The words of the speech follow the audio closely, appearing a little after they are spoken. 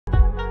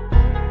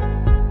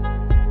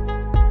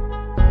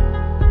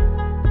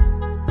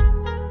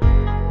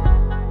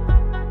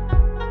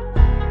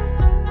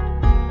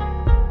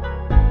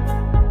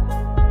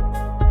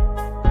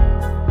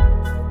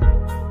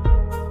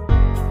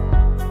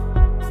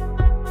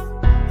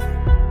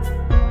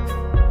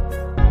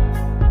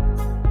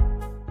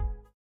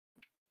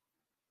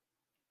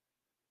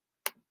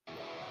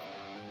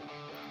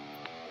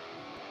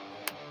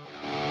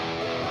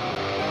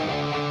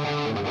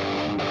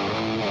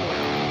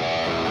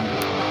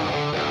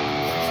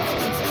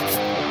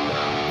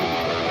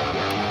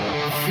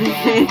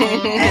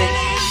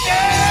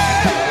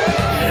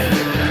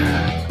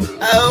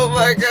Oh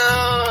my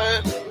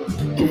god.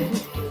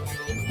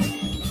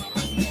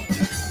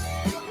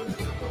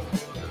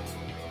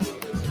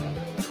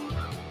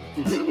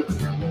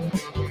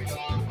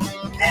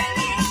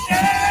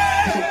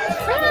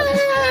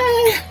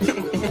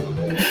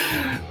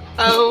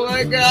 Oh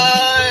my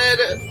god.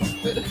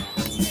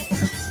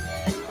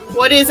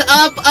 What is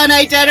up,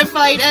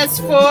 unidentified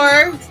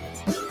S4?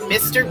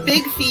 Mr.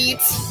 Big Feet.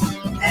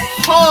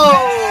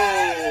 Oh!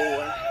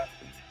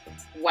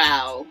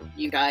 Wow,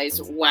 you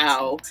guys,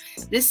 wow.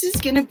 This is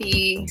gonna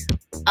be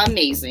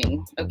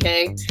amazing,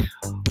 okay?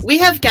 We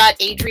have got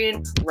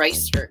Adrian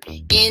Reister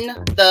in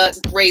the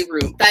gray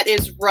room. That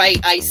is right,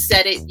 I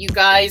said it, you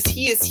guys.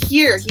 He is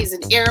here. He's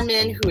an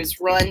airman who has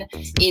run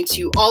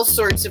into all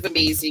sorts of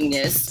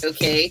amazingness,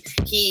 okay?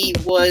 He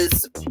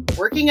was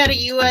working at a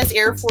U.S.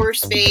 Air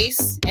Force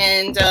base,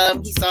 and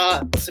he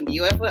saw some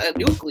UFO, a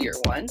nuclear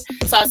one,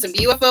 saw some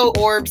UFO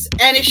orbs,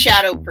 and a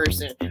shadow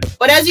person.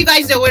 But as you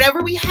guys know,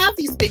 whenever we have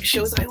these big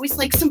shows, I always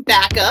like some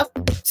backup.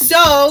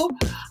 So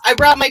I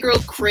brought my girl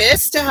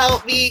Chris to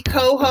help me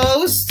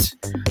co-host.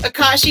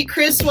 Akashi,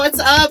 Chris, what's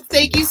up?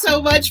 Thank you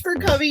so much for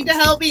coming to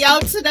help me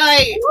out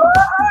tonight.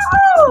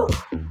 Woo!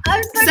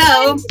 I'm so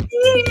glad to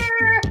be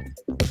here.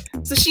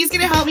 So she's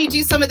going to help me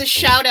do some of the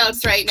shout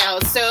outs right now.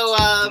 So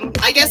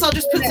I guess I'll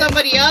just put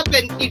somebody up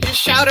and you just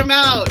shout them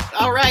out.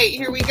 All right,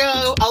 here we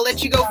go. I'll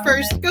let you go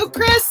first. Go,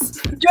 Chris.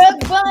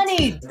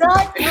 Drugbunny.com.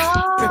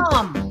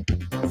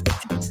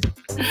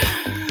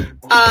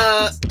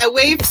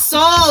 Wave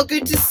Saul,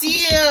 good to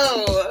see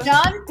you.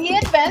 John P.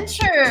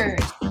 Adventures.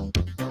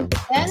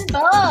 Ben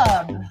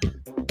Bub.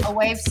 A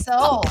Wave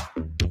Soul.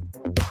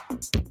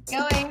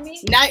 Go,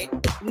 Amy.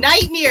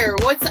 Nightmare,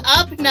 what's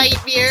up,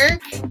 Nightmare?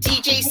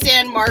 DJ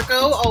San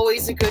Marco,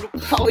 always a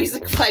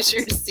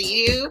pleasure to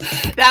see you.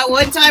 That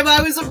one time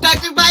I was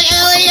abducted by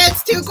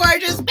aliens, 2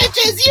 gorgeous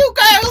bitches. You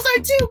girls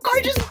are 2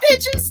 gorgeous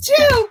bitches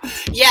too.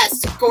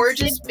 Yes,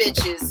 gorgeous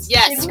bitches.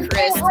 Yes,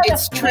 Chris,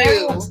 it's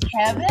true.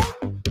 Kevin?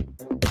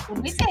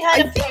 Did we say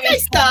hi to I think I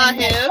saw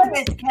him.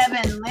 Where is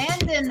Kevin?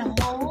 Landon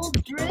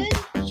Holdridge?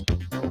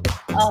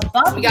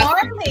 Bob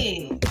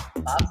Marley.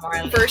 Bob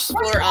Marley. First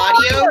floor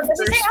audio.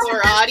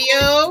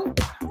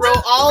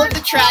 Wrote all of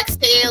the tracks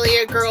to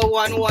Alien Girl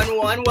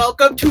 111.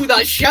 Welcome to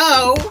the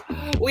show.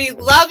 We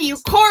love you,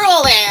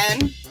 Coral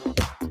Ann.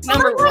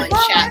 #1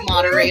 chat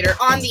moderator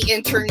on the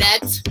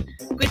internet.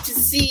 Good to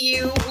see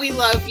you. We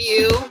love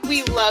you.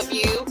 We love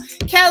you.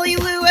 Kelly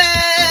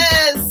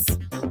Lewis.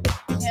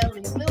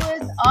 Kelly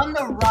Lewis on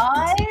the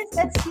rise.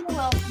 Let's see who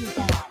else we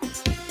got.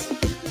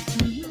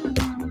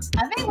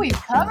 I think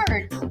we've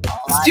covered a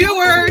lot.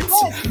 Stuart.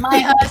 My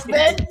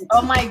husband.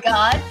 Oh my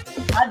God.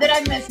 How did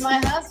I miss my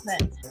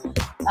husband?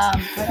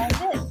 But I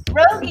did.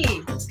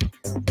 Rogie.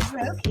 Is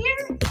Rogue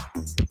here?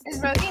 Is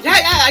Rogie here?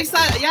 I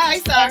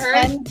saw her.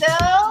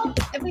 Enzo.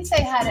 Did we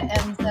say hi to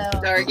Enzo?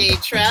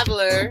 Stargate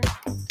Traveler.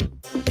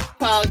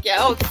 Paul, yeah.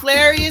 Oh,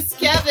 Hilarious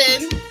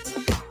Kevin.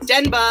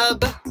 Denbub.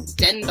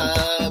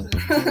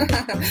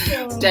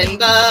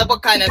 Denbub.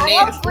 What kind of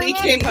name? Bree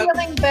came up.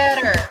 Feeling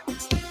better.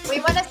 We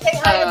want to say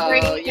hi to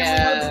Bree. Oh,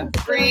 yeah.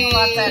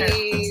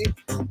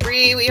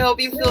 Bree, we hope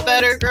you feel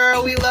better,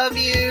 girl. We love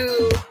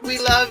you. We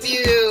love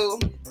you.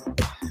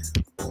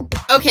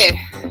 Okay,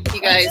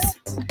 you guys.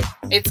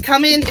 It's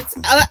coming. It's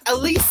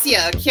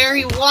Alicia,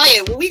 Carrie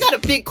Wyatt. Well, we got a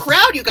big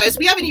crowd, you guys.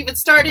 We haven't even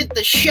started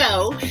the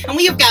show, and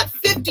we have got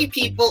 50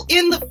 people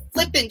in the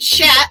flippin'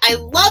 chat. I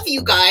love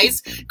you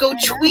guys. Go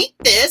tweet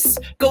this.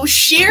 Go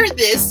share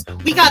this.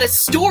 We got a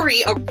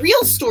story, a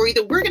real story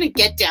that we're going to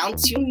get down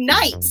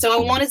tonight. So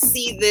I want to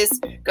see this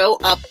go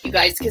up, you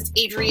guys, because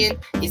Adrian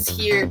is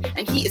here,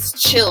 and he is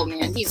chill,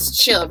 man. He's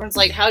chill. Everyone's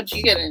like, how'd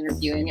you get an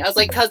interview? And I was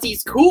like, because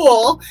he's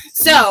cool.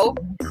 So,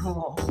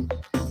 cool.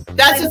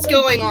 That's what's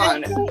going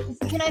on.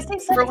 Can I say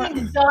something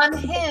to John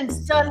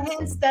Hintz? John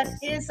Hintz, that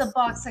is a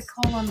box of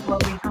colon blow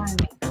behind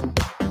me.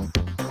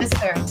 This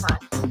very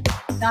time.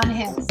 John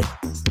Hintz.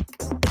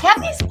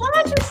 Kathy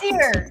Splash is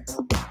here.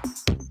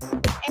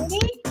 Amy?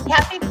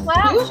 Kathy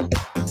Splash.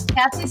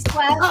 Kathy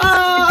Splash.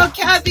 Oh,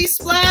 Kathy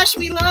Splash,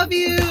 we love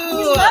you.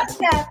 We love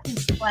Kathy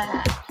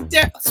Splash.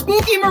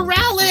 Spooky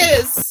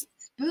Morales.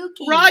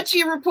 Spooky.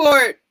 Raji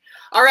report.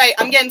 All right,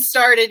 I'm getting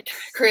started,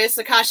 Chris.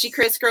 Akashi,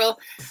 Chris, girl.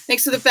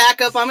 Thanks for the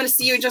backup. I'm going to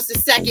see you in just a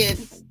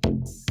second.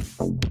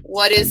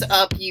 What is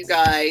up, you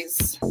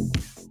guys?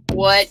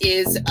 What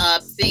is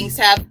up? Things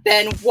have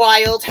been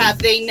wild, have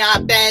they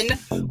not been?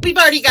 We've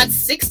already got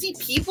 60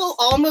 people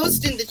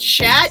almost in the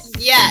chat.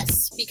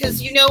 Yes,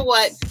 because you know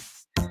what?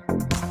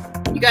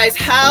 You guys,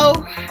 how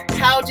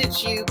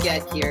did you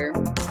get here?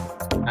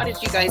 How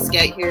did you guys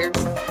get here?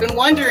 Been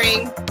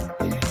wondering.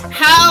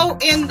 How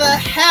in the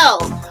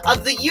hell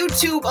of the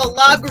YouTube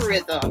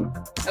algorithm,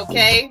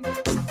 okay?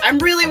 I'm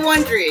really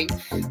wondering,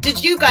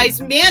 did you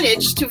guys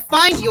manage to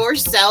find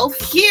yourself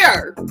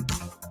here?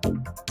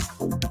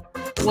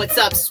 What's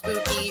up,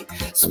 Spooky?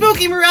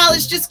 Spooky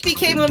Morales just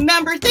became a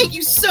member. Thank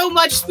you so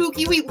much,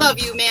 Spooky. We love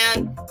you,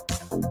 man.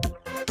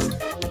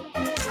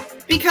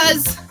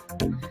 Because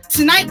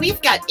tonight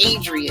we've got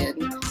Adrian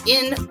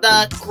in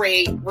the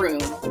gray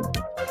room.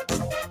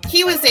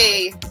 He was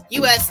a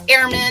U.S.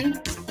 Airman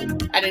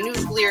at a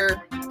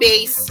nuclear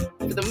base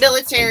for the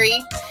military,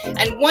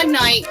 and one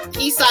night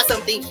he saw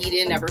something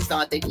he never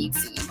thought that he'd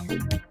see.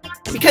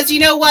 Because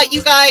you know what,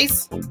 you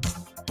guys?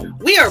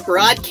 We are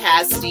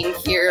broadcasting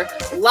here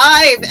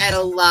live and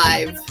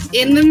alive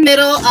in the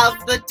middle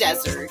of the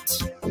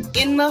desert,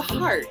 in the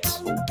heart,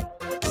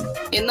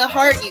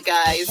 you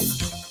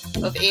guys,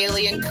 of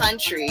alien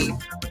country.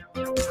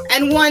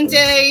 And one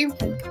day,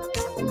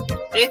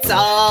 it's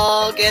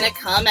all gonna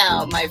come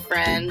out, my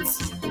friends.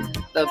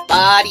 The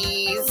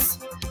bodies,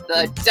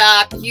 the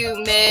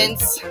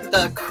documents,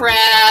 the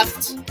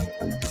craft.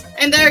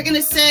 And they're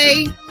gonna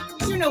say,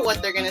 you know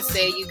what they're gonna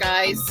say, you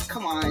guys?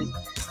 Come on.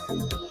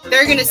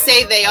 They're gonna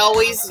say they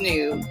always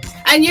knew.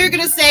 And you're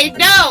gonna say,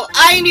 no,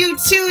 I knew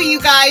too,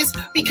 you guys,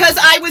 because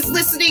I was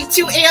listening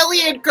to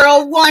Alien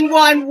Girl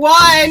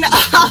 111.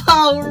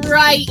 All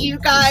right, you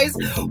guys,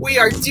 we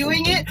are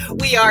doing it.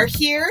 We are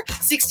here.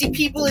 60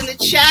 people in the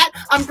chat.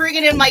 I'm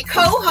bringing in my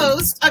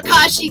co-host,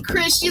 Akashi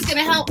Chris. She's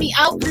gonna help me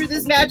out through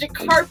this magic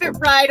carpet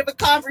ride of a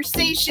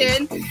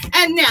conversation.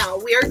 And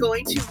now we are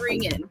going to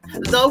bring in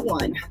the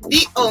one,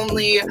 the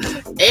only,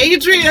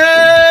 Adrian.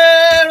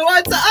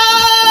 What's up?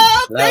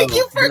 Hello. Thank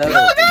you for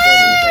coming.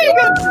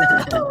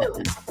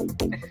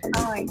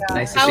 Oh my God.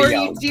 Nice to How see are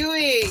y'all. you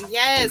doing?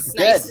 Yes, Good.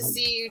 nice to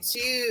see you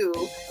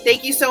too.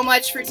 Thank you so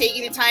much for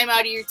taking the time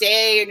out of your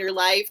day and your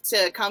life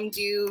to come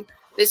do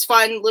this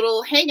fun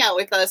little hangout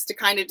with us to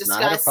kind of Not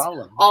a discuss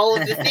problem. all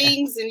of the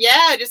things and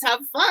yeah, just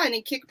have fun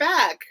and kick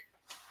back.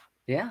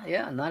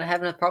 Yeah, not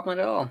having a problem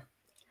at all.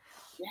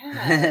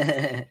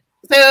 Yeah.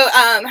 So,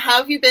 how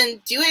have you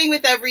been doing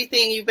with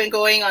everything? You've been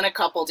going on a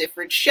couple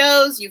different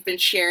shows. You've been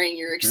sharing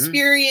your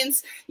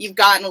experience. You've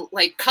gotten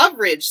like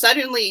coverage.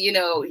 Suddenly, you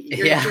know,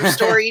 your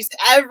stories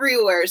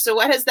everywhere. So,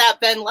 what has that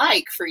been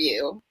like for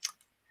you?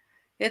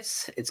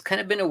 It's kind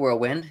of been a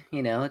whirlwind,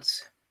 you know.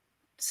 It's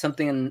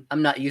something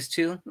I'm not used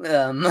to.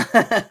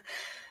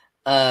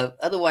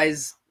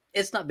 Otherwise,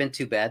 it's not been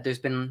too bad.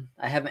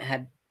 I haven't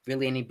had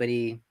really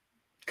anybody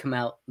come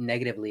out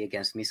negatively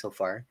against me so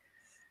far.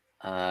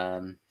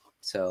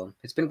 So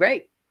it's been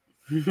great.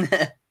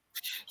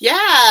 Yeah,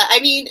 I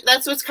mean,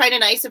 that's what's kind of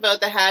nice about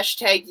the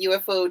hashtag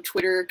UFO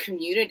Twitter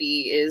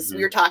community is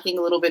we were talking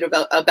a little bit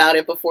about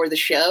it before the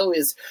show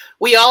is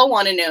we all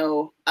want to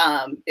know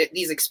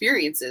these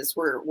experiences.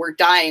 We're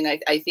dying.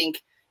 I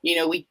think, you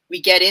know, we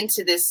get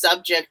into this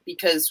subject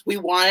because we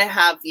want to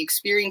have the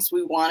experience.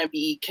 We want to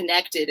be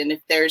connected. And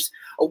if there's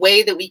a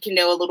way that we can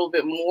know a little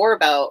bit more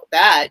about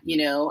that, you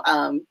know,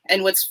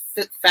 and what's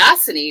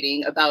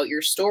fascinating about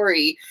your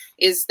story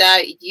is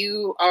that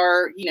you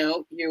are, you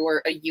know, you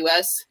were a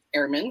U.S.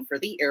 Airman for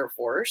the Air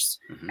Force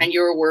and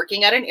you were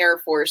working at an Air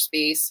Force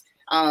base,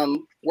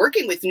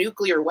 working with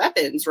nuclear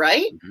weapons,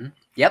 right?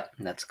 Yep,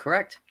 that's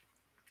correct.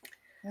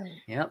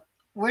 Yep.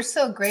 We're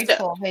so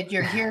grateful that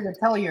you're here to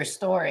tell your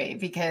story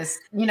because,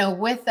 you know,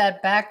 with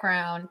that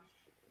background,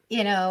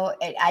 you know,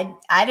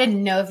 I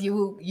didn't know if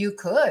you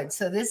could.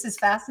 So this is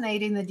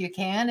fascinating that you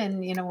can.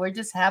 And, you know, we're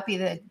just happy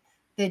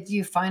that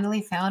you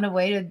finally found a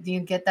way to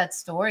get that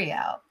story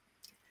out.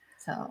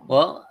 So,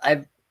 well,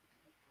 I've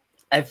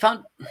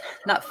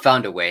not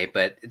found a way,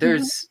 but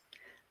there's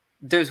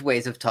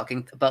ways of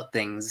talking about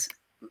things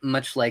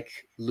much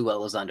like Lou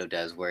Elizondo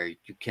does, where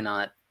you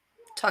cannot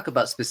talk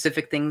about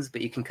specific things, but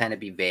you can kind of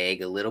be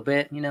vague a little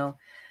bit, you know.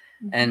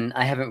 And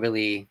I haven't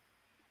really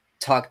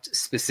talked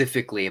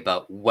specifically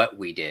about what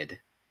we did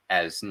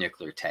as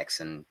nuclear techs,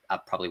 and I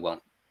probably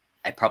won't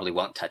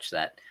touch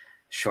that,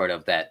 short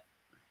of that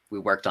we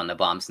worked on the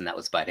bombs and that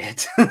was about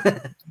it.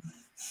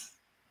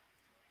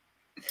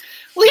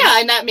 Well, yeah,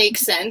 and that makes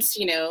sense,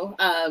 you know,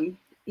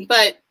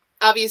 but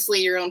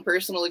obviously your own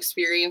personal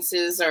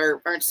experiences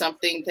aren't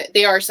something that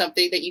they are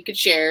something that you could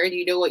share, and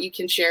you know what you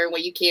can share and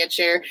what you can't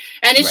share.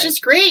 And it's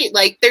just great.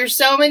 Like there's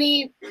so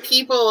many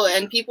people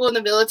in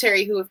the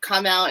military who have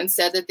come out and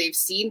said that they've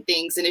seen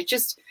things, and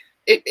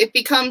it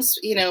becomes,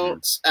 you know,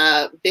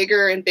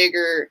 bigger and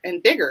bigger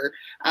and bigger.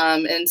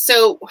 And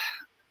so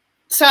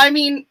I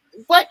mean,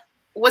 what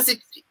was it?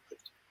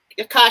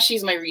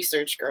 Akashi's my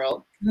research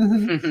girl.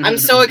 I'm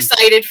so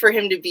excited for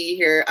him to be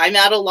here. I'm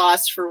at a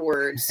loss for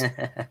words.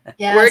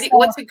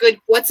 What's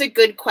a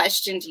good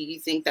question do you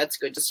think that's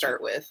good to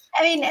start with?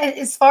 I mean,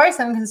 as far as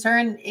I'm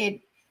concerned,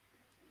 it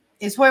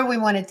is where we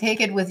want to take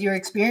it with your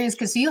experience,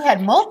 because you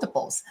had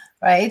multiples,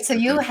 right? So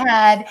you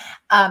had,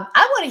 I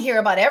want to hear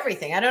about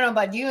everything. I don't know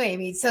about you,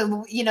 Amy.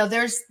 So, you know,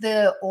 there's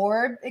the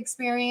orb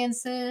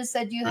experiences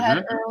that you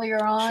had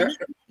earlier on,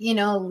 you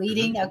know,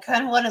 leading, I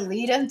kind of want to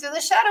lead into the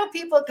shadow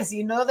people, because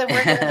you know that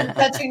we're going to be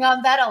touching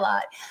on that a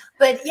lot.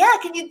 But yeah,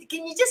 can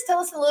you just tell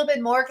us a little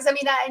bit more? Because I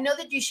mean, I know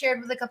that you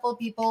shared with a couple of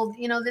people,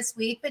 you know, this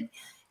week, but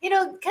you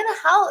know, kind of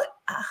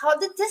how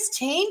did this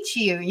change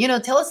you? You know,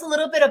 tell us a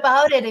little bit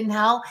about it, and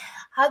how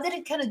did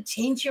it kind of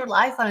change your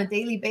life on a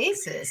daily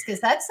basis? Because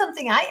that's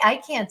something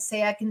I can't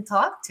say I can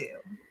talk to.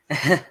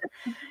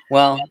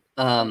 Well,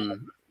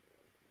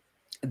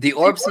 The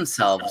orbs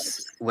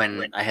themselves,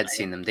 when I had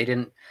seen them, they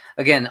didn't.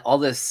 Again, all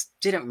this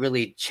didn't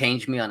really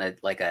change me on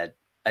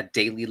a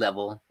daily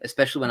level,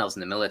 especially when I was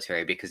in the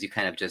military, because you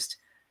kind of just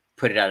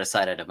put it out of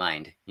sight, out of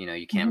mind. You know,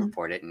 you can't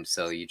report it, and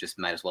so you just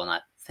might as well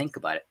not think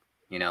about it.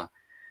 You know,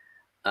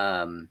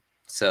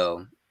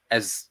 so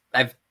as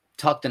I've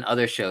talked in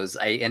other shows,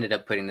 I ended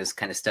up putting this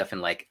kind of stuff in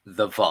like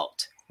the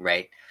vault,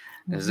 right?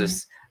 There's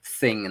this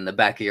thing in the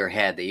back of your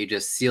head that you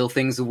just seal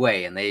things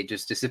away and they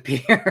just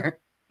disappear.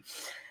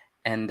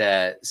 And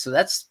so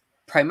that's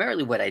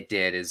primarily what I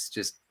did, is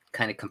just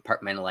kind of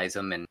compartmentalize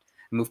them and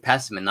move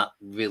past them and not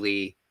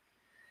really.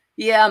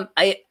 Yeah,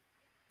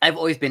 I've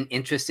always been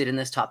interested in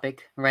this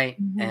topic, right?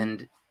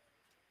 And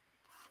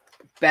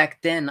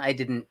back then I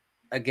didn't.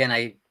 Again,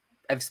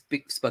 I've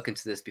spoken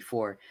to this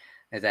before,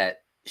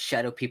 that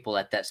shadow people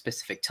at that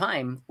specific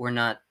time were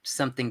not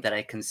something that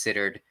I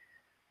considered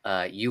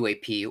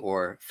UAP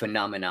or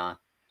phenomena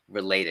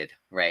related,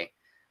 right?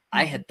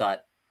 I had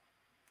thought,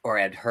 or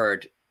had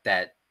heard,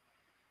 that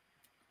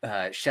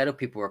shadow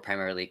people were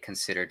primarily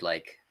considered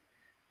like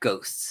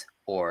ghosts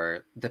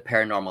or the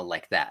paranormal,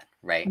 like that,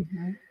 right?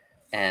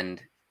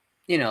 And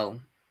you know,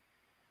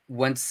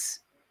 once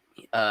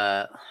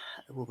what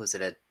was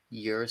it, a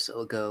year or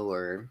so ago,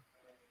 or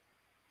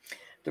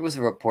there was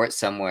a report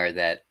somewhere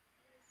that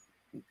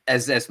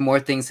as more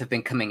things have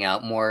been coming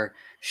out, more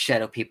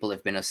shadow people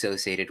have been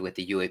associated with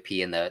the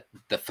UAP and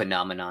the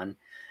phenomenon.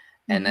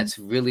 And that's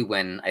really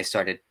when I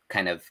started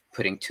kind of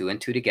putting two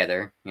and two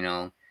together, you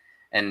know.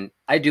 And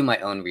I do my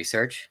own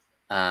research.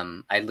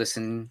 I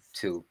listen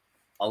to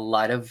a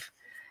lot of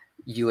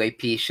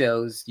UAP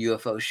shows,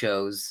 UFO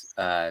shows,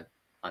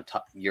 on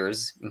top,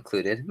 yours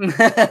included.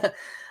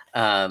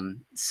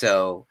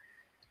 So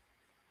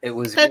it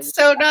was. That's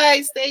so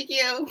nice. Thank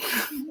you.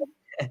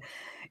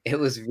 It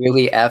was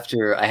really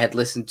after I had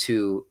listened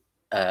to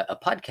a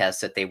podcast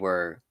that they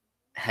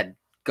had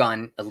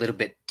gone a little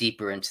bit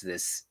deeper into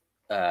this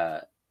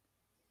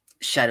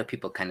shadow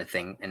people kind of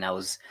thing, and I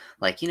was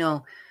like, you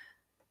know,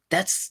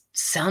 that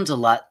sounds a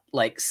lot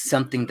like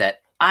something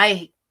that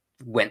I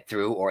went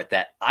through or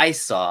that I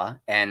saw.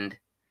 And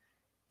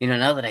you know,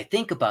 now that I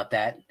think about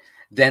that,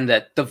 then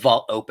the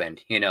vault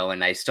opened, you know,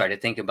 and I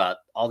started thinking about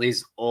all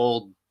these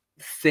old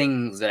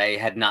things that I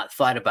had not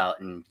thought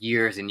about in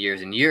years and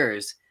years and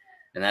years.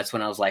 And that's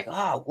when I was like,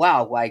 oh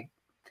wow, why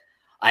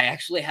I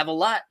actually have a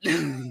lot.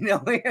 You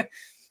know.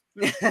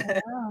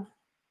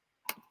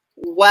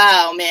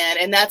 Wow, man.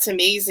 And that's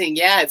amazing.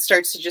 Yeah, it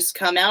starts to just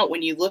come out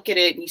when you look at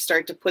it and you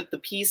start to put the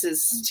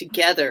pieces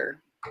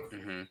together.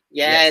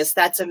 Yes,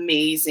 that's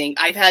amazing.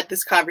 I've had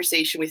this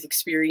conversation with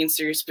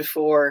experiencers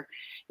before.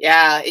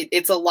 Yeah,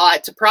 it's a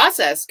lot to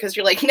process, because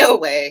you're like, no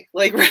way.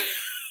 Like, Chris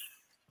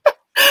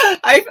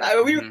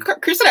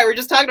and I were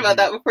just talking about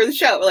that before the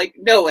show. Like,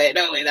 no way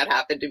that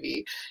happened to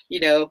me, you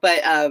know.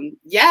 But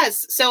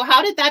yes. So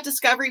how did that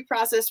discovery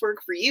process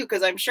work for you?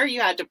 Because I'm sure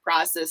you had to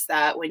process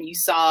that when you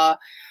saw,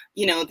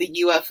 you know, the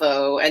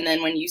UFO, and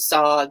then when you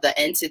saw the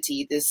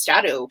entity, this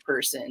shadow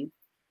person.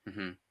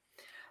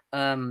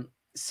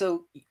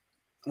 So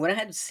when I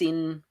had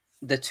seen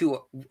the two,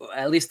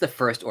 at least the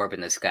first orb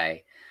in the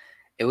sky,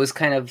 it was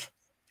kind of,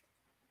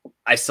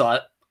 I saw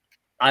it.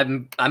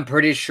 I'm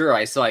pretty sure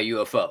I saw a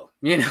UFO,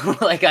 you know.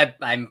 Like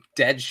I'm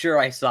dead sure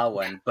I saw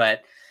one,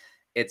 but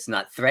it's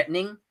not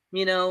threatening,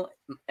 you know.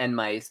 And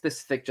my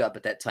specific job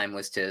at that time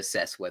was to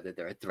assess whether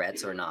there are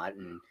threats or not.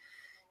 And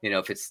you know,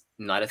 if it's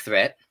not a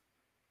threat,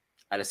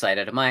 out of sight,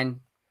 out of mind,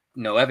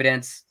 no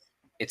evidence,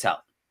 it's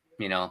out.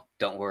 You know,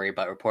 don't worry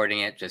about reporting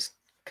it. Just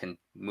can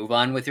move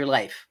on with your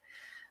life.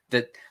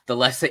 The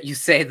less that you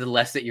say, the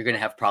less that you're going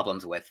to have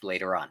problems with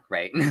later on,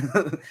 right?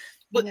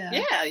 But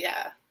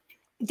yeah.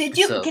 Did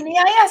you? Can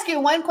I ask you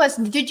one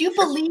question? Did you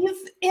believe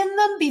in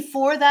them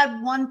before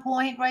that one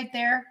point right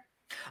there?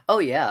 Oh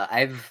yeah,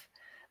 I've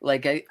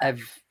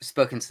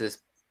spoken to this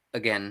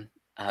again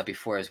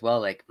before as well.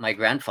 Like my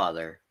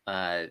grandfather,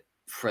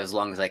 for as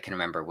long as I can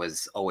remember,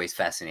 was always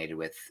fascinated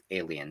with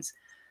aliens.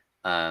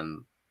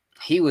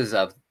 He was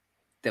of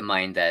the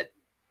mind that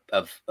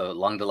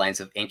along the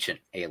lines of ancient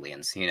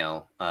aliens, you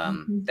know,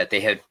 that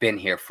they had been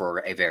here for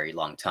a very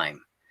long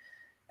time,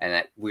 and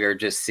that we're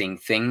just seeing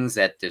things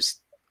that just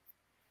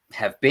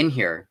have been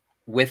here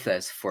with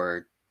us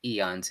for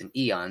eons and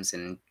eons,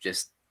 and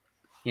just,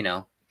 you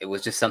know, it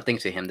was just something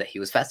to him that he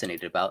was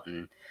fascinated about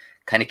and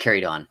kind of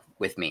carried on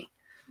with me.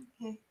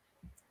 Okay.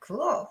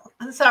 Cool.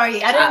 I'm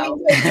sorry. I didn't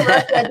mean to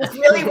interrupt you. I just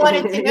really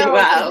wanted to know.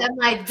 Wow.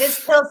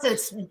 This tells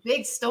its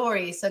big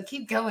story. So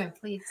keep going,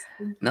 please.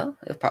 No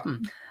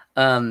problem.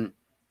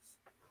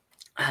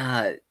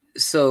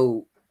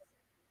 So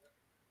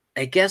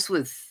I guess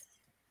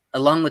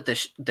along with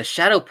the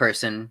shadow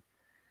person,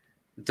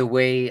 the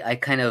way I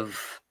kind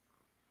of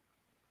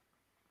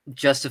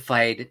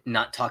justified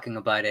not talking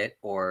about it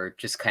or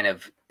just kind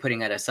of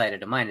putting it aside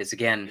out of mind is,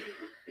 again,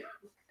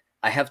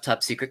 I have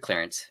top secret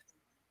clearance,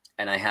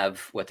 and I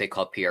have what they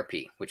call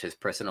PRP, which is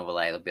Personal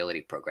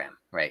Reliability Program,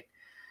 right?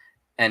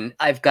 And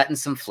I've gotten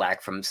some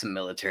flack from some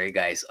military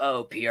guys.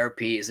 Oh,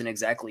 PRP isn't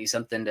exactly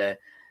something to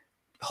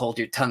hold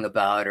your tongue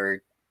about,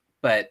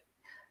 but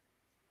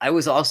I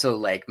was also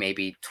like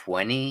maybe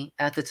 20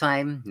 at the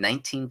time,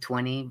 19,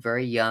 20,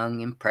 very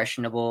young,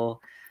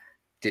 impressionable,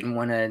 didn't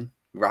want to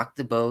rock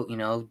the boat, you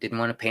know, didn't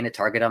want to paint a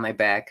target on my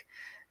back.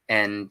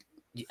 And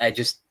I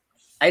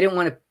didn't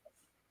want to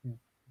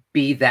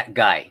be that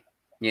guy,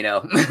 you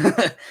know?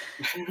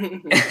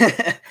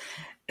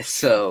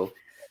 So,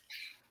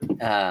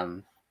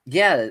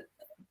 yeah,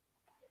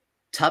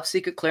 top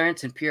secret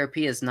clearance and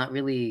PRP is not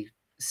really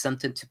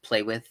something to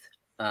play with.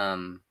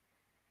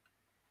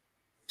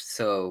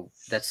 So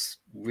that's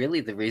really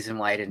the reason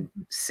why I didn't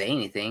say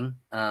anything.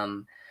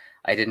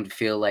 I didn't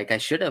feel like I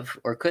should have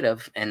or could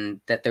have. And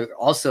that there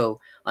also,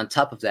 on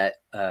top of that,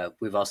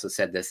 we've also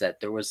said this, that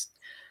there was,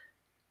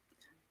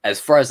 as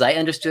far as I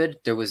understood,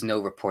 there was no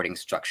reporting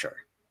structure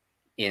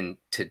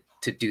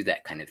to do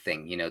that kind of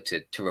thing, you know,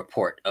 to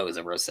report, oh,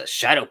 there was a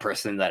shadow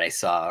person that I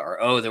saw,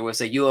 or, oh, there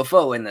was a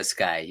UFO in the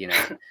sky, you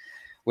know,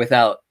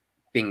 without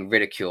being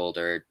ridiculed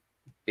or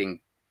being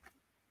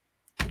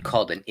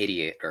called an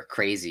idiot or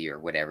crazy or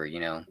whatever, you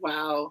know.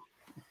 Wow.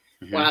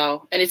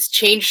 Wow. And it's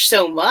changed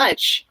so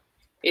much.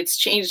 It's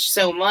changed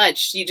so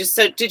much.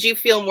 So did you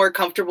feel more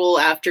comfortable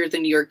after the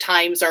New York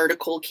Times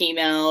article came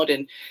out?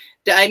 And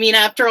I mean,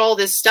 after all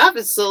this stuff,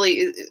 it's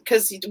silly,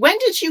 because when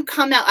did you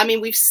come out? I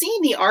mean, we've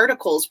seen the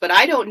articles, but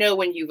I don't know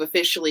when you've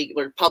officially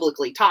or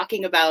publicly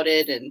talking about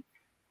it. And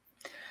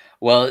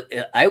well,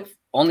 I've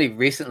only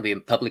recently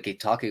been publicly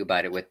talking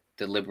about it with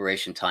the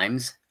Liberation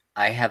Times.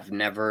 I have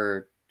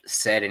never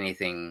said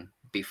anything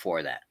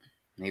before that.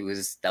 That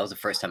was the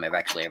first time I've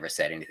actually ever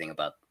said anything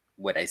about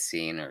what I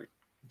seen or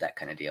that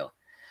kind of deal.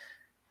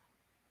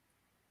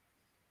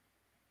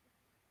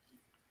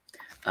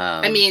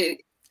 I mean,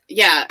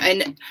 yeah,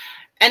 and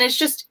it's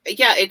just,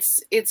 yeah,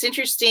 it's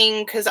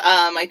interesting because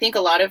I think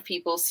a lot of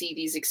people see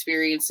these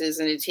experiences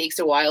and it takes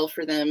a while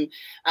for them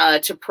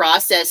to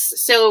process.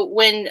 So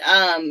when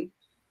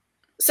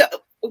so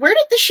where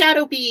did the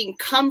shadow being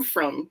come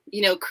from?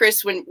 You know,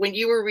 Chris, when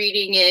you were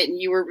reading it and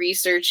you were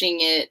researching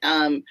it,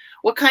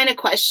 what kind of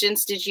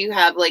questions did you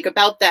have, like,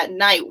 about that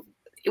night?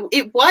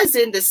 It was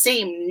in the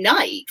same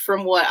night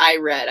from what I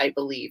read, I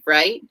believe,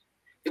 right?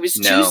 It was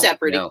two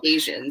separate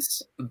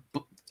occasions.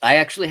 I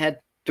actually had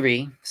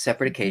 3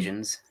 separate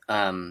occasions.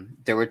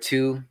 There were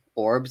 2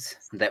 orbs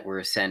that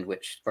were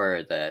sandwiched,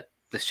 or the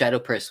shadow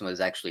person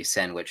was actually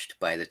sandwiched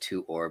by the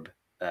 2 orb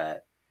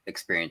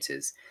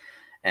experiences.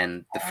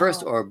 And the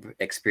first orb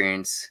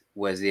experience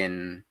was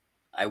in,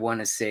 I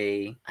want to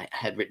say, I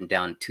had written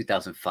down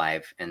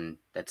 2005, and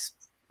that's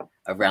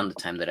around the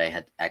time that I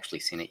had actually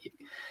seen it.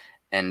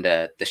 And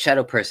the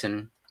shadow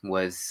person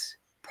was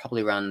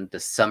probably around the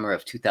summer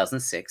of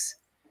 2006.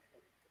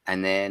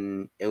 And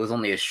then it was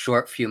only a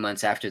short few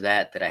months after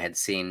that that I had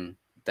seen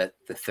the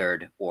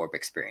 3rd orb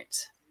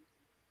experience.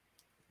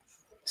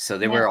 So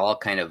they were all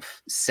kind of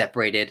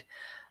separated.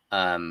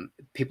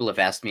 People have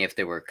asked me if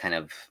they were kind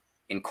of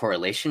in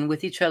correlation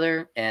with each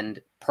other,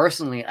 and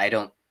personally, I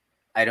don't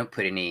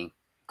put any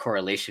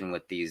correlation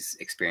with these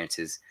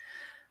experiences,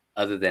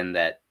 other than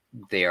that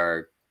they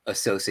are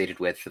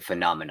associated with the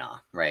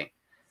phenomena, right?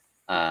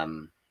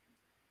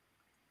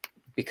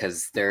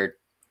 Because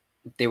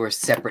they were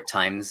separate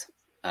times.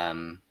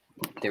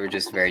 They were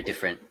just very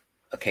different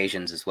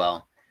occasions as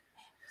well.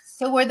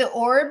 So were the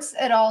orbs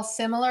at all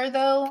similar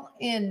though?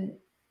 In,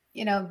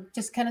 you know,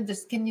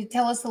 can you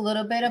tell us a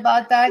little bit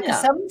about that?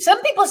 Because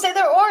some people say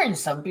they're orange,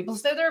 some people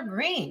say they're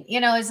green. You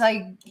know, it's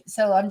like,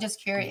 so I'm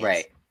just curious.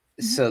 Right.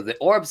 So the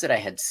orbs that I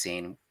had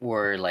seen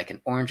were like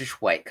an orangish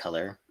white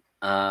color,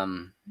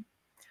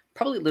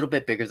 probably a little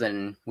bit bigger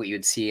than what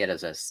you'd see it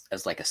as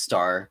like a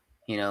star.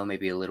 You know,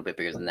 maybe a little bit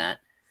bigger than that.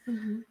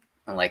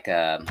 Like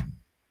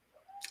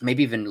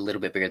maybe even a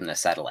little bit bigger than a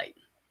satellite,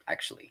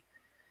 actually.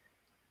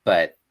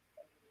 But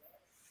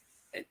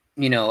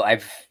you know,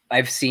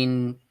 I've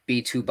seen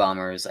B-2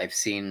 bombers, I've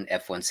seen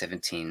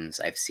F-117s,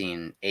 I've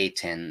seen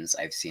A-10s,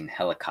 I've seen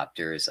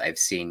helicopters, I've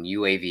seen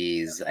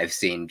UAVs, I've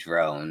seen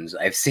drones,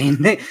 I've seen,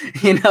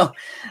 you know,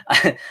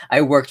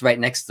 I worked right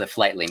next to the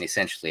flight lane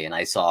essentially, and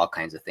I saw all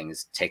kinds of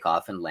things take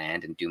off and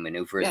land and do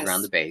maneuvers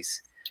around the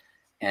base.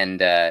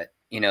 And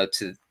you know,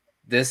 to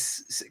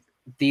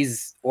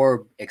these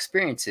orb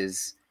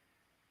experiences,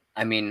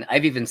 I mean,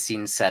 I've even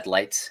seen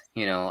satellites.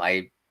 You know,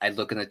 I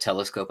look in the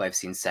telescope, I've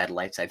seen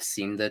satellites, I've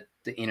seen the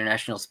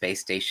International Space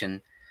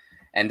Station,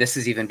 and this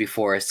is even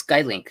before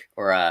Skylink,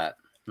 or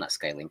not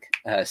Skylink,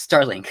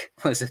 Starlink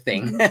was a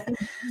thing.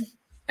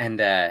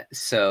 And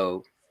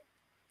so,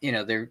 you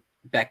know,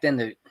 back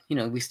then, you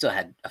know, we still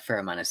had a fair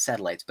amount of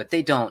satellites, but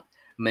they don't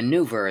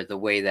maneuver the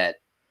way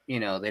that, you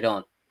know, they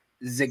don't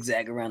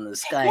zigzag around the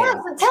sky. Yeah,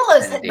 so tell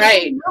us,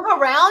 right? Move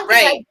around.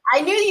 Right.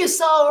 I knew you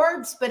saw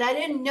orbs, but I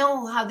didn't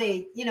know how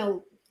they, you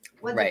know,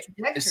 what the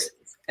trajectory.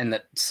 And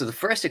so the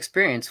first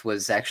experience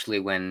was actually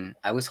when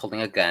I was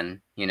holding a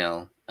gun. You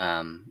know,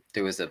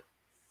 there was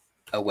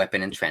a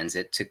weapon in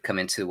transit to come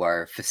into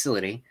our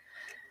facility,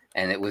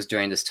 and it was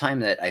during this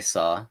time that I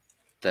saw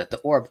the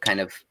orb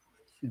kind of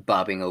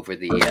bobbing over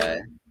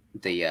the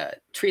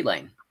tree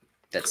line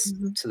that's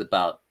to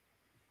about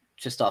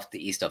just off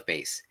the east of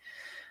base.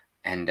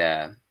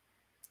 And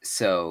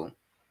so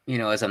you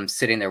know, as I'm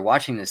sitting there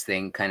watching this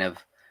thing kind of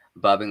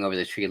bobbing over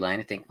the tree line,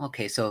 I think,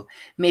 okay, so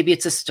maybe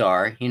it's a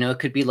star. You know, it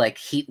could be like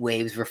heat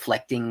waves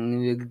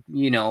reflecting,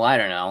 you know, I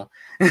don't know.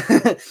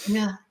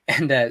 Yeah.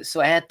 And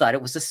so I had thought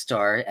it was a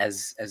star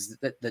as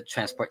the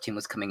transport team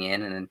was coming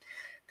in, and then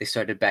they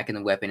started backing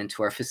the weapon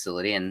into our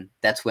facility, and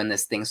that's when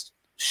this thing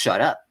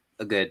shot up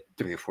a good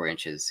 3 or 4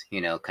 inches,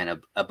 you know, kind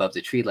of above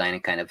the tree line,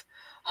 and kind of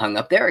hung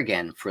up there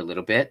again for a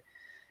little bit.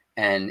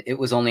 And it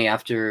was only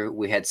after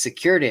we had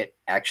secured it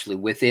actually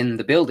within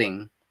the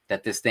building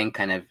that this thing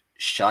kind of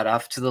shot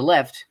off to the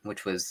left,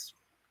 which was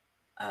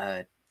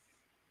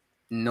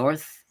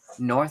north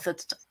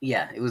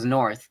yeah, it was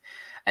north,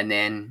 and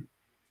then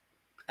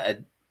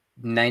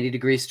 90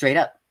 degrees straight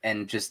up,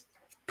 and just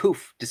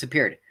poof,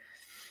 disappeared.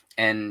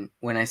 And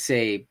when I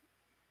say,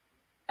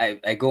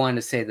 I go on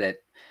to say that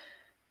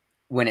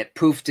when it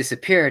poof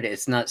disappeared,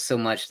 it's not so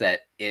much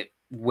that it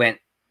went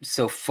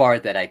so far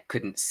that I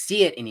couldn't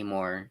see it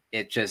anymore.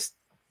 It just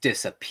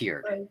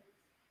disappeared. Right.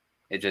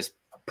 It just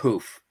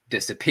poof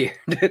disappeared.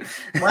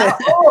 Wow.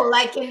 Oh,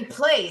 like in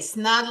place,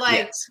 not like,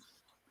 yes.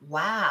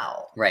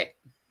 Wow. Right.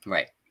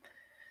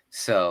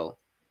 So,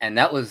 and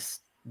that was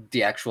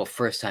the actual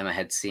first time I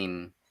had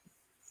seen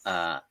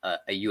a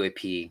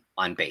UAP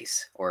on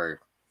base,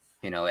 or,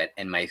 you know,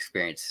 in my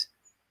experience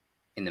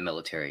in the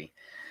military.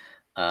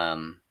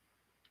 And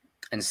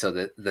so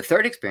the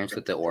third experience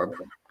with the orb,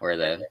 or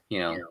the, you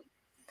know,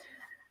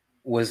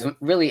 wasn't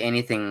really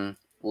anything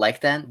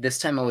like that. This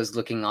time I was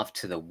looking off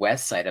to the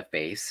west side of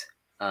base.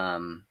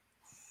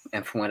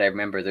 And from what I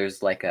remember,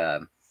 there's like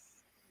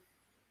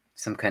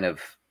some kind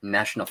of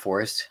national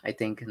forest, I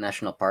think,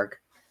 national park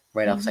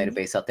right outside of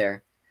base out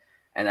there.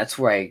 And that's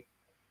where I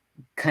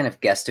kind of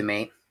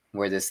guesstimate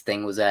where this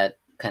thing was at,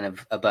 kind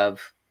of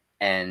above.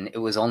 And it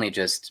was only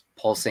just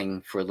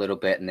pulsing for a little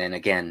bit, and then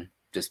again,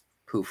 just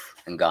poof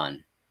and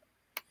gone.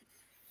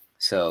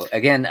 So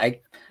again,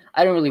 I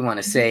don't really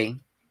want to say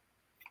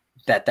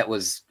that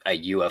was a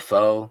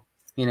UFO,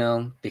 you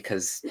know,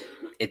 because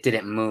it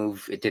didn't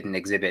move. It didn't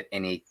exhibit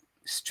any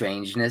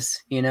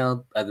strangeness, you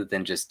know, other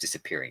than just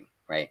disappearing,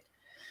 right?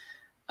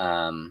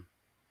 I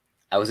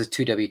was a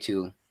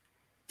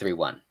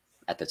 2W231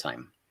 at the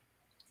time.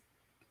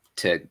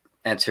 To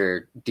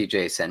answer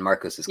DJ San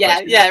Marcos's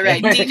question. Yeah,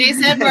 right. DJ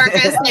San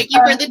Marcos, thank you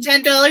for the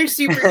 $10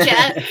 super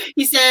chat.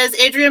 He says,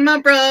 Adrian, my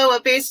bro,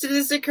 what base did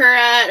this occur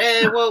at?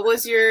 And what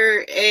was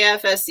your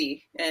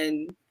AFSC?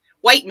 And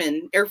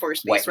Whiteman Air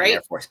Force Base, Whiteman right?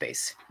 Air Force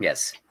Base,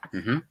 yes.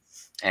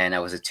 And I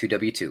was a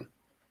 2W2.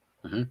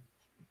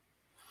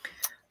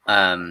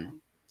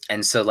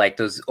 And so like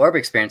those orb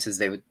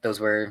experiences, those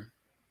were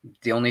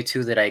the only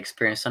 2 that I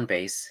experienced on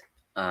base.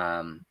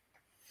 No,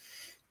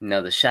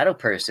 the shadow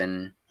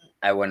person,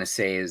 I want to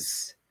say,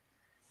 is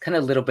kind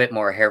of a little bit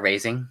more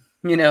hair-raising,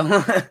 you know?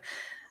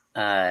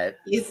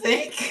 You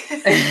think?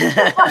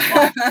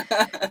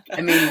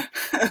 I mean,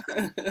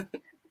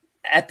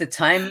 at the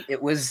time,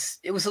 it was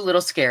a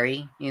little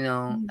scary, you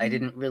know? I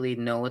didn't really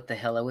know what the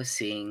hell I was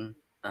seeing.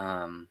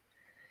 And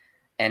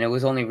it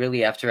was only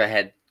really after I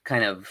had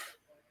kind of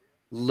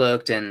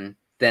looked, and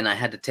then I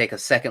had to take a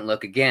second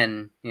look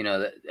again, you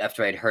know,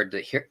 after I'd heard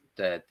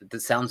the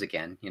sounds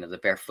again, you know, the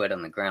bare foot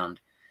on the ground.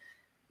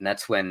 And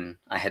that's when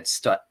I had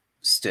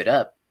stood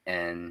up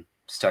and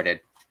started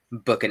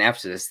booking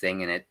after this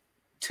thing, and it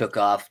took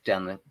off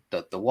down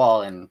the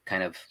wall and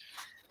kind of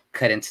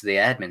cut into the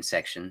admin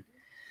section.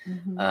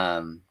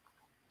 A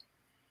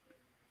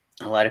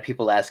lot of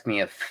people ask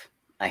me if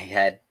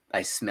I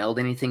smelled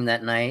anything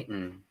that night,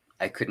 and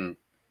I couldn't.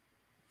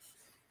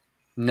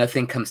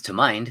 Nothing comes to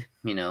mind,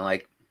 you know,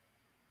 like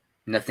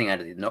nothing out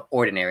of the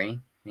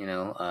ordinary, you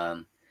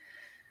know,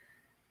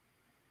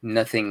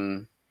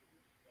 nothing.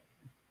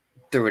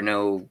 There were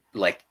no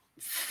like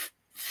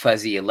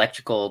fuzzy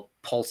electrical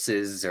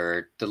pulses,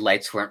 or the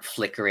lights weren't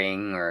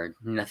flickering, or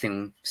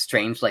nothing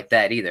strange like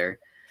that either.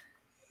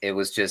 It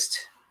was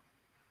just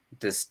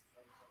this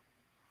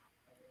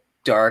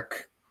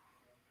dark,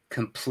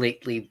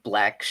 completely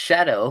black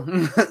shadow,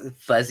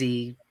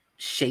 fuzzy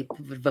shape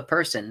of a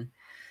person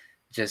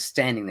just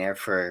standing there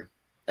for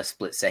a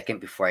split second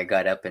before I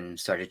got up and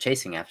started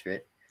chasing after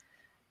it.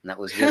 And that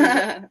was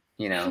really,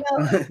 you know.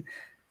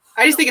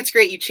 I just think it's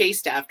great you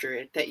chased after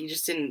it, that you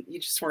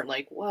just weren't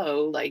like,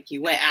 whoa, like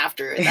you went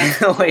after it.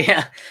 That's Oh,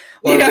 yeah.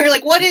 Well, you know, you're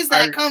like, what is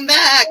that? Come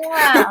back.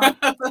 Wow.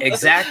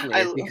 Exactly.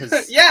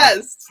 Because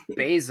yes,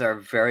 bays are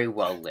very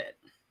well lit.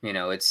 You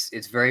know,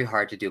 it's very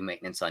hard to do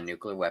maintenance on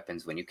nuclear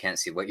weapons when you can't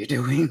see what you're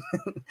doing.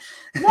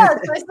 Yeah,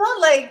 so it's not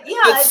like,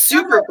 it's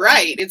super like,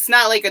 bright. It's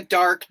not like a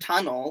dark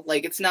tunnel.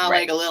 Like it's not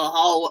like a little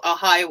hall, a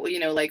high, you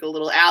know, like a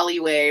little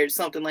alleyway or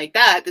something like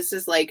that. This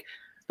is like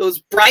those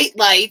bright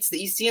lights that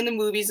you see in the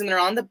movies, and they're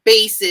on the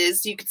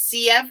bases, so you could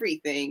see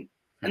everything.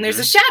 And there's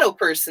a shadow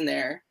person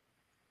there.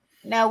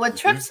 Now, what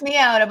trips me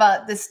out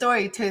about this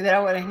story, too, that I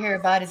want to hear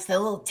about is the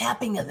little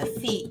tapping of the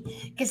feet.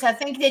 Because I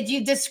think that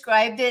you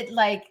described it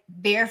like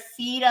bare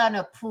feet on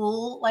a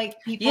pool, like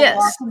people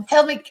walking.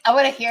 Tell me, I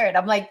want to hear it.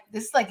 I'm like,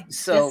 this is like,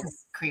 so this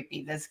is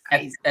creepy. This is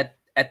crazy.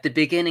 At the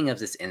beginning of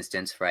this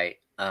instance, right,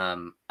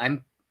 I'm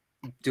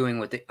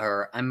doing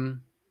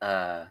I'm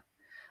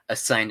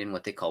assigned in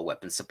what they call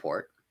weapon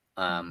support.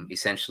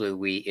 Essentially,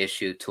 we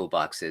issue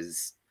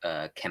toolboxes,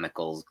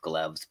 chemicals,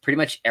 gloves, pretty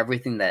much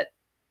everything that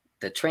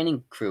the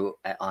training crew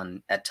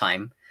at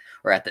time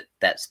or at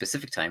that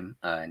specific time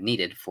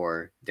needed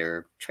for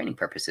their training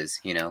purposes,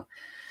 you know.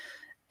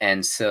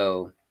 And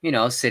so, you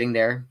know, sitting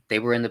there, they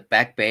were in the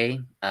back bay.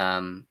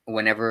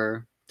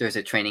 Whenever there's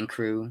a training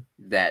crew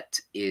that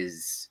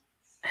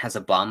has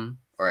a bomb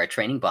or a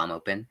training bomb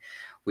open,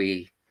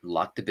 we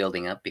lock the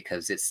building up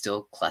because it's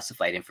still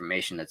classified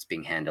information that's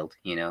being handled,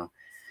 you know.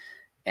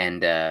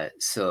 And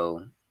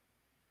so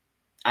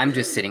I'm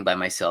just sitting by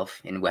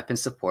myself in weapon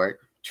support,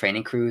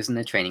 training crews in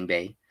the training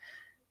bay.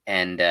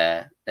 And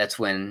that's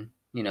when,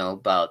 you know,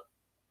 about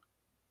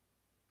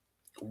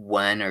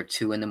 1 or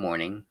 2 in the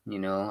morning, you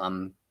know,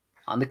 I'm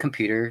on the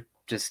computer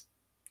just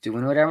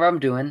doing whatever I'm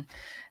doing. And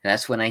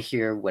that's when I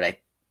hear what I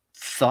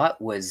thought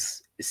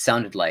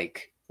sounded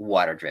like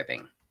water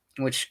dripping,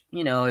 which,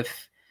 you know,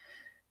 if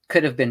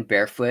could have been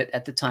barefoot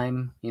at the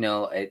time, you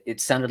know, it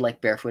sounded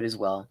like barefoot as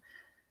well.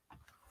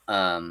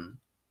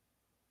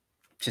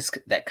 Just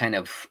that kind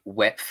of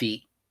wet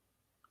feet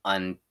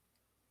on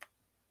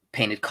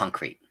painted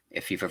concrete,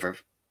 if you've ever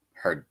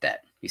heard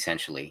that,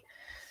 essentially.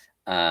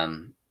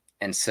 And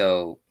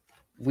so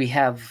we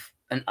have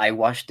an eye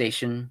wash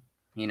station,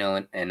 you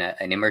know, and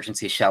an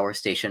emergency shower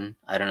station.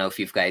 I don't know if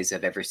you guys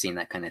have ever seen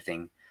that kind of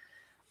thing.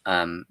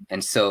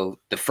 And so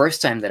the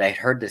first time that I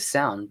heard this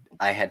sound,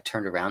 I had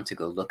turned around to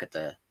go look at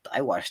the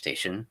eye wash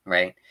station,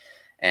 right?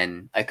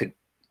 And I could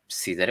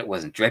see that it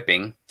wasn't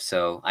dripping.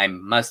 So I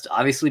must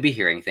obviously be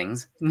hearing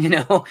things, you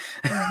know.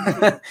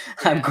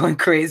 I'm going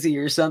crazy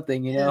or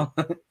something, you know.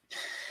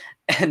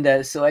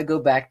 And so I go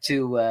back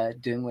to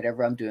doing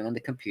whatever I'm doing on the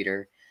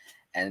computer.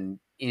 And,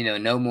 you know,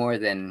 no more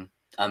than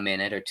a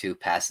minute or two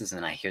passes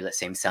and I hear that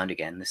same sound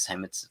again. This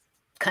time it's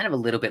kind of a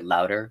little bit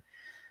louder.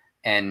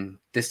 And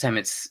this time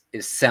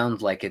it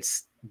sounds like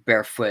it's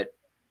barefoot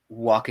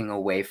walking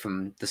away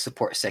from the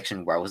support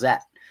section where I was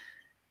at.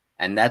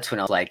 And that's when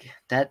I was like,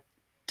 that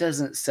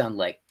doesn't sound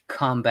like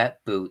combat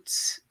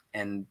boots.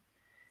 And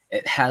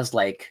it has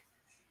like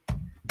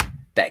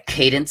that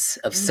cadence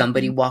of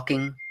somebody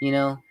walking, you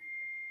know?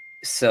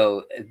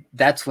 So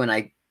that's when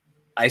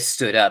I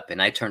stood up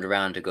and I turned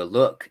around to go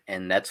look.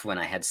 And that's when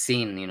I had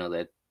seen, you know,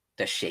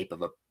 the shape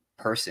of a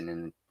person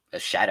in a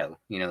shadow,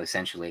 you know,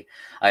 essentially.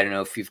 I don't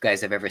know if you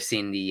guys have ever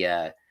seen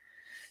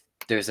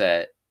there's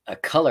a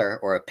color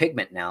or a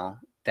pigment now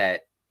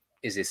that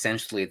is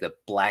essentially the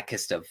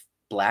blackest of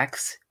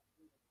blacks,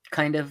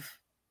 kind of.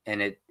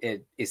 And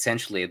it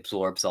essentially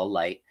absorbs all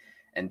light.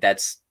 And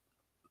that's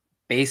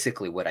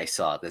basically what I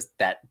saw,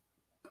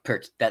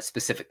 that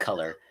specific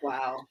color.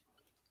 Wow.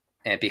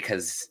 And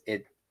because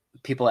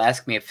people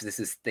ask me if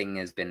this thing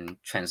has been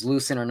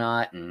translucent or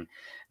not, and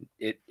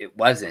it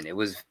wasn't. It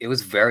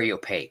was very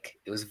opaque.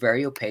 It was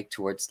very opaque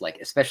towards, like,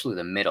 especially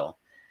the middle,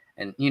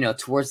 and, you know,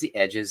 towards the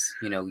edges,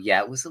 you know,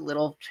 yeah, it was a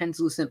little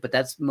translucent, but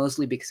that's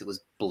mostly because it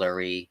was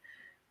blurry,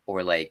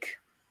 or like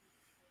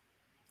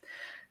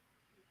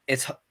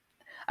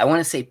I want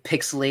to say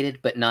pixelated,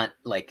 but not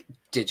like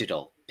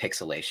digital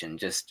pixelation,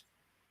 just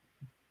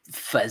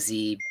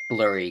fuzzy,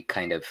 blurry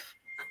kind of,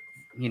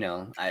 you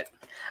know,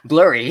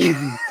 blurry.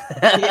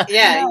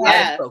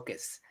 Yeah.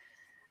 Focus.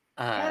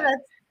 And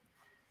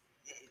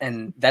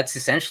that's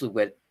essentially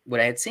what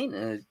I had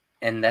seen.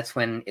 And that's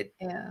when it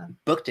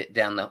booked it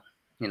down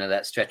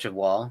that stretch of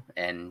wall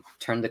and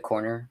turned the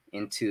corner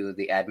into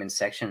the admin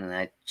section. And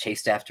I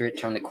chased after it,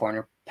 turned the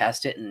corner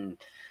past it, and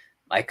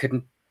I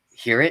couldn't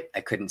hear it.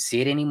 I couldn't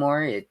see it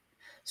anymore.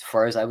 As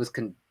far as I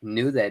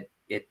knew that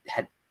it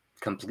had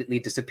completely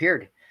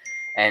disappeared.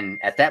 And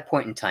at that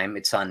point in time,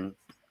 it's on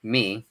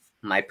me,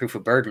 my proof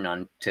of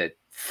burden, to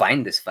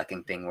find this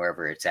fucking thing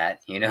wherever it's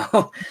at, you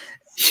know?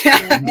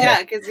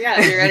 Because you're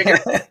at a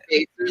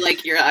space. You're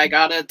like, I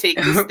gotta take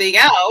this thing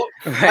out.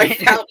 Right.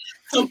 I found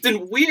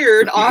something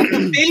weird on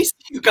the base,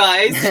 you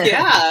guys.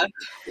 Yeah.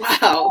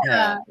 Wow.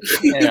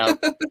 You know,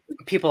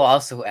 people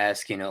also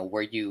ask, you know,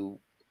 were you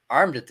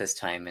armed at this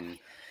time? And,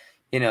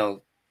 you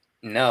know,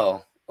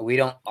 no, we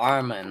don't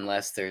arm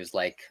unless there's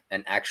like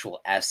an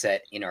actual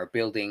asset in our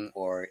building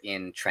or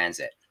in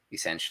transit,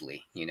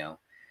 essentially, you know.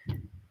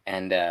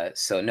 And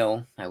so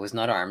no, I was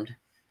not armed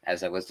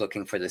as I was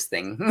looking for this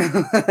thing.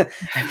 I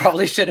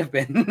probably should have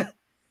been.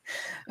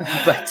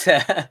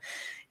 But,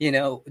 you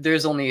know,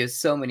 there's only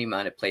so many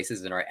amount of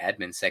places in our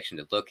admin section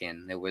to look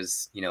in. There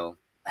was, you know,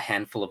 a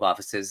handful of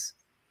offices.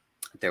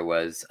 There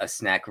was a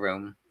snack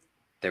room.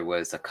 There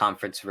was a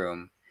conference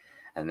room.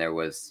 And there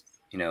was,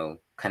 you know,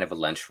 kind of a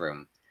lunch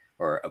room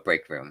or a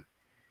break room.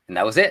 And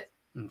that was it.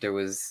 There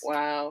was...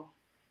 Wow.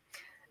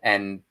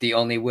 And the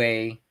only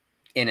way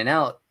in and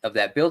out of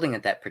that building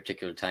at that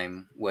particular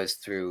time was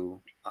through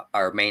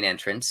our main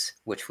entrance,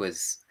 which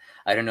was,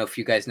 I don't know if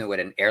you guys know what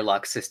an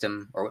airlock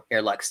system or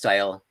airlock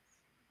style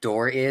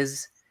door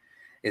is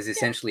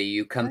essentially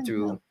you come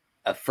through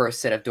a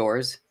first set of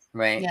doors,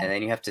 right? And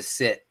then you have to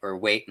sit or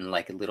wait in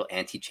like a little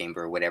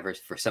antechamber or whatever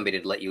for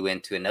somebody to let you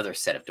into another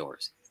set of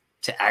doors.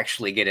 to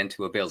actually get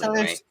into a building. So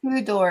there's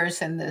 2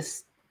 doors in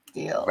this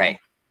deal. Right.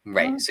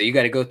 Mm-hmm. So you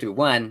got to go through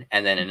one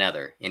and then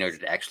another in order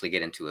to actually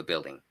get into a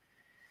building.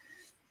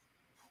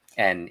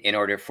 And in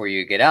order for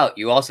you to get out,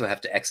 you also have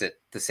to exit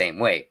the same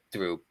way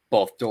through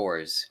both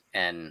doors.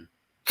 And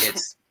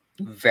it's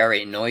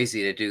very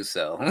noisy to do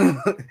so.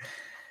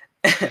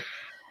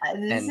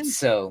 And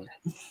so,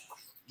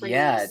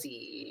 yeah,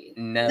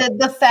 no.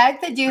 The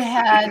fact that you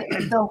had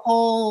the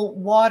whole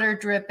water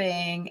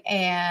dripping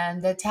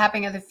and the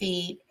tapping of the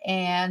feet,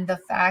 and the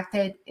fact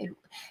that it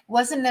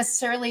wasn't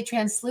necessarily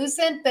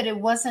translucent, but it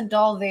wasn't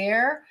all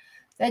there,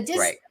 that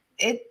just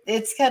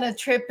it's kind of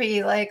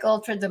trippy, like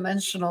ultra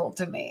dimensional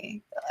to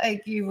me.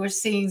 Like you were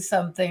seeing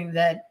something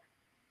that,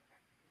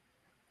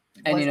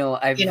 and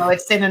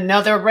it's in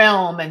another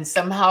realm, and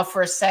somehow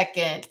for a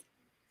second.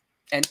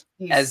 And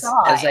as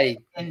I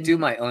do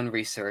my own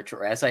research,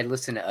 or as I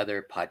listen to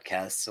other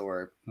podcasts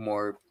or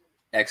more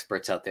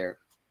experts out there,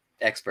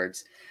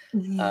 especially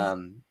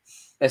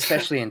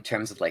in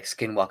terms of like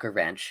Skinwalker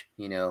Ranch,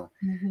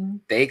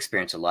 they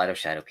experience a lot of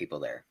shadow people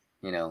there,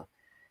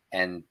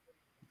 and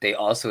they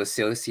also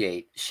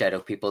associate shadow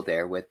people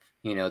there with,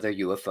 their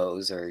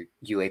UFOs or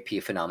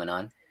UAP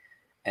phenomenon.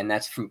 And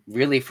that's from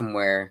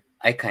where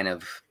I kind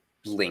of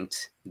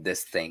linked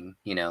this thing,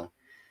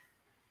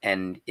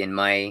 and in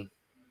my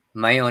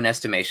own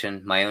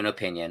estimation, my own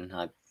opinion,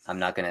 I'm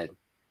not an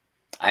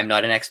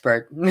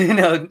expert,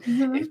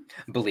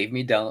 believe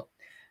me,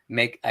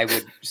 I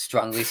would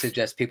strongly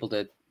suggest people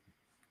to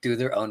do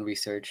their own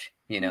research,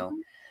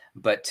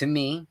 but to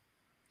me,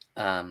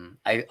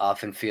 I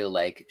often feel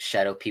like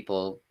shadow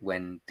people,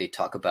 when they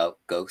talk about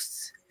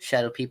ghosts,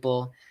 shadow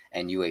people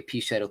and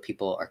UAP shadow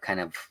people are kind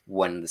of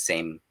one and the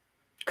same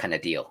kind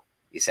of deal,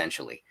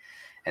 essentially.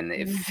 And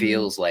it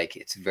feels like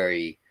it's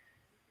very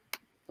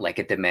like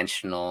a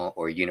dimensional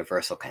or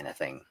universal kind of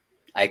thing.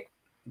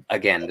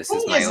 This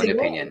is my own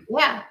opinion.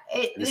 Yeah.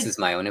 This is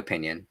my own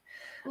opinion.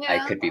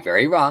 Yeah. I could be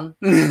very wrong.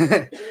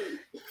 No.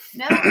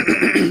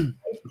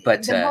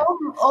 But the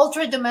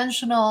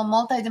ultra-dimensional,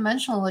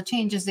 multi-dimensional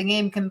changes the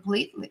game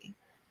completely.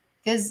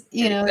 Because,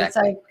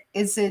 exactly.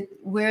 It's like,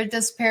 where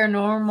does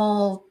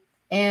paranormal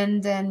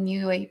end and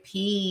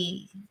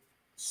UAP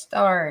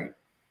start?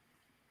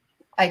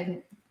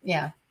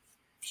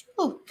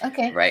 Ooh,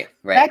 okay. Right.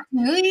 Back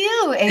to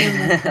you,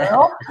 Alien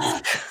girl.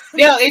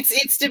 No,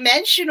 it's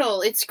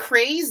dimensional. It's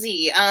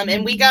crazy.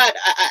 And we got.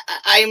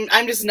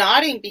 I'm just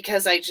nodding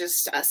because I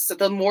just. So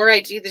the more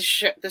I do the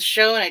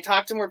show, and I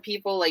talk to more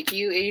people like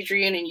you,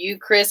 Adrian, and you,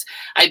 Chris,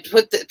 I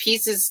put the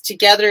pieces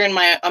together in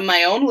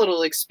my own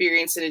little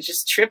experience, and it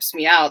just trips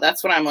me out.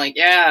 That's when I'm like,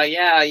 yeah.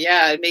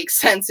 It makes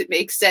sense.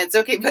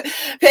 Okay, but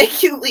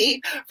thank you,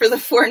 Lee, for the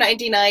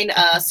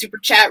 $4.99 super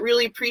chat.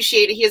 Really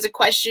appreciate it. He has a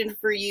question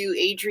for you,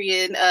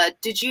 Adrian.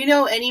 Did you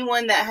know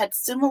anyone that had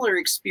similar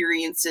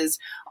experiences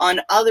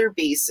on other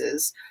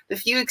bases? The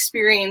few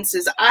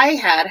experiences I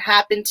had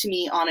happened to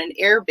me on an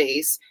air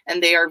base,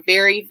 and they are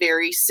very,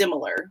 very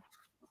similar.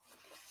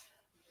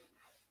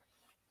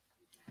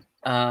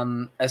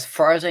 As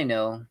far as I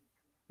know,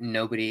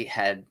 nobody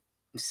had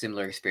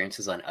similar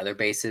experiences on other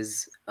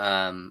bases.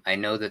 I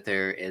know that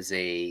there is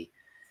a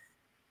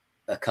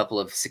couple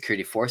of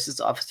security forces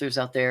officers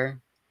out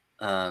there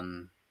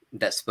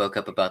that spoke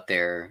up about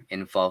their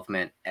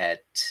involvement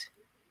at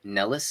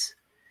Nellis.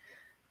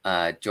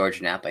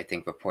 George Knapp, I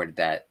think, reported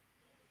that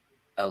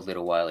a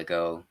little while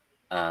ago.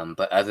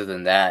 But other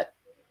than that,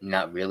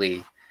 not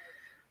really.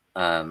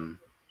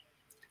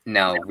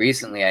 Now,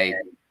 recently, I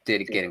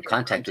did get in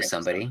contact with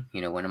somebody,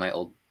 one of my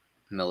old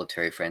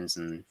military friends,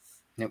 and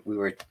we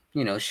were,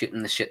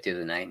 shooting the shit the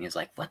other night, and he's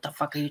like, "What the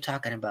fuck are you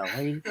talking about? What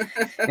are you,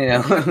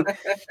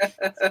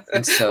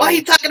 And so, why are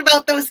you talking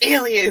about those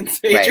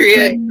aliens,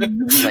 Adrian?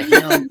 Right.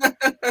 Like,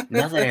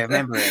 now that I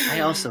remember it,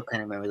 I also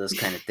kind of remember those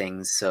kind of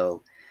things.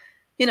 So,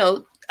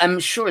 I'm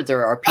sure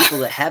there are people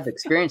that have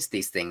experienced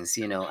these things,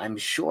 I'm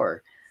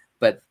sure.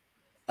 But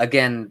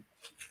again,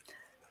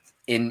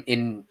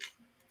 in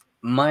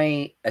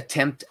my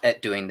attempt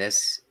at doing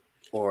this,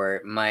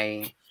 or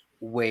my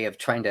way of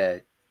trying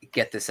to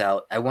get this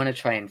out, I want to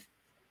try and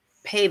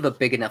pave a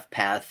big enough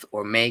path,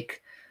 or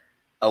make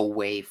a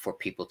way for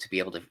people to be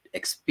able to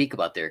speak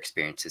about their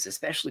experiences,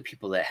 especially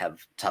people that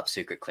have top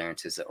secret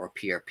clearances or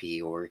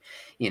PRP, or,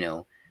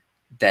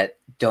 that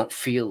don't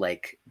feel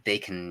like they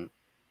can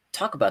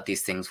talk about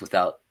these things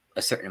without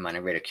a certain amount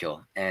of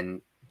ridicule.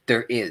 And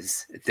there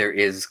is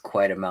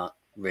quite amount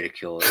of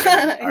ridicule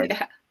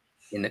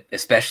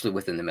especially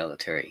within the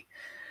military.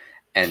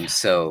 And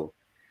so,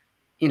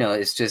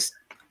 it's just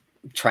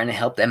trying to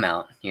help them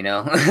out,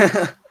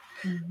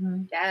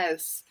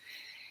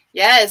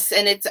 Yes.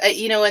 And it's,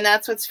 and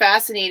that's what's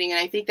fascinating. And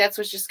I think that's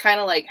what's just kind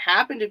of like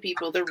happened to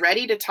people. They're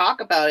ready to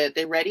talk about it.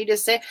 They're ready to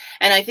say,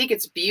 and I think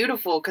it's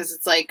beautiful, because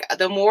it's like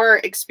the more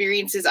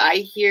experiences I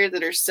hear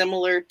that are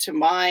similar to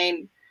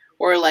mine,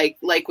 or like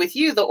with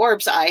you, the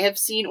orbs, I have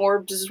seen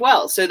orbs as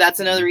well. So that's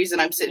another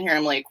reason I'm sitting here.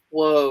 I'm like,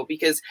 whoa,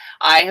 because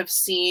I have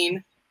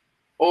seen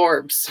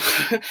orbs.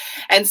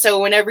 And so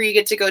whenever you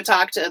get to go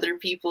talk to other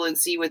people and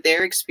see what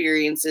their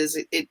experience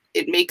is,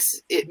 it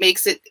makes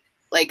it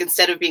like,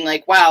 instead of being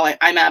like, wow,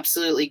 I'm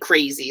absolutely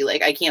crazy,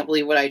 like I can't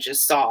believe what I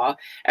just saw,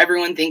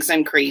 everyone thinks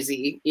I'm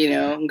crazy, you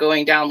know, I'm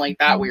going down like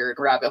that weird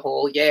rabbit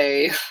hole,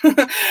 yay.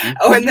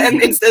 Oh, and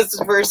then it's this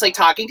verse like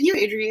talking to you,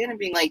 Adrian, and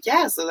being like,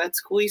 yeah, so that's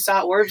cool, you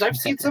saw orbs, I've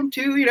seen some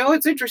too, you know,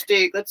 it's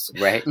interesting, let's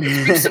drink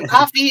some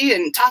coffee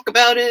and talk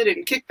about it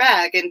and kick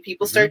back, and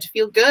people start to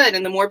feel good.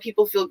 And the more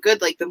people feel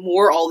good, like the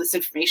more all this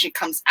information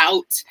comes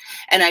out,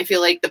 and I feel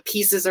like the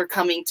pieces are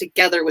coming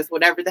together with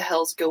whatever the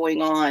hell's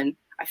going on.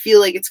 I feel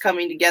like it's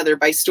coming together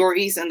by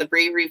stories and the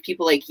bravery of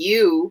people like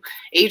you,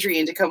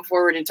 Adrian, to come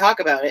forward and talk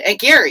about it. And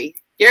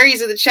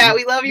Gary's in the chat.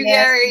 We love you,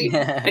 Gary.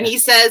 And he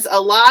says a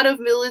lot of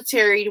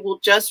military will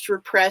just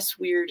repress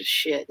weird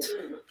shit.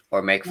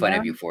 Or make fun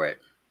of you for it.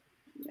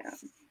 Yeah.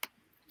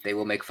 They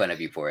will make fun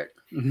of you for it.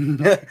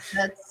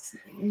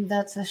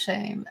 That's a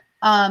shame.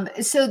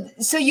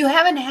 So you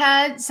haven't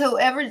had, so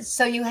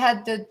you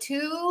had the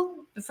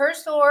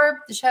first orb,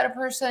 the shadow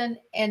person,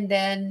 and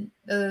then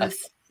the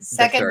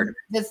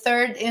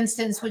third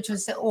instance, which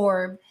was the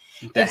orb.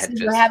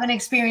 You haven't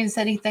experienced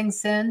anything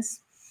since?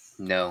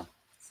 No.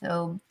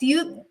 So do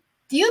you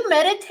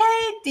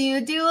meditate? Do you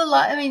do a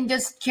lot? I mean,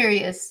 just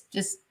curious.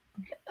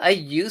 I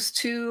used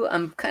to.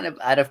 I'm kind of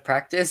out of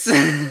practice.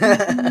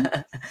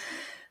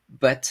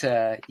 But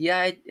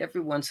yeah,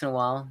 every once in a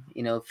while,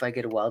 you know, if I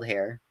get a wild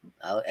hair,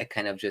 I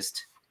kind of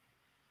just,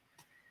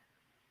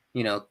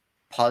 you know,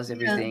 pause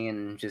everything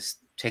and just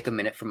take a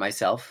minute for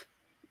myself.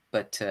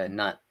 But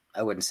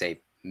I wouldn't say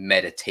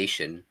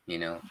meditation, you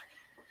know.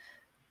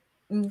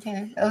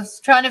 Okay. I was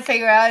trying to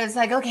figure out, it's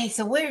like, okay,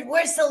 so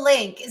where's the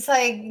link? It's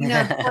like, you know,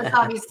 of course,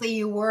 obviously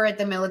you were at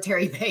the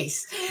military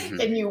base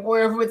and you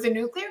were with the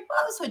nuclear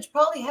bombs, which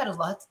probably had a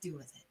lot to do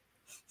with it.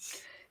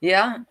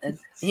 Yeah.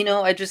 You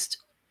know, I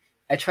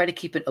try to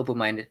keep an open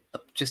mind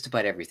just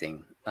about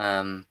everything.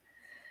 As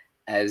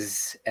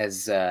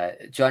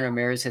John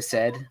Ramirez has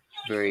said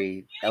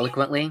very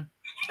eloquently,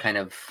 kind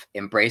of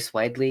embrace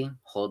widely,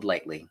 hold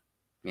lightly,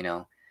 you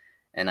know.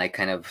 And I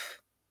 100%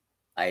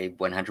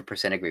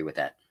 agree with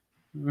that.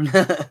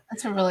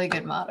 That's a really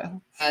good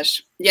motto.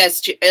 Gosh,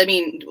 yes. I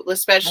mean,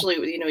 especially,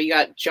 you know, you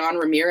got John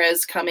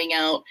Ramirez coming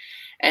out,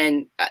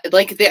 and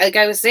like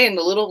I was saying,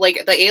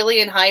 the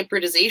alien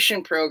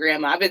hybridization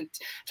program. I've been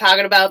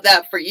talking about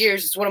that for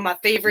years. It's one of my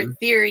favorite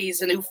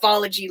theories and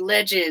ufology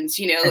legends,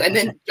 you know. And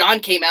then John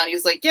came out, and he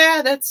was like,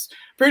 "Yeah, that's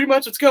pretty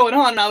much what's going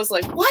on." And I was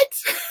like, "What?"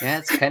 Yeah,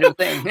 it's kind of a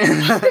thing.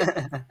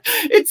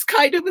 It's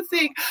kind of a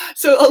thing.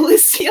 So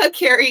Alicia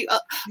Carey,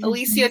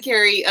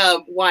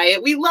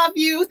 Wyatt, we love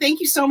you.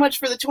 Thank you so much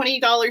for the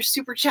 $20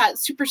 super chat.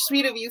 Super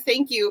sweet of you.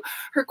 Thank you.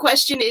 Her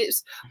question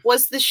is,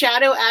 was the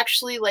shadow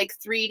actually like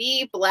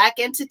 3D black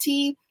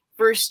entity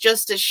versus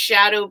just a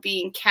shadow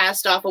being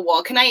cast off a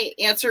wall? Can I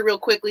answer real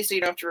quickly so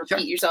you don't have to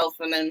repeat yourself?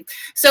 And then,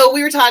 so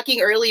we were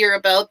talking earlier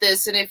about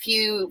this, and if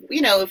you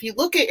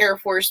look at Air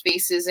Force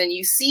bases and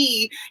you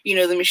see, you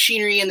know, the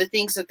machinery and the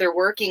things that they're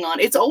working on,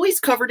 it's always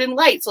covered in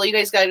lights. All you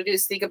guys got to do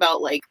is think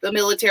about like the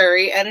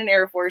military and an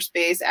Air Force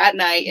base at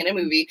night in a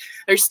movie.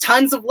 There's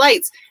tons of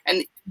lights,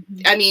 and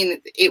I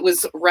mean, it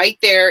was right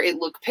there. It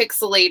looked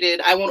pixelated.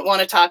 I won't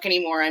want to talk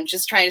anymore. I'm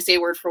just trying to say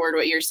word for word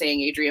what you're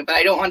saying, Adrian, but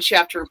I don't want you to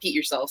have to repeat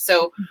yourself.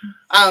 So,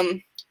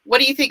 what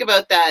do you think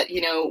about that?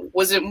 You know,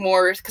 was it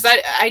more, because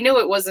I know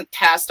it wasn't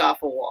cast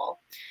off a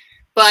wall,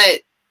 but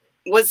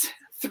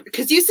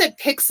because you said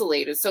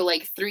pixelated, so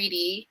like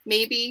 3D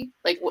maybe,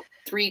 like what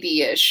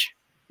 3D-ish?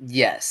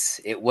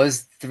 Yes, it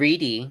was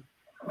 3D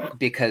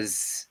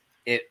because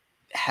it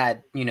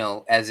had, you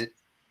know, as it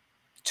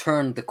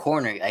turned the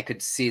corner, I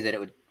could see that it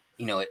would,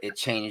 you know, it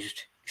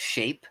changed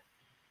shape.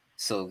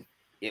 So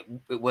it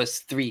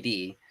was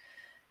 3D.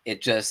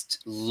 It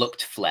just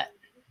looked flat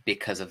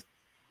because of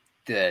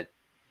the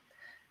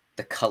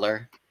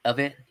color of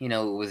it. You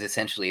know, it was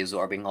essentially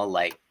absorbing all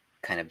light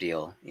kind of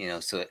deal, you know,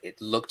 so it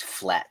looked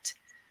flat,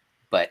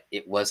 but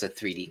it was a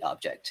 3D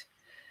object.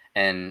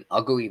 And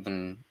I'll go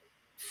even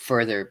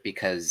further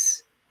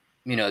because,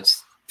 you know,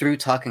 it's through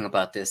talking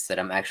about this that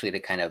I'm actually to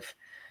kind of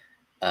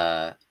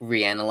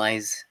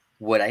reanalyze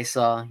what I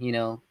saw, you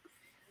know.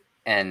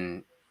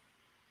 And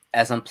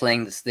as I'm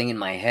playing this thing in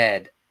my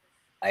head,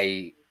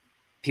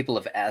 people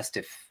have asked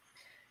if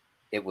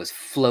it was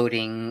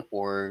floating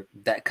or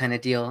that kind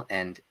of deal,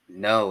 and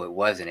no, it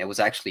wasn't. It was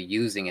actually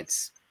using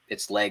its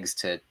legs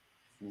to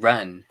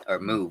run or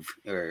move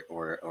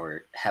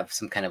or have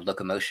some kind of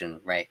locomotion,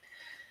 right?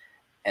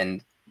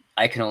 And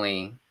I can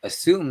only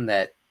assume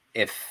that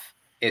if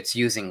it's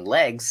using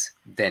legs,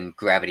 then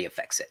gravity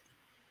affects it,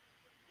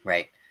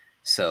 right?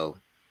 So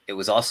it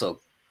was also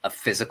a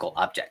physical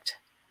object,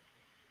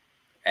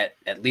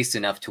 at least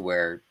enough to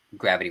where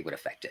gravity would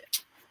affect it.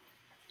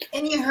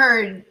 And you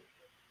heard,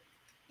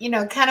 you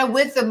know, kind of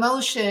with the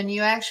motion,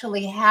 you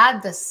actually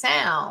had the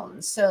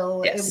sound.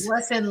 So yes. It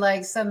wasn't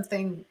like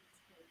something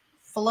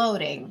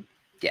floating.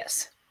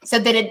 Yes. So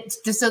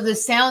the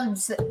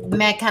sounds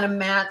kind of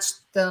matched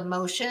the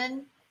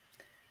motion,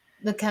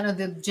 the kind of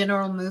the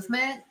general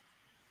movement.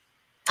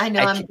 I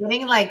know I'm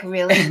getting like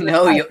really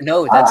no, like,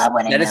 no,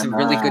 that is a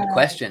really good more.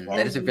 question. Tell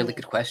That is a really me.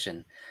 good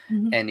question.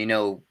 Mhm. And you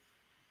know,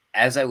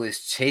 as I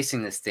was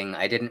chasing this thing,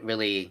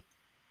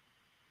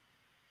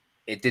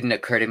 it didn't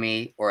occur to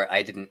me, or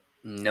I didn't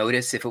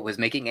notice if it was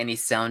making any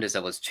sound as I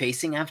was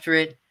chasing after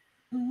it,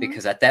 Mhm.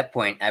 because at that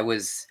point I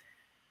was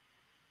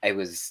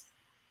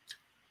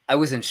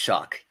in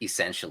shock,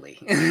 essentially.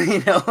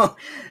 You know,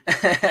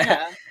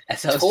 Yeah,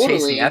 as I was chasing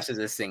totally. after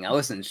this thing, I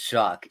was in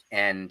shock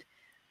and,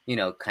 you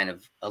know, kind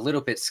of a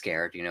little bit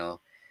scared, you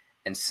know,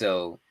 and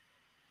so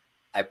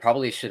I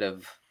probably should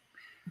have.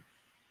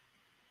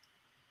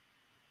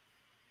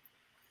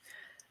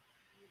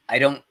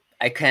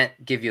 I can't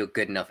give you a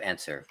good enough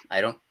answer.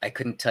 I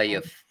couldn't tell you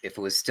if it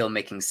was still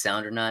making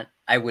sound or not.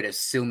 I would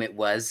assume it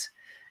was.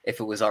 If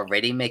it was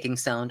already making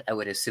sound, I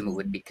would assume it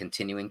would be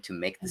continuing to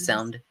make the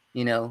sound,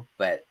 you know,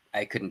 but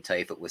I couldn't tell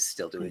you if it was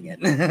still doing it.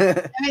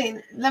 I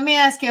mean, let me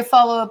ask you a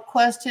follow-up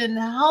question.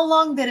 How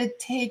long did it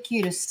take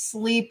you to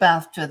sleep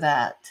after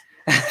that?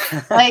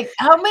 Like,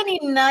 how many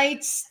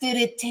nights did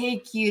it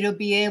take you to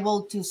be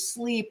able to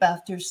sleep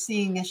after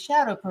seeing a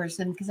shadow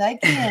person? Because I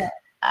can't.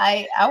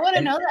 I want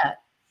to know that.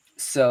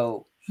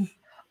 So,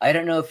 I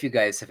don't know if you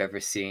guys have ever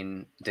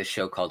seen the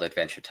show called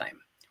Adventure Time,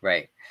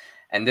 right?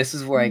 And this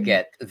is where I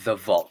get the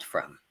vault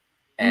from.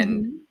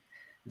 And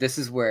this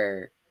is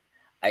where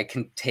I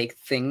can take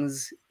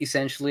things,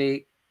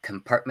 essentially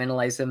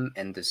compartmentalize them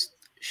and just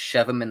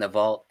shove them in the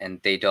vault, and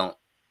they don't.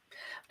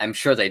 I'm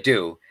sure they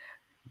do,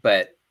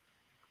 but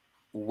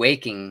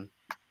waking,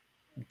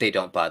 they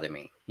don't bother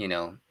me. You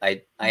know,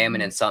 I am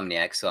an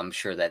insomniac, so I'm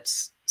sure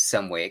that's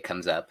some way it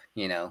comes up.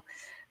 You know,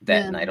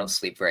 that and I don't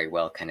sleep very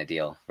well, kind of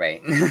deal,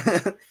 right?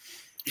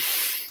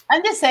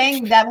 I'm just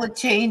saying that would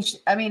change.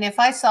 I mean, if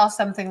I saw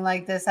something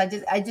like this, I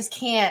just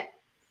can't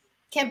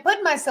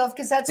put myself,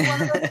 because that's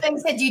one of those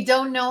things that you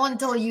don't know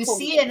until you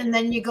see it, and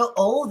then you go,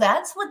 "Oh,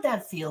 that's what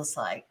that feels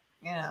like,"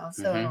 you know.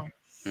 So,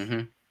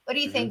 what do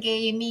you think,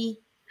 Amy?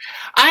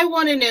 I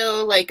want to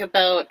know, like,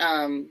 about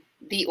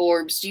the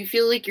orbs. Do you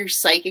feel like you're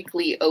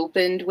psychically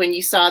opened when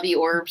you saw the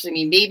orbs? I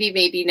mean, maybe,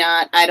 maybe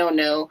not. I don't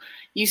know.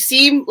 You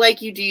seem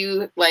like you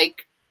do,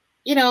 like,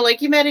 you know,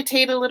 like you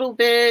meditate a little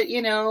bit,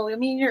 you know. I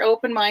mean, you're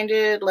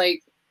open-minded.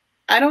 Like,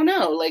 I don't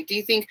know. Like, do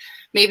you think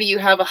maybe you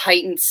have a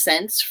heightened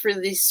sense for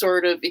these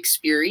sort of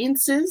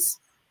experiences?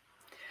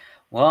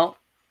 Well,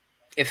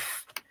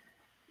 if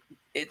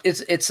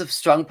it's a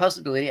strong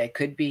possibility, I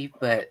could be,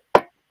 but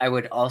I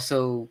would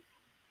also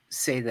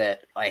say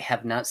that I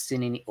have not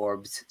seen any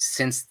orbs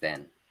since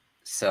then.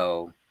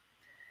 So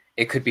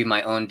it could be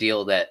my own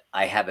deal that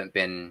I haven't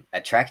been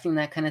attracting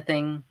that kind of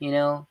thing, you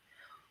know,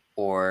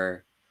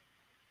 or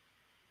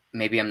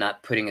maybe I'm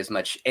not putting as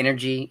much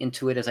energy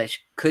into it as I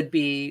could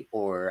be,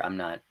 or I'm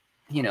not,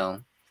 you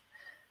know,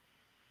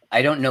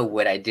 I don't know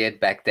what I did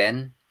back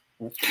then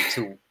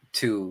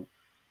to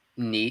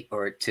need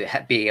or to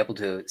be able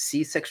to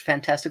see such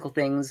fantastical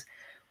things,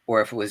 or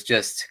if it was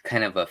just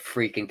kind of a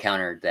freak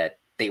encounter that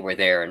they were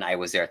there and I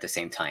was there at the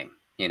same time,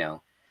 you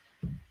know.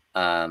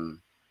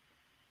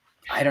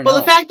 I don't Well, know.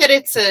 the fact that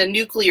it's a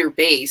nuclear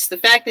base,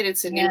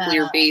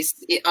 nuclear base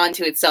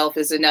onto itself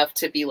is enough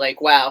to be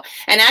like, wow.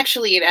 And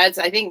actually, it adds,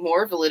 I think,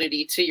 more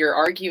validity to your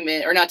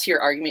argument, or not to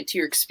your argument, to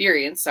your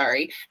experience,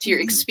 sorry, to your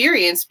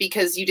experience,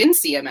 because you didn't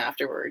see him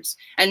afterwards.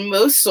 And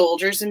most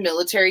soldiers and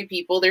military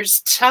people,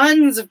 there's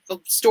tons of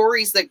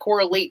stories that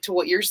correlate to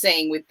what you're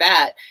saying with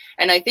that.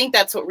 And I think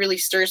that's what really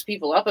stirs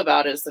people up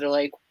about it, is that they're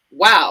like,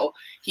 wow,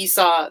 he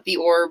saw the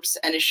orbs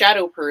and a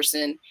shadow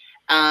person.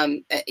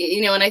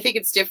 You know, and I think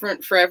it's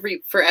different for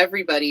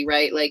everybody,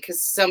 right? Like,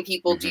 because some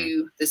people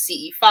do the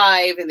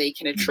CE5 and they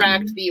can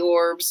attract the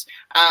orbs.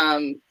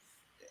 And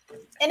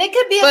it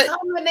could be a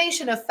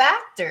combination of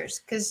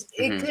factors, because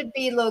it could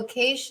be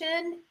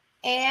location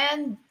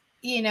and,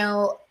 you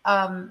know,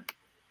 and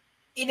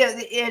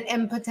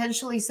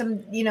potentially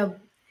some, you know,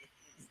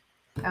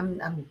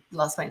 I'm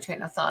lost my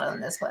train of thought on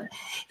this one.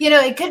 You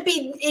know, it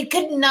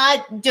could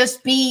not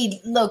just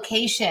be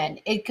location.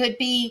 It could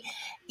be,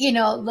 you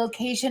know,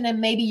 location and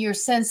maybe your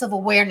sense of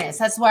awareness.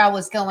 That's where I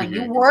was going.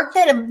 You worked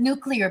at a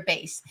nuclear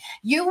base.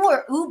 You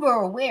were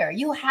uber aware.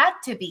 You had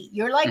to be.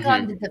 You're like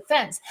on the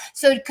defense.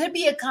 So it could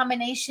be a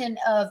combination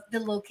of the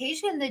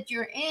location that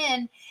you're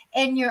in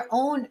and your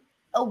own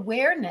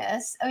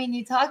awareness. I mean,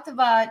 you talked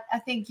about, I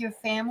think, your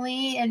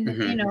family and,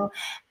 you know,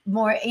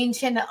 more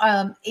ancient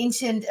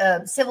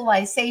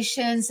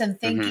civilizations and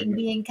thinking,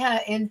 being kind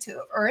of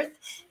into Earth.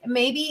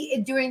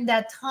 Maybe during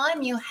that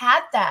time you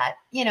had that,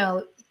 you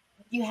know,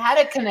 you had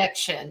a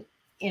connection,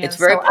 you know. It's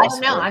very possible. I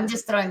don't know. I'm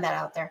just throwing that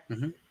out there.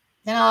 Then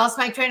I lost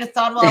my train of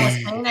thought while I was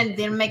saying and it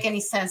didn't make any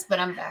sense, but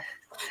I'm back.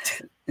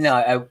 No,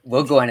 I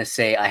will go on to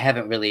say I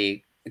haven't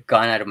really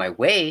gone out of my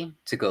way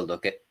to go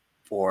look at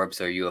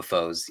orbs or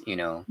UFOs, you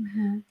know.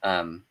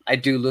 I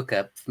do look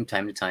up from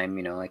time to time,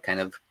 you know, I kind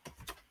of,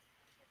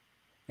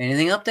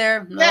 anything up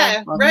there? No?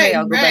 Yeah, okay, right,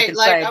 I'll go back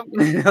inside. Like,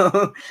 you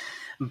know?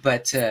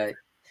 But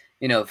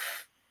you know,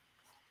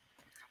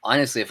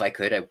 honestly, if I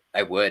could,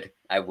 I would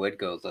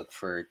go look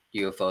for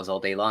UFOs all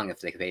day long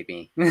if they paid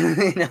me.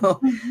 You know.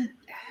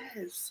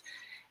 Yes.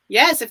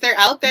 Yes, if they're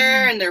out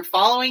there and they're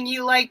following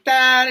you like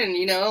that, and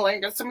you know,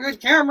 like got some good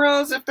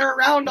cameras if they're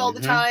around all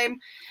the time.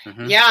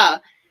 Yeah.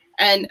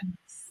 And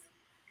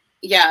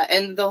yeah,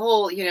 and the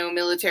whole, you know,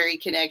 military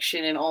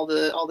connection and all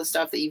the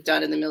stuff that you've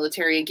done in the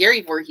military. And Gary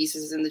Voorhees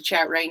is in the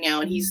chat right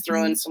now, and he's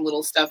throwing some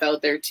little stuff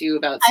out there too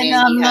about saying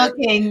he had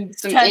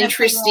some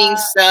interesting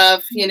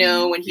stuff, you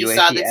know, when he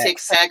saw the Tic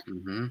Tac.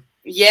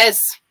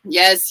 Yes,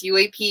 yes,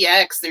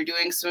 UAPX. They're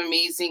doing some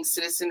amazing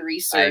citizen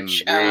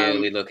research. I'm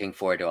really looking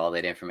forward to all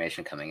that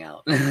information coming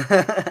out.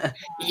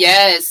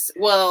 Yes,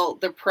 well,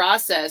 the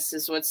process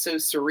is what's so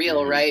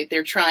surreal, right?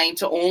 They're trying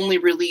to only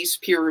release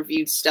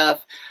peer-reviewed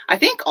stuff. I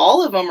think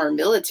all of them are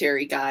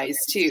military guys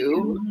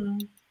too,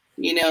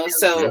 you know,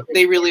 so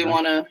they really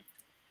want to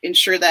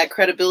ensure that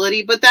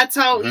credibility. But that's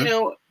how, you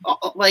know,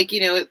 like,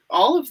 you know,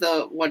 all of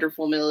the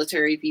wonderful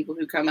military people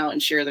who come out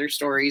and share their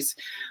stories,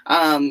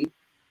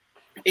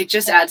 it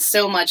just adds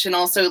so much. And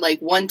also like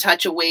one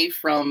touch away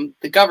from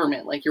the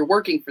government, like you're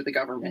working for the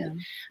government.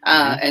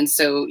 And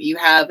so you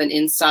have an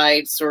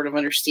inside sort of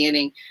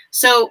understanding.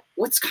 So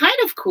what's kind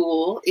of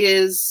cool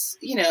is,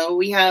 you know,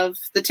 we have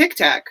the Tic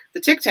Tac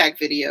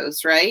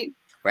videos, right?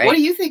 What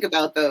do you think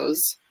about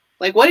those?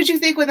 Like, what did you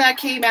think when that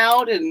came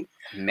out? And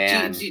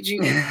man, did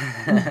you...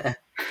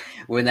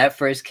 when that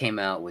first came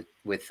out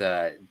with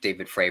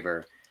David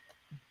Fravor,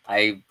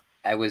 I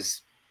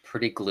was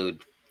pretty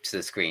glued to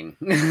the screen.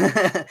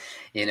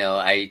 You know,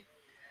 I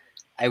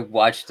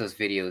watched those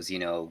videos, you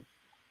know,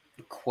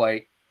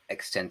 quite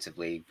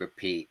extensively,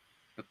 repeat,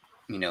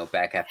 you know,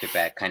 back after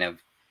back, kind of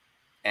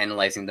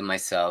analyzing them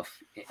myself,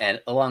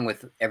 and along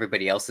with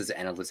everybody else's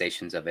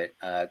analyzations of it.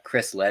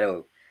 Chris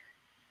Leto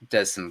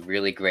does some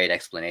really great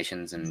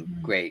explanations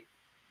and great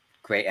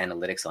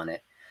analytics on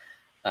it.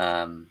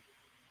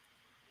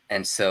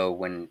 And so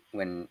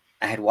when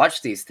I had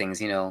watched these things,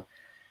 you know,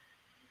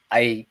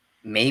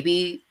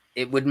 maybe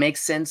it would make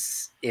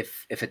sense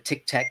if a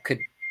Tic Tac could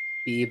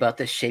be about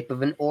the shape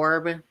of an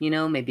orb, you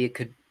know, maybe it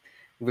could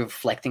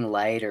reflecting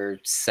light or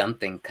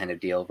something kind of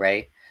deal,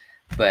 right?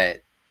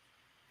 But,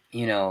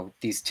 you know,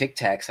 these Tic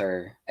Tacs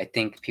are, I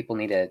think people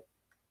need to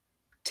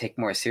take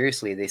more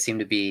seriously. They seem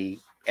to be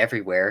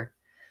everywhere,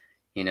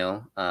 you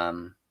know,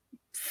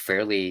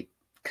 fairly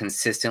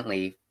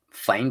consistently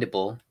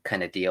findable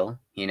kind of deal,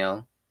 you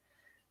know,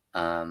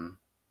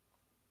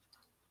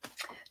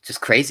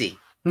 just crazy.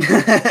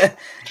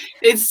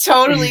 It's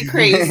totally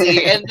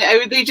crazy. And I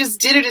mean, they just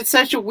did it at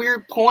such a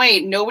weird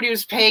point. Nobody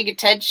was paying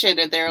attention,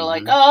 and they're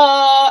like,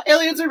 oh,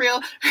 aliens are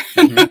real.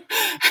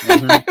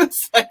 I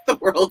was like, the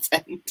world's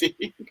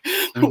ending.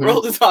 The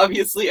world is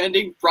obviously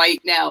ending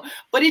right now.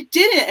 But it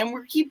didn't, and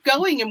we keep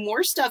going, and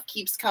more stuff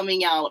keeps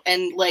coming out.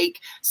 And like,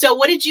 so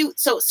what did you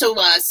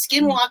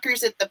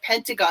Skinwalkers at the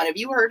Pentagon, have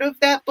you heard of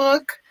that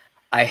book?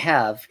 I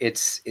have.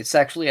 It's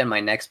actually on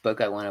my next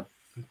book I want to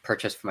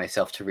purchase for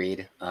myself to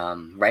read.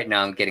 Right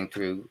now I'm getting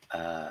through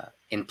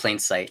In Plain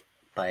Sight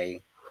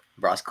by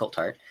Ross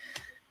Coulthart.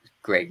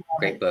 Great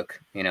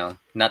book. You know,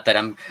 not that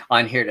I'm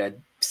on here to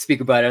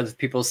speak about other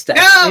people's stuff.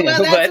 No,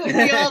 well, that's what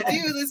we all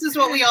do. This is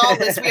what we all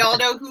we all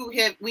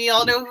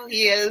know who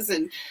he is,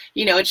 and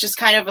you know, it's just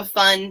kind of a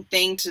fun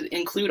thing to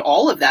include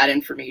all of that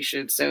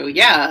information. So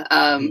yeah,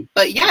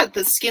 but yeah,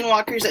 the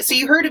Skinwalkers. So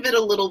you heard of it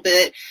a little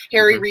bit,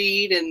 Harry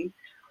Reid, and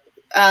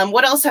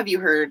what else have you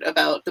heard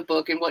about the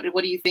book, and what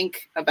do you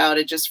think about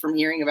it just from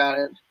hearing about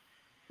it?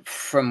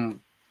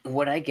 From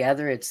what I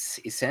gather, it's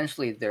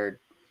essentially they're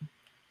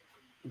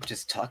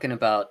just talking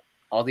about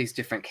all these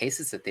different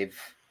cases that they've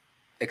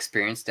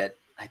experienced at,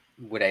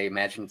 what I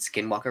imagine,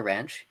 Skinwalker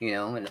Ranch, you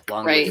know, and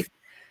along with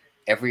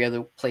every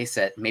other place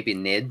at maybe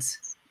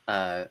NIDS,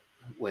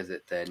 was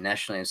it the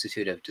National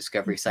Institute of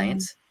Discovery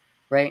Science,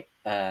 right?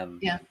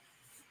 Yeah.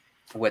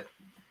 What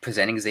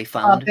presenting's they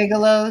found.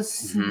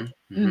 Bigelow's.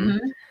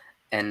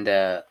 And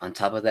on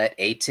top of that,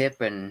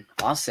 ATIP and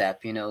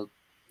OSAP, you know,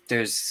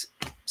 there's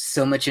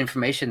so much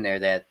information there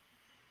that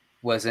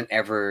wasn't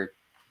ever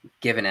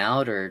given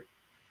out or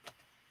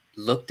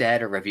looked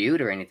at or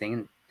reviewed or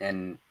anything.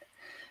 And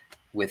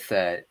with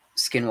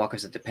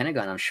Skinwalkers at the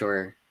Pentagon, I'm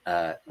sure,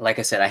 like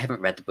I said, I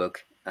haven't read the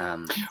book.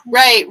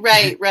 Right.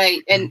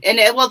 And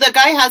well, the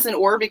guy has an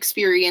orb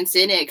experience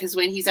in it, because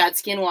when he's at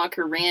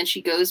Skinwalker Ranch,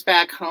 he goes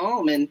back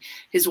home and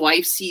his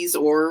wife sees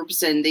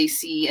orbs, and they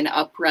see an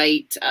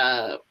upright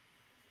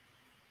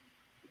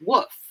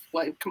wolf.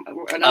 Like the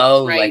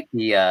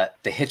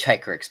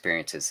hitchhiker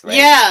experiences, right?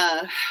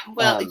 Yeah.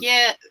 Well,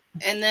 yeah.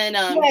 And then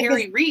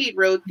Harry Reid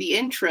wrote the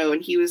intro,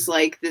 and he was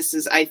like,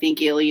 I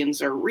think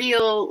aliens are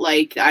real.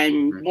 Like,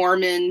 I'm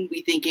Mormon.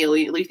 We think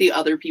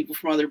other people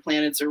from other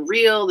planets are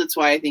real. That's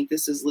why I think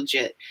this is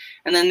legit.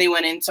 And then they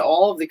went into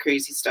all of the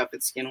crazy stuff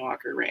at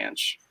Skinwalker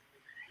Ranch.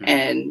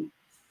 And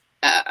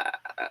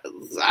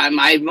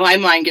my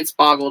mind gets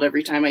boggled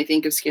every time I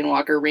think of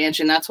Skinwalker Ranch.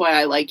 And that's why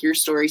I like your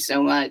story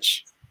so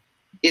much,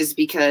 is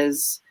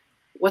because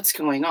what's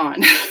going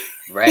on?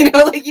 Right. You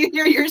know, like you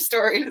hear your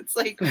story and it's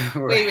like,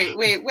 wait,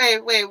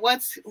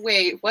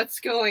 what's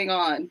going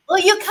on? Well,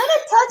 you kind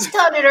of touched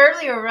on it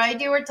earlier,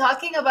 right? You were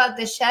talking about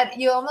the shadow.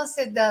 You almost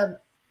said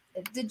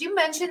did you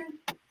mention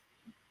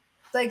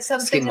like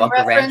something in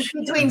Skinwalker reference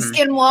Ranch. between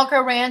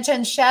Skinwalker Ranch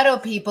and shadow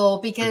people,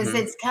 because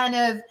it's kind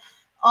of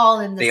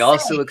all in the They same.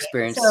 also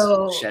experienced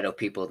So shadow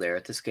people there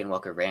at the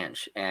Skinwalker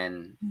Ranch,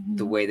 and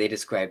the way they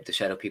described the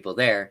shadow people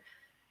there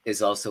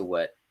is also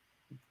what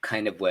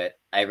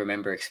I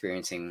remember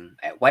experiencing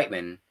at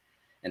Whiteman,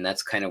 and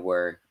that's kind of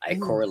where I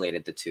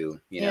correlated the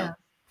two, you know.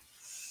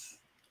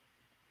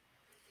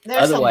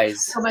 There's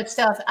Otherwise, so much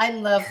stuff. I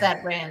love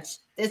that ranch.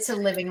 It's a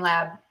living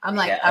lab. I'm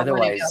like, I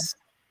want to go.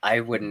 I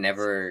would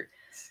never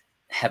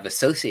have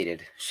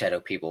associated shadow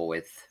people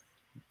with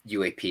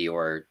UAP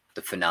or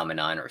the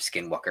phenomenon or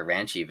Skinwalker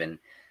Ranch, even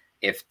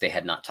if they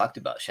had not talked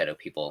about shadow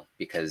people,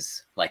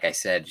 because like I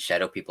said,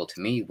 shadow people to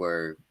me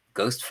were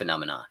ghost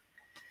phenomena,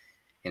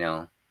 you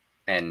know.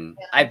 And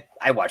I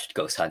watched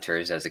Ghost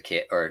Hunters as a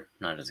kid, or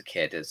not as a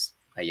kid, as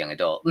a young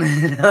adult.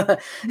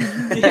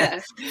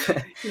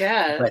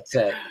 Yeah. But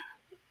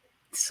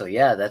so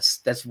yeah,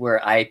 that's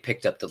where I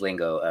picked up the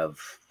lingo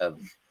of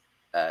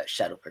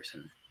shadow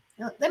person.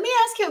 Let me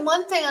ask you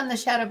one thing on the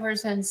shadow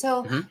person.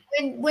 So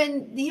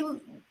when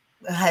you,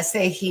 I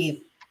say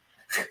he,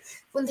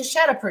 when the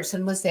shadow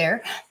person was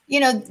there, you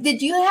know, did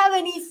you have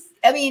any?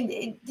 I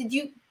mean, did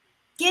you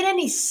get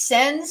any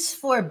sense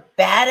for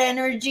bad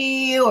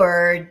energy,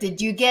 or did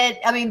you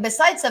get, I mean,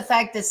 besides the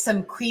fact that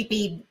some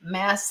creepy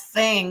mass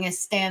thing is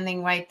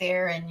standing right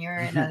there and you're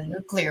in a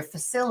nuclear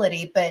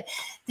facility, but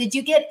did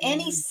you get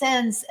any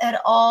sense at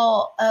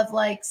all of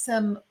like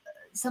some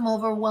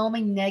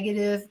overwhelming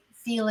negative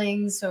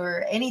feelings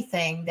or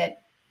anything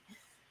that,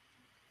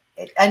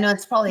 I know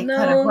it's probably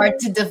kind of hard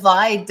to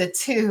divide the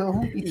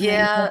two.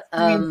 Yeah.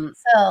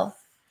 Itself.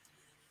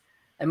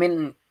 I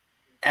mean,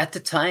 at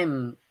the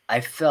time, I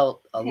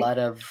felt a lot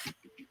of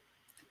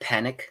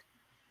panic.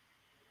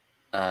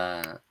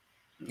 You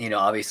know,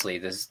 obviously,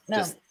 there's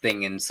this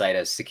thing inside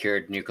a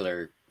secured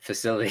nuclear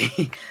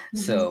facility,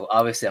 so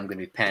obviously, I'm going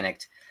to be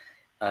panicked.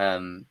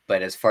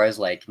 But as far as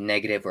like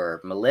negative or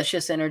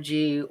malicious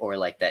energy or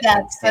like that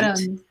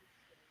intent,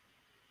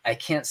 I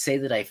can't say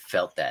that I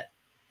felt that.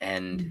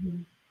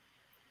 And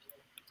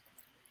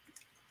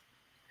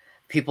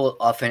people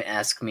often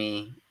ask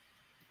me,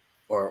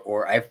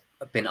 or I've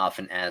been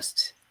often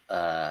asked,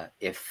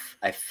 if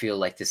I feel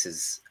like this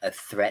is a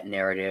threat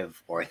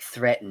narrative or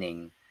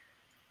threatening.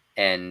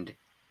 And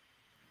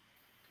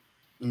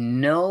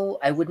no,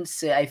 I wouldn't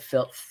say I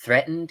felt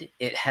threatened.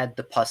 It had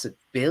the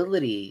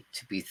possibility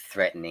to be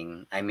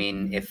threatening. I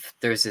mean, if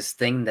there's this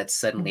thing that's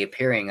suddenly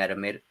appearing out of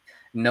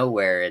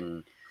nowhere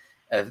in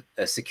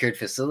a secured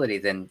facility,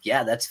 then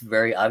yeah, that's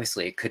very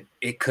obviously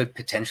it could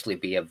potentially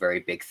be a very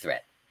big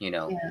threat, you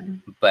know.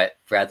 But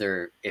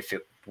rather, if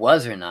it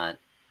was or not,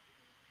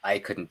 I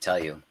couldn't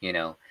tell you, you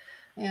know.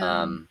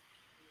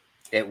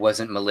 It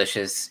wasn't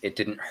malicious. It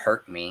didn't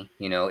hurt me,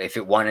 you know. If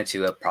it wanted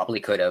to, it probably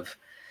could have.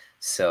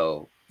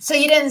 So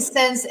you didn't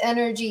sense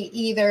energy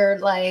either,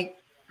 like,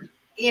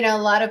 you know,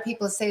 a lot of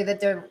people say that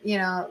they're, you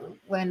know,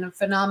 when a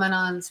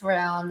phenomenon's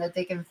around, that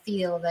they can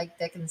feel like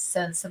they can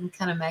sense some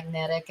kind of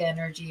magnetic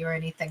energy or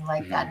anything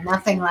like that.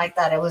 Nothing like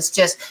that. It was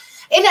just,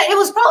 it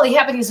was probably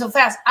happening so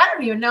fast. I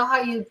don't even know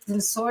how you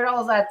can sort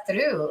all that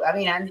through. I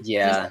mean, I'd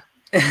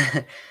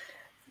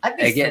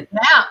be again,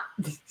 out.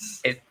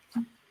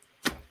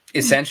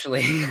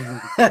 Essentially,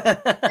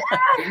 at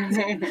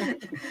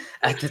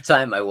the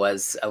time I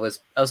was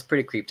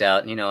pretty creeped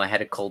out. You know, I had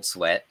a cold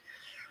sweat,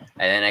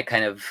 and then I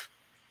kind of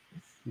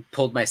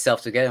pulled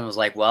myself together and was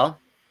like, well,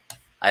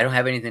 I don't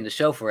have anything to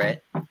show for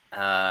it.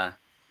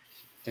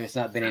 There's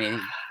not been any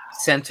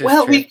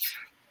sensors tripped.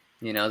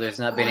 You know, there's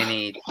not been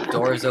any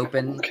doors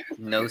open.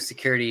 No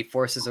security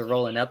forces are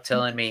rolling up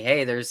telling me,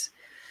 hey, there's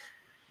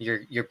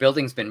your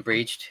building's been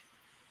breached.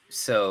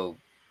 So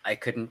I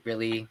couldn't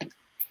really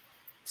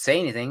say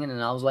anything, and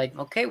then I was like,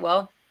 okay,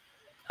 well,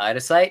 out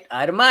of sight,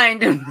 out of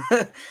mind.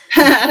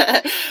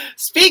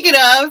 Speaking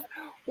of,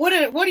 what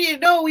do you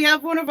know? We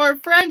have one of our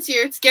friends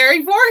here. It's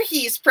Gary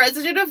Voorhees,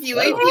 president of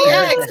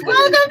UAPX.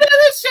 Welcome to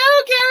the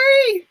show,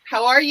 Gary.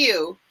 How are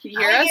you? Can you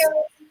hear us?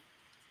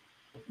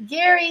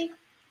 Gary.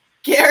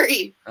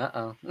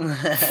 Uh-oh.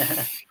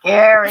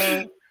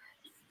 Gary.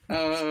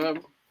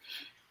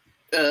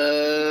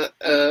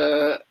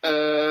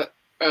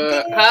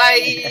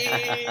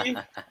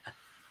 Hi.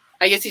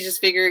 I guess he's just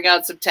figuring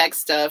out some tech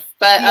stuff.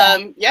 But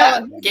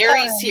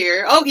Gary's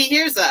here. Oh, he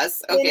hears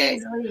us.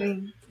 Okay.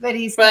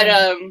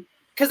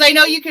 Because I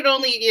know you could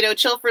only, you know,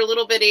 chill for a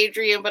little bit,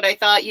 Adrian, but I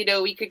thought, you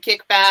know, we could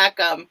kick back.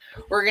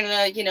 We're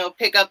gonna, you know,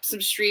 pick up some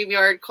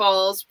StreamYard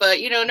calls,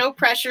 but, you know, no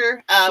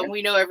pressure.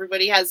 We know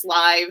everybody has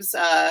lives.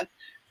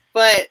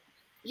 But,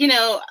 you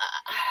know,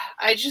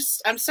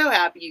 I'm so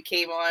happy you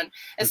came on,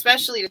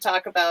 especially to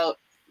talk about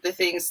the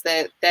things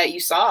that you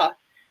saw.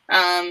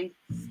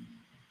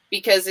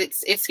 Because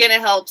it's going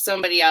to help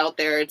somebody out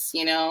there. It's,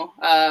 you know,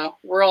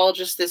 we're all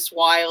just this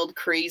wild,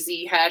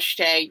 crazy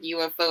hashtag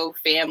UFO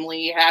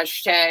family,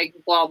 hashtag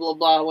blah, blah,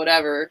 blah,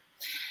 whatever.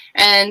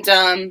 And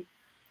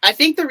I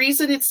think the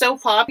reason it's so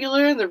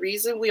popular and the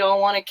reason we all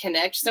want to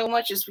connect so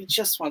much is we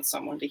just want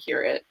someone to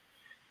hear it.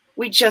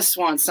 We just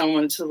want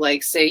someone to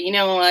like say, you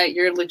know what,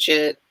 you're a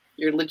legit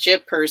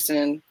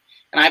person.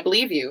 and I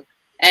believe you.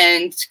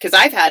 And because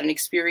I've had an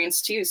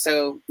experience too.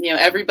 So, you know,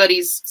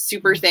 everybody's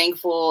super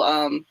thankful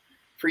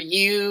for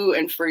you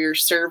and for your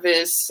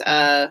service.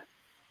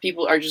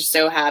 People are just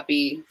so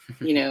happy,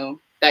 you know,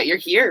 that you're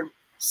here.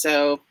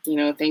 So, you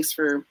know, thanks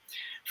for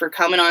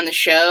coming on the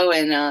show,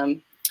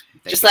 and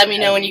just let me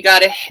know when you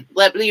gotta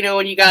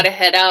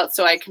head out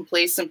so I can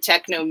play some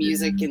techno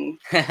music and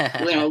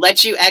you know,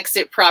 let you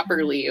exit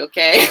properly.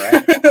 Okay.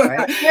 All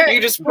right.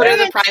 You just put in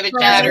the private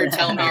chat or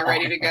tell me you're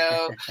ready to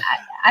go.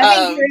 I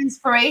think you're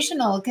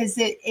inspirational, because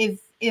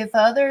if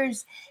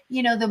others,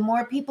 you know, the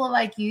more people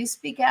like you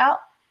speak out,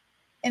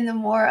 and the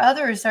more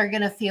others are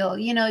going to feel,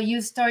 you know,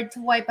 you start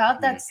to wipe out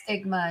that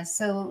stigma.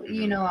 So,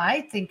 you know,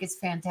 I think it's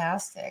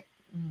fantastic.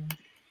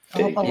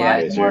 I hope a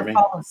lot more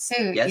follow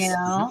suit, you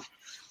know.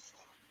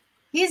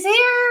 He's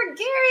here,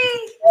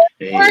 Gary.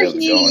 Hey, how's it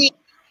going?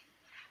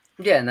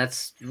 Yeah, and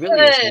that's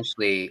really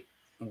essentially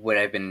what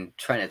I've been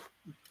trying to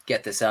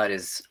get this out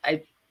is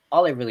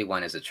all I really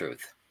want is the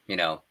truth, you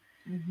know.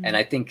 And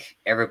I think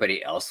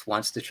everybody else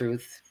wants the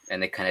truth,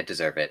 and they kind of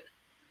deserve it,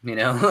 you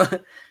know.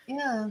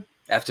 Yeah.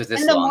 After this,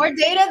 and the more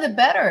data, the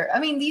better. I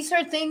mean, these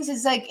are things.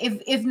 It's like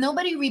if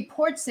nobody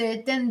reports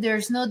it, then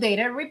there's no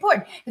data to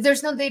report. If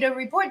there's no data to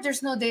report,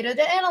 there's no data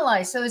to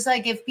analyze. So it's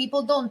like if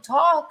people don't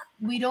talk,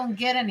 we don't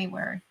get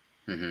anywhere.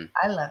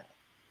 I love it.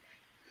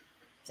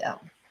 So,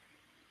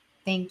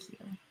 thank you,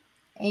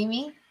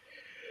 Amy.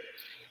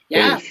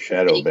 Yeah,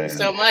 Shadow thank you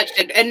so much.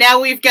 And now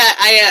we've got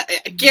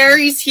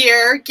Gary's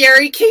here.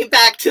 Gary came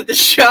back to the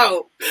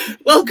show.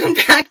 Welcome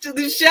back to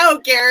the show,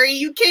 Gary.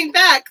 You came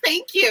back.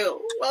 Thank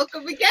you.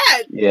 Welcome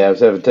again. Yeah, I was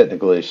having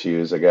technical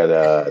issues. I got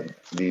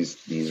these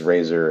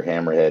Razer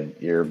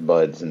Hammerhead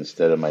earbuds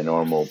instead of my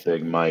normal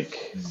big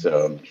mic.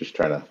 So I'm just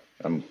trying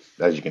to.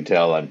 As you can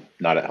tell, I'm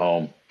not at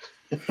home.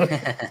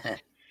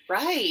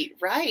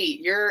 Right.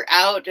 You're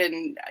out,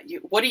 and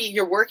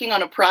you're working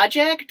on a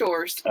project,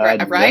 or right?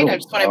 No,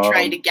 That's what I'm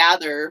trying to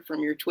gather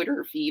from your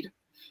Twitter feed.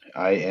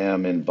 I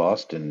am in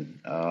Boston.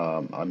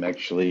 I'm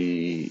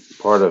actually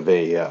part of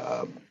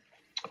a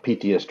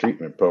PTS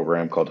treatment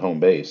program called Home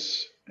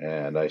Base,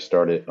 and I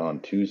started on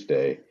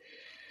Tuesday,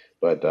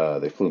 but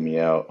they flew me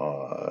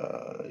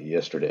out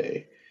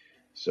yesterday.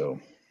 So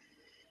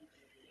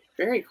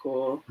very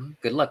cool.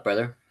 Good luck,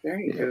 brother.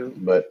 Very cool.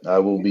 But I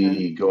will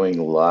be going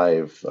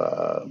live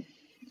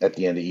at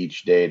the end of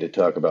each day to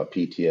talk about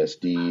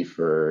PTSD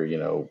for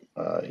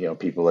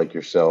people like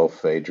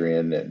yourself,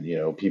 Adrian,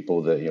 and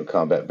people that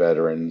combat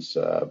veterans,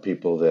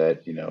 people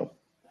that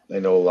I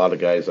know a lot of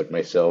guys like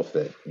myself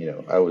that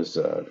I was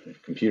a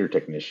computer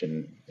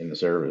technician in the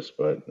service,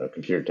 but a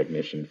computer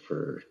technician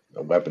for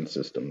a weapon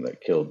system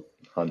that killed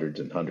hundreds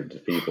and hundreds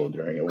of people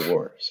during a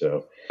war.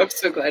 So I'm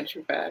so glad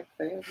you're back,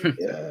 man.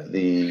 Yeah,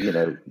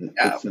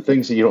 it's the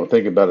things that you don't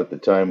think about at the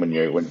time when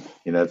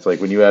it's like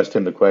when you asked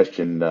him the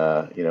question,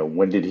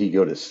 when did he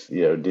go to,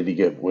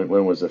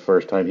 when was the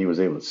first time he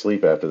was able to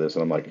sleep after this?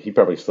 And I'm like, he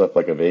probably slept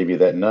like a baby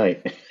that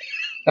night.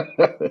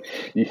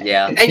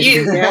 Yeah. And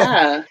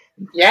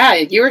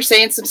you were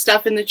saying some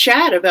stuff in the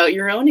chat about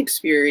your own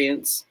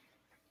experience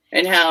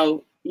and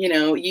how,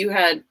 you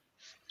had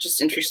just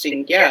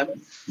interesting,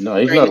 No,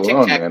 he's not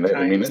alone, man.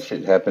 I mean, this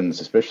shit happens,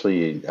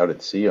 especially out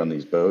at sea on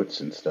these boats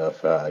and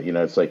stuff.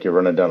 It's like you're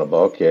running down a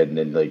bulkhead and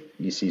then like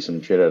you see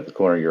some shit out of the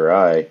corner of your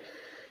eye.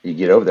 You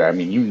get over there. I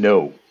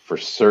mean, for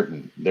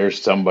certain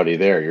there's somebody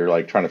there. You're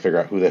like trying to figure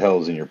out who the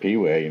hell's in your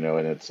P-way, and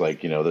it's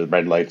like, the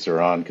red lights are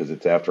on because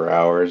it's after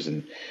hours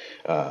and,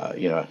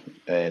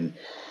 and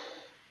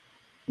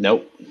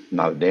nope,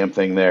 not a damn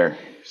thing there.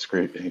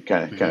 It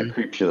kind of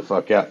creeps you the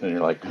fuck out, and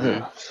you're like,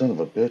 oh, son of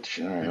a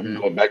bitch. All right, I'm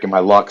going back in my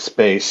locked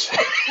space.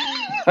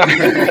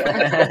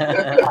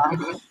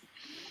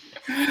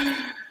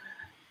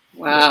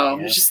 Wow.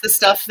 It's just the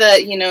stuff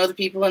that, the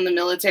people in the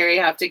military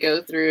have to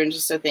go through, and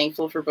just so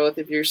thankful for both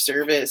of your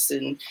service.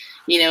 And,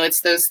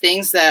 it's those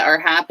things that are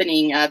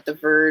happening at the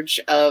verge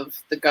of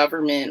the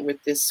government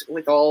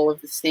with all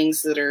of these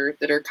things that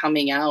are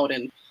coming out.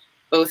 And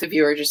both of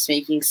you are just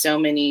making so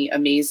many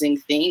amazing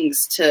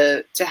things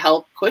to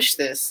help push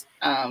this.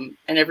 And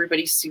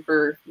everybody's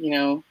super,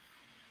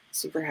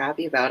 super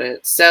happy about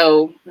it.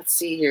 So let's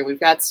see here. We've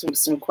got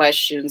some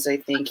questions, I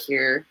think,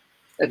 here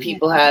that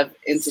people have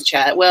into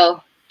chat.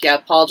 Well, yeah,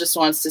 Paul just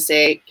wants to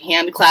say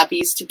hand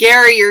clappies to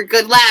Gary. You're a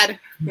good lad.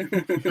 Let's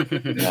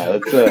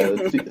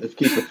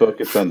keep the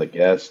focus on the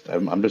guest.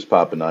 I'm just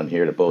popping on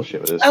here to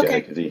bullshit with this guy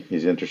because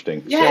he's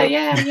interesting.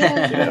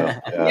 Yeah.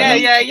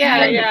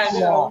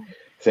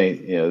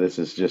 Saying, this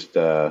is just,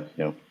 I'll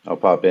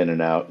pop in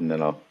and out and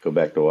then I'll go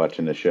back to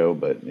watching the show.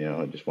 But,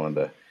 I just wanted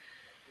to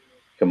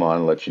come on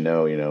and let you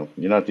know, you're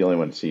not the only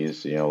one that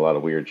sees, a lot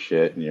of weird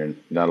shit, and you're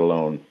not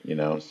alone,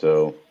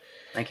 so.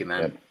 Thank you,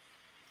 man.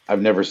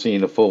 I've never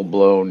seen a full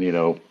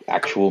blown,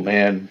 actual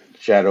man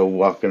shadow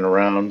walking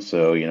around.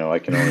 So, I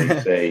can only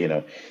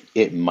say,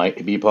 it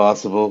might be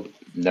possible.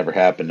 Never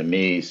happened to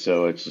me.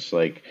 So it's just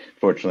like,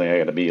 fortunately, I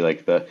got to be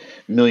like the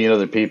million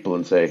other people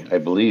and say, I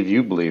believe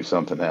you believe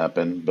something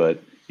happened, but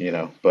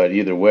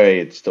either way,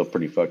 it's still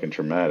pretty fucking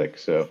traumatic.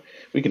 So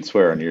we can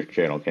swear on your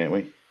channel, can't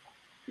we?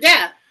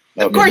 Yeah.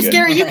 Of course,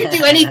 Gary, you can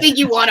do anything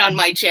you want on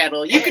my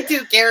channel. You can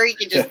do, Gary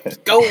can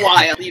just go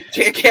wild.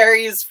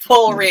 Gary is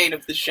full reign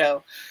of the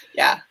show.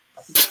 Yeah.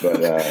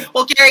 But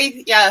well,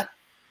 Gary, yeah.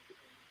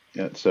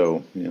 Yeah,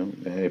 so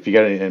if you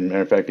got any, and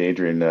matter of fact,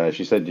 Adrian,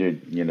 she said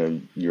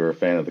you're a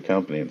fan of the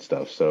company and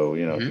stuff. So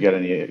if you got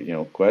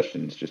any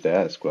questions, just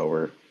ask while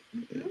we're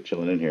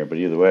chilling in here. But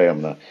either way,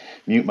 I'm gonna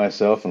mute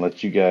myself and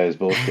let you guys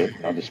bullshit.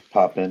 I'll just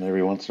pop in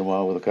every once in a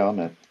while with a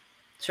comment.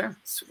 Sure.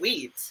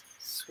 Sweet.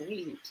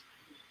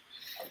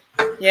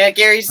 Yeah,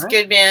 Gary's a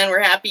good man.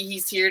 We're happy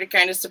he's here to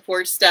kind of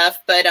support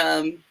stuff. But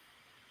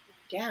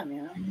yeah,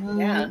 man.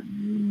 Yeah.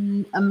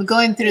 I'm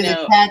going through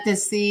the chat to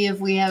see if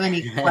we have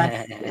any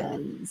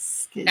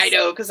questions. I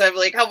know, because I'm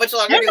like, how much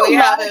longer do we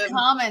have? There's a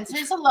lot of comments.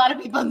 There's a lot of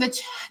people in the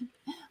chat.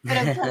 But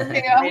I'm trying to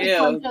figure out which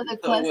ones are the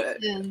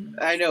questions.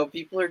 I know,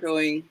 people are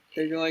going,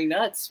 they're going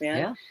nuts, man.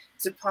 Yeah.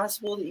 Is it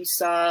possible that you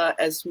saw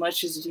as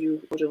much as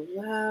you would have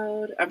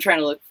allowed? I'm trying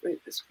to look for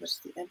this. What's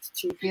the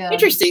entity? Yeah.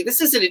 Interesting. This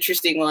is an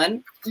interesting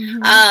one.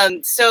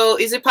 So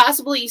is it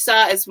possible you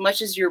saw as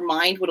much as your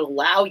mind would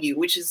allow you,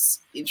 which is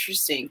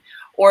interesting,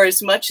 or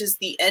as much as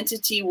the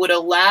entity would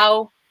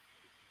allow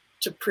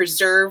to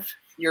preserve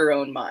your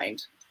own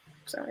mind?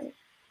 Sorry.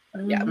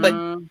 Yeah, but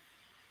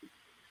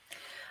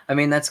I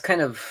mean, it's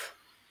kind of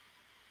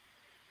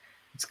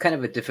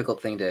a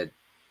difficult thing to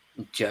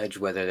judge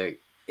whether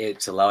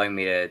it's allowing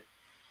me to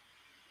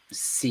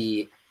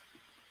see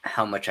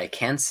how much I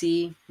can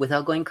see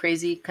without going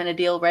crazy, kind of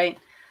deal, right?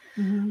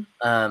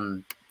 And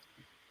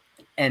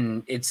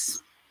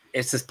it's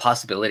this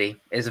possibility.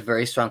 It's a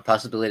very strong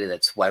possibility.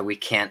 That's why we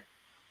can't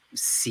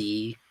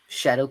see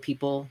shadow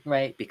people,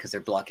 right? Because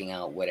they're blocking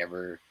out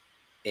whatever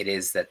it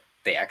is that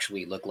they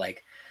actually look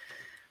like.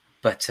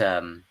 But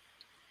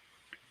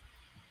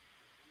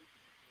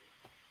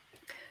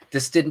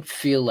this didn't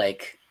feel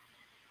like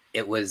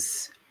it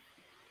was,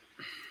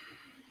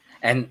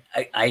 and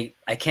I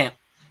can't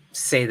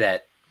say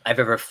that I've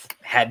ever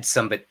had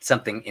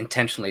something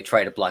intentionally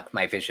try to block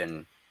my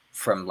vision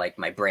from like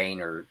my brain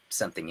or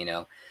something,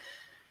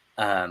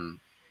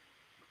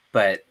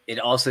 but it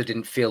also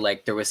didn't feel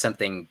like there was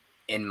something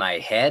in my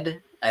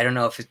head. I don't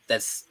know if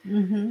that's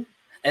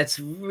it's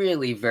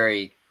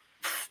really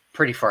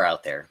pretty far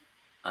out there.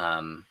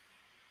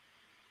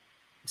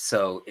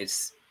 So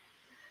it's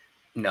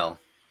no.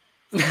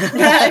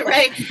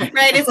 right.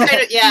 It's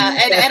kind of,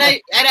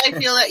 and I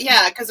feel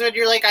that, because when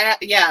you're like,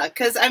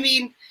 because I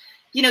mean,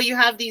 you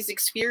have these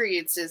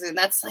experiences, and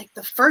that's like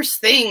the first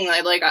thing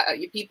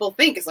people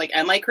think is like,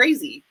 am I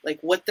crazy? Like,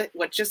 what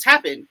just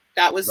happened?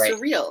 That was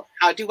surreal.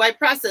 How do I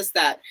process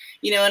that?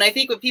 And I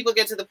think when people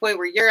get to the point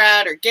where you're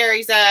at, or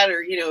Gary's at,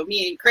 or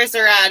me and Chris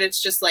are at,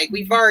 it's just like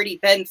we've already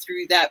been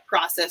through that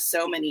process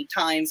so many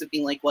times of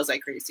being like, was I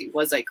crazy?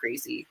 Was I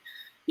crazy?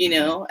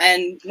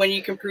 And when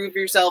you can prove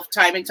yourself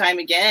time and time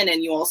again,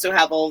 and you also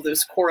have all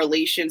those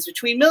correlations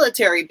between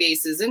military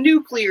bases and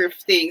nuclear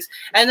things,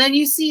 and then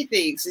you see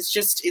things, it's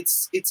just,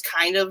 it's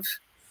kind of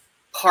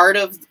part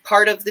of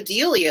the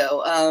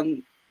dealio.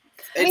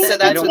 And so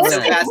that's what's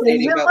so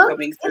fascinating about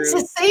coming through. It's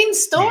the same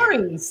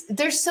stories.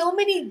 There's so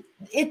many,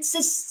 it's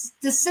just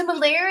the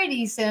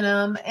similarities in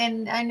them.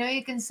 And I know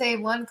you can say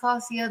one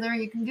caused the other,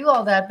 you can do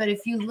all that, but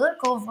if you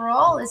look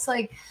overall, it's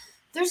like,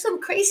 there's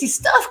some crazy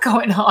stuff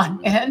going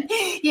on, man.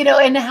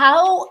 And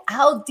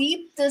how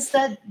deep does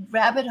that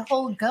rabbit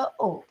hole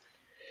go?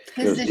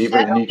 Because the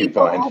shadow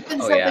people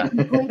opens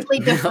something completely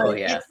different.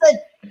 It's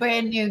a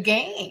brand new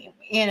game,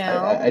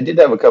 I did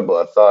have a couple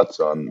of thoughts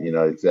on,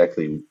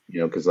 exactly,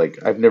 because like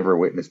I've never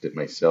witnessed it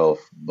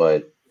myself,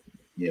 but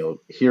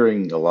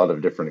hearing a lot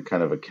of different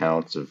kind of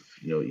accounts of,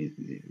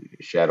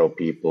 shadow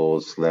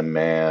people, Slim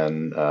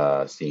Man,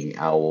 seeing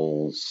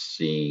owls,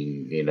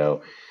 seeing,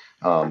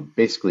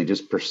 basically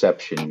just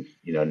perception,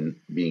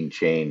 being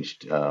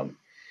changed.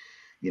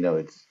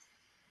 It's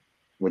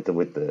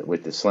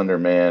with the Slender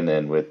Man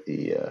and with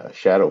the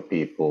shadow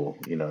people.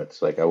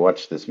 It's like I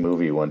watched this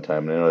movie one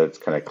time, and I know it's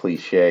kind of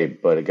cliche,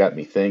 but it got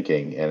me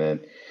thinking. And then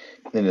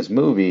in this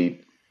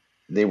movie,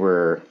 they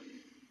were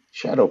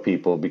shadow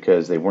people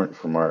because they weren't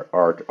from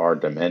our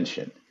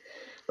dimension.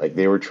 Like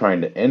they were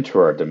trying to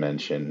enter our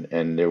dimension,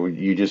 and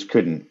you just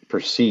couldn't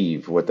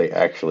perceive what they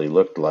actually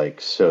looked like.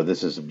 So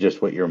this is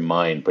just what your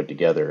mind put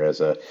together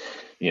as a,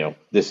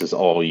 this is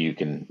all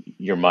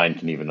your mind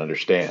can even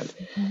understand.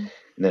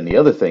 And then the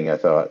other thing I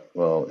thought,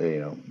 well,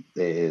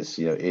 is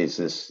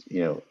this,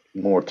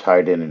 more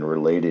tied in and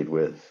related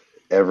with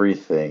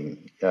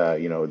everything,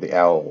 the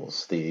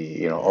owls,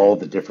 all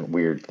the different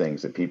weird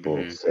things that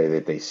people say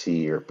that they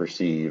see or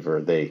perceive,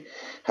 or they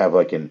have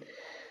like an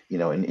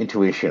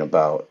intuition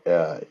about.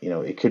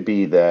 It could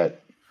be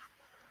that,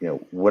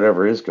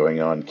 whatever is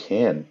going on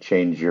can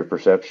change your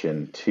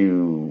perception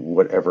to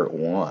whatever it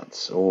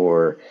wants,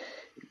 or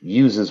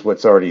uses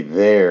what's already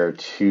there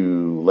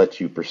to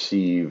let you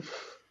perceive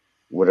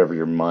whatever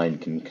your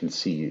mind can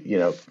conceive.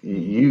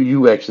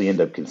 You actually end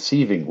up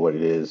conceiving what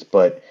it is,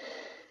 but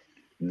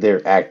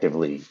they're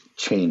actively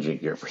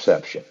changing your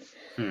perception.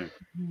 You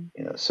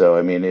know, so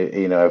I mean,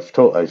 you know,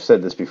 I've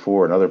said this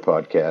before in other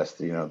podcasts.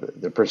 You know,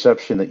 the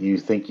perception that you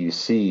think you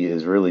see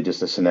is really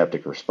just a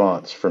synaptic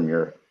response from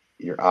your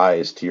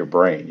eyes to your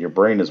brain. Your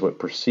brain is what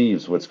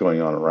perceives what's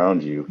going on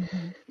around you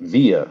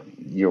via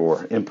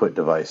your input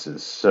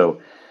devices.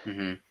 So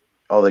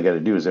all they got to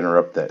do is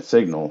interrupt that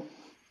signal,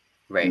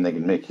 and they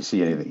can make you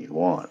see anything you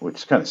want, which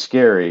is kind of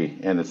scary.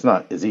 And it's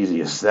not as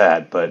easy as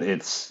that, but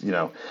it's, you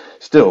know,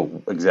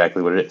 still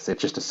exactly what it is.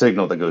 It's just a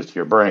signal that goes to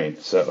your brain.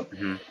 So.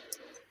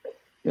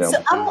 You know.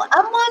 So I'm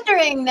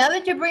wondering, now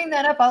that you bring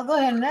that up, I'll go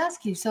ahead and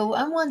ask you. So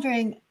I'm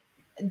wondering,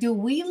 do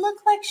we look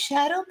like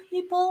shadow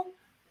people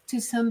to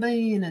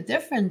somebody in a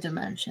different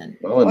dimension?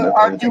 Well,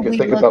 or do we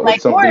think look about like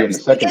what somebody in orbs?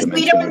 the second Because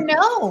we dimension.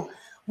 don't know.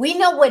 We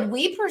know what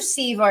we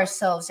perceive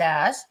ourselves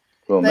as.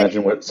 Well,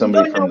 imagine what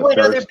somebody we don't from know the what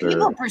other first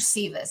people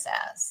perceive us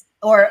as,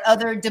 or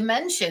other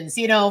dimensions.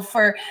 You know,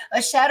 for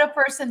a shadow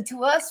person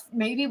to us,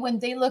 maybe when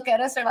they look at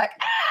us, they're like,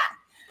 ah,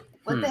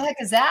 what the heck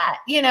is that?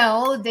 You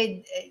know,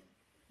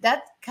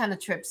 that kind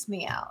of trips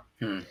me out.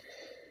 Well,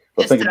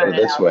 think about it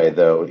this way,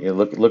 though. You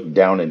look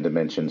down in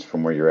dimensions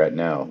from where you're at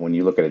now. When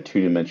you look at a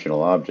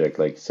two-dimensional object,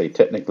 like say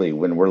technically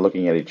when we're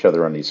looking at each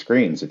other on these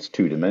screens, it's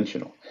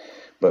two-dimensional.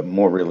 But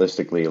more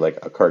realistically, like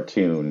a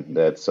cartoon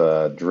that's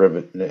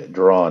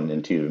drawn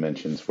in two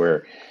dimensions,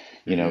 where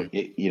you know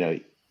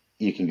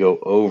you can go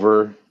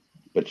over,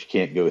 but you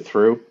can't go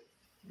through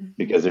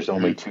because there's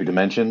only two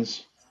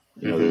dimensions.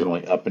 You know, there's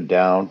only up and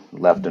down,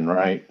 left and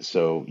right,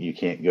 so you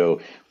can't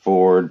go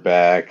forward,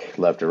 back,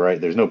 left or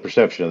right. There's no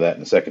perception of that in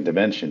the second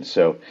dimension,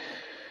 so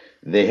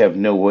they have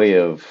no way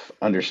of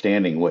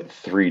understanding what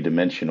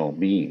three-dimensional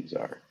beings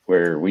are.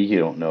 Where we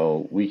don't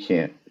know, we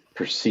can't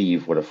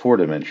perceive what a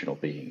four-dimensional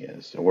being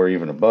is, or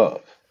even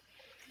above.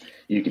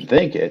 You can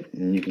think it,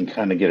 and you can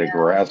kind of get a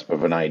grasp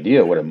of an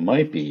idea what it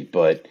might be,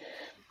 but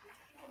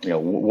you know,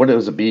 what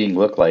does a being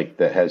look like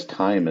that has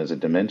time as a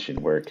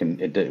dimension where it can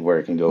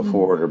go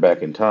forward or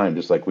back in time,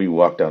 just like we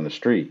walk down the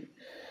street?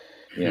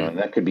 You know, and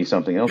that could be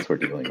something else we're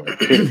dealing with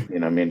too. You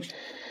know, I mean,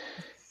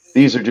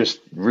 these are just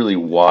really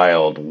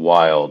wild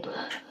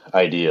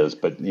ideas,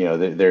 but you know,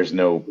 there's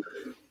no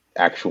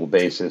actual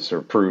basis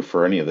or proof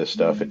for any of this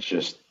stuff. It's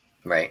just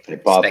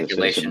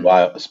hypothesis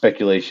and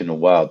speculation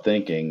and wild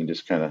thinking, and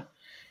just kind of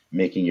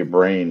making your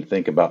brain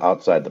think about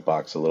outside the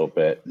box a little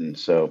bit. And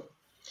so,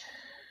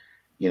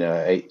 you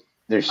know,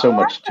 there's so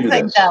much to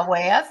think this. That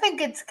way, I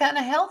think it's kind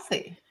of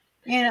healthy.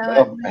 You know,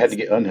 well, I had to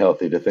get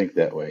unhealthy to think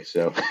that way.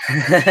 So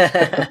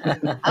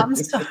I'm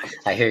sorry.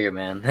 I hear you,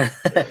 man.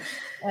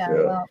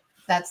 Well,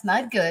 that's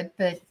not good,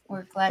 but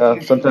we're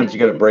glad. Sometimes you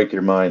got to break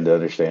your mind to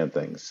understand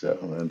things. So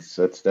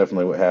that's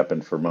definitely what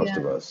happened for most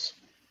of us.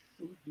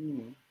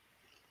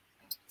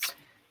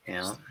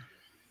 Yeah.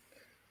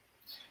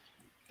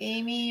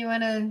 Amy, you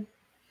want to?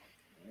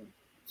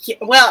 Yeah,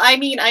 well, I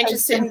mean, I'm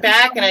just sitting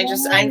back, and I'm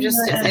just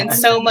in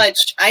so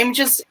much. I'm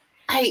just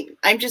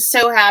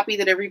so happy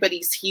that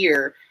everybody's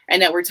here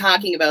and that we're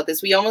talking about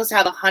this. We almost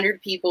have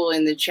 100 people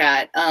in the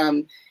chat.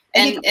 And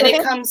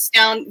it comes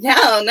down.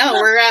 No,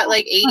 we're at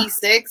like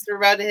 86. We're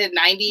about to hit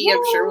 90.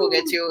 I'm sure we'll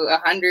get to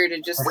 100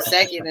 in just a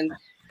second. And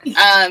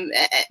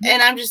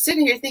I'm just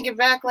sitting here thinking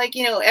back, like,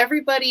 you know,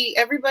 everybody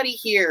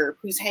here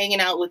who's hanging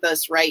out with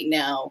us right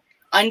now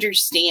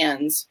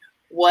understands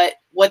what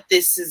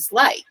this is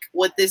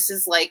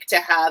like, to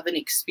have an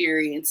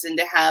experience and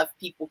to have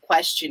people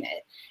question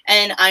it.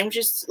 And I'm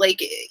just like,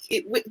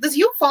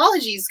 the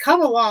ufology's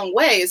come a long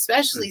way,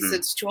 especially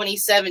since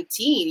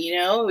 2017. You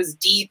know, it was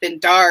deep and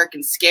dark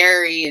and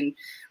scary, and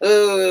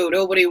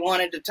nobody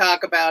wanted to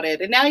talk about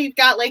it. And now you've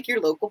got like your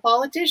local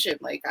politician,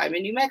 like I'm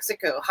in New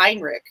Mexico,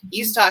 Heinrich.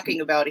 He's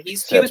talking about it. He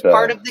was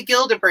part of the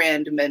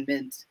Gildebrand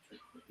Amendment.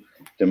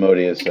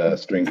 Demodius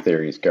string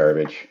theory is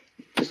garbage,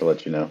 just to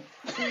let you know.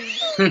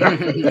 but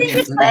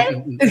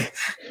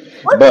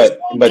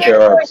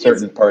there are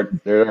certain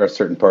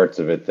parts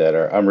of it that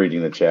are. I'm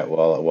reading the chat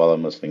while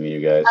I'm listening to you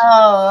guys.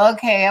 Oh,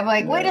 okay. I'm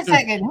like, wait a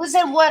second. Who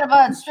said what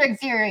about string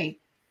theory?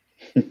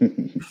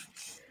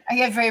 I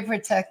get very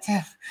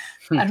protective.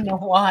 I don't know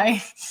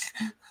why.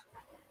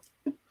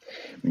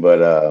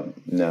 But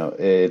no,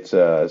 it's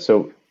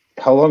so.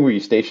 How long were you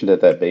stationed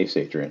at that base,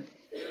 Adrian?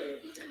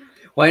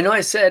 Well, I know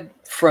I said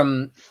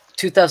from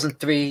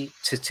 2003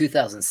 to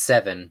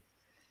 2007.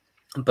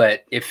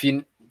 But if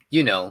you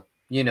know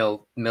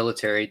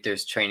military,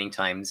 there's training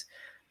times.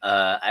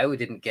 I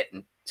didn't get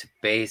into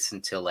base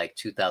until like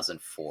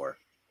 2004.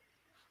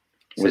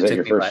 So was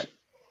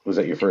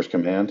that your first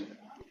command?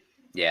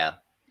 Yeah,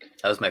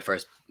 that was my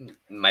first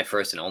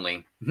and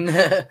only.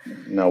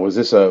 Now, was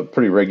this a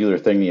pretty regular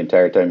thing the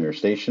entire time you were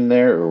stationed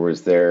there, or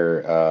was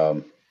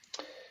there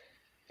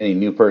any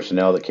new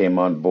personnel that came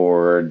on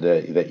board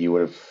that you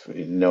would have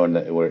known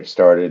that when it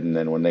started, and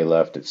then when they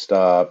left, it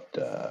stopped?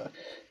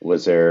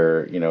 Was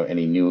there,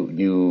 any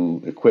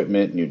new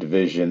equipment, new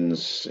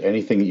divisions,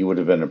 anything that you would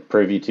have been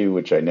privy to,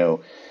 which I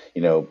know,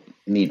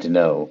 need to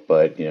know,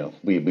 but,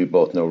 we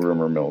both know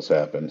rumor mills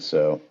happen.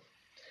 So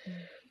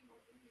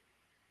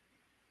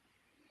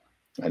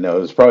I know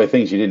there's probably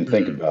things you didn't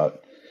think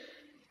about.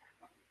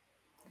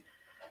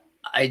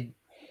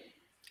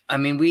 I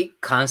mean, we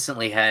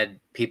constantly had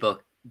people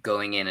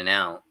going in and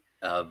out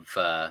of,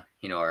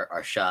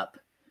 our shop.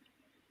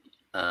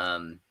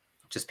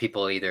 Just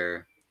people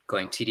either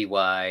going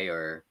TDY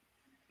or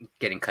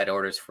getting cut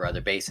orders for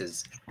other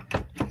bases.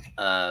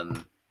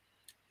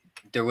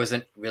 There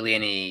wasn't really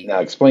any. Now,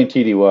 explain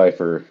TDY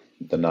for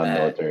the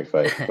non-military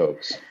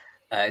folks.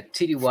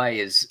 TDY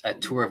is a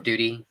tour of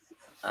duty.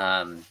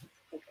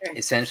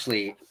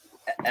 Essentially,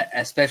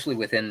 especially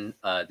within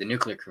the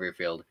nuclear career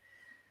field,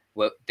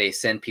 what they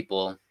send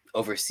people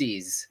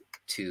overseas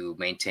to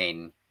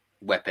maintain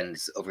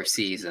weapons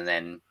overseas, and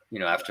then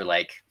after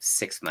like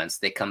 6 months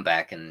they come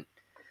back, and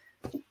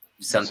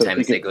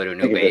sometimes they go to a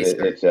new base.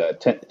 It's a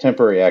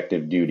temporary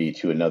active duty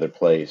to another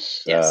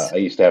place. Yes. I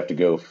used to have to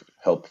go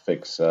help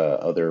fix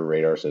other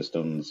radar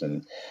systems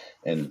and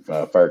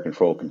fire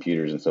control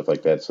computers and stuff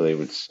like that. So they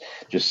would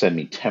just send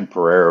me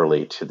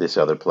temporarily to this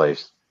other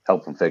place,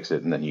 help them fix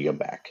it, and then you go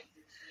back.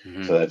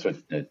 Mm-hmm. So that's what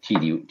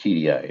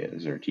TDI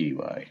is, or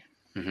TDY.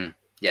 Mm-hmm.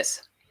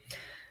 Yes.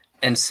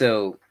 And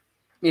so,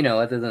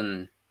 other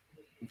than,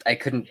 I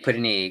couldn't put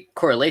any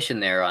correlation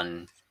there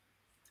on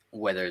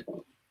whether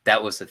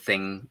that was the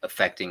thing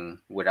affecting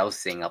what I was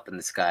seeing up in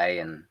the sky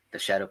and the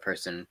shadow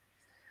person.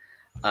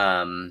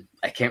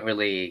 I can't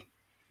really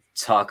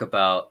talk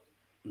about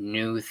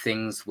new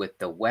things with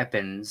the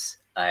weapons.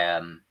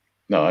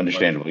 No,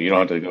 understandable. You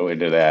don't have to go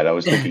into that. I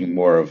was thinking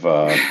more of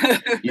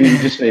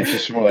it's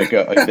just more like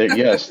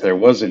yes, there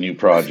was a new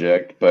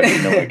project, but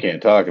I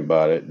can't talk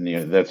about it.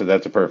 And that's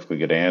a perfectly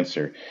good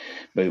answer.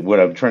 But what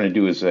I'm trying to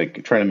do is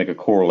like trying to make a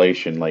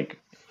correlation. Like,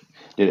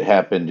 did it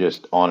happen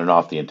just on and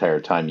off the entire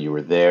time you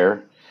were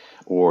there,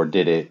 or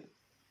did it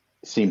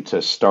seem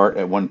to start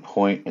at one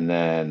point and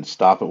then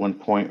stop at one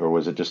point, or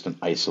was it just an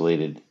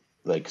isolated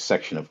like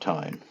section of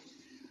time?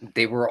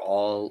 They were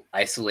all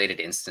isolated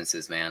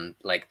instances, man.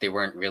 Like, they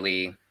weren't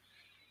really,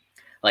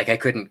 like, I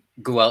couldn't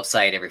go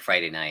outside every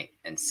Friday night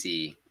and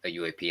see a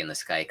UAP in the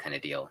sky kind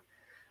of deal.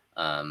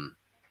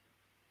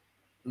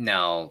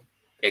 Now,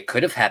 it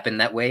could have happened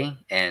that way,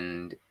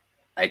 and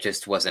I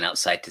just wasn't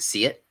outside to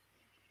see it,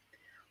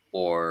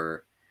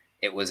 or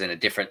it was in a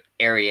different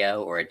area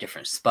or a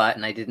different spot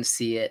and I didn't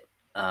see it.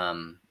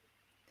 I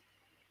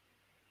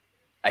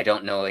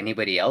don't know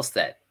anybody else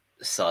that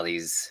saw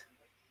these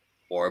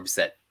orbs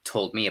that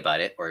told me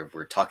about it or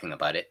were talking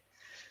about it.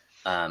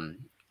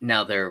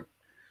 Now, there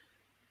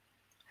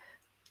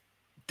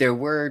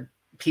were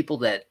people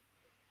that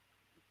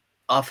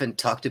often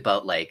talked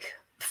about like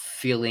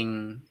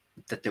feeling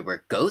that there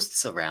were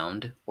ghosts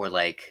around, or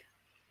like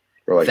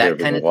that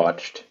kind of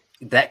watched,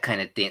 that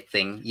kind of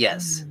thing.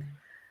 Yes.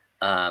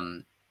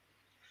 I'm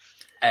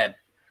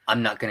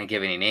not going to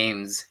give any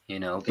names,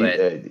 but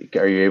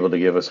are you able to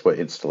give us what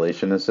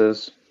installation this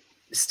is?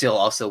 Still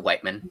also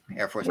Whiteman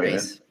Air Force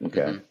Base.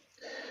 Okay. Mm-hmm.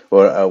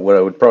 Well, what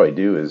I would probably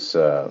do is,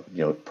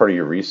 part of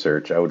your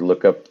research, I would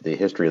look up the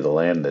history of the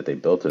land that they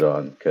built it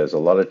on, because a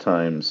lot of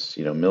times,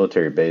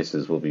 military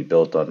bases will be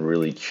built on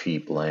really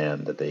cheap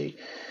land that they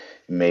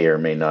may or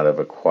may not have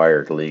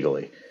acquired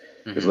legally.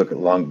 Because look at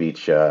Long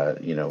Beach,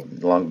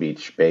 Long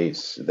Beach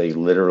base, they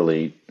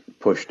literally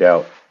pushed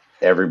out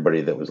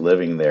everybody that was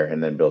living there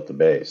and then built the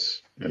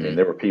base. I mean,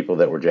 there were people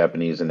that were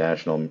Japanese and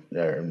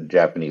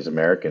Japanese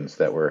Americans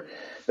that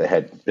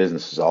had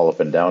businesses all up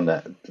and down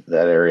that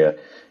area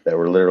that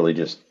were literally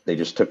they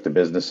just took the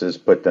businesses,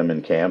 put them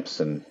in camps,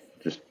 and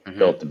just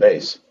built the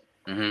base.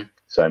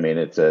 So I mean,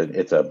 it's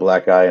a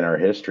black eye in our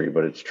history,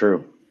 but it's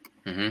true.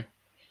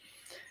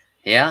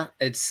 Yeah,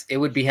 it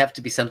would have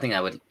to be something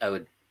I would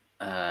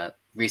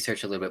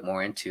research a little bit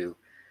more into.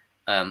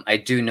 I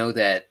do know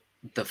that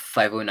the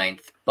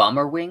 509th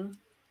Bomber Wing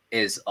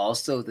is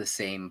also the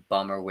same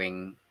bomber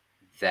wing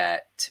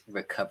that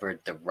recovered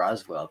the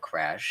Roswell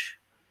crash,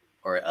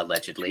 or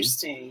allegedly.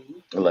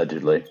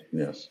 Allegedly,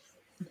 yes.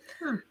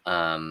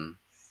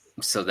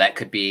 So that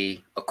could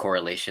be a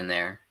correlation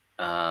there.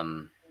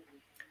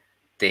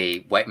 The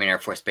Whiteman Air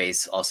Force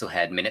Base also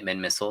had Minuteman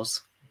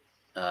missiles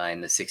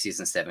in the 60s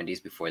and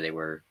 70s before they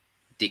were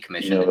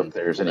decommissioned. If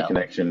there's any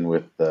connection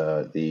with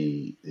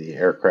the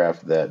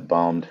aircraft that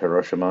bombed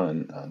Hiroshima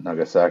and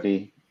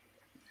Nagasaki,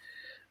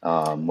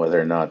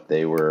 whether or not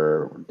they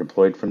were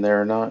deployed from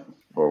there or not,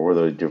 or were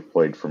they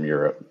deployed from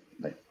Europe?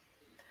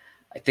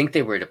 I think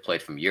they were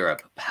deployed from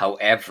Europe.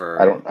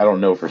 However, I don't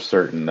know for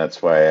certain.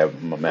 That's why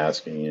I'm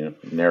asking you.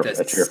 An Air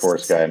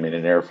Force guy. I mean,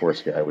 an Air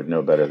Force guy would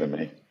know better than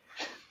me.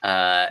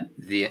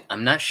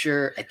 I'm not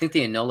sure. I think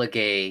the Enola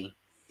Gay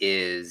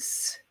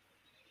is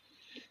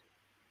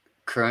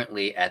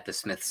currently at the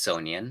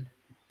Smithsonian,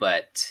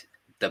 but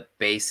the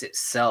base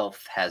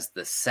itself has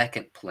the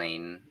second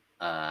plane,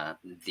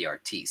 the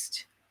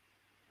Artiste.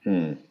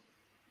 There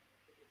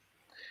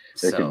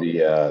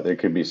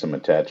could be some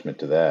attachment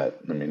to that.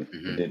 I mean,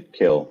 it did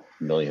kill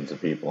millions of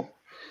people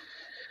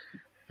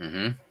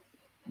in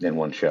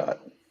one shot.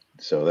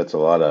 So that's a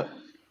lot of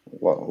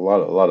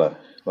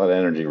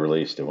energy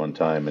released at one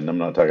time, and I'm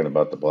not talking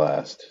about the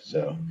blast.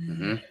 So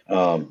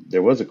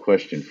there was a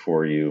question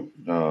for you.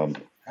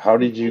 How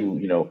did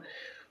you,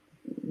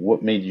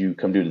 what made you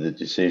come to the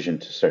decision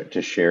to start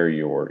to share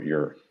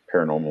your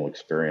paranormal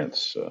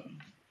experience.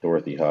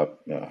 Dorothy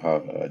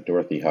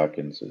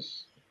Hawkins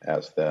has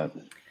asked that.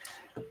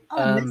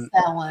 I missed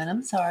that one.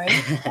 I'm sorry.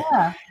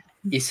 Yeah.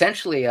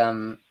 Essentially,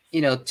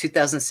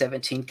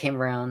 2017 came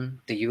around.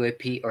 The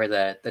UAP or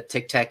the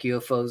Tic Tac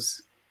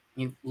UFOs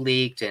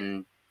leaked,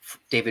 and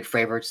David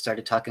Fravert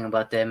started talking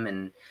about them,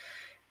 and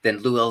then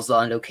Lou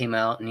Elizondo came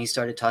out and he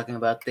started talking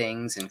about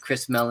things, and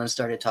Chris Mellon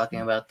started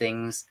talking about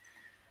things.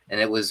 And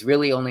it was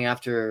really only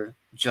after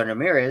John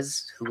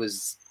Ramirez, who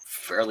was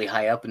fairly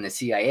high up in the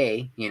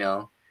CIA,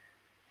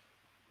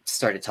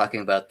 started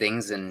talking about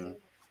things, and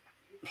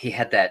he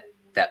had that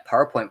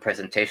PowerPoint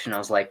presentation. I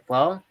was like,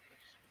 well,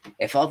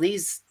 if all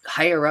these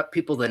higher up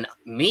people than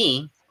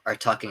me are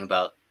talking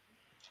about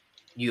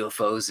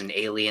UFOs and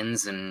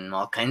aliens and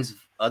all kinds of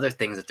other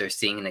things that they're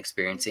seeing and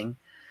experiencing,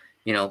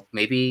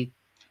 maybe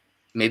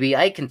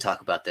I can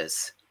talk about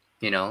this,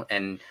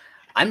 and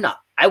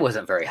I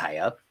wasn't very high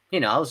up,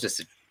 I was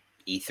just an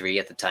E3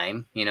 at the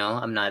time,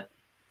 I'm not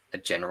a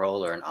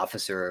general or an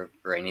officer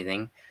or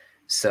anything.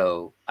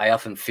 So I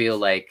often feel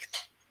like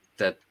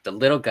the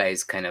little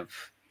guys kind of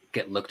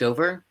get looked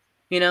over,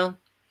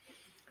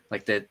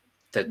 like the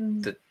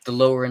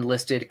lower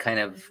enlisted kind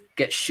of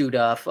get shooed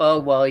off. Oh,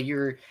 well,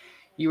 you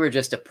were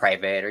just a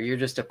private, or you're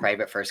just a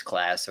private first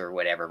class or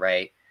whatever.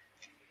 Right.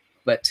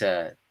 But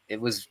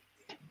it's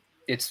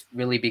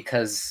really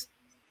because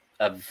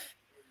of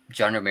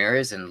John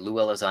Ramirez and Lou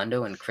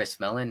Elizondo and Chris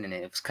Mellon. And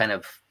it was kind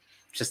of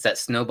just that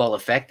snowball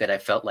effect that I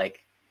felt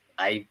like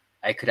I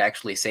could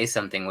actually say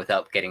something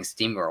without getting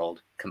steamrolled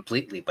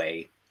completely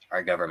by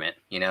our government,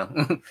 Yeah.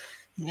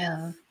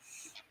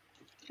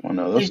 Well,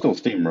 no, they'll still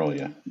steamroll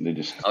you. They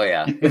just. Oh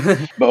yeah.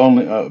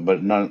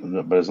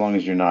 but as long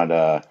as you're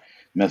not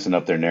messing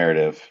up their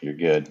narrative, you're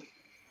good.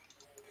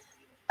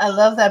 I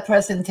love that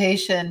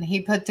presentation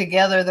he put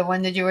together. The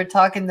one that you were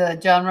talking, the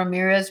John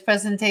Ramirez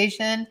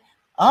presentation.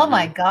 Oh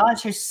my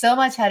gosh, there's so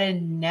much I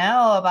didn't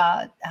know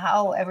about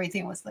how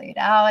everything was laid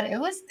out. It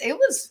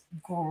was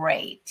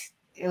great.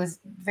 It was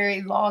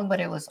very long, but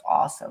it was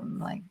awesome.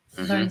 Like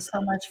learned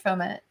so much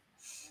from it.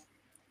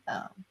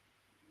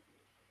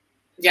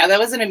 Yeah, that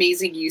was an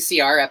amazing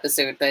UCR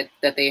episode that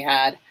they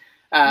had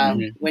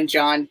when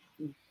John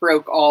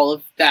broke all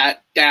of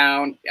that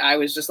down. I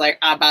was just like,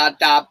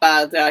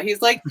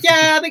 he's like,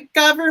 yeah, the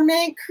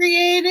government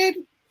created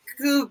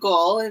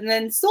Google and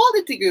then sold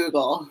it to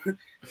Google.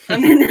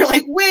 And then they're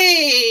like,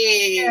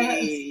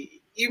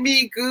 wait, you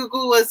mean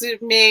Google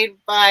wasn't made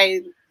by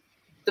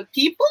the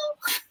people?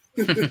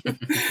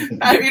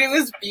 I mean, it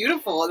was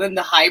beautiful. And then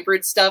the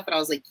hybrid stuff, and I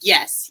was like,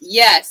 yes,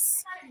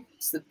 it's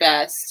the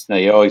best. No,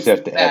 you always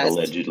have to add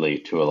allegedly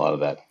to a lot of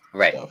that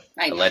stuff.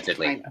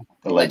 Allegedly.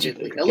 You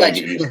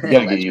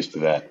gotta get used to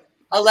that.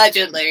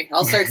 Allegedly.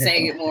 I'll start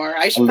saying it more.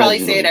 I should probably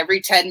say it every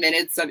 10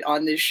 minutes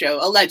on this show.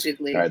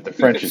 Allegedly. All right, the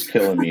French is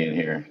killing me in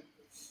here.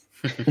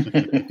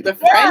 The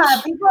French?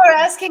 Yeah, people are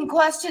asking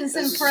questions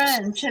in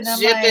French, and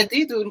I'm like, lo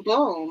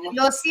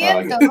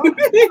siento.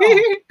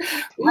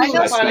 I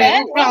know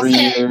Spanish. 3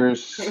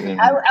 years.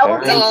 I will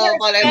take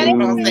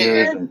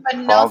Spanish, but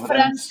no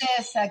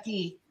Francés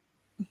aquí.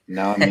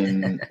 Now I'm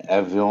in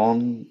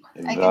avion.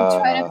 I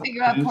can try to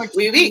figure out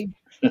Portuguese,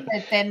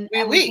 but then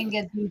we can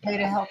get DJ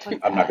to help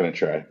with that. I'm not going to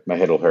try. My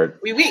head will hurt.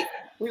 Okay,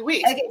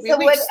 so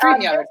there's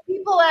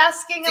people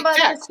asking about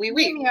the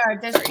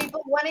StreamYard. There's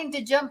people wanting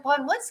to jump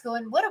on.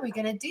 What are we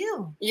going to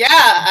do? Yeah,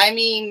 I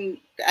mean,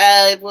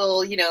 I'm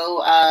going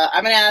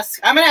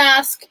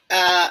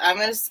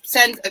to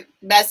send a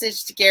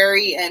message to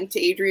Gary and to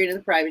Adrian in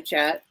the private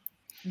chat.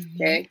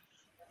 Okay.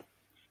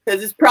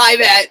 Because it's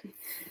private.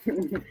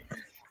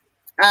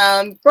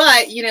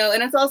 But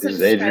and it's also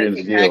just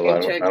Adrian's deal.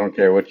 I don't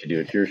care what you do.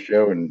 It's your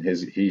show, and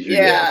he's your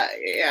guest.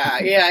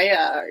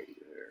 Yeah.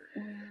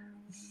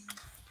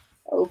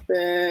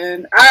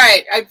 Open. All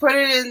right, I put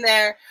it in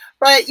there.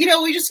 But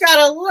we just got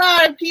a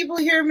lot of people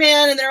here,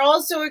 man, and they're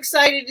all so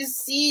excited to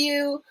see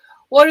you.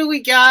 What do we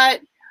got?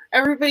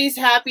 Everybody's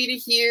happy to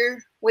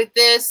hear with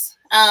this.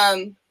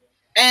 And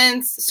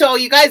so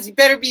you guys, you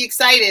better be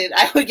excited.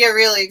 I would get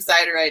really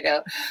excited right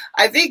now.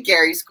 I think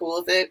Gary's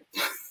cool with it.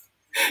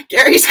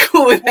 Gary's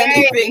cool with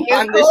anything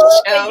on this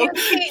show.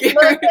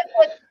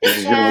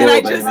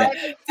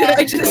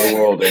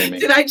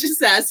 Did I just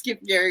ask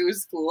if Gary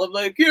was cool? I'm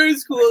like,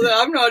 Gary's cool.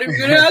 I'm not even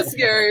gonna ask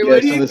Gary.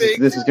 What do you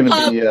think? This is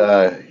gonna be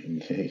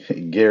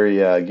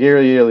Gary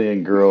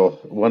Alien Girl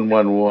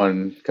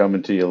 111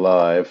 coming to you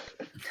live.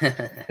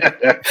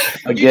 Again,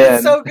 you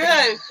did so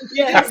good.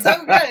 Yeah,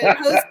 so good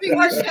hosting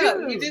the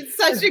show. You did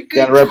such a good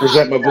job. Gotta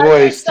represent my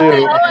boys too.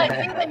 Oh, I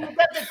think that you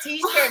got the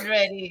T-shirt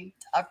ready,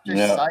 Dr.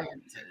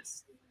 Scientist.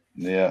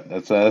 Yeah,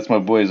 that's my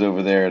boys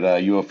over there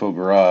at UFO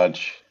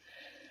Garage.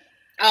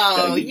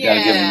 Oh,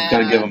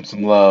 gotta give them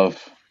some love.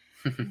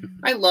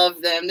 I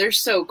love them. They're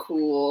so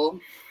cool.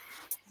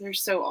 They're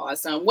so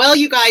awesome. Well,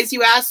 you guys,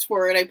 you asked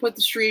for it. I put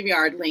the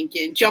StreamYard link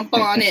in. Jump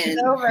on in.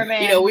 It's over,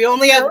 man. We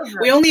only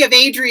have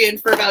Adrian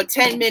for about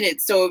 10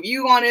 minutes. So if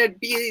you want to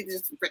be,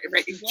 just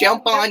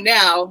jump on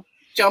now.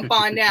 Jump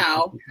on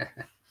now.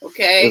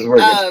 Okay. This is where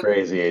it gets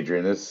crazy,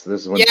 Adrian. This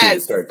is when people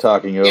start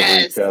talking over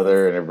each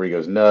other and everybody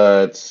goes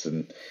nuts,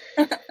 and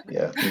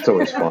yeah, it's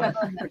always fun.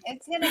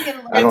 It's gonna get a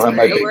little. I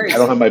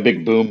don't have my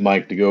big boom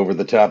mic to go over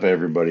the top of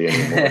everybody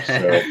anymore.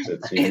 So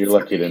you're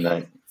lucky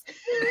tonight.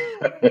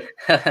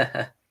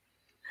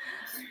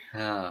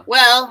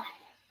 Well,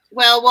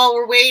 while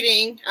we're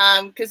waiting,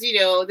 because you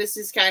know this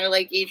is kind of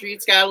like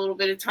Adrian's got a little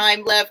bit of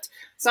time left,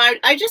 so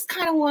I just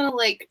kind of want to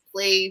like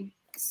play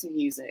some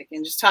music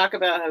and just talk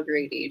about how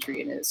great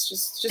Adrian is,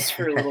 just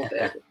for a little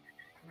bit,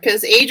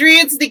 because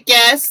Adrian's the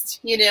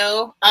guest, you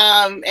know,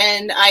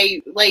 and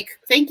I like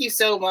thank you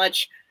so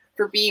much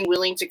for being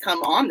willing to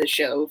come on the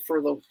show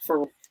for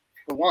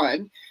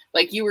one,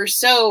 like you were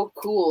so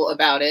cool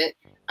about it,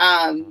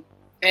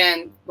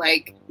 and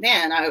like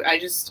man, I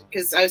just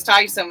because I was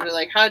talking to somebody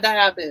like how did that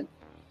happen.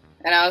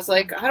 And I was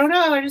like, I don't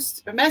know. I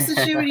just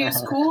messaged him and he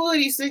was cool. And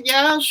he said,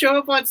 yeah, I'll show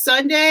up on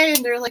Sunday.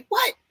 And they're like,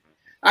 what?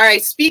 All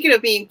right. Speaking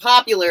of being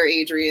popular,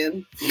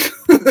 Adrian,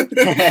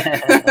 the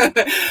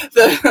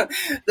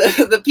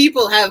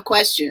people have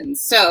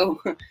questions.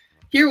 So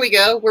here we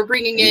go. We're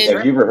bringing in.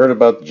 Have you ever heard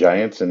about the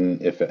Giants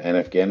in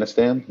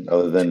Afghanistan,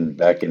 other than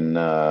back in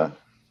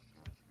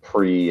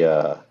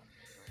pre-in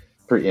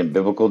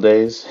biblical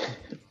days?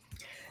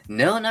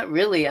 No, not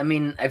really. I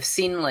mean, I've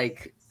seen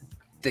like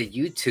the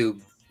YouTube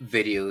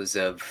videos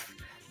of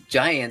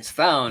giants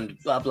found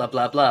blah blah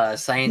blah blah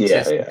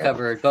scientists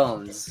covered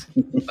bones,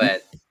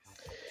 but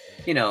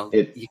you know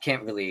you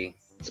can't really.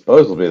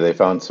 Supposedly they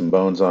found some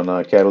bones on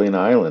Catalina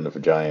Island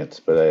of giants,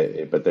 but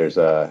there's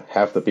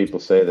half the people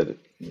say that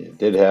it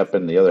did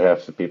happen, the other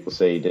half of the people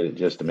say he did it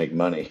just to make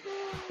money.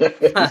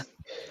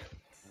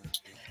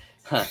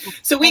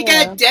 So we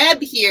got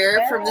Deb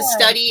here from the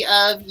study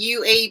of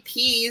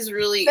UAPs.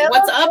 Really,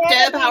 what's up,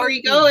 Deb? How are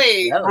you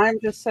going? I'm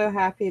just so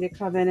happy to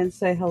come in and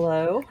say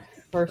hello.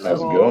 First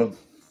How's of all, it going?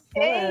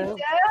 Hey, Deb.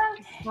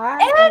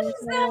 Hi,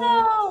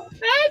 Enzo.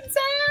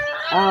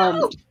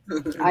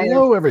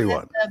 Hello,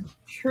 everyone.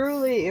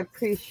 Truly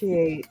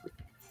appreciate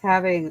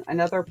having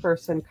another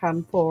person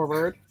come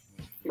forward,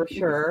 for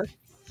sure.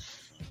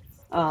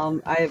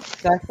 I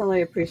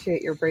definitely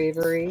appreciate your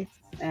bravery.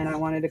 And I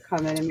wanted to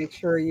come in and make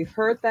sure you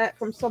heard that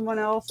from someone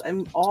else.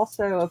 And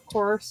also, of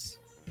course,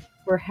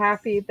 we're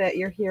happy that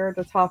you're here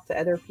to talk to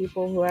other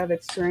people who have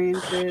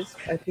experiences.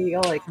 I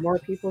feel like more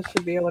people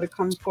should be able to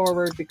come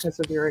forward because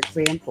of your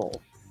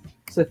example.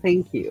 So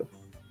thank you.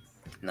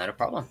 Not a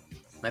problem.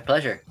 My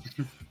pleasure.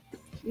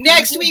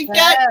 Next, we've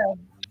got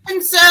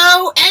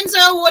Enzo.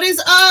 Enzo, what is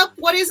up?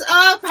 What is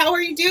up? How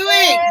are you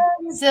doing?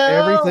 Enzo.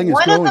 Everything is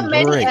one going of the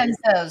many great.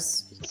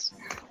 Enzos.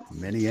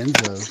 Many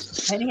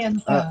Enzos. Many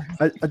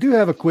Enzos. I do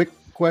have a quick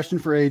question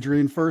for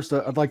Adrian. First,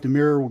 I'd like to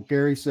mirror what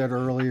Gary said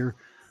earlier.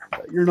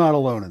 You're not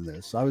alone in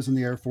this. I was in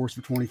the Air Force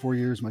for 24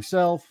 years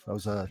myself. I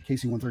was a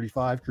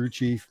KC-135 crew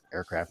chief,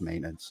 aircraft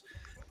maintenance.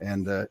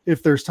 And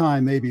if there's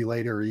time, maybe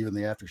later or even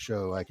the after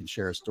show, I can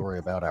share a story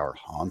about our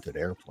haunted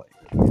airplane.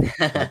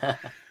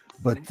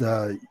 But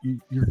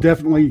you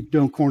definitely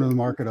don't corner the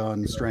market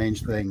on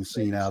strange things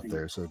seen out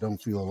there, so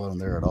don't feel alone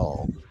there at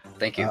all.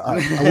 Thank you.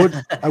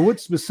 I would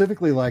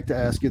specifically like to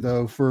ask you,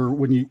 though, for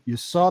when you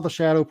saw the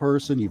shadow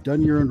person, you've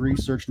done your own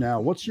research now,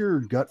 what's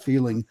your gut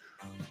feeling?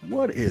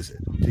 What is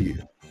it to you?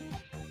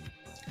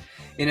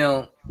 You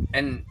know,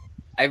 and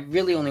I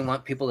really only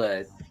want people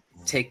to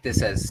take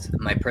this as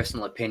my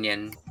personal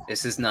opinion.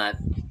 This is not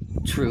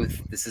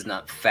truth. This is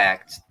not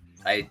fact.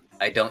 I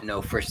don't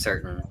know for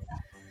certain.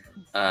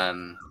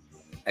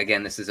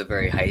 Again, this is a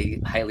very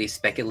highly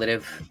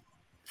speculative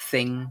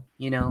thing,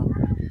 you know.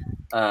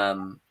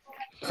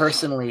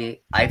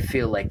 Personally, I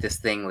feel like this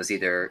thing was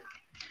either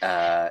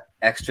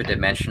extra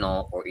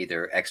dimensional or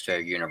either extra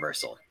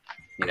universal,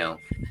 you know.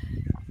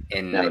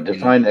 Now,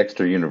 define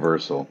extra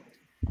universal.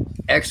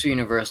 Extra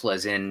universal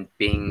as in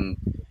being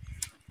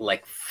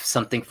like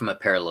something from a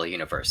parallel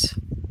universe.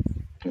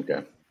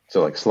 Okay.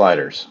 So like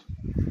sliders.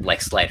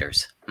 Like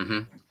sliders.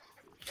 Mm-hmm.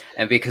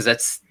 And because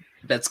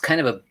that's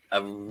kind of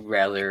a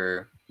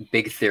rather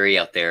big theory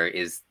out there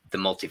is the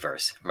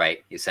multiverse,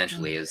 right?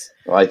 Essentially is.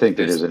 Well, I think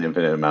there's an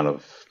infinite amount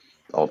of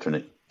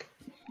alternate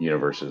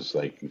universes,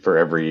 like for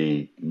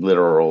every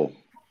literal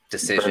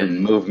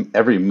decision,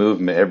 every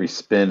movement, every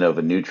spin of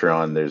a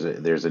neutron, there's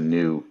a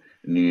new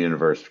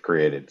universe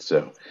created.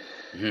 So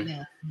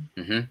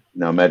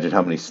now imagine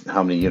how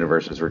many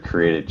universes were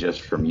created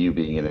just from you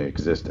being in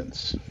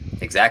existence.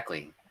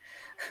 Exactly.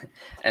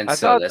 And I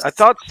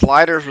thought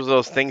sliders were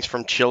those things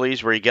from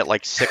Chili's where you get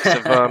like 6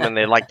 of them and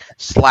they like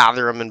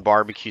slather them in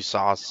barbecue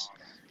sauce.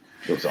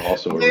 It was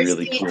also a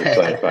really cool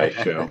sci-fi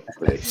show.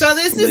 So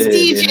this is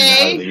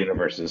DJ. The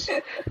universes.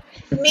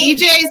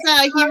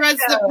 DJ's he runs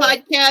the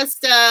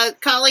podcast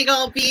Calling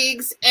All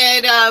Beings,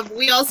 and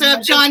we also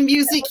have John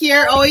Music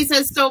here. Always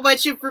has so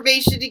much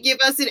information to give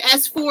us in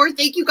S4.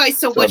 Thank you guys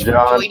so much for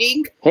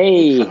joining.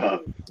 Hey,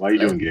 how you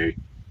doing, Gary?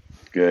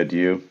 Good,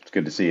 you?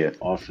 good to see you.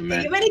 Awesome,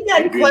 man. You already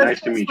got Adrian, nice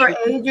to questions meet for you.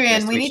 Adrian.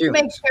 Nice to We meet need you. to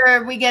make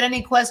sure we get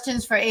any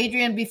questions for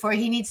Adrian before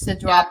he needs to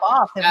drop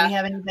off. If we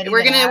have anybody,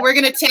 We're that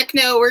gonna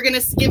techno. We're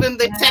gonna give him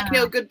the Yeah.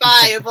 techno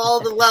goodbye of all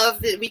the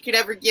love that we could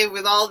ever give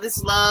with all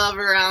this love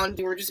around.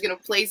 We're just gonna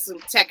play some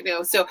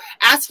techno. So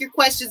ask your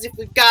questions if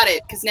we've got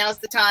it, because now's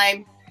the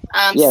time.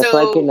 Yeah, if I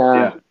So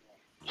can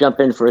jump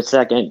in for a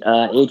second.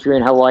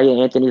 Adrian, how are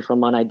you? Anthony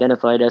from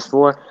Unidentified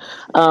S4.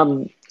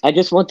 I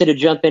just wanted to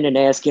jump in and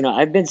ask,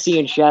 I've been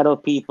seeing shadow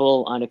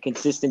people on a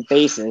consistent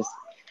basis,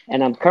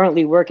 and I'm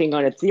currently working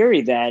on a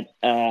theory that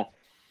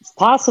it's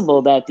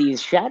possible that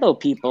these shadow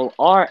people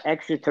are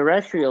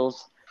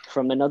extraterrestrials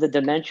from another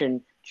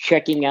dimension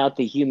checking out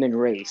the human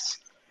race.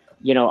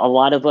 A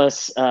lot of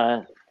us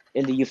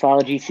in the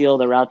ufology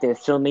field are out there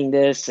filming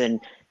this and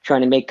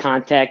trying to make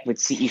contact with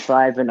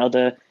CE5 and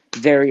other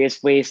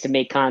various ways to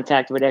make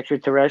contact with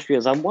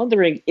extraterrestrials. I'm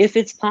wondering if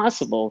it's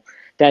possible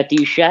that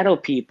these shadow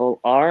people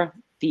are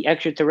the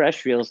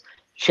extraterrestrials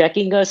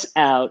checking us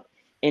out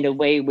in a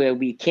way where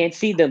we can't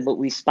see them, but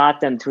we spot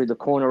them through the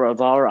corner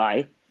of our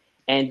eye.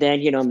 And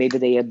then, maybe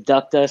they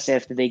abduct us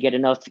after they get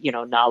enough,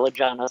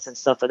 knowledge on us and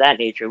stuff of that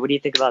nature. What do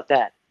you think about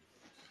that?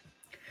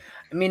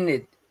 I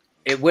mean,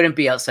 it wouldn't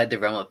be outside the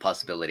realm of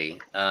possibility.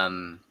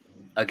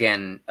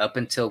 Again, up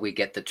until we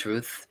get the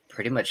truth,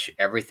 pretty much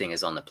everything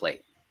is on the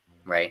plate,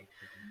 right?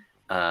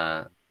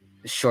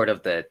 Short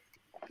of the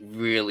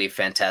really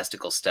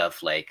fantastical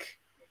stuff, like,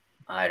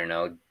 I don't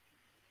know,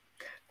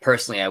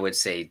 personally, I would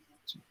say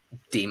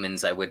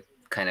demons I would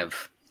kind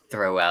of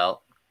throw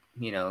out,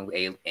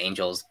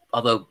 angels,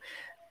 although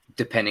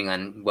depending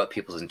on what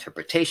people's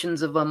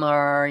interpretations of them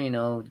are,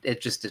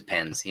 it just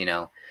depends,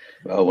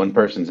 Well, one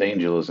person's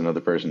angel is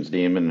another person's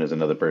demon is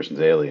another person's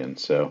alien.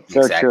 So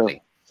True.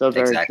 So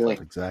very true.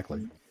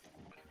 Exactly.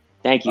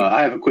 Thank you.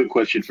 I have a quick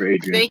question for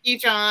Adrian. thank you,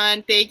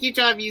 John. Thank you,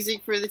 John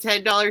Music, for the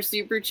 $10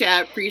 super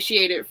chat.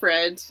 Appreciate it,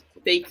 Fred.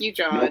 Thank you,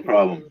 John. No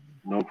problem.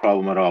 No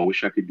problem at all.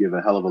 Wish I could give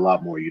a hell of a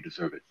lot more. You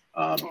deserve it.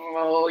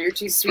 Oh, you're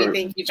too sweet.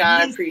 Thank you,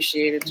 John. I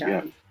appreciate it, John.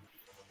 Yeah.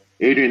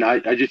 Adrian,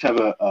 I just have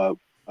a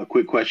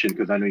quick question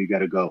because I know you got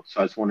to go.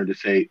 So I just wanted to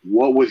say,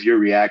 what was your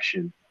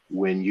reaction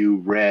when you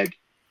read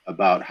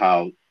about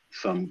how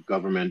some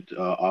government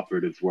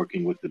operatives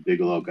working with the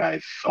Bigelow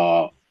guys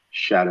saw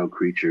shadow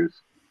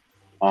creatures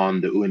on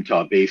the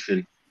Uintah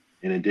Basin,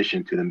 in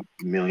addition to the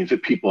millions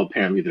of people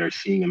apparently that are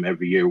seeing them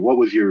every year? What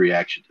was your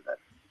reaction to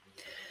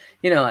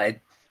that?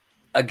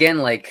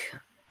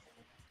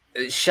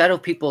 Shadow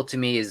people to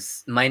me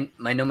is my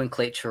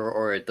nomenclature,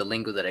 or the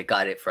lingo that I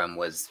got it from,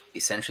 was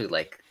essentially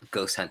like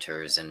ghost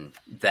hunters and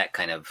that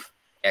kind of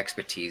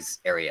expertise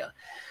area.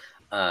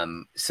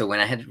 So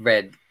when I had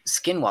read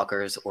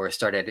skinwalkers or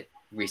started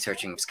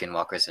researching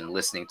skinwalkers and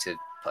listening to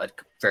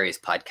various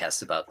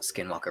podcasts about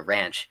Skinwalker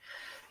Ranch,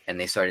 and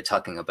they started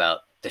talking about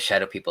the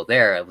shadow people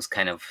there, I was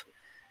kind of,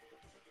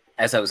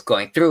 as I was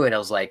going through it, I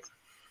was like,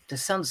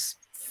 this sounds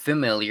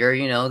familiar,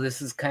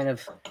 this is kind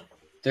of,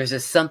 there's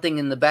just something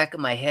in the back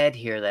of my head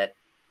here that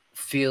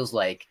feels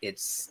like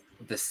it's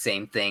the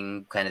same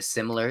thing, kind of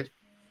similar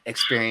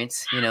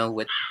experience,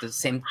 with the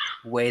same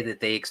way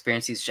that they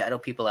experience these shadow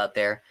people out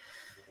there.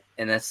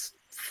 And that's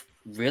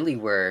really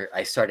where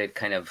I started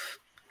kind of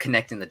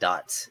connecting the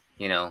dots,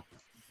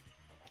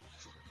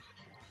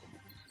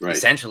 Right.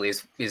 Essentially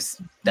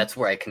is that's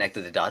where I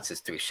connected the dots,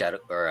 is through Shadow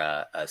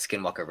or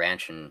Skinwalker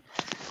Ranch and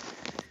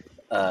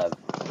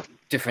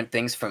different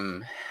things,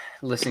 from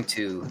listening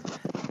to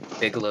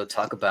Bigelow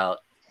talk about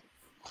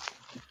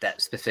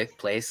that specific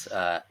place.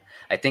 I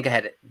think I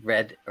had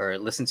read or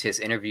listened to his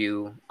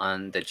interview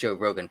on the Joe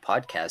Rogan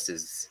podcast,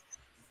 is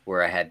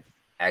where I had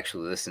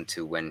actually listened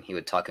to when he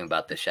was talking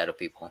about the shadow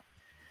people.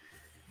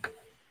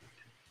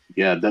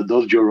 Yeah,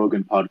 those Joe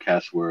Rogan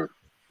podcasts were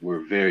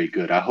very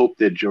good. I hope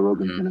that Joe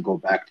Rogan's going to go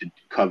back to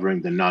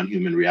covering the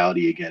non-human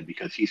reality again,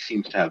 because he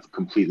seems to have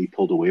completely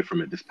pulled away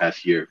from it this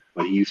past year.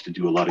 But he used to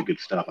do a lot of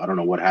good stuff. I don't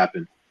know what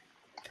happened.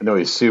 I know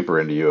he's super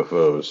into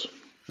UFOs.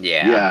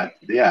 Yeah.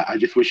 I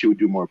just wish he would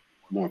do more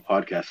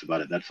podcasts about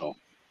it. That's all.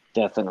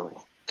 Definitely.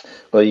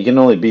 Well, you can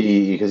only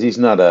be, because he's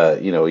not a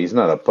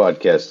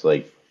podcast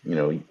like,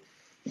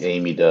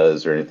 Amy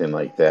does or anything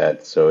like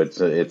that. So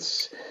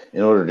it's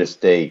in order to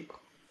stay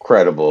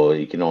credible,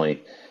 you can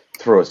only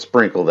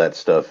sprinkle that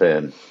stuff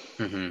in.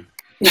 Mm-hmm.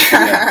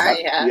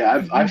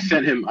 I've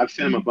sent him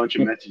a bunch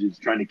of messages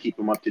trying to keep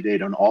him up to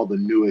date on all the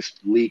newest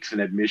leaks and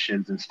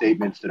admissions and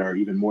statements that are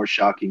even more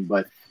shocking.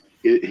 But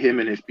him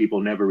and his people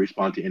never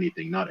respond to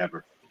anything, not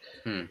ever.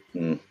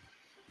 No,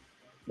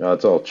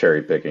 it's all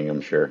cherry picking,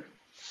 I'm sure.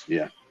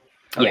 Yeah.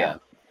 Oh, yeah.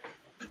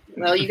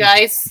 Well, you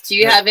guys, do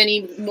you have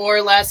any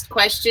more last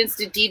questions?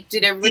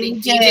 Did everybody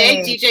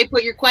DJ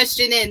put your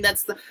question in?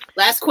 That's the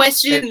last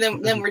question,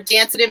 and then we're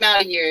dancing him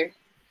out of here.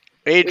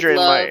 Adrian,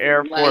 my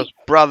Air Force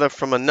brother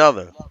from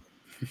another.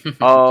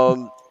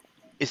 Was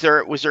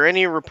there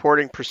any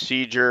reporting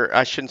procedure?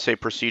 I shouldn't say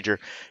procedure.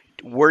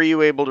 Were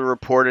you able to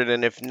report it?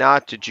 And if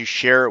not, did you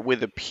share it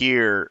with a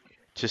peer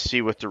to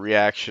see what the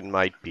reaction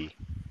might be?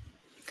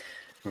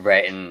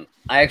 Right. And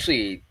I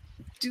actually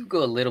do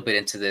go a little bit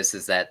into this,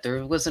 is that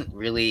there wasn't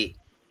really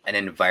an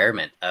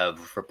environment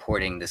of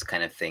reporting this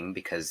kind of thing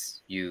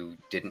because you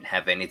didn't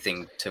have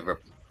anything to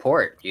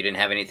report. You didn't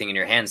have anything in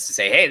your hands to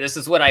say, hey, this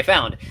is what I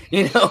found,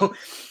 you know?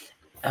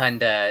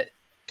 And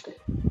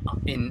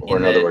in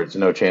other words,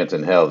 no chance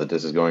in hell that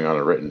this is going on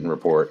a written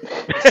report.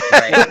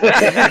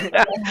 Right.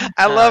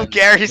 I love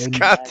Gary's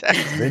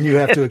context. Then you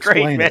have to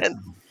explain Great, it.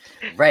 man.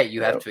 Right,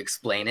 you have to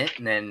explain it,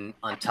 and then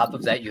on top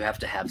of that, you have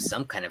to have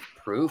some kind of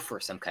proof or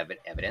some kind of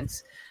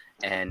evidence.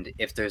 And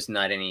if there's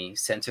not any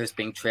sensors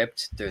being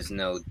tripped, there's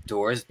no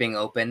doors being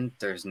opened,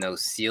 there's no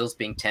seals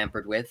being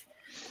tampered with.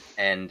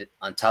 And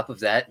on top of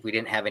that, we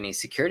didn't have any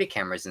security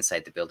cameras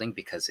inside the building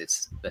because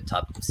it's a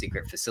top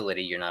secret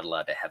facility. You're not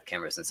allowed to have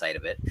cameras inside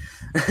of it.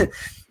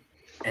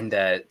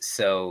 And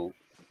so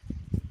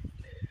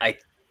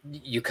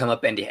you come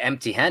up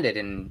empty-handed,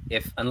 and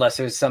unless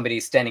there's somebody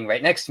standing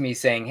right next to me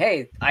saying,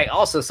 hey, I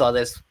also saw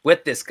this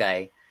with this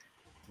guy,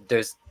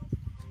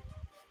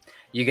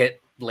 you get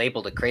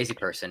labeled a crazy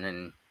person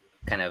and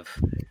kind of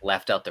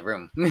left out the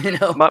room. You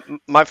know,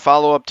 my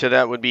follow-up to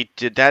that would be,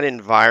 did that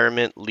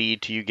environment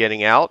lead to you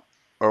getting out,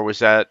 or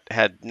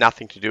had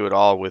nothing to do at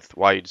all with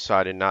why you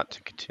decided not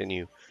to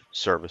continue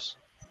service?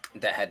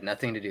 That had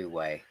nothing to do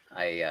why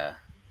I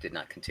did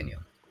not continue.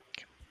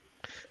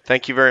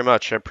 Thank you very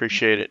much. I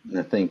appreciate it.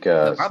 I think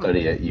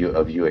study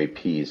of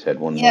UAPs had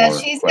one more. Yeah,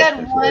 she's got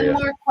one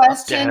more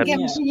question. Yeah.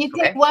 Can you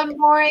take one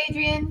more,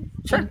 Adrian?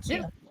 Sure.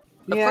 Yeah.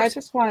 Yeah, I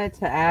just wanted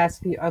to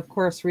ask you, of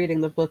course, reading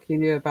the book, you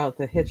knew about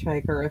the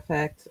hitchhiker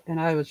effect. And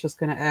I was just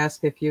going to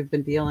ask if you've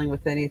been dealing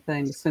with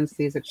anything since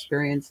these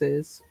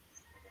experiences.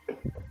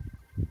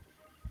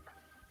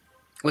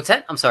 What's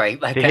that? I'm sorry.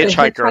 The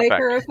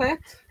hitchhiker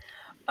effect?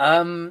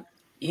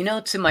 You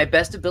know, to my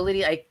best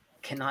ability, I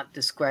cannot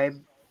describe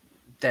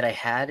that I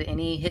had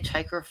any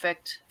hitchhiker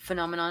effect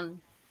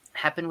phenomenon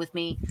happen with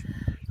me.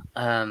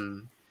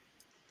 You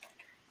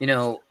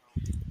know,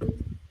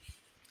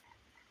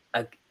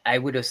 I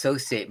would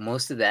associate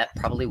most of that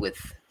probably with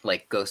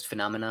like ghost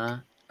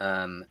phenomena.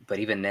 But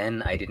even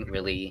then, I didn't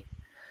really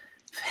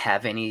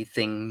have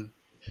anything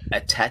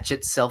attach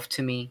itself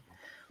to me,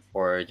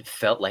 or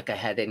felt like I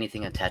had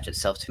anything attach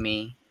itself to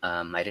me.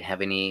 I didn't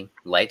have any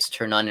lights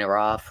turn on or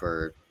off,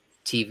 or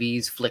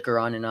TVs flicker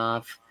on and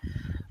off.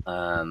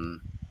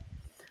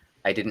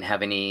 I didn't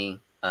have any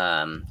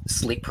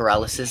sleep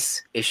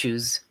paralysis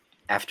issues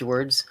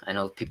afterwards. I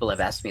know people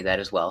have asked me that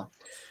as well.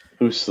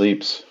 Who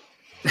sleeps?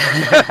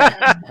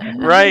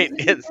 Right.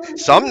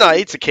 Some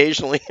nights,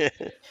 occasionally.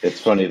 It's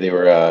funny. They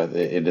were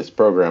in this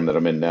program that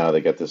I'm in now.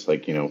 They got this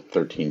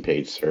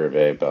 13-page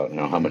survey about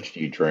how much do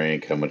you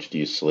drink, how much do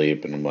you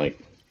sleep, and I'm like,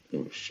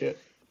 oh shit.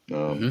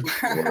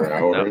 4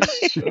 hours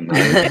a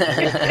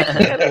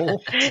night.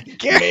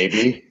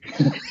 Maybe.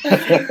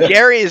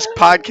 Gary is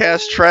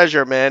podcast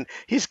treasure, man.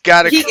 He's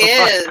got to. He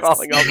is. He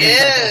really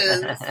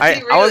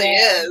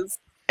is.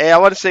 Hey, I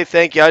want to say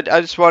thank you. I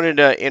just wanted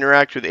to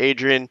interact with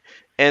Adrian.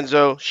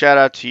 Enzo, shout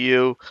out to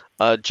you.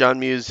 John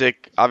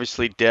Music,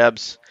 obviously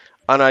Debs.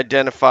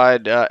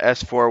 Unidentified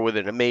S4 with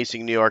an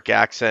amazing New York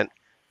accent.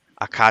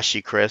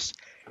 Akashi Chris.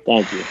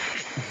 Thank you.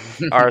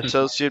 Our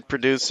associate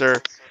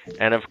producer.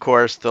 And of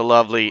course, the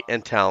lovely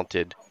and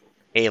talented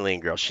Alien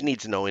Girl. She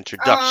needs no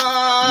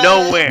introduction.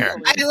 Nowhere.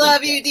 I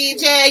love you,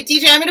 DJ.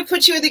 DJ, I'm going to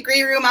put you in the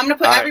gray room. I'm going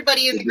to put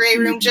everybody in the gray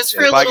room just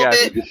for a little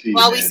bit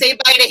while we say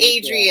bye to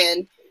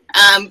Adrian.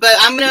 But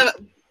I'm going to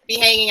be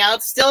hanging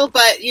out still.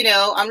 But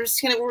we're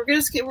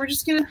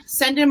just gonna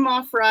send him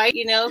off right,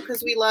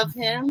 because we love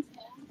him,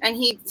 and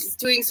he's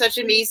doing such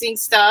amazing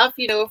stuff,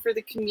 for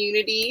the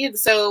community, and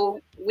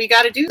so we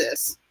got to do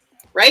this,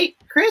 right,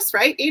 Chris?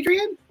 Right,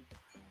 Adrian?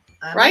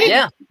 Right?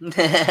 Yeah.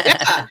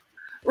 Yeah.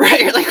 Right.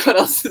 You're like, what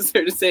else is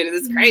there to say to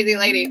this crazy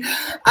lady?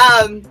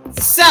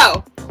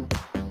 So,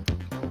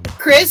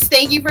 Chris,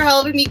 thank you for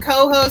helping me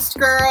co-host,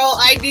 girl.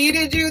 I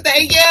needed you.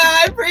 Thank you.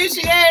 I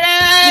appreciate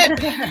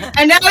it.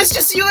 And now it's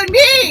just you and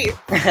me.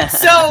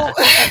 So,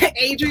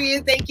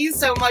 Adrian, thank you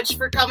so much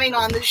for coming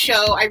on the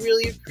show. I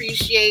really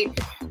appreciate.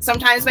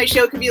 Sometimes my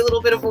show can be a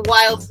little bit of a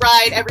wild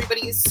ride.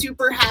 Everybody is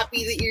super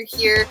happy that you're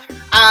here.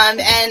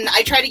 And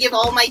I try to give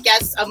all my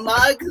guests a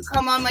mug who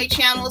come on my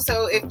channel.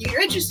 So if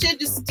you're interested,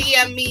 just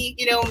DM me,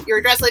 your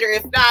address later.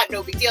 If not,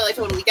 no big deal. I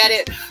totally get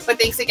it. But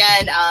thanks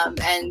again.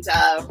 And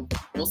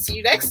we'll see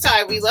you next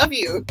time. We love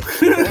you.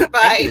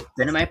 Bye. It's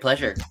been my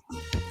pleasure.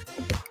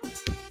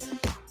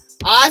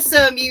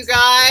 Awesome, you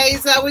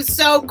guys. That was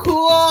so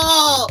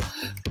cool.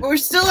 We're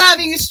still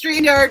having a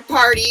StreamYard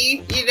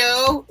party,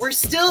 We're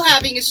still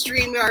having a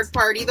StreamYard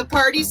party. The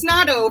party's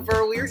not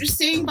over. We were just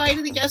saying bye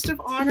to the guest of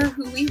honor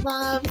who we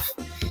love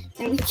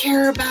and we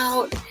care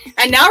about.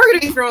 And now we're going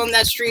to be throwing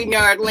that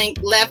StreamYard link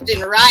left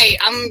and right.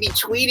 I'm going to be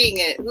tweeting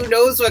it. Who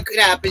knows what could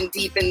happen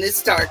deep in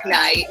this dark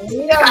night?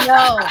 We don't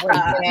know what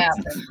could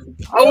happen.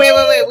 Oh,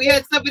 wait. We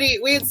had somebody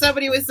with,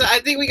 I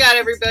think we got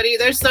everybody.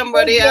 There's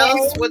somebody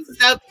else. What's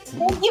up?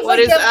 What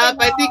is up?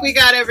 I think we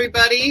got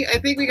everybody.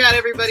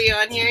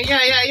 On here.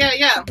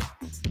 Yeah.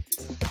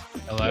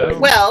 Hello.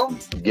 Well,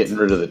 getting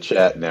rid of the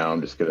chat now.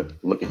 I'm just going to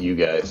look at you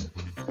guys.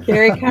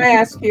 Gary, can I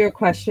ask you a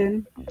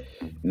question?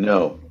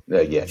 No.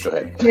 Yeah, go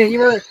ahead. Yeah,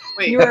 you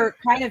Wait. were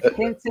kind of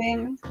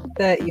hinting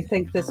that you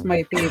think this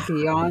might be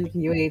beyond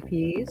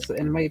UAPs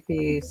and might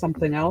be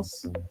something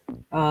else,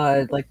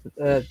 like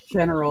a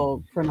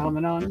general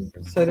phenomenon,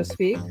 so to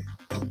speak.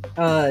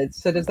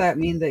 So does that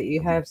mean that you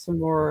have some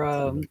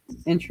more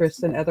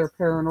interest in other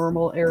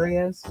paranormal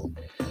areas?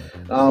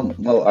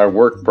 Well, our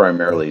work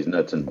primarily is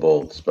nuts and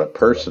bolts, but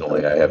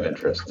personally, I have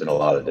interest in a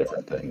lot of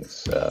different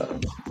things.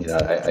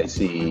 I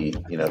see,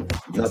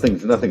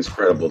 nothing's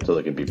credible till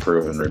it can be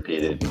proven,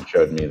 repeated, and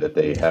showed me that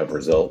they have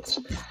results.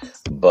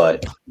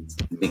 But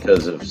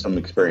because of some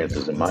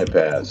experiences in my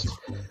past,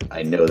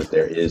 I know that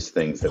there is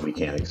things that we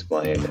can't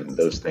explain, and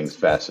those things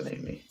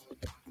fascinate me.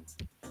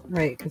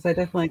 Right, because I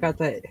definitely got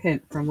that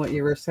hint from what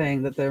you were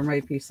saying that there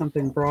might be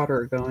something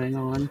broader going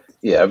on.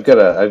 Yeah, I've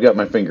got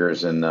my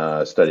fingers in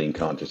studying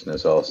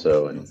consciousness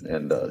also,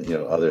 and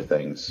other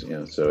things.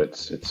 So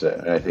it's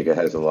I think it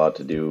has a lot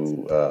to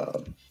do.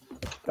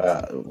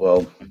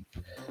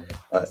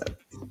 A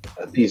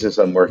thesis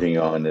I'm working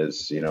on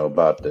is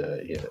about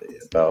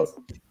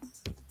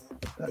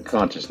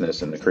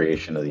consciousness and the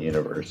creation of the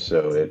universe.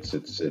 So it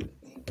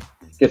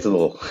gets a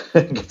little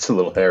gets a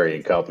little hairy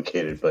and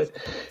complicated, but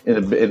in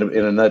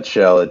a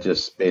nutshell, it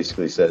just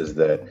basically says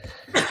that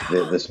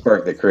the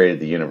spark that created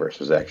the universe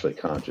was actually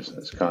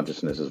consciousness.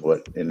 Consciousness is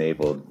what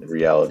enabled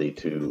reality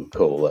to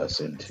coalesce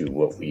into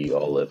what we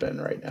all live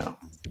in right now.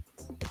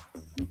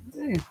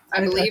 I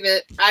believe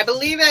it. I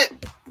believe it.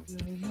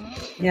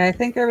 Yeah, I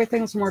think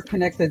everything's more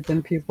connected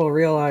than people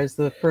realize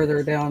the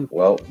further down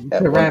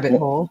the rabbit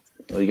hole.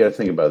 Well, you got to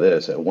think about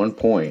this. At one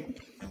point,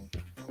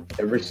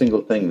 every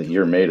single thing that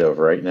you're made of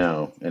right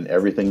now, and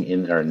everything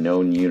in our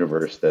known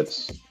universe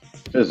that's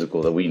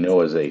physical, that we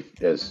know as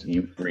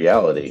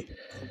reality,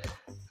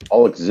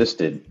 all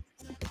existed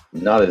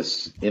not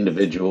as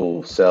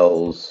individual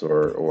cells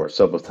or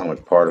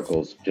subatomic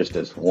particles, just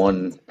as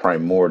one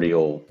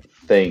primordial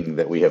thing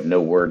that we have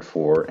no word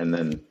for, and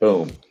then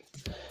boom,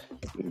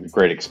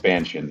 great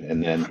expansion,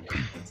 and then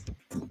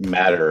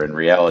matter and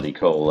reality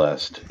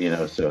coalesced.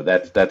 So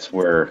that's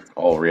where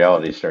all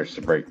reality starts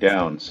to break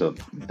down. So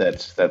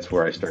that's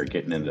where I start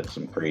getting into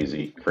some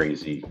crazy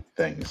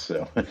things.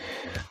 So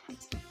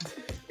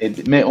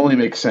it may only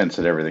make sense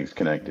that everything's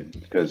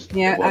connected, because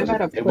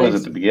it was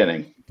at the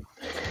beginning.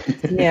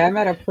 Yeah, I'm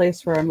at a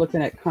place where I'm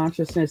looking at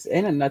consciousness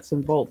in a nuts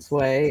and bolts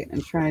way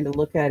and trying to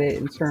look at it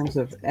in terms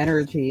of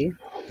energy,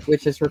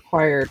 which is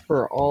required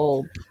for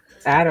all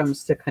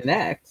atoms to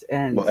connect.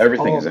 And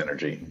everything is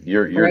energy.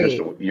 You're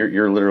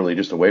literally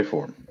just a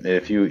waveform.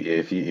 If you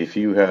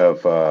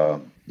have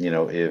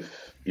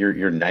if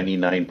you're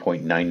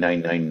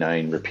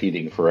 99.9999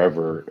 repeating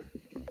forever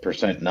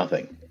percent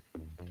nothing.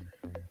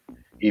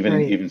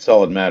 Even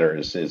solid matter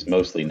is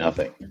mostly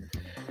nothing.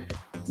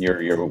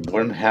 You're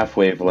one half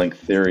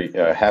wavelength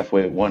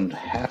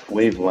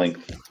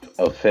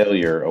of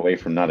failure away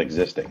from not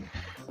existing.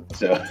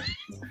 So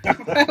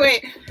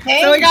wait,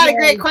 so we got a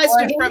great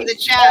question from the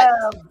chat.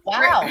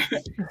 Wow.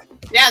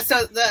 Yeah,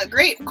 so the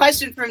great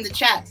question from the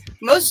chat.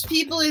 Most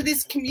people in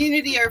this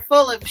community are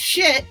full of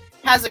shit.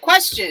 Has a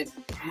question.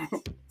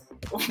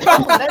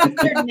 Oh,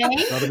 that's their name?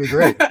 That'd be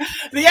great.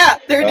 Yeah,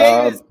 their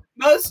name is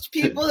most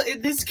people in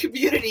this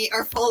community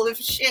are full of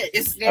shit.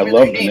 Is the name I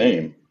love the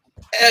name.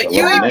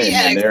 UAPX,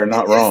 and they're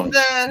not wrong.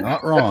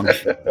 Not wrong.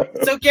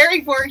 So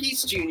Gary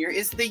Voorhees Jr.,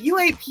 is the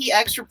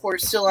UAPX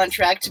report still on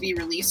track to be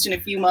released in a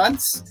few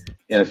months?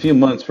 In a few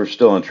months, we're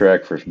still on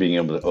track for being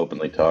able to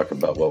openly talk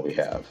about what we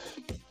have.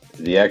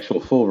 The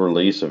actual full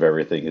release of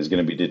everything is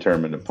going to be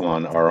determined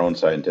upon our own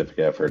scientific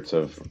efforts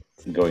of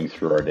going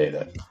through our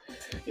data.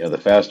 The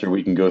faster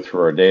we can go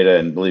through our data,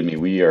 and believe me,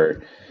 we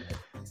are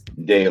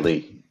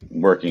daily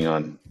working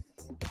on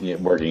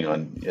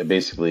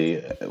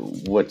basically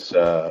what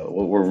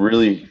we're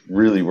really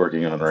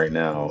working on right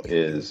now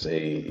is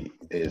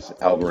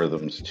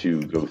algorithms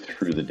to go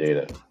through the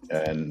data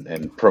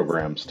and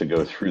programs to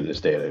go through this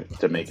data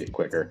to make it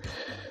quicker.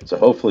 So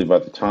hopefully by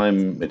the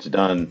time it's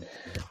done,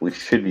 we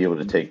should be able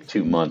to take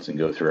 2 months and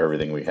go through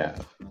everything we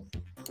have.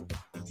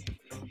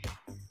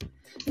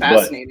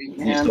 Fascinating.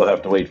 But you still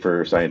have to wait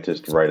for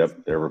scientists to write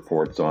up their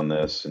reports on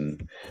this,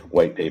 and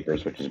white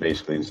papers, which is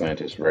basically the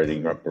scientists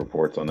writing up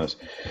reports on this.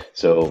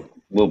 So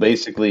we'll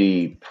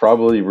basically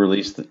probably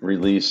release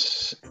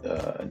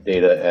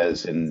data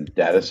as in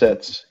data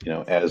sets,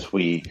 as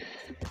we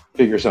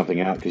figure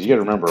something out. Because you got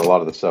to remember, a lot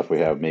of the stuff we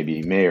have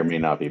may or may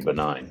not be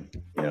benign,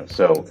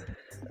 So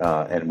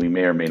and we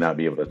may or may not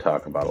be able to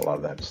talk about a lot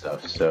of that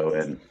stuff. So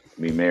and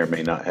we may or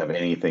may not have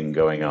anything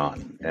going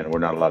on, and we're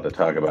not allowed to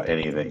talk about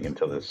anything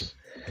until this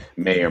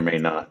may or may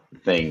not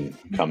thing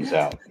comes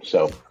out.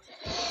 So,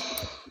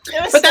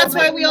 but that's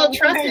why we all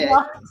trust it.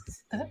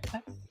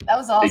 That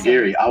was awesome. Hey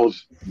Gary,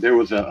 there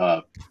was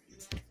an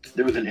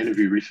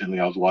interview recently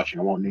I was watching.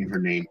 I won't name her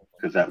name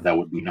because that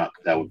would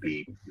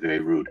be very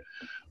rude.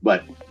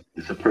 But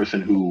it's a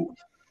person who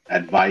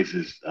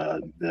advises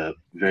the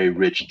very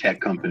rich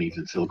tech companies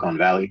in Silicon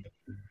Valley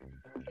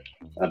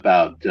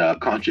about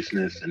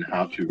consciousness and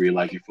how to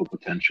realize your full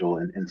potential,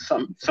 and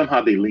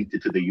somehow they linked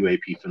it to the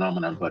UAP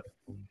phenomenon. But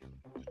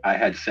I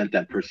had sent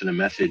that person a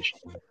message,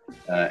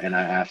 and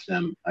I asked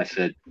them. I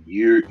said,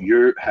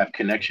 "You have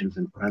connections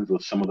and friends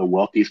with some of the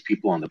wealthiest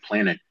people on the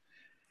planet.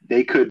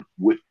 They could,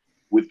 with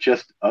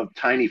just a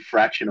tiny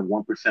fraction of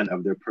 1%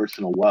 of their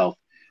personal wealth,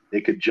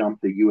 they could jump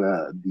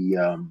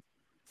the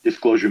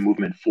disclosure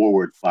movement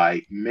forward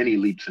by many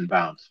leaps and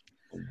bounds.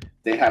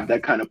 They have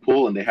that kind of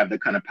pull and they have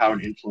that kind of power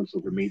and influence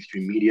over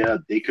mainstream media.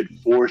 They could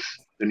force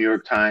the New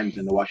York Times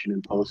and the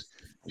Washington Post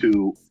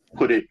to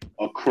put it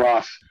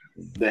across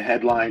the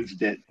headlines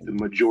that the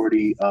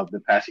majority of the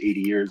past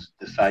 80 years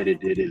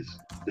decided it is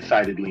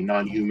decidedly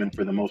non-human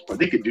for the most part.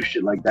 They could do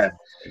shit like that.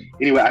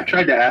 Anyway, I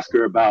tried to ask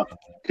her about,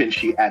 can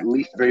she at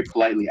least very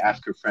politely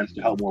ask her friends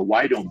to help more?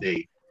 Why don't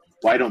they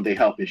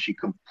help? And she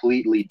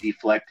completely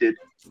deflected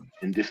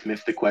and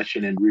dismissed the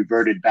question and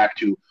reverted back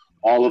to,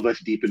 all of us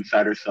deep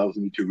inside ourselves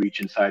need to reach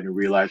inside and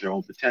realize our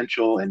own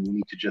potential, and we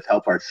need to just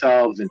help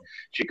ourselves. And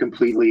she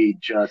completely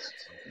just...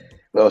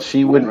 Well,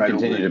 she wouldn't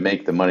continue to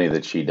make the money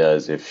that she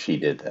does if she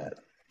did that.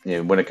 You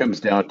know, when it comes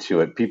down to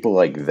it, people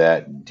like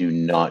that do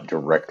not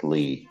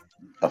directly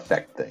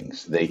affect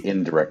things. They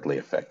indirectly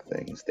affect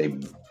things. They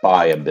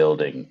buy a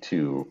building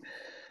to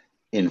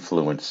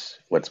influence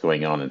what's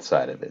going on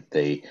inside of it.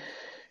 They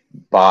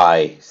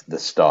buy the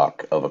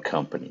stock of a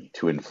company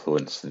to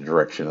influence the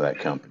direction of that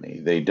company.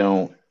 They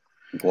don't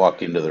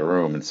walk into the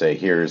room and say,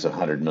 "Here's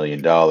 $100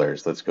 million.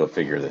 Let's go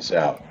figure this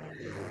out."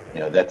 You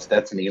know,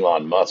 that's an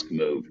Elon Musk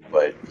move,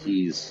 but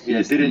he's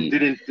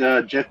didn't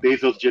Jeff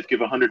Bezos just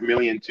give $100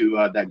 million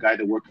to that guy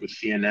that worked with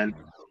CNN?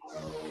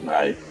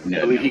 I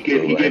believe he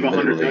gave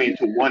 $100 million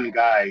to one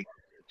guy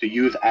to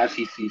use as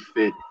he sees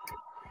fit.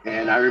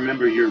 And I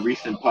remember your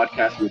recent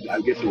podcast with, I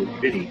guess it was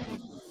Vinny,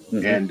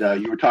 and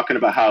you were talking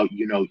about how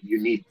you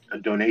need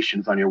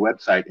donations on your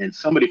website, and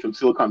somebody from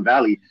Silicon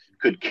Valley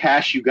could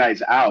cash you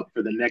guys out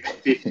for the next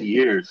 50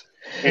 years,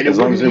 and as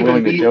long as they're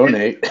willing to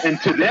donate. And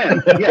to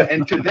them,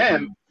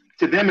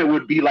 to them, it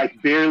would be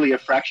like barely a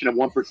fraction of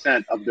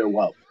 1% of their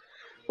wealth.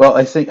 Well,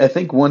 I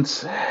think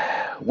once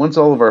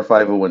all of our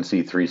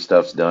 501c3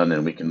 stuff's done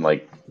and we can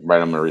like write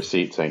them a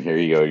receipt saying, "Here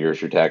you go,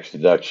 here's your tax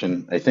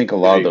deduction," I think a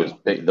lot of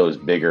those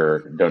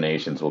bigger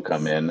donations will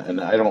come in,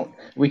 and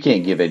we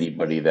can't give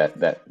anybody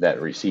that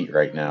receipt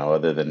right now,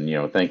 other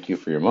than thank you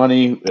for your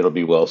money, it'll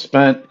be well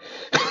spent.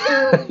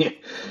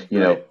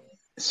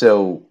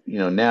 So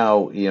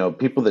now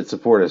people that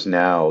support us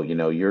now,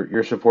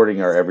 you're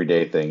supporting our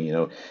everyday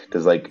thing,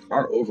 because like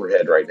our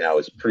overhead right now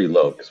is pretty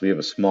low because we have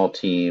a small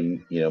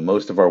team.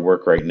 Most of our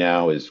work right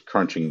now is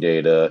crunching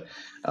data,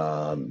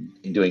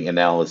 doing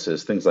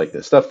analysis, things like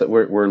this stuff that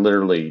we're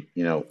literally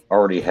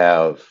already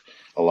have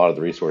a lot of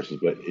the resources,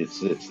 but it's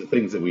the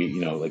things that we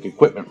like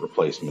equipment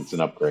replacements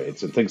and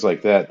upgrades and things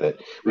like that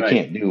we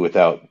can't do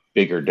without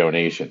bigger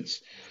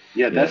donations.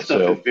 Yeah, that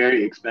stuff is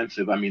very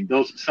expensive. I mean,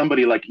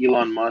 somebody like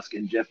Elon Musk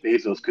and Jeff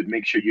Bezos could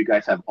make sure you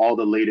guys have all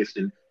the latest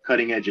and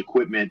cutting edge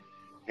equipment,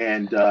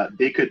 and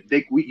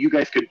you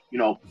guys could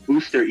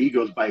boost their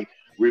egos by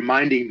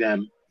reminding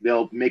them.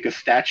 They'll make a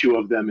statue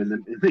of them, and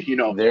then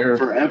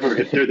forever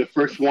if they're the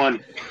first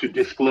one to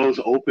disclose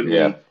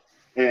openly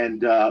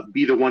and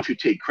be the ones who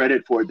take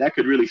credit for it. That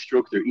could really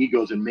stroke their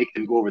egos and make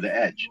them go over the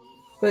edge.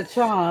 But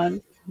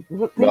Sean.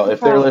 Well,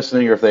 if they're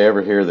listening or if they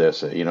ever hear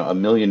this, $1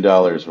 million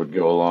would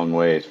go a long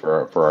ways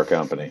for our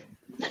company.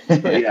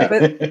 But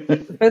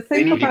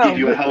they need to give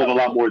you a hell of a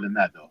lot more than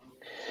that, though.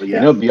 But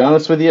to be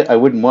honest with you, I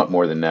wouldn't want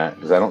more than that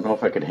because I don't know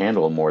if I could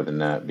handle more than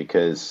that,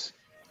 because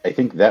I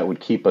think that would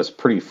keep us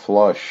pretty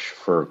flush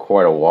for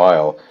quite a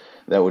while.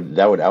 That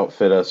would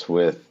outfit us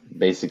with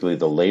basically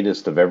the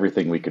latest of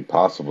everything we could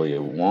possibly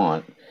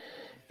want,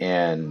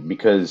 and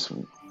because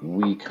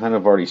we kind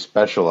of already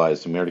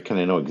specialized and we already kind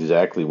of know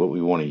exactly what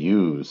we want to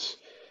use.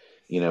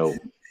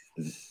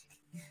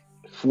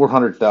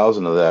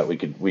 400,000 of that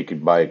we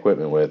could buy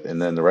equipment with,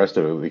 and then the rest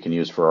of it we can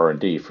use for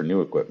R&D for new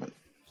equipment.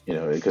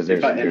 Because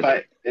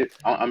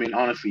I mean,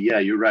 honestly, yeah,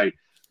 you're right.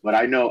 But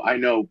I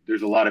know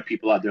there's a lot of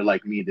people out there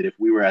like me that if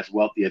we were as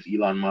wealthy as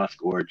Elon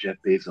Musk or Jeff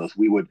Bezos,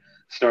 we would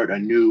start a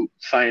new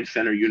science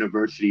center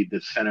university, the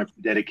Center of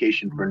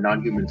Dedication for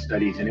Non-Human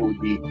Studies, and it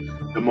would be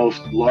the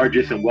most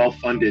largest and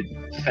well-funded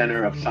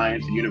center of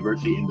science and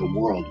university in the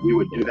world. We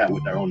would do that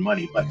with our own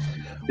money, but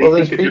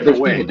there's people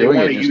doing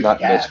it, just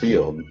not in this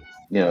field.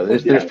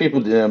 There's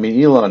people. I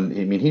mean, Elon.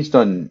 I mean, he's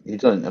done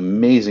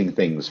amazing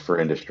things for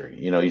industry.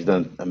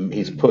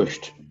 He's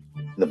pushed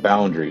the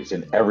boundaries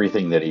in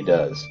everything that he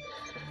does.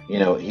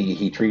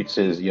 He treats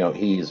his,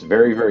 he's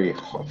very, very,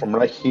 from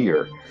what I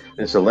hear,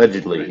 this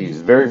allegedly,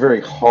 he's very,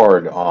 very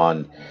hard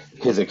on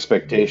his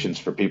expectations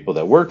for people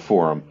that work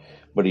for him,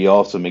 but he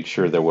also makes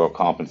sure they're well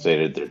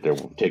compensated, that they're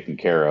taken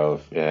care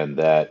of, and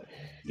that,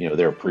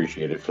 they're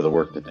appreciated for the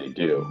work that they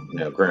do.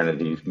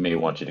 Granted, he may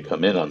want you to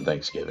come in on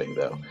Thanksgiving,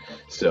 though.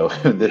 So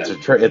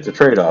it's a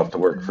trade-off to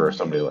work for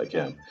somebody like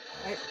him.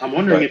 I'm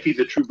wondering if he's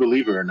a true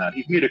believer or not.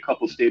 He's made a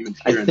couple statements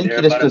here and there. I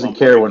think he just doesn't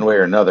care one way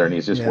or another, and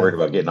he's just worried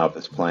about getting off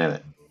this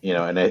planet. You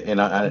know, and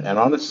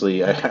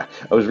honestly, I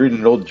was reading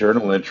an old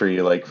journal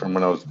entry like from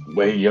when I was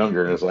way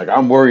younger, and it's like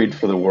I'm worried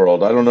for the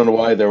world. I don't know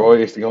why they're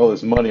wasting all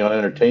this money on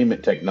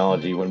entertainment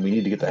technology when we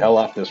need to get the hell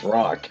off this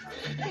rock.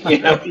 You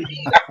know,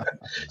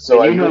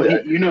 so And I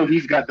you know, really,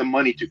 he's got the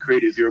money to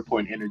create a 0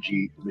 point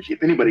energy machine.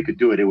 If anybody could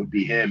do it, it would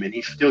be him. And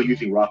he's still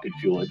using rocket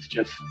fuel. It's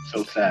just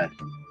so sad.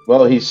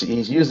 well, he's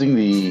using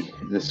the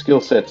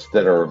skill sets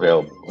that are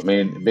available. I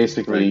mean, Right.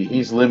 basically,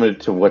 he's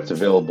limited to what's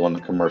available in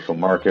the commercial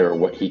market or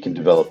what he can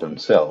develop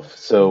himself.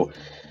 So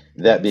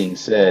that being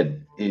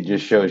said, it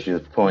just shows you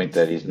the point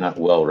that he's not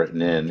well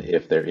written in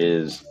if there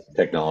is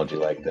technology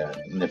like that.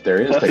 And if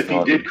there is Plus, if he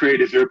technology, did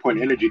create a 0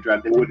 point energy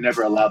drive, they would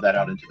never allow that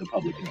out into the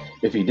public.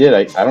 if he did,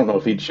 I don't know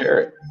if he'd share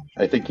it.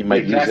 I think he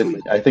might use it.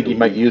 Exactly. I think he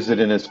might use it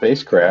in his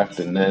spacecraft,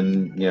 and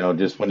then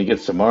just when he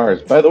gets to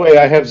Mars. By the way,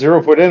 I have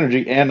 0 point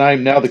energy, and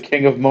I'm now the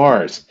king of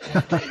Mars.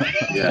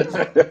 Yeah.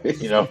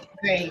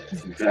 Great.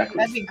 Exactly.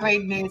 That'd be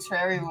great news for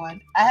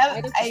everyone.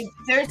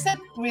 There's a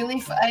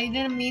really, I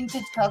didn't mean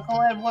to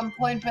chuckle at one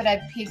point, but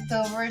I peeked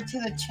over to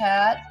the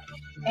chat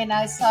and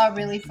I saw a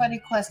really funny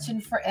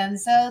question for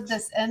Enzo.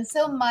 Does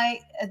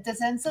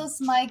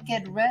Enzo's mic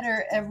get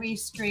redder every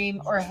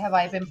stream, or have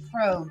I been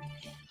probed?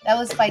 That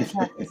was by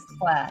Cactus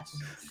Flash.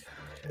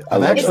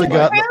 I've actually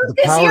got the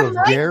power of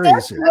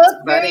Gary's here.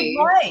 Look very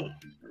bright.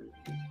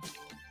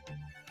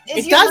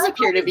 It does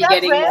appear to be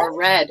getting more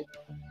red.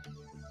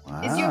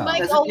 Wow. Is your mic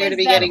Does appear to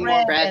be getting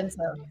more red.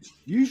 Enzo?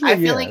 Usually, I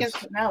feel yes. like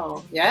it's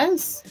no.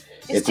 Yes.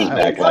 It's his taking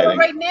color backlighting.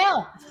 right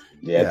now.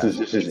 Yeah, it's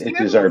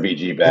his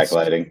RBG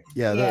backlighting.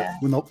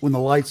 When the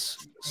lights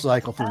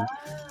cycle through.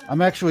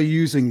 I'm actually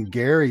using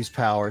Gary's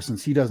power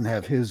since he doesn't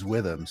have his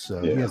with him,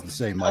 so he has the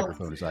same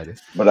microphone as I do.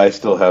 But I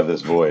still have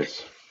this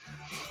voice.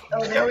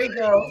 Oh, there we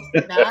go.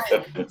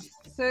 Nice.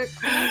 So,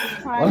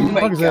 Why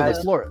don't you have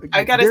the floor?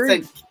 I gotta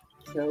Gary,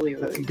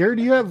 say, Gary,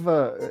 do you have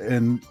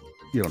and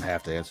you don't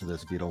have to answer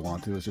this if you don't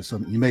want to. It's just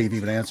something you may have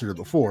even answered it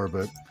before,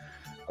 but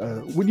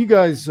when you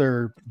guys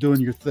are doing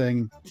your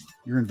thing,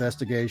 your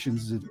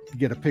investigations, you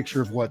get a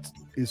picture of what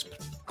is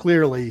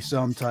clearly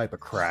some type of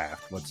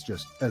craft. Let's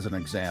just as an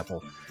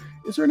example.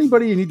 Is there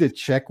anybody you need to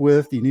check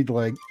with? Do you need to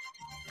like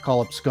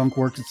call up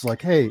Skunkworks? It's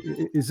like, hey,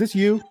 is this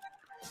you?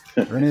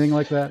 Or anything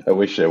like that? I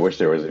wish there was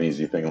an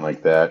easy thing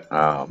like that.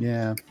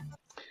 Yeah.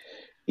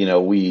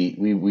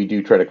 We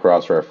do try to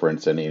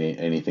cross-reference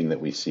anything that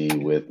we see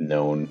with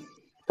known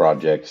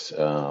projects.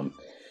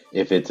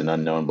 If it's an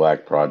unknown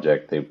black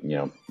project,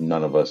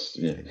 none of us.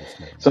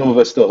 Some of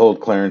us still hold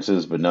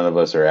clearances, but none of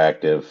us are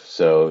active.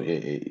 So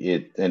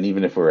and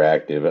even if we're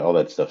active, all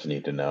that stuff's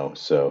need to know.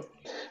 So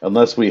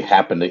unless we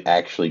happen to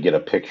actually get a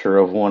picture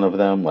of one of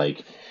them,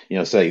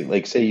 say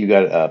you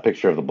got a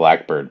picture of the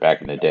blackbird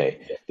back in the day,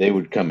 they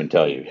would come and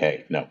tell you,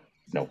 hey, no,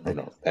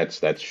 that's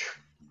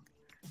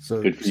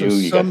so good for you.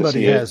 You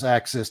somebody has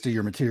access to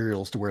your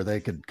materials to where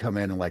they could come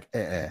in and like,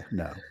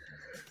 no.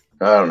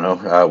 I don't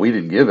know. We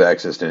didn't give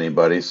access to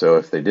anybody, so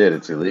if they did,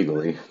 it's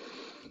illegally.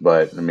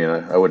 But I mean,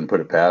 I wouldn't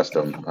put it past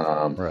them.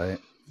 Right.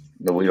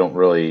 But we don't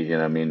really,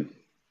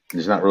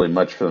 there's not really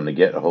much for them to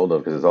get a hold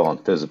of because it's all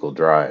on physical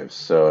drives.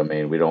 So I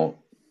mean, we don't.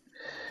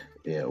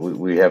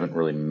 We haven't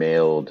really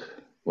mailed.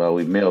 Well,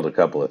 we mailed a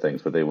couple of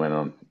things, but they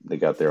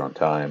got there on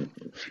time.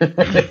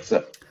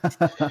 So,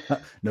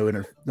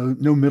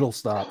 no middle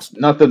stops.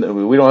 Not that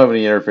we don't have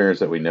any interference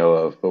that we know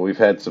of, but we've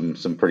had some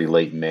pretty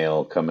late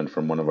mail coming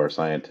from one of our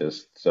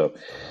scientists. So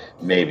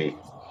maybe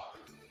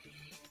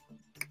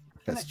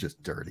that's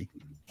just dirty.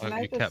 Can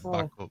I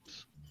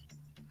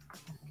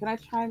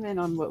chime in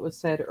on what was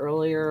said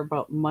earlier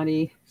about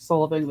money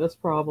solving this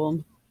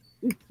problem?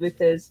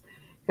 because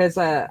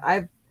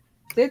I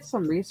did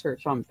some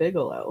research on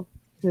Bigelow,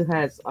 who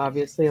has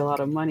obviously a lot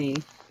of money,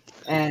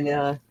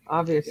 and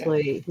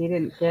obviously he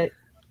didn't get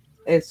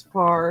as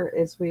far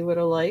as we would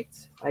have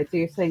liked. I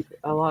do think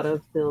a lot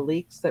of the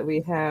leaks that we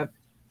have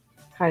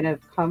kind of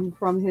come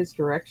from his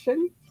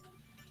direction.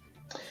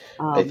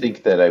 I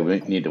think that I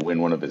need to win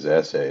one of his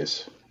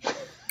essays.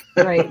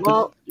 Right.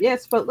 Well,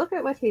 yes, but look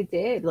at what he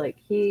did. Like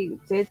he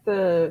did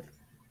the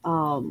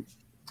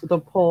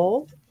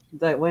poll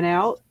that went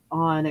out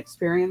on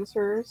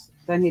experiencers.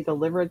 Then he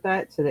delivered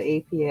that to the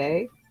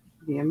APA,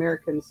 the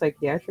American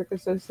Psychiatric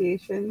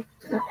Association.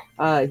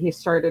 He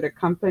started a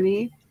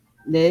company,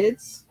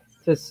 NIDS,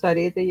 to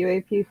study the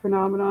UAP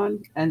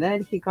phenomenon, and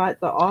then he got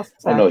the OSAP.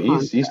 Oh no,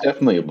 he's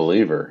definitely a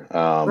believer.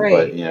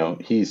 Right.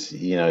 But he's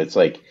it's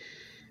like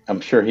I'm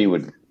sure he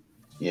would.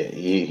 Yeah,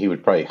 he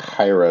would probably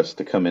hire us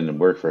to come in and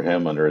work for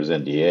him under his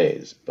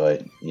NDAs,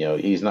 but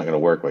he's not going to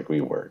work like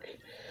we work.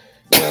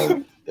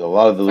 A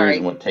lot of the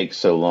reason what takes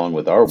so long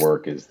with our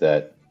work is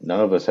that none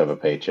of us have a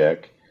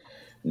paycheck.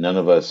 None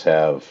of us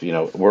have,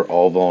 we're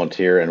all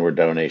volunteer and we're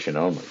donation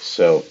only.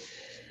 So,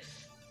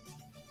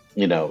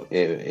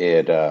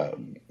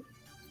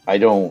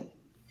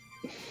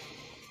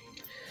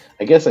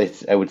 I guess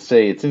I would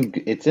say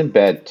it's in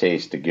bad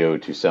taste to go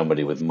to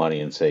somebody with money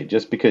and say,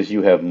 just because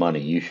you have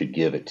money, you should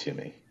give it to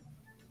me.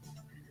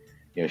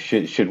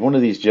 Should one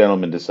of these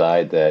gentlemen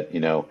decide that,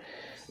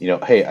 you know,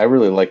 hey, I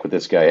really like what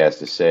this guy has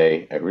to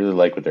say. I really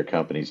like what their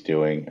company's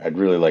doing. I'd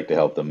really like to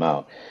help them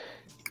out.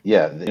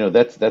 Yeah, you know,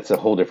 that's a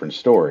whole different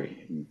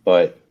story.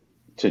 But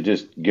to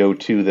just go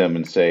to them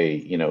and say,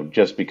 you know,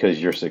 just because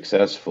you're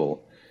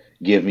successful,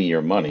 give me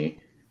your money,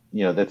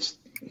 you know, that's,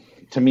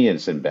 to me,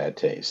 it's in bad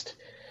taste.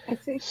 I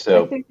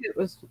So think it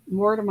was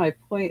more to my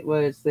point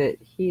was that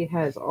he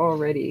has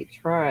already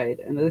tried,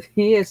 and that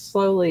he is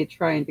slowly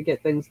trying to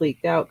get things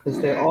leaked out because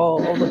they're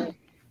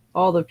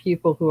all the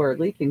people who are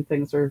leaking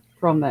things are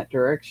from that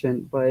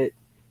direction. But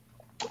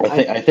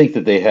I think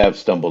that they have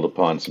stumbled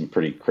upon some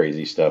pretty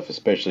crazy stuff,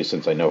 especially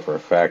since I know for a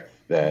fact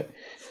that,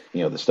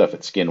 you know, the stuff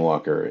at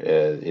Skinwalker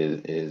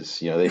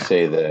is you know, they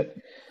say that,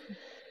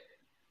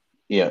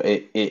 you know,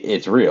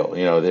 it's real.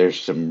 You know, there's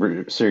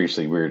some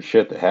seriously weird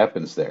shit that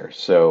happens there.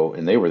 So,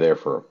 and they were there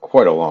for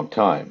quite a long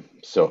time.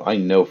 So I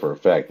know for a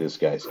fact this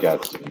guy's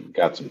got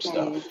some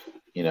stuff.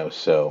 You know,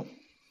 so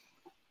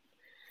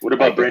What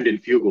about Brendan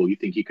Fugel? You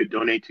think he could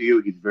donate to you?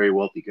 He's a very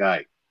wealthy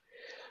guy.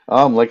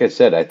 Like I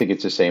said, I think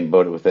it's the same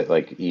boat with it,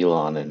 like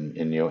Elon and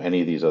you know,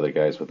 any of these other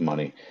guys with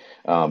money.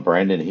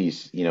 Brandon,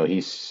 he's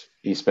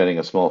spending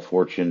a small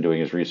fortune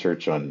doing his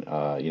research on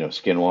you know,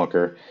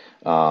 Skinwalker.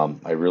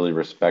 I really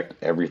respect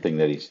everything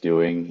that he's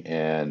doing,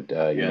 and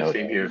you know,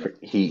 same here.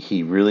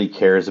 he really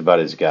cares about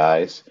his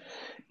guys,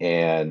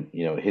 and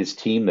you know, his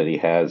team that he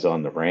has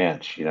on the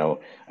ranch. You know,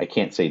 I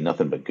can't say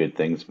nothing but good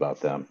things about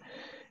them,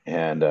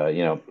 and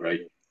you know, Right.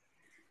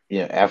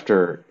 yeah,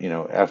 after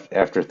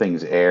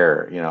things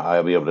air, you know,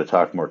 I'll be able to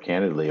talk more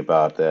candidly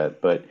about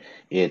that. But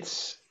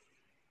it's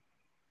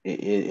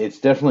it's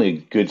definitely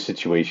a good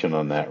situation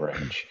on that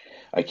ranch.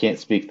 I can't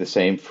speak the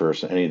same for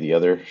any of the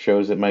other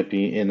shows that might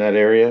be in that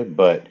area,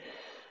 but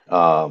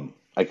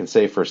I can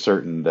say for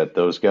certain that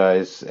those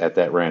guys at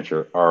that ranch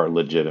are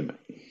legitimate.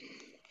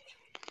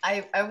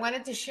 I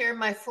wanted to share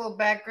my full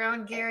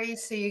background, Gary,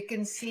 so you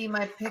can see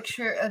my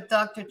picture of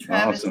Dr.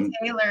 Travis Awesome.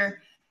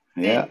 Taylor.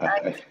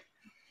 Yeah.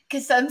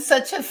 Because I'm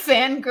such a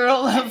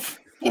fangirl of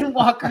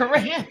Skinwalker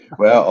Ranch.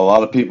 Well, a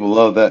lot of people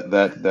love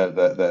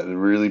that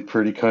really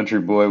pretty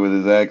country boy with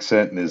his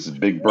accent and his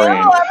big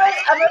brain. No,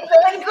 I'm a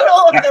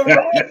fangirl of the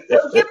ranch.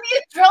 Don't get me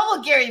in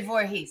trouble, Gary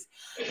Voorhees.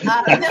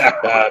 Stop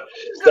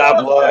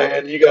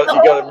lying. You got a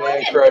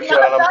man crush on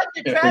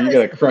him. You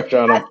got a crush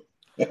on him.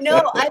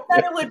 No, I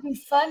thought it would be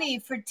funny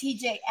for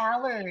TJ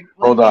Allard.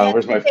 Hold on,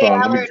 where's my phone?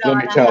 Let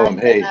me tell him,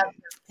 hey,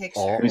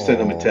 let me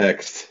send him a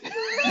text.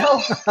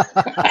 No.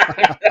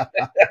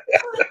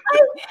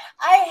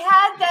 I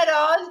had that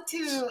on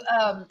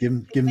to give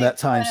him that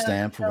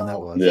timestamp for when that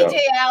was. TJ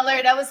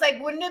Allard. I was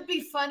like, wouldn't it be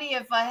funny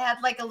if I had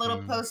like a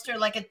little poster,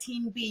 like a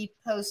Teen Bee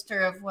poster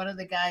of one of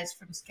the guys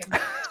from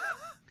Skinwalker?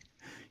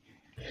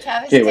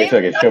 Can't wait till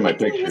I can show my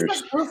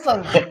pictures.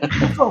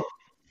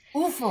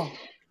 UFO.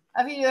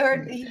 Have you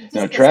heard?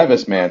 No,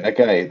 Travis, man, that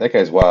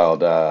guy's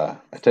wild. I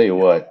tell you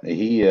what,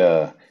 he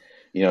you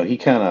know, he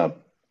kind of,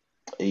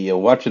 you know,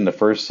 watching the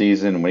first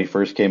season when he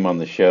first came on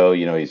the show,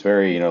 you know, he's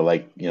very, you know,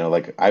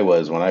 like I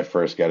was when I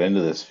first got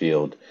into this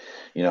field.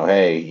 You know,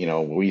 hey, you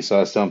know, we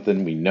saw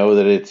something, we know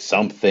that it's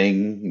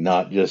something,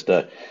 not just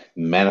a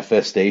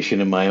manifestation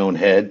in my own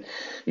head,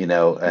 you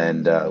know,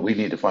 and we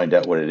need to find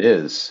out what it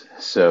is.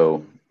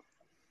 So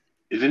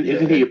Isn't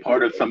he a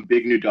part of some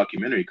big new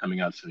documentary coming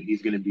out soon?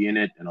 He's going to be in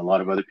it, and a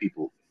lot of other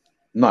people.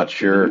 Not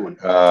sure.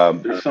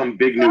 There's some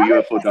big new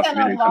UFO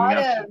documentary coming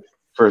out soon.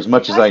 For as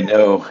much as I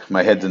know,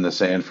 my head's in the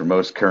sand for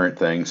most current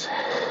things.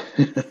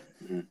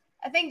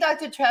 I think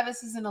Dr.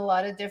 Travis is in a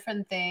lot of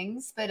different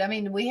things, but I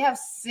mean, we have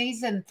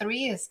season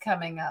 3 is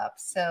coming up,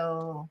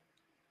 so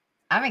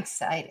I'm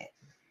excited.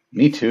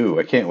 Me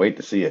too. I can't wait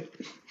to see it.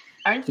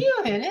 Aren't you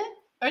in it?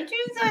 Aren't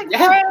you like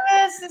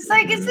it's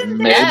like it's in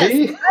there.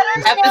 Maybe.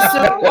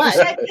 Episode 1.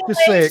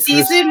 Just say it,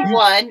 Season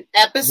 1,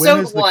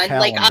 episode 1,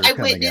 like calendar eyewitness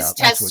coming out?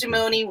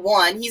 testimony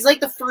 1. He's like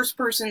the first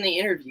person they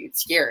interviewed.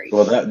 Scary.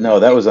 Well,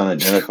 that was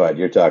unidentified.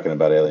 You're talking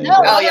about alien. No,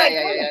 Oh, yeah.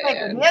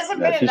 He hasn't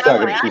No, been she's in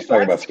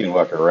talking about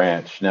Skinwalker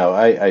Ranch. No,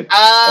 I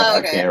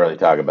okay. can't really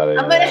talk about it.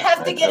 I'm gonna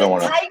have to get a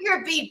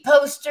Tiger Beat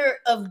poster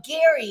of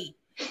Gary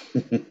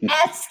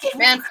at Skinwalker.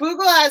 Man,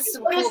 Fugel has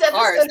some cool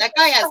cars. That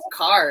guy has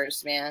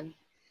cars, man.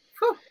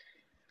 Whew.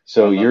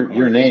 So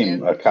your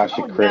name,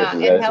 Akashic Chris,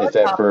 is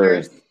that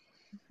for?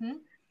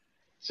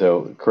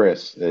 So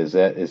Chris, is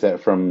that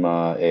from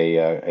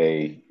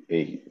a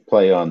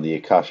play on the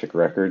Akashic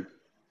record?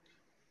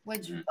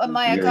 Which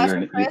my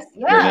Akashic Chris?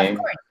 Yeah, of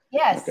course.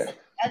 Yes, okay.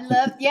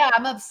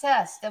 I'm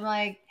obsessed. I'm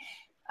like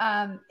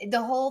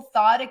the whole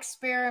thought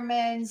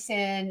experiments,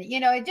 and you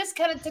know, it just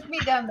kind of took me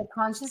down the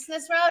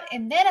consciousness route,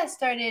 and then I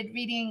started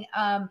reading,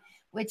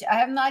 which I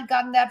have not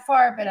gotten that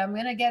far, but I'm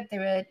gonna get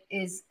through it.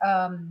 Is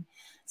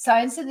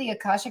Science in the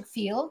Akashic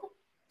Field.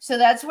 So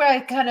that's where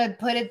I kind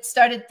of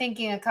started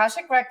thinking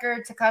Akashic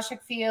Records,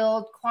 Akashic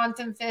Field,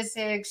 quantum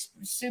physics,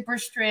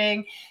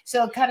 superstring.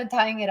 So kind of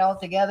tying it all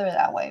together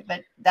that way.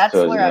 But that's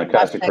so where is it an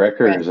Akashic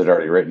record, or is it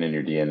already written in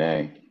your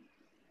DNA?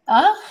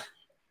 Huh?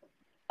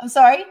 I'm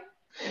sorry?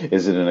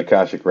 Is it an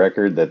Akashic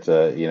record that's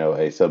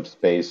a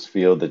subspace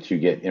field that you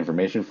get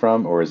information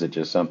from, or is it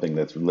just something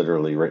that's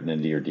literally written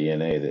into your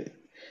DNA that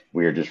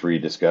we are just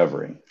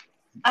rediscovering?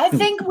 I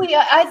think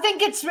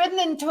it's written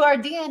into our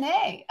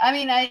DNA. I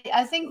mean,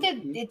 I think that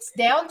it's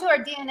down to our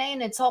DNA,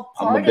 and it's all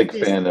part of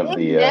this big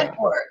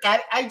network.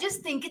 I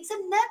just think it's a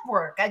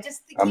network. I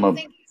just think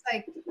it's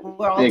like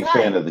we're all big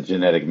fan of the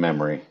genetic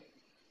memory.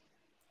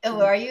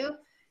 Oh, are you?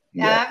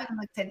 Yeah. I haven't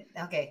looked at.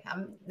 Okay,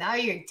 now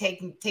you're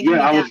taking me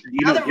down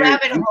another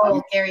rabbit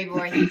hole, Gary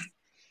Voorhees.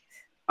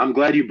 I'm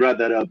glad you brought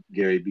that up,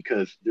 Gary,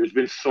 because there's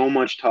been so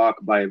much talk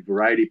by a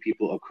variety of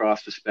people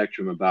across the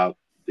spectrum about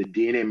the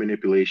DNA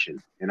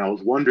manipulation. And I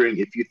was wondering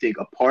if you think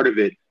a part of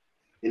it,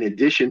 in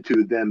addition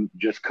to them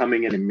just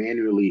coming in and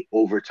manually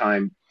over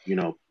time,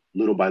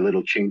 little by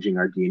little changing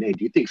our DNA,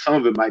 do you think some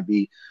of it might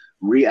be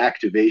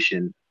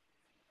reactivation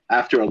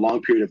after a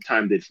long period of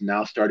time that's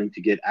now starting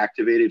to get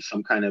activated,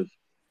 some kind of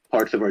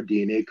parts of our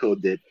DNA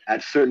code that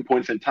at certain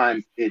points in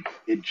time, it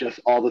just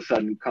all of a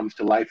sudden comes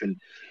to life and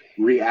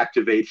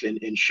reactivates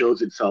and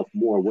shows itself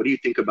more? What do you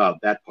think about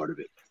that part of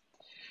it?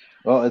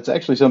 Well, it's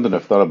actually something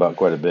I've thought about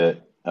quite a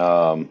bit.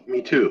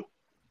 Me too.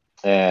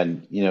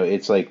 And,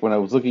 it's like when I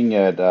was looking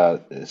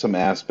at some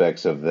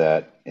aspects of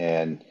that,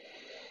 and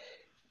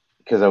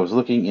because I was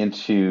looking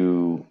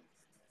into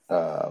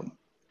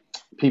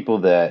people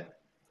that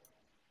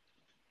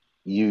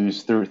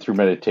use through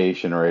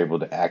meditation are able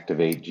to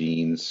activate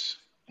genes,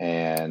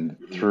 and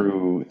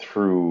through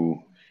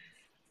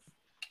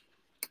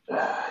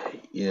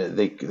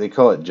they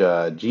call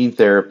it gene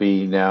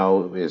therapy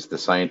now is the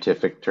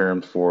scientific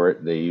term for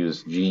it. They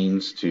use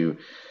genes to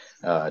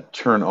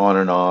turn on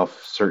and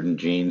off certain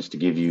genes to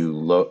give you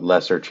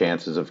lesser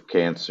chances of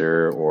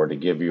cancer, or to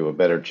give you a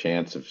better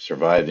chance of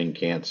surviving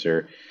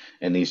cancer.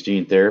 And these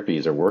gene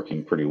therapies are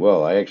working pretty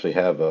well. I actually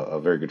have a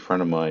very good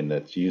friend of mine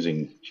that's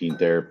using gene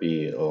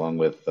therapy along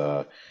with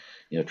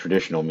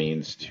traditional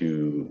means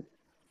to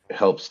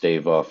help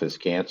stave off his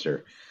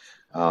cancer.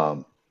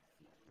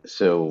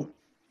 So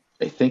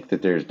I think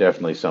that there's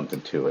definitely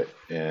something to it.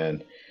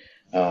 And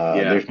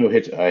there's no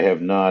I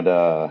have not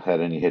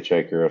had any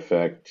hitchhiker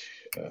effect.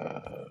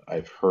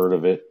 I've heard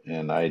of it,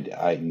 and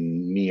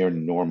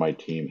nor my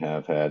team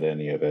have had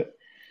any of it.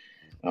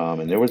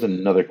 And there was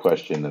another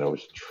question that I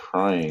was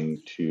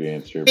trying to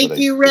answer. Thank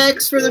you,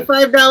 Rex, for the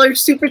 $5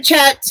 super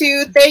chat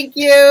too. Thank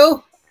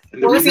you.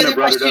 What was the other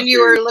question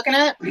you were looking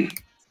at?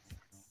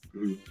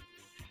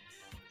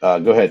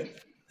 Go ahead.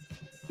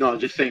 No, I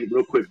was just saying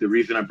real quick, the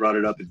reason I brought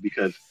it up is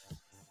because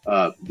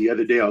the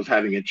other day I was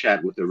having a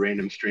chat with a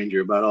random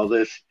stranger about all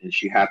this, and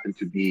she happened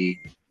to be,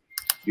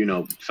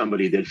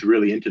 somebody that's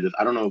really into this.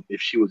 I don't know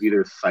if she was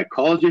either a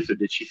psychologist or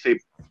did she say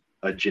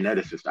a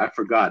geneticist? I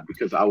forgot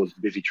because I was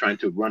busy trying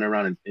to run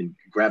around and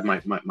grab my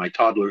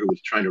toddler who was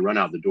trying to run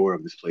out the door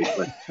of this place.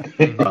 But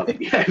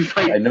it's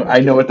like, I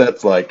know what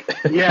that's like.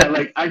 Yeah,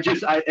 like I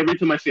every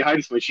time I say hi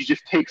to somebody, she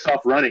just takes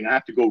off running. I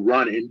have to go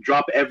run and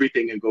drop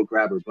everything and go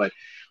grab her. But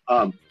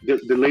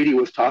the lady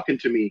was talking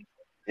to me,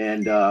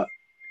 and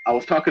I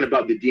was talking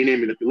about the DNA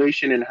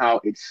manipulation and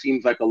how it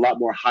seems like a lot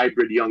more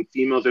hybrid young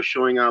females are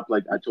showing up.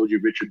 Like I told you,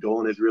 Richard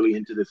Dolan is really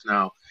into this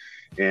now.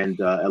 And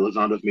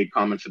Elizondo's made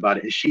comments about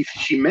it. And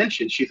she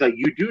mentioned, she's like,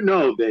 you do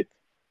know that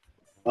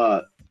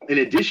in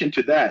addition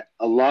to that,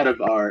 a lot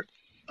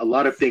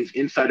of things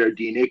inside our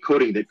DNA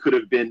coding that could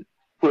have been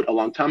put a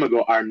long time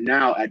ago are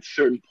now at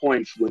certain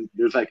points when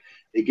there's like,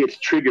 it gets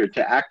triggered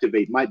to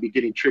activate, might be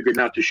getting triggered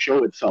now to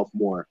show itself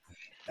more.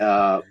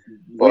 Well,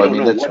 I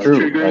mean, that's true.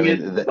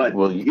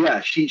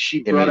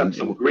 She brought up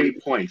some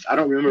great points. I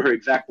don't remember her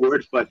exact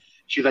words, but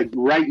she's like,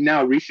 right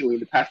now, recently, in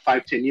the past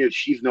 5-10 years,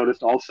 she's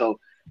noticed also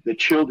the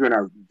children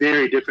are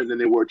very different than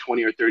they were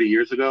 20 or 30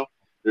 years ago.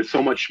 They're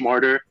so much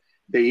smarter.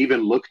 They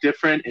even look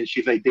different. And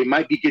she's like, they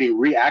might be getting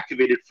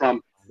reactivated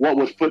from what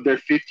was put there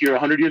 50 or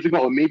 100 years ago,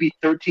 or maybe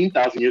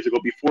 13,000 years ago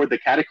before the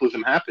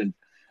cataclysm happened.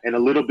 And a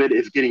little bit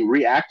is getting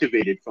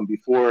reactivated from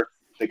before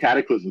the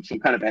cataclysm, some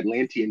kind of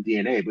Atlantean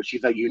DNA. But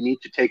she's like, you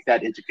need to take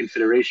that into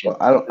consideration. Well,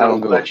 I don't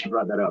go. She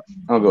brought that up.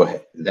 I don't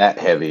go that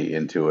heavy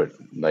into it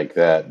like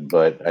that,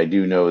 but I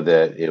do know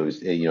that it was,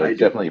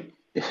 definitely.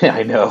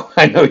 I know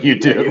you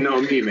do. Yeah, you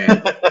know me,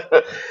 man.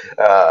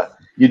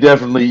 You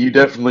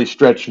definitely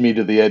stretched me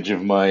to the edge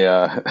of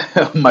my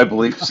my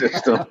belief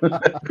system.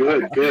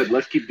 Good.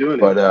 Let's keep doing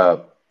it. But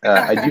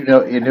I do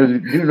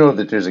know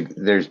that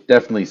there's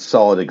definitely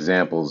solid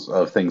examples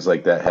of things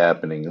like that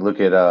happening. Look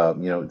at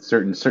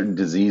certain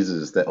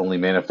diseases that only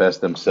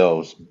manifest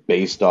themselves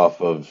based off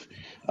of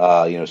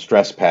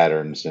stress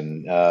patterns,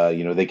 and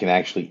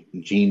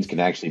genes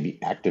can actually be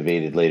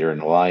activated later in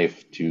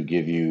life to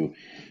give you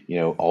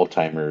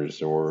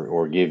Alzheimer's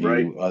or give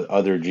you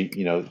other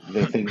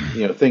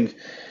things.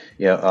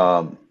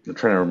 I'm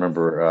trying to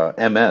remember.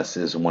 MS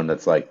is one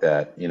that's like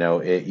that.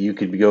 You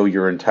could go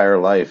your entire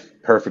life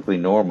perfectly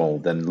normal,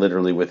 then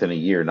literally within a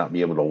year not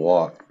be able to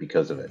walk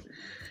because of it.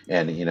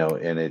 and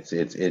and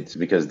it's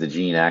because the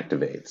gene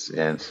activates,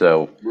 and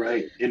so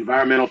Right.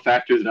 Environmental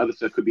factors and other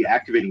stuff could be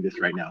activating this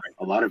right now.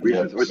 A lot of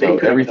yeah. reasons, or they So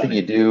could have everything done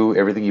you it. do,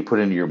 everything you put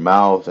into your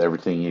mouth,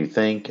 everything you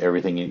think,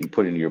 everything you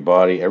put into your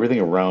body, everything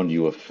around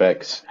you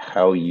affects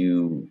how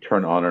you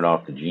turn on and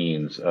off the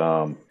genes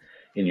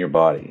in your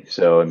body.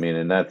 So I mean,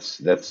 and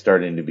that's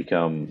starting to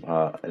become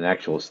an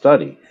actual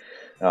study.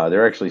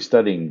 They're actually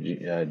studying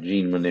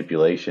gene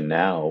manipulation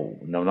now.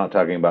 No, I'm not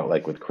talking about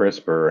like with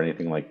CRISPR or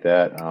anything like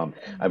that.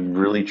 I'm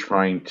really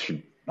trying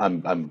to.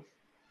 I'm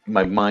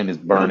my mind is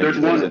No, burning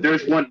because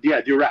there's one.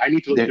 Yeah, you're right. I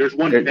need to. there, There's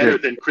one there, better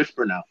than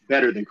CRISPR now.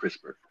 Better than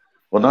CRISPR.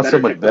 well, A not so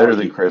better much better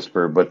than technology.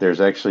 CRISPR, but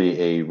there's actually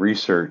a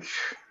research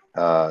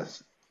uh,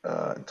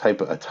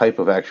 type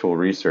of actual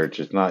research.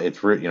 It's not.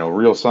 It's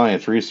real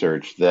science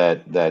research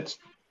that's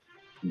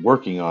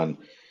working on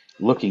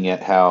looking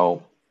at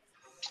how.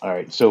 All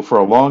right. So for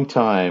a long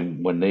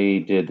time, when they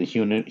did the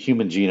Human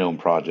Genome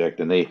Project,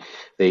 and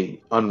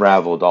they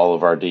unraveled all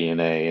of our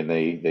DNA, and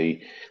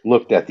they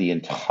looked at the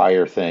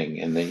entire thing,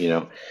 and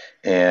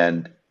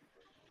and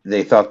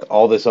they thought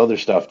all this other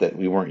stuff that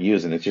we weren't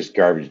using, it's just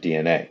garbage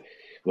DNA.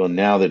 Well,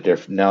 now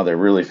they're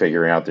really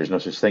figuring out there's no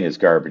such thing as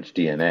garbage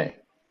DNA.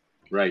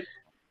 Right.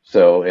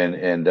 So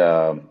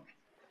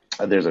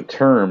there's a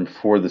term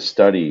for the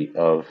study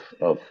of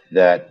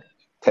that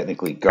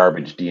technically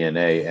garbage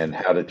DNA and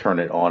how to turn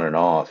it on and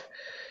off,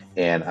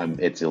 and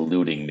it's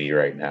eluding me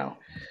right now.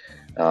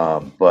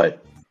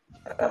 But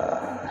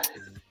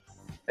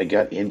I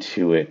got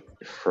into it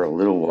for a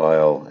little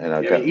while, and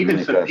I Yeah, I mean, got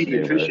really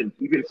fascinated with it.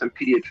 even some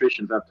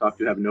pediatricians I've talked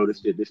to have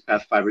noticed it this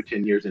past 5 or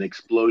 10 years, an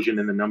explosion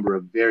in the number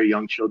of very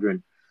young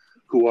children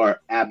who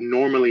are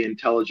abnormally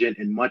intelligent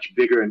and much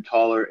bigger and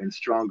taller and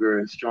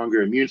stronger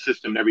immune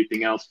system and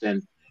everything else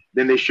than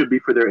they should be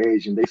for their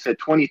age. And they said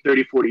 20,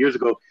 30, 40 years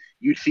ago,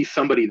 you'd see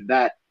somebody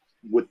that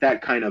with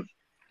that kind of,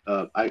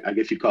 I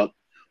guess you call it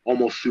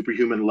almost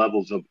superhuman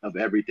levels of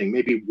everything.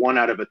 Maybe 1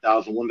 out of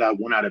 1,000,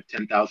 one out of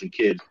 10,000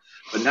 kids.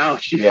 But now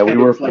she Yeah, said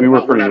it's like we were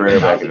not one pretty out of a rare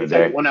back in thousand, the it's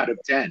like day. 1 out of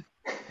 10.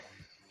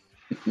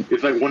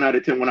 It's like 1 out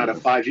of 10, 1 out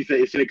of 5. She said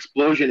it's an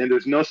explosion, and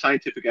there's no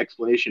scientific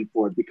explanation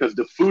for it because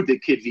the food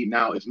that kids eat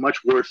now is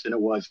much worse than it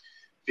was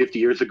 50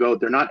 years ago.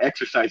 They're not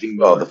exercising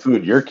Well, more. the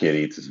food your kid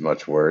eats is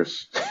much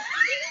worse.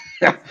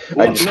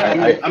 Well,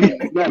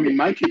 I mean,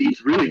 my kid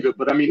eats really good,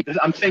 but I mean,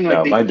 I'm saying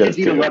like No, mine does kids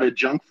eat a too. lot of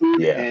junk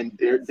food, Yeah. and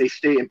they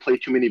stay and play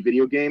too many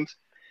video games.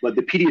 But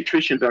the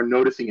pediatricians are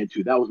noticing it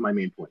too. That was my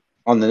main point.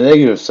 On the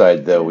negative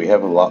side, though, we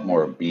have a lot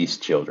more obese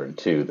children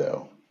too,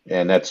 though,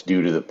 and that's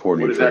due to the poor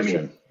What does that mean?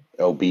 nutrition.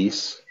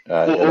 Obese,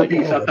 Oh, like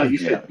obese. I thought you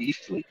obese. said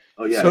beastly.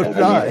 Oh yeah, So I did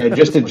mean, I. and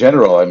just in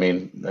general, I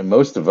mean, and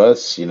most of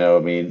us, I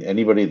mean,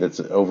 anybody that's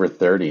over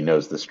 30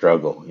 knows the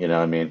struggle.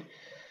 I mean,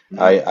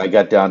 I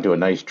got down to a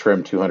nice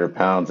trim 200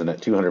 pounds, and at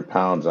 200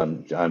 pounds,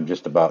 I'm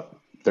just about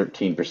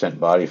 13%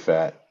 body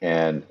fat,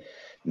 and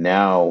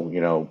now,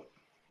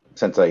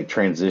 since I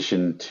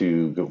transitioned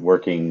to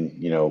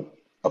working,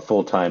 a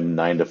full time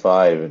 9 to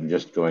 5 and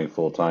just going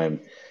full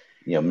time,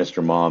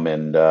 Mr. Mom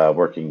and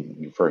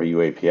working for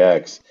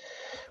UAPX,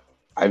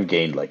 I've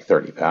gained like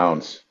 30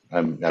 pounds.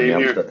 I mean, Same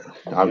I'm, here. start,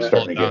 I'm Yeah.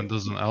 starting to Lockdown get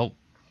doesn't help.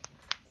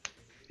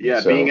 Yeah,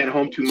 so. being at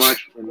home too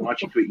much and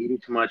watching to eating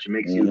too much, it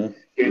makes you Mhm.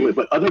 gain weight.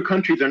 But other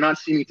countries are not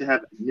seeming to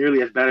have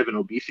nearly as bad of an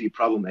obesity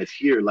problem as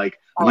here. Like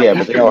my Yeah,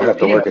 but they Eastern all have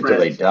to European work until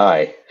they friends.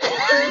 die.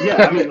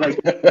 Yeah, I mean,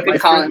 like Good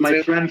calling, my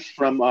too. friends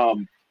from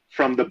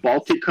the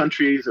Baltic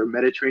countries or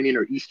Mediterranean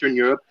or Eastern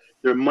Europe,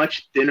 they're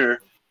much thinner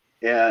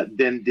than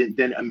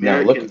Now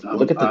Americans.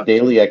 look at the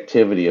daily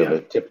activity of Yeah,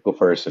 a typical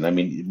person. I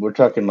mean, we're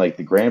talking like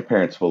the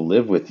grandparents will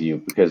live with you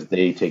because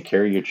they take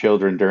care of your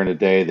children during the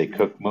day. They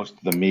cook most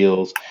of the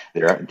meals.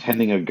 They're out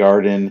tending a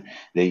garden.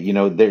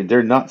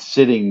 They're not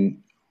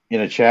sitting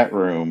in a chat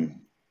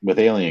room with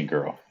Alien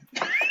Girl.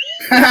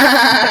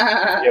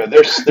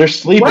 They're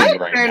sleeping What?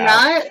 right They're now.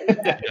 not?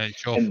 Yeah,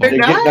 it's your And fault. they're They're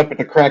getting not? up at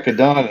the crack of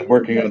dawn and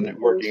working on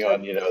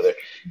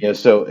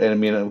so, and I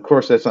mean, of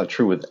course that's not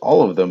true with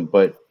all of them,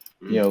 but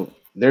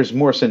there's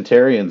more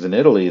centenarians in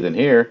Italy than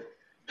here.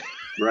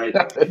 right.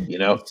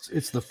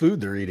 It's the food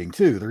they're eating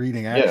too. They're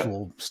eating Yeah.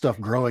 actual stuff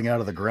growing out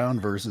of the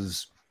ground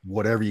versus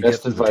whatever you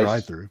Best get through the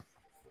advice. drive-through.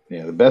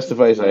 Yeah, the best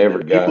advice I ever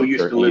got for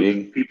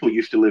eating. People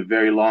used to live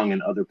very long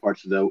in other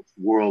parts of the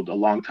world a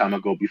long time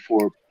ago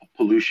before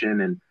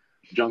pollution and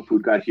junk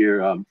food got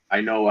here.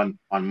 I know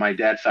on my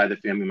dad's side of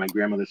the family, my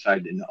grandmother's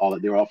side, and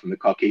they're all from the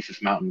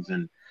Caucasus Mountains,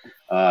 and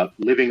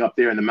living up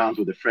there in the mountains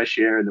with the fresh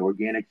air and the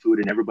organic food,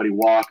 and everybody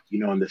walked, in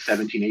the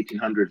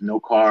 1800s, no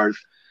cars,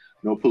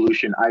 no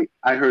pollution.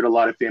 I heard a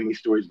lot of family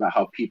stories about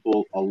how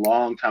people a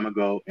long time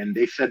ago, and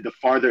they said the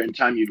farther in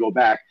time you go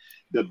back,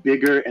 the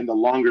bigger and the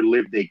longer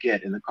lived they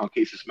get in the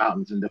Caucasus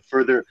Mountains. And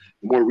the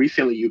more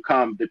recently you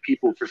come, the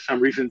people, for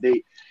some reason,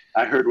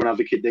 I heard when I was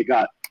a kid, they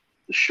got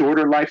the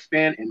shorter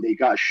lifespan and they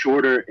got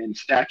shorter in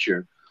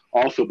stature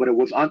also. But it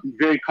was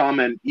very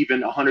common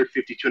even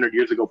 150, 200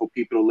 years ago for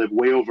people to live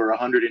way over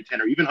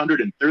 110 or even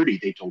 130,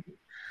 they told me.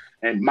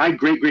 And my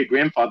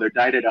great-great-grandfather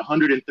died at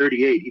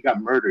 138. He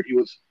got murdered. He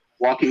was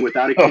walking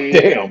without a Oh, cane.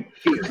 damn.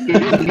 He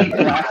didn't need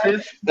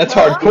glasses. That's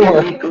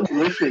hardcore.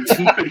 Listen,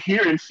 he could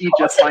hear and see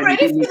just fine. He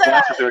didn't need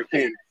glasses or a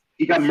cane.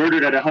 He got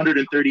murdered at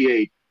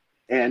 138,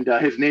 and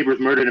his neighbors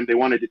murdered him. They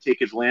wanted to take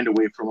his land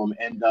away from him,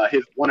 and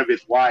one of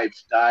his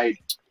wives died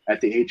at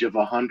the age of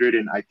 100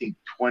 and I think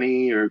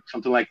 20 or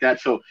something like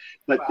that. So,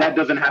 but that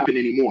doesn't happen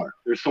anymore.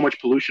 There's so much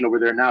pollution over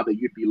there now that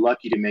you'd be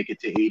lucky to make it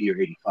to 80 or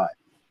 85.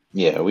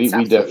 Yeah, we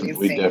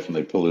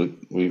definitely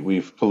pollute.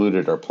 We've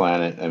polluted our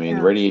planet. I mean,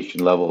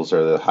 radiation levels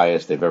are the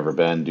highest they've ever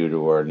been due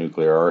to our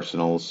nuclear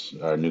arsenals,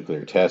 our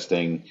nuclear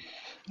testing.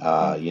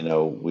 You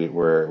know,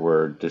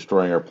 we're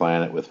destroying our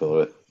planet with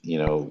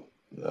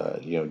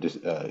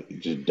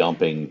just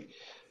dumping,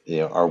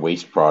 our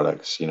waste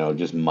products.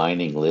 Just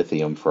mining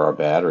lithium for our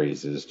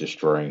batteries is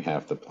destroying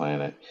half the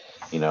planet.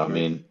 I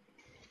mean,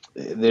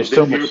 there's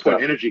so much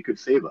stuff. Energy could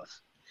save us.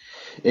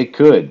 It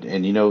could,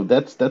 and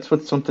that's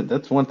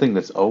one thing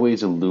that's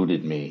always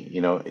eluded me.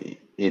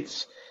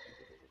 It's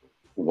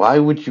why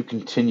would you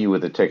continue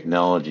with a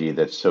technology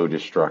that's so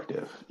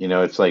destructive?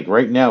 It's like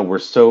right now we're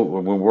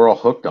all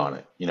hooked on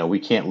it. We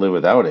can't live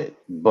without it.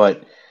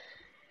 But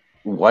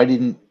why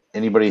didn't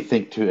anybody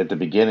think to at the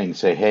beginning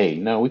say, hey,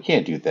 no, we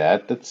can't do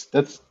that.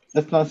 That's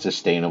not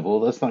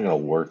sustainable. That's not going to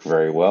work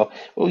very well.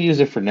 We'll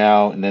use it for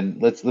now, and then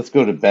let's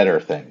go to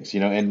better things.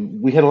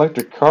 And we had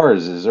electric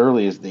cars as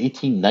early as the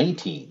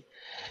 1819.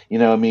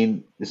 I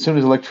mean, as soon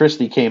as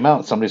electricity came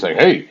out, somebody's like,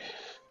 hey,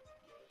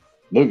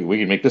 look, we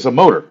can make this a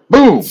motor.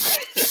 Boom!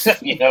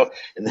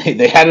 And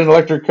they had an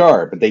electric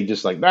car, but they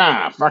just like,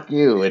 fuck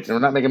you. We're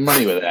not making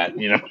money with that,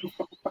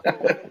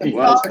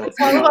 Well,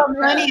 it's all about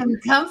money and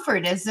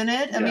comfort, isn't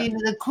it? Yeah. I mean,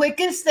 the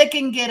quickest they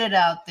can get it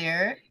out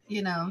there,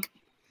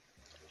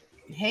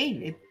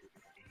 hey.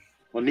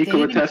 Well,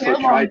 Nikola Tesla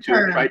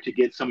tried to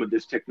get some of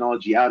this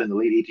technology out in the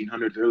late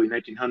 1800s, early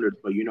 1900s,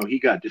 but he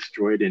got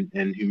destroyed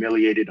and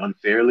humiliated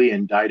unfairly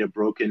and died a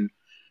broken,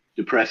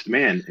 depressed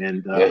man. And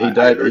he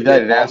died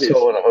an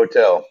asshole in a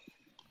hotel.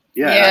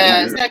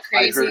 Yeah, isn't that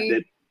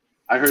crazy?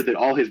 I heard that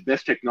all his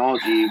best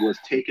technology was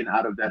taken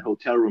out of that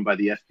hotel room by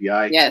the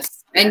FBI.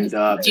 Yes, and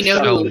do you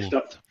know who?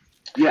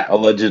 Yeah,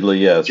 allegedly,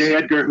 yes. J.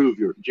 Edgar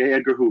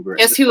Hoover.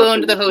 Guess who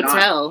owned the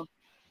hotel?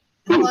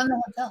 Who owned the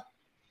hotel?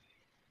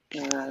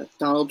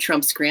 Donald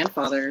Trump's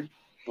grandfather.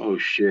 Oh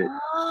shit!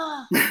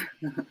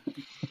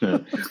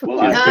 Well,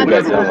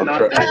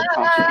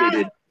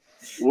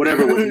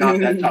 whatever was not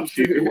that top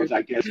secret was,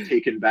 I guess,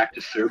 taken back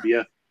to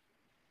Serbia.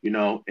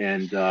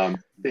 And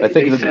I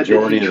think the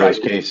majority of those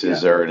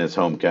cases are in his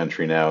home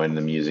country now, in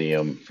the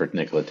museum for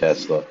Nikola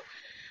Tesla.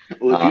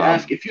 Well,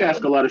 if you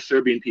ask a lot of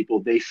Serbian people,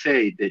 they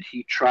say that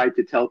he tried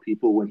to tell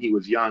people when he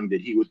was young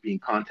that he was being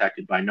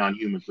contacted by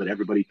non-humans, but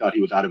everybody thought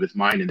he was out of his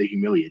mind and they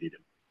humiliated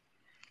him.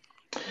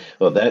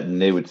 Well,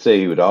 and they would say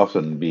he would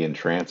often be in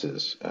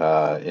trances,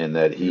 and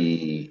that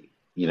he,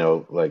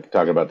 like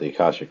talking about the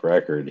Akashic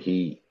record,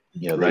 they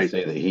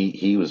say that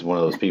he was one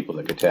of those people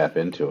that could tap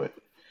into it.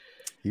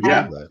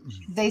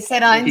 They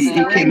said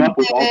Einstein he came up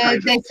with all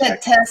kinds they of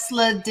said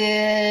Tesla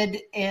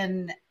did,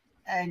 and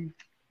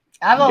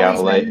I've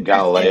always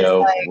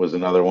Galileo was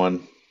another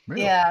one.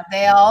 Yeah,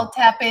 they all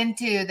tap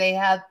into. They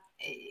have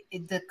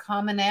the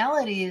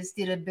commonality is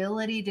the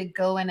ability to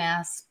go and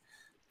ask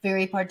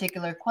very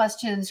particular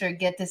questions or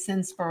get this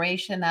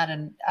inspiration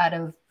out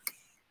of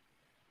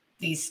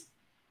these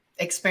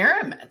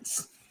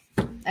experiments.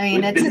 I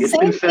mean, it's the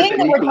same thing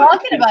that we're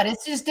talking about.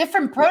 It's just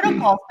different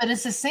protocols, but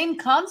it's the same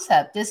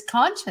concept. It's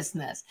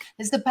consciousness.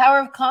 It's the power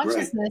of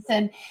consciousness. Right.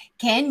 And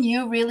can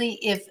you really,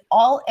 if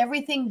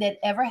everything that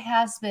ever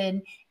has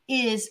been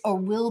is or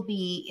will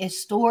be is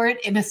stored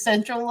in a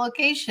central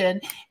location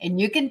and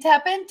you can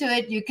tap into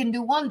it, you can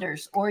do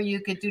wonders or you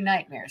could do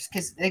nightmares,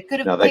 because they could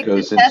have picked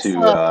the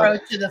Tesla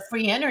approach to the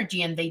free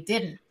energy and they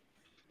didn't.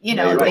 He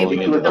said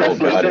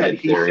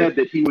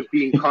that he was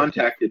being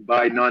contacted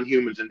by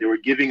non-humans and they were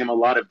giving him a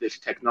lot of this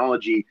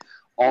technology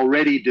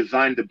already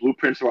designed. The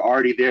blueprints were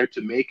already there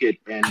to make it.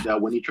 And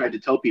when he tried to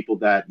tell people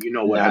that,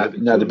 what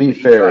happened. Now, to be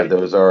fair,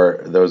 those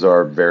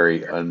are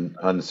very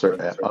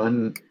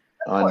uncertain.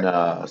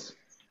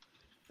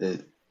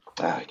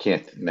 I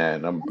can't,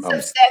 man. I'm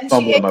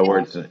fumbling my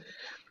words.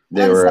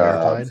 They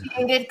were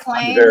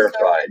claims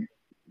verified.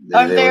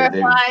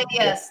 Unverified,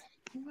 yes.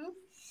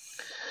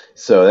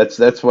 So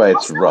that's why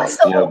it's rough,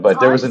 But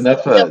there was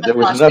enough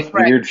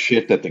weird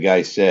shit that the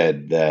guy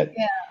said that,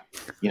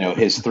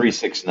 his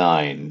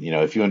 369.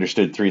 If you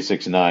understood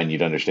 369,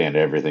 you'd understand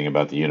everything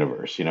about the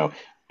universe. I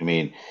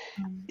mean,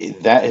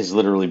 that has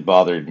literally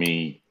bothered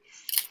me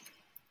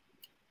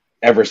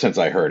ever since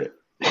I heard it.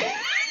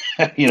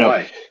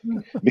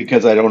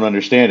 Because I don't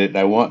understand it and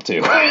I want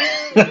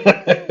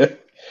to.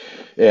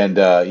 And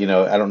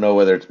I don't know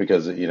whether it's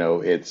because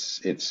it's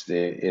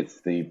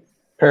the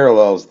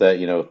parallels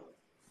that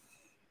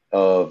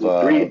of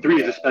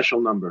three is a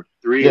special number.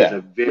 Three is a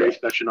very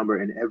special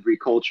number in every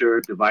culture.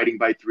 Dividing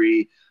by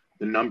three,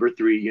 the number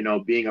three,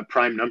 being a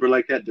prime number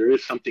like that, there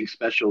is something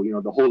special.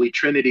 The Holy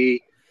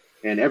Trinity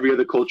and every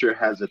other culture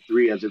has a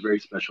three as a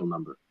very special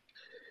number.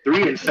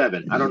 3 and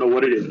 7. I don't know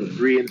what it is, but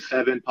 3 and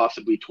 7,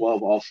 possibly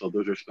 12. Also,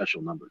 those are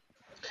special numbers.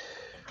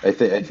 I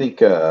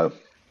think I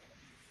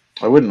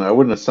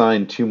wouldn't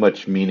assign too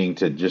much meaning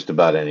to just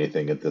about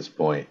anything at this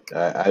point.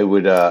 I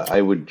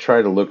would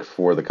try to look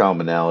for the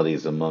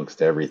commonalities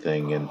amongst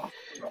everything, and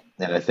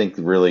I think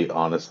really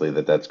honestly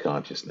that's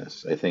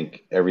consciousness. I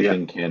think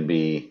everything can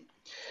be.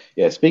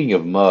 Yeah, speaking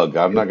of mug,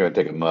 I'm not going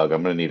to take a mug.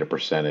 I'm going to need a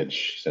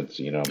percentage since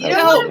I'm I'll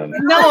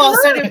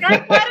send it.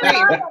 I'm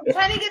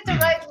trying to get the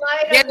right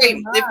light. Yeah,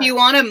 if you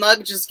want a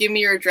mug, just give me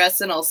your address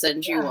and I'll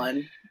send you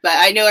one. But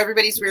I know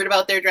everybody's weird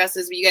about their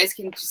addresses, but you guys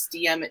can just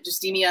DM it.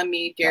 Just DM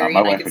me, Gary.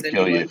 My wife would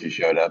kill you if you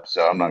showed up,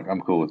 so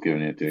I'm cool with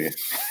giving it to you.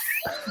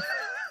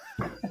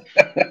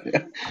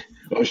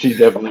 Oh, she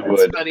definitely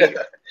would. Funny.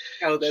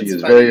 Oh, that's she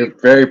is funny. very,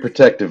 very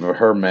protective of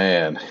her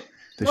man.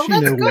 Well,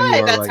 that's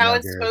good. That's how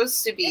it's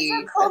supposed to be.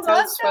 That's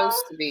how it's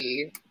supposed to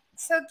be.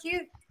 So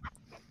cute.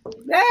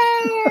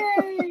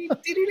 Yay!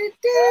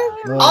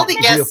 All the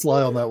guests.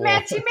 Fly on that wall.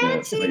 Matchy,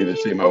 matchy. I get to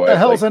see my What wife. the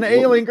hell's like, an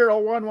alien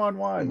girl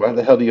 111? Why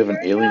the hell do you have an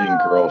alien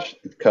girl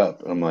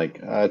cup? I'm like,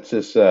 it's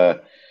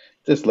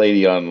this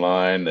lady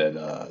online that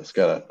has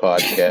got a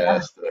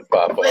podcast that I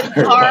pop on.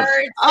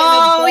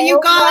 Oh,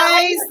 you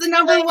guys, the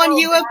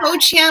 #1 UFO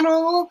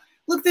channel.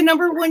 Look, the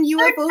 #1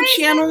 UFO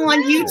channel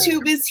on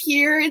YouTube is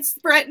here. It's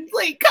Brett and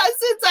Blake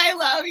Cousins. I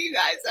love you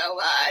guys so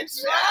much.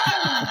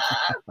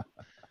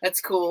 That's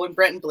cool. And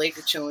Brett and Blake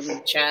are chilling in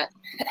the chat.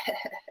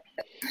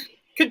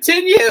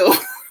 Continue.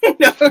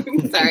 No,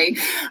 sorry.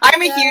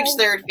 I'm a huge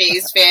Third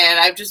Phase fan.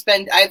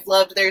 I've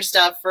loved their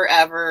stuff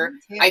forever.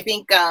 I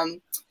think,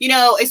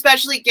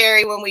 especially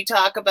Gary, when we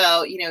talk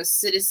about,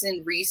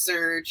 citizen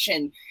research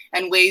and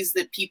ways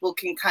that people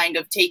can kind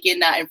of take in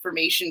that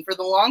information for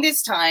the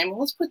longest time.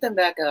 Let's put them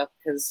back up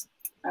because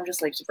I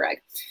just like to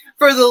brag.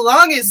 For the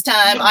longest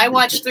time, I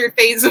watched Third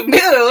Phase of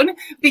Moon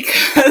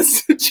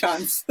because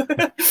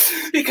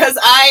because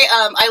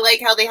I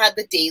like how they had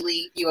the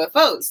daily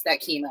UFOs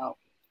that came out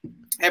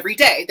every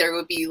day. There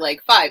would be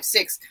like 5,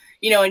 6,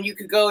 and you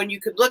could go and you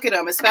could look at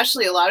them.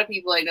 Especially a lot of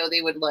people I know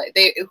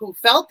who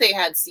felt they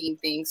had seen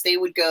things. They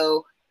would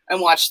go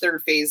and watch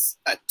Third Phase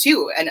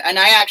too. And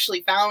I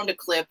actually found a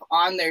clip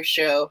on their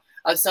show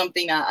of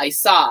something that I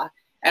saw.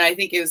 And I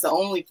think it was the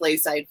only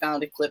place I had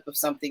found a clip of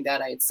something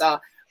that I had saw.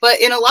 But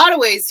in a lot of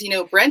ways,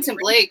 Brent and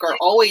Blake are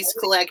always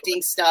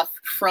collecting stuff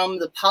from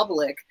the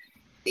public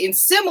in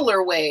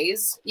similar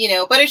ways,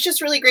 but it's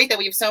just really great that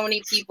we have so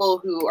many people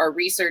who are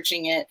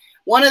researching it.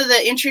 One of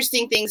the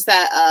interesting things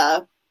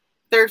that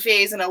Third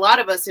Phase and a lot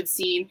of us have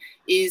seen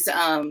is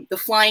the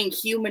flying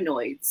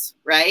humanoids,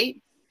 right?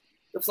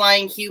 The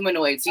flying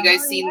humanoids. You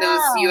guys seen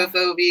those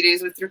UFO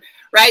videos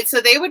right?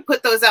 So they would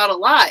put those out a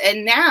lot.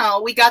 And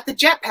now we got the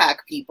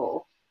jetpack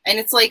people. And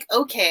it's like,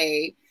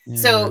 okay. Yeah.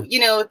 So,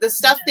 the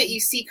stuff that you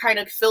see kind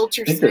of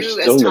filter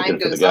through as time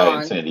goes on. The guy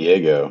in San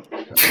Diego.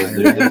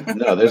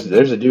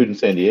 There's a dude in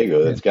San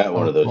Diego that's got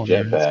one of those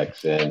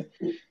jetpacks, and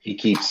he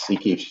keeps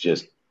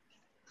just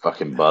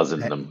fucking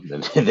buzzing them,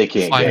 and they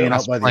can't get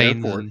out by the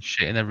airport and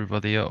shitting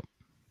everybody up.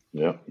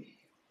 Yeah.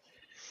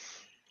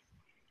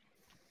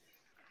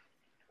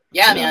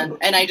 Yeah, man.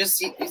 And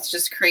it's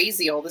just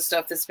crazy, all the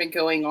stuff that's been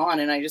going on.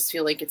 And I just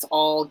feel like it's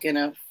all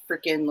gonna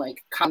freaking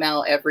come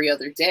out every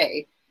other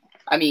day.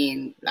 I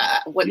mean,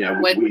 what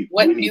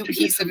new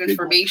piece of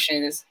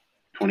information is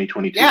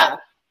 2022? Yeah.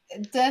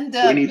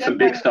 We need some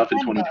big stuff in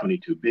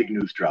 2022. Big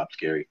news drops,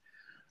 Gary.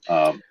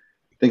 I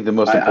think the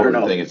most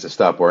important thing is to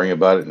stop worrying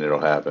about it, and it'll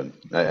happen.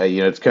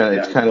 It's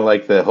kind of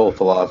like the whole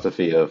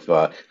philosophy of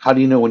how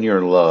do you know when you're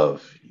in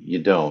love? You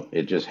don't.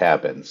 It just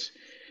happens.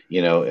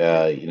 How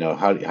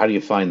do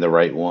you find the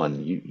right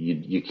one?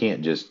 You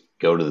can't just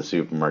go to the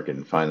supermarket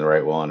and find the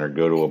right one, or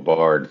go to a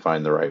bar and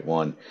find the right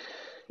one.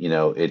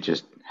 It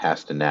just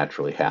has to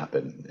naturally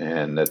happen,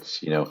 and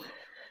that's we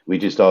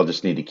all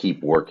need to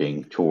keep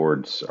working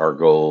towards our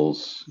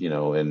goals,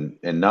 and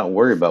not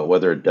worry about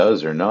whether it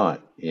does or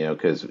not,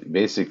 because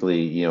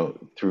basically,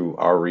 through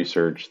our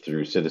research,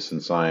 through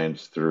citizen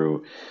science,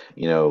 through,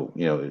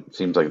 it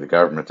seems like the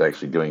government's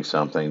actually doing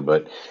something,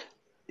 but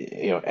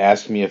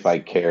ask me if I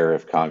care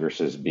if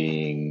Congress is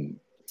being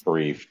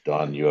briefed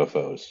on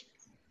UFOs.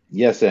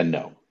 Yes and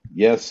no.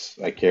 Yes,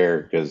 I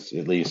care because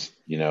at least,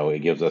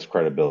 it gives us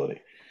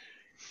credibility.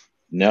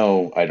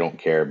 No, I don't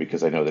care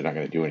because I know they're not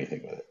going to do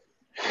anything with it.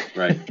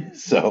 Right.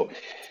 So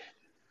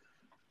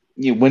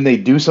when they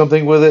do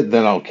something with it,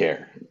 then I'll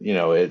care,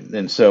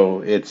 and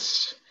so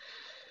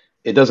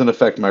it doesn't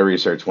affect my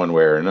research one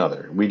way or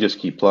another. We just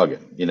keep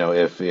plugging.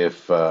 If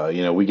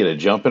we get a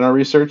jump in our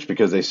research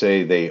because they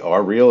say they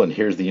are real and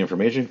here's the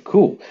information,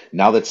 cool.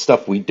 Now that's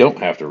stuff we don't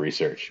have to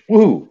research.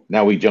 Woohoo!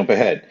 Now we jump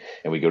ahead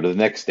and we go to the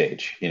next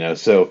stage.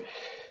 So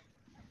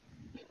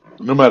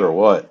no matter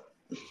what,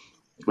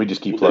 we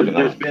just keep plugging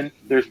on.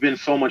 There's been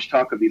so much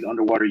talk of these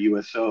underwater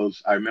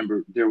USOs. I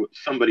remember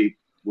somebody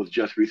was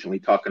just recently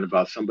talking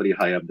about somebody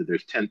high up that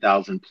there's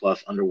 10,000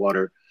 plus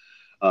underwater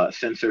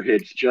sensor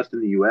hits just in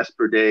the U.S.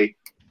 per day,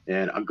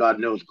 and God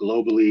knows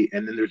globally.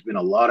 And then there's been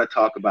a lot of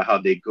talk about how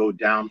they go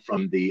down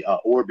from the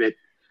orbit.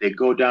 They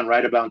go down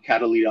right about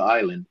Catalina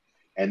Island,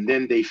 and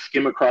then they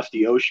skim across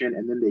the ocean,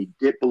 and then they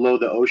dip below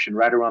the ocean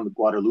right around the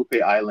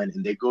Guadalupe Island,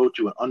 and they go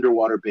to an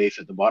underwater base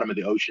at the bottom of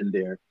the ocean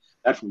there.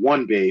 That's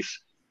one base.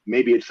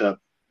 Maybe it's a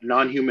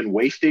non-human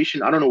waste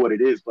station. I don't know what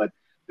it is, but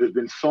there's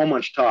been so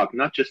much talk,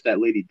 not just that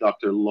lady,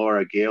 Dr.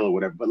 Laura Gale or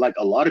whatever, but like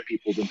a lot of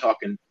people have been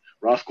talking.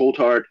 Ross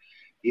Coulthard,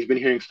 he's been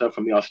hearing stuff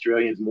from the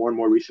Australians. More and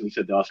more recently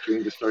said the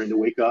Australians are starting to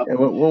wake up. Yeah,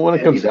 well, when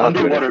it comes down to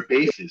it, underwater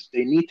bases,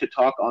 they need to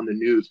talk on the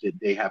news that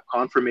they have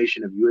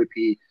confirmation of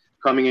UAP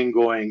coming and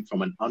going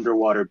from an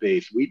underwater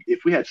base.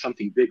 If we had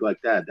something big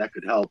like that, that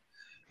could help.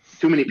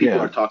 Too many people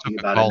are talking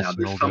about it now.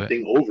 There's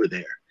something over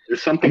there.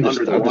 There's something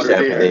under the water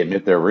there. They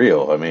admit they're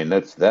real. I mean,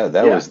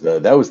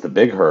 that was the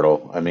big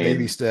hurdle. I mean,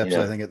 baby steps.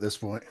 I think at this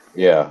point.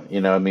 Yeah,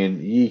 I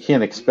mean, you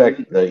can't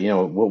expect that.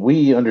 What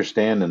we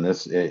understand in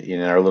this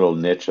in our little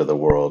niche of the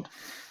world,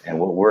 and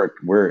what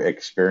we're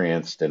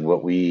experienced, and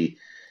what we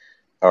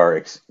are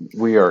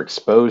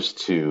exposed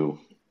to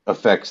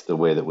affects the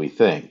way that we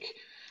think.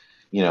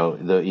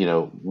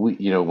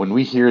 When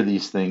we hear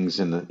these things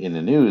in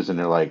the news, and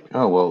they're like,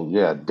 oh well,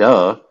 yeah,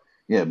 duh,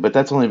 yeah, but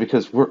that's only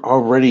because we're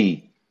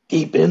already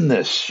deep in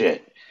this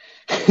shit.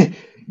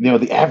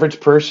 The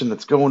average person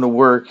that's going to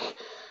work,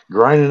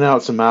 grinding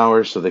out some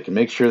hours so they can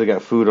make sure they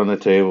got food on the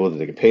table, that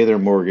they can pay their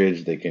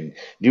mortgage, they can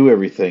do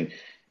everything.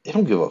 They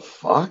don't give a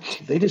fuck.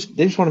 They just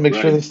want to make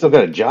sure they still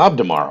got a job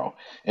tomorrow.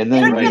 And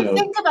then they don't even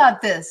think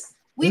about this.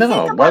 We think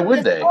about why would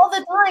this they? all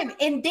the time,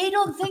 and they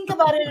don't think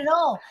about it at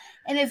all.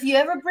 And if you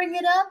ever bring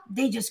it up,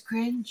 they just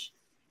cringe.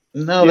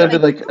 No, they'd be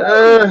like,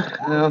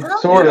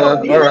 sort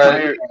of. All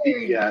right.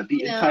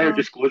 The entire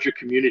disclosure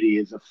community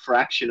is a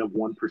fraction of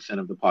 1%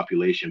 of the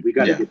population. We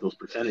got to get those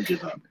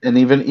percentages up. And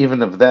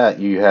even of that,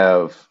 you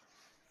have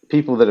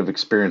people that have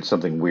experienced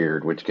something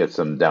weird, which gets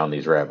them down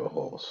these rabbit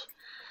holes.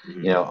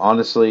 Mm-hmm.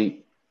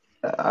 Honestly,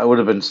 I would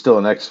have been still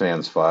an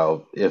X-Fans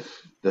file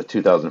if the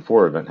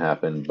 2004 event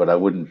happened, but I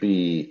wouldn't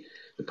be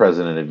the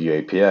president of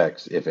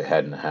UAPX if it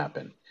hadn't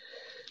happened.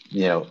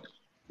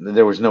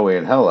 There was no way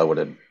in hell I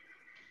wouldn't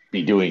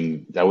be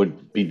doing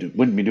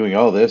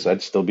all this.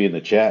 I'd still be in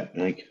the chat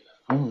like,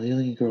 oh, the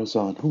alien girl's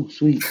on. Oh,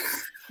 sweet.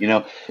 I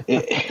want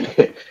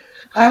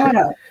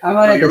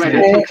to you're right.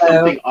 It takes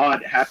something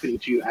odd happening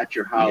to you at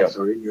your house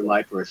or in your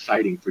life, or a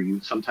sighting for you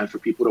sometimes for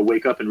people to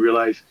wake up and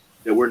realize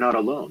that we're not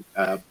alone.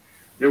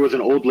 There was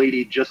an old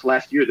lady just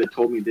last year that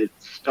told me that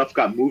stuff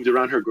got moved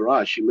around her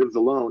garage. She lives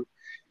alone.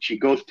 She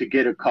goes to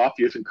get her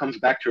coffee and comes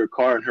back to her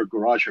car, in her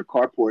garage, her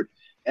carport.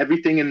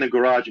 Everything in the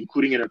garage,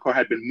 including in her car,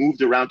 had been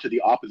moved around to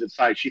the opposite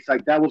side. She's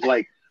like, that was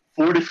like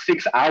 4 to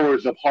 6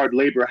 hours of hard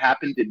labor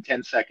happened in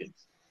 10 seconds.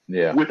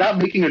 Yeah. Without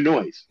making a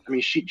noise. I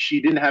mean,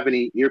 she didn't have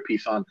any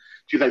earpiece on.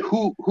 She's like,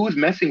 who's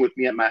messing with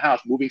me at my house,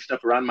 moving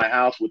stuff around my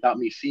house without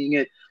me seeing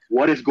it?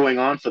 What is going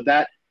on? So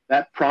that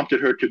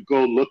prompted her to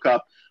go look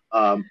up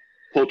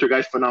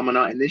poltergeist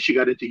phenomena, and then she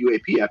got into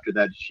UAP after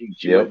that.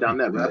 She went down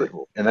that rabbit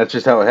hole. And that's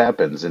just how it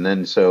happens. And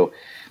then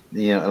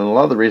and a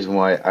lot of the reason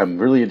why I'm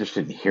really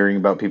interested in hearing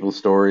about people's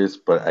stories,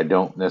 but I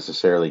don't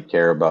necessarily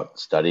care about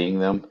studying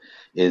them,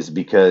 is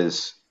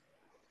because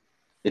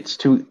it's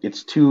too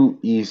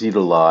easy to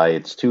lie.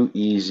 It's too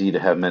easy to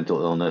have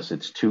mental illness.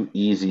 It's too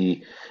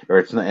easy,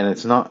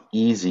 it's not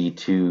easy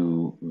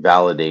to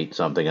validate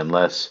something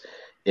unless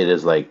it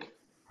is like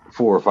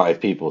 4 or 5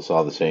 people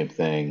saw the same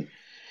thing.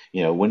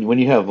 When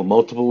you have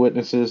multiple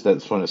witnesses,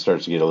 that's when it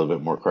starts to get a little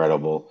bit more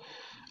credible.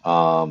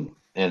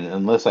 And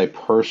unless I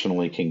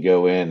personally can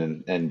go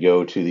in and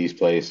go to these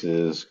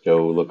places,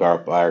 go look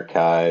up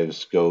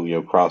archives,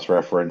 go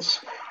cross-reference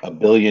a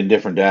billion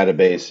different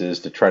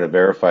databases to try to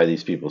verify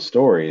these people's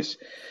stories,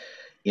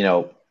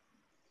 I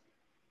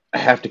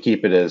have to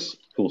keep it as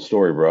cool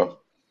story, bro.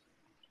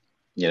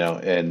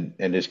 And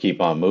just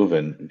keep on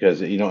moving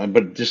because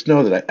but just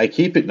know that I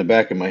keep it in the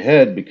back of my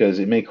head because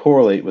it may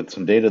correlate with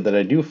some data that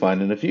I do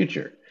find in the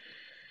future.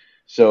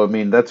 So, I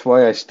mean, that's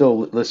why I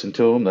still listen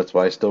to them. That's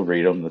why I still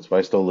read them. That's why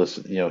I still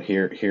listen,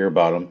 hear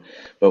about them,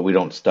 but we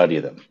don't study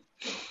them.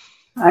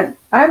 I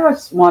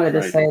just wanted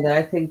to say that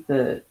I think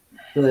the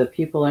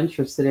people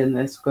interested in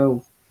this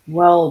go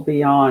well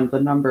beyond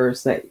the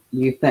numbers that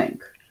you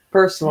think.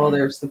 First of all,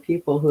 there's the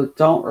people who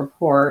don't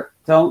report,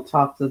 don't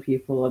talk to the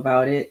people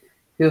about it,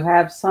 who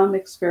have some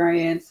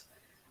experience,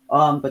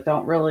 but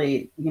don't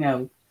really,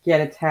 get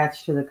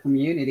attached to the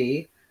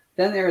community.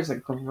 Then there's a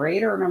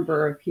greater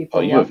number of people.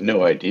 Oh, you have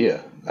no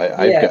idea.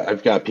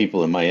 I've got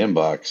people in my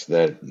inbox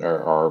that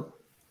are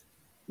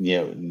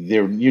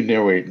they're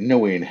no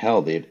way in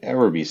hell they'd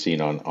ever be seen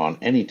on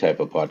any type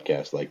of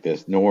podcast like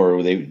this. Nor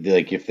are they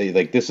if they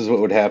this is what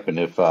would happen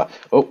if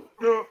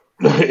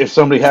if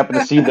somebody happened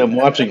to see them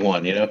watching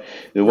one. The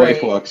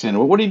wife walks in.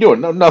 Well, what are you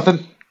doing? No,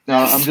 nothing. No,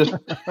 I'm just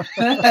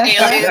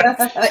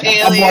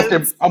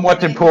aliens. I'm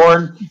watching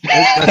porn.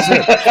 That's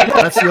it.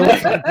 That's the only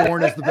thing.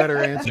 Porn is the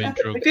better answer.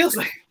 It feels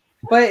like.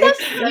 But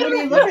when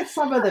you look at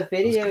some of the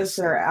videos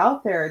that are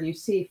out there and you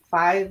see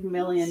 5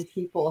 million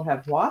people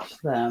have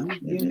watched them,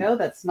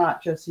 that's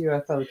not just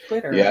UFO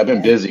Twitter. Yeah, I've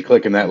been busy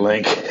clicking that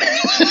link.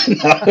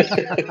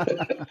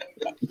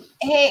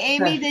 Hey,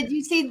 Amy, did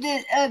you see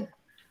the?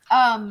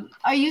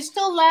 Are you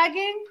still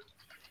lagging?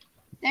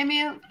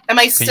 Damio. Am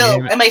I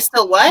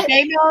still what?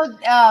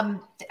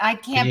 Damio, I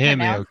can't Can you hear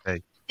me pronounce.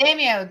 okay?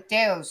 Damio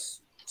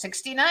Deus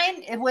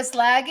 69. It was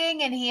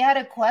lagging, and he had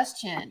a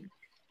question.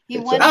 He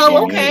It's wanted.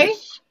 Oh, okay.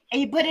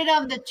 He put it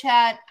on the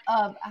chat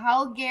of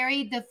how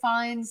Gary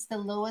defines the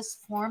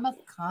lowest form of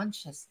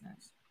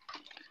consciousness.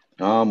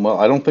 Well,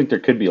 I don't think there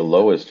could be a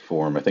lowest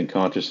form. I think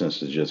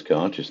consciousness is just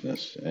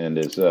consciousness. And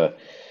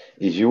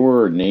is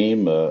your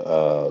name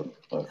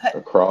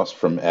across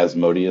from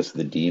Asmodeus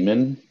the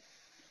demon,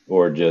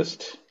 or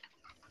just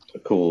a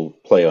cool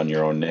play on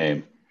your own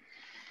name?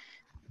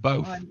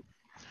 Both.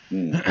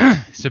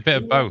 It's a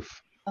bit of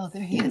both. Oh,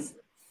 there he is.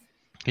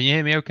 Can you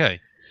hear me okay?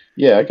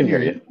 Yeah, I can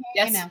hear you.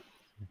 Yes.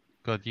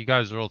 Good. You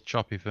guys are all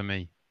choppy for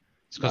me.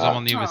 It's because I'm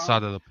on the other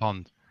side of the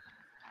pond.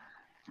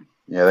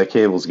 Yeah, that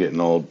cable's getting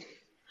old.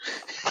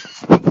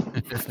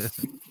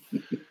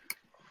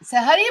 So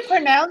how do you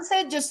pronounce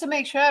it, just to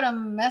make sure I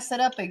don't mess it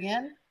up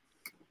again?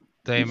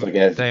 Demodius.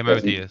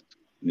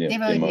 Yeah,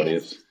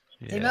 Demodius.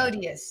 Yeah.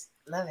 Demodius.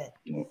 Love it.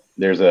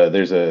 There's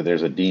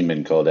a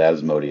demon called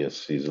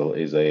Asmodeus. He's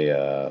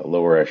a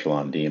lower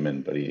echelon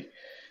demon, but he's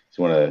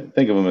want to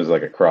think of him as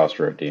like a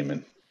crossroad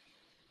demon.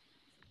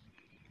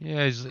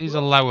 Yeah, he's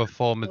a lower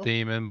form of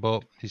demon,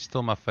 but he's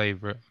still my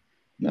favorite.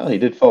 No, he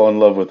did fall in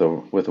love with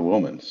a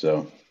woman,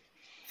 so.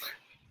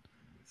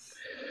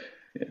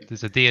 Yeah.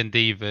 There's a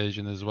D&D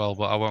version as well,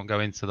 but I won't go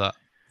into that.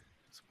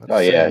 Oh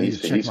yeah,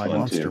 he's my fun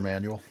monster too.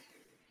 manual.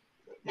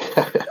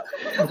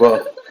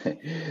 Well,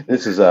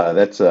 this is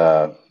that's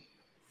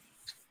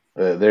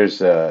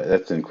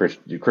in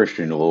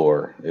Christian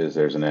lore. There's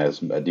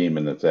a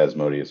demon that's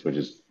Asmodeus, which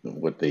is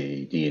what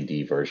the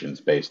D&D version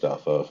is based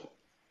off of.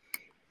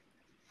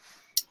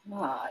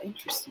 Ah,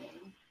 interesting.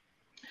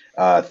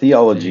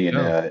 Theology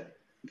and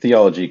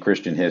theology,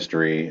 Christian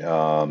history,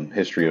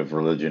 history of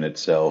religion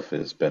itself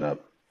has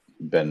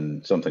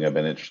been something I've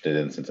been interested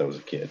in since I was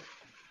a kid.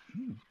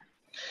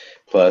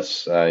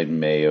 Plus, I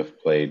may have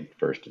played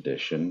first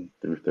edition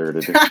through third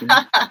edition.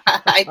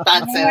 I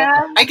thought so.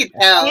 I could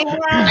tell.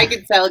 I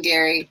could tell,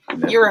 Gary.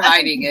 You were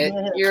hiding it.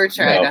 You were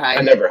trying to hide it.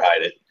 I never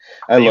hide it.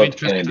 I love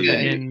playing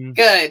in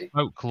good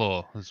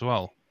folklore as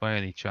well, by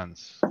any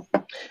chance.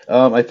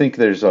 I think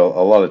there's a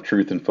lot of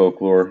truth in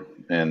folklore,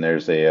 and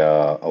there's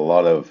a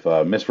lot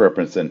of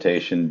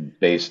misrepresentation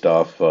based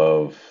off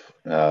of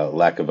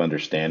lack of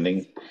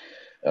understanding.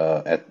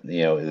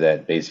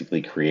 That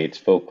basically creates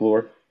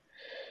folklore.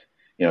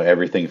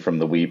 Everything from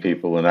the wee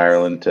people in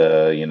Ireland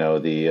to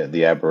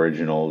the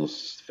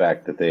Aboriginals'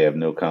 fact that they have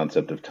no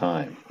concept of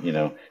time.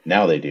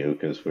 Now they do,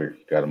 because we've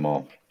got them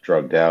all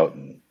drugged out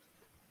and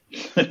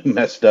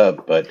messed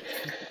up. But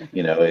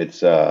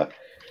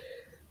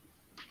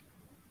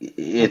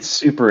it's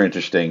super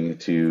interesting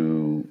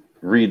to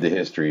read the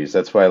histories.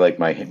 That's why I like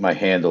my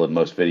handle in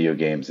most video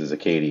games is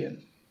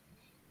Acadian.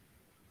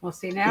 Well,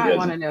 see, now I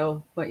want to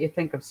know what you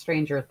think of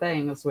Stranger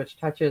Things, which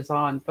touches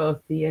on both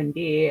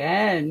D&D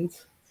and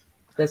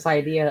this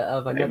idea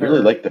of another. I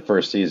really like the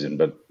first season,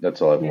 but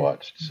that's all I've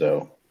watched.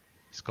 So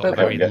it's got a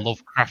very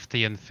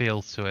Lovecraftian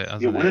feel to it.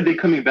 Yeah, when are they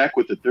coming back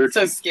with the third?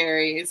 So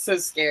scary! It's so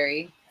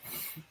scary.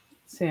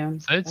 Soon.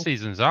 Third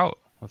season's out,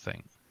 I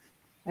think.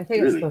 I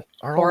think it's the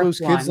Are all those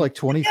kids like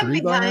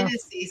 23 by now?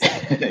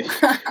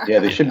 Yeah,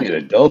 they should be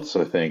adults,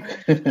 I think.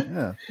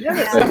 Yeah.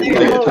 The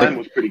Wheel of Time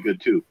was pretty good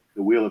too.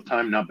 The Wheel of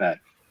Time, not bad.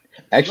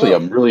 Actually,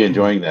 I'm really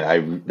enjoying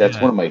that. That's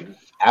one of my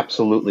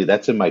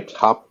that's in my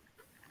top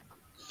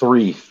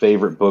 3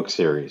 favorite book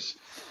series.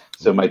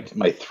 So my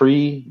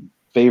 3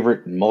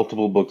 favorite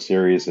multiple book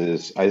series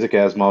is Isaac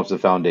Asimov's The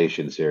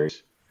Foundation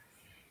series,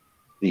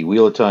 the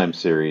Wheel of Time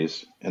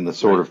series, and the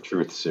Sword of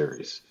Truth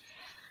series.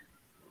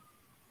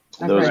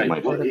 Those are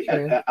my favorites.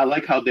 I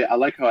like how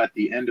at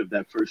the end of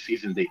that first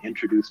season they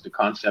introduced the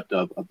concept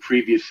of a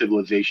previous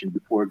civilization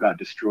before it got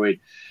destroyed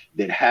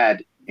that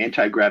had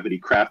anti-gravity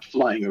craft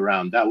flying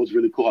around. That was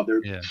really cool. How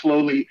they're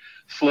slowly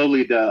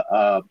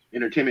the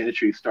entertainment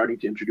industry is starting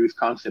to introduce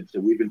concepts that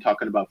we've been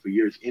talking about for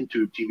years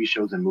into TV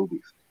shows and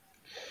movies.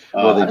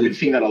 I've been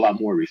seeing that a lot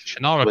more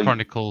recently. Shannara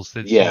Chronicles.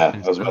 I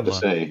was about to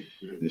say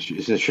the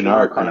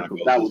Shannara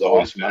Chronicles. That was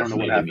awesome. I don't know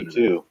what happened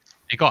too.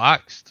 It got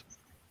axed.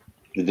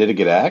 Did it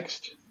get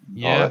axed?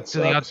 Yeah,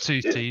 so they had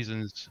 2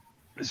 seasons.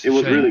 It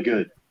was really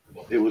good.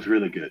 It was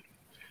really good.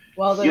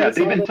 Well, they've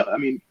been.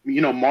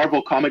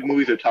 Marvel comic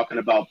movies are talking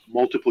about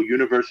multiple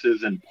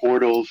universes and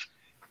portals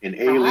and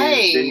aliens.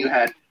 Right. Then you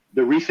had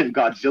the recent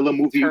Godzilla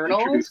movie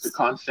introduced the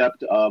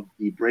concept of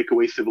the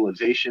breakaway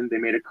civilization. They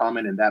made a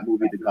comment in that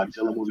movie, the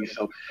Godzilla movie.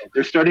 So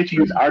they're starting to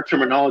use our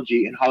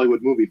terminology in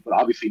Hollywood movies, but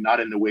obviously not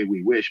in the way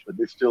we wish. But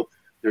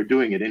they're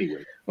doing it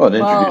anyway. Well, it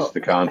introduced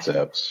the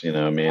concepts.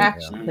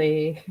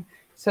 Actually.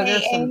 So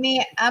hey,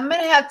 Amy,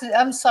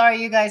 I'm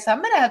sorry, you guys.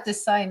 I'm gonna have to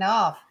sign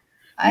off.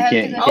 You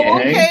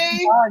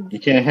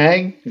can't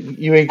hang?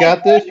 You ain't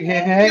got this? You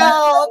can't hang?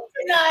 No,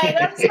 tonight.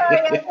 I'm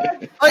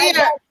sorry.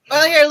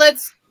 Well, here,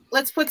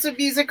 let's put some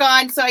music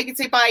on so I can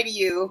say bye to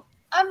you.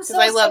 I'm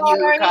so I love you,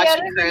 sorry. I Akashi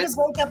didn't mean Chris.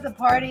 to break up the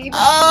party.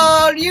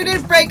 Oh, you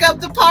didn't break up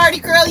the party,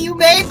 girl. You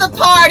made the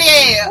party.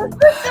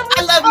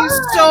 I love you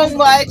so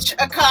much,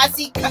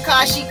 Akashi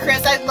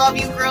Chris. I love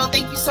you, girl.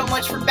 Thank you so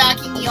much for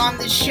backing me on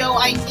this show.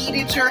 I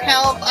needed your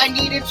help. I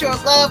needed your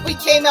love. We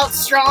came out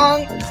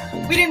strong.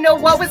 We didn't know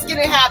what was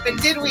gonna happen,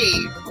 did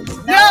we?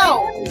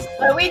 No.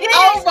 But we did.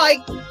 Oh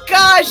my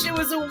gosh, it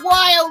was a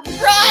wild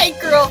ride,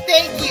 girl.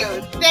 Thank you.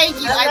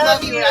 Thank you. I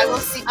love you. And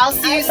I'll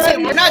see you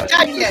soon. We're not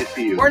done yet.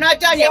 We're not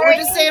done yet. We're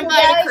just saying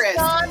bye to Chris.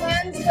 John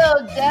and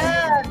so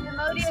Deb,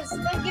 Demodius,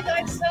 thank you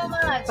guys so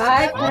much.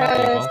 Bye,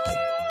 Chris.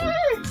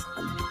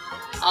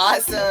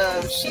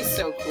 Awesome. She's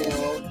so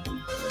cool.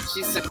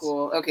 She's so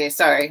cool. Okay,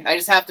 sorry. I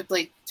just have to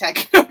play tech.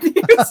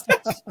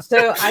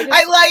 So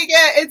I like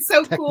it. It's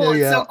so cool.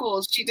 It's yeah. so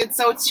cool. She did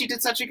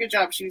such a good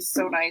job. She was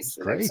so nice.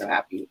 And I'm so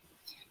happy.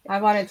 I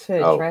wanted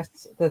to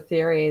address the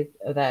theory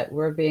that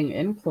we're being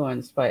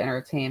influenced by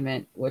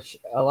entertainment, which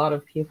a lot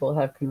of people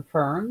have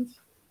confirmed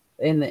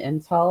in the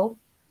intel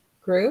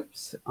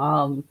groups.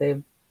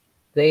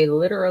 They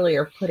literally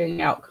are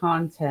putting out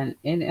content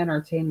in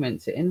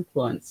entertainment to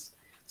influence.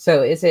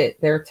 So is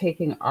it they're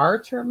taking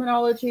our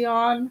terminology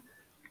on,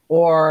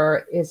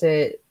 or is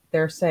it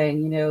they're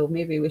saying,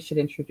 maybe we should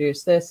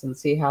introduce this and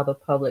see how the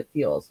public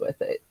deals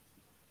with it?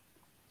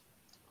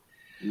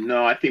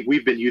 No, I think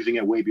we've been using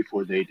it way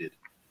before they did.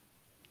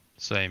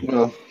 Same.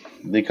 Well,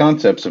 the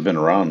concepts have been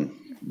around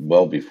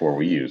well before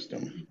we used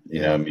them.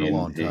 Yeah, for a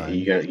long time.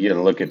 You got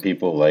to look at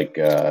people like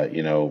some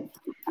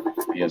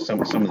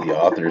of the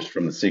authors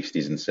from the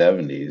 60s and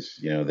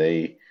 70s.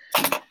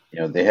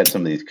 They had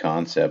some of these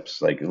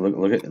concepts. Like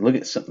look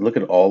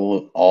at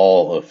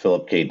all of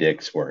Philip K.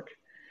 Dick's work.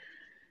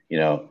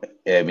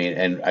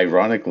 And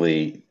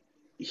ironically,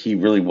 he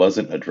really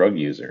wasn't a drug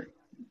user.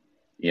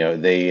 He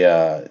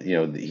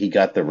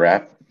got the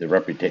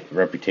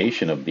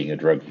reputation of being a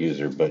drug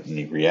user, but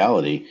in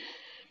reality,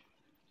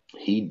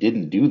 he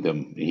didn't do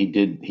them. He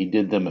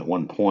did them at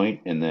one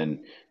point,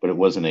 but it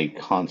wasn't a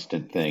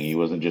constant thing. He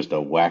wasn't just a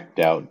whacked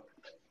out,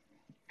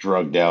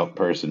 drugged out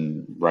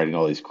person writing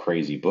all these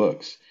crazy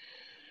books.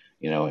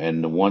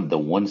 And the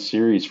one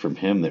series from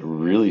him that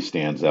really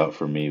stands out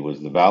for me was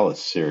the Valis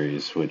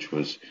series, which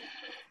was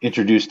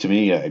introduced to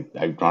me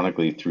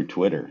ironically through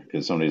Twitter,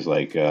 because somebody's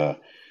like,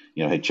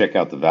 hey, check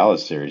out the Valis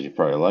series, you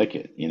probably like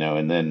it,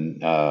 and then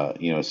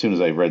as soon as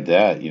I read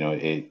that,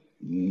 it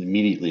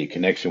immediately a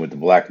connection with the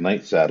Black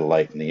Knight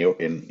satellite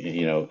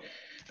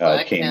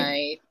Black came.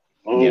 Knight.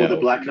 Oh, the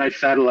Black Knight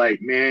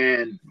satellite,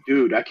 man,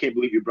 dude, I can't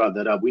believe you brought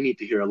that up. We need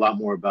to hear a lot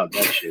more about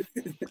that shit.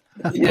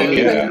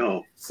 Yeah.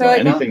 So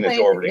anything that's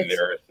orbiting the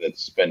Earth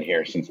that's been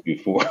here since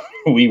before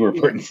we were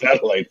putting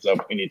satellites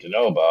up, we need to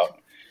know about.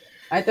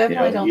 I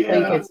definitely don't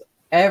think it's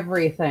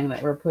everything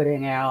that we're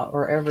putting out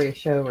or every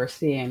show we're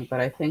seeing, but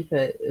I think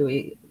that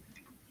we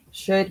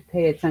should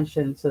pay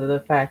attention to the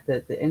fact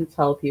that the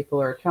intel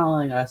people are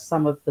telling us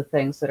some of the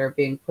things that are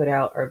being put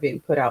out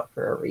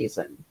for a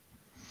reason.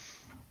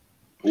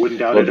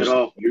 Wouldn't doubt it at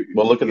all.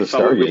 Look at the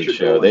Stargate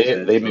show.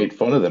 They made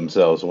fun of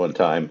themselves one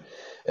time.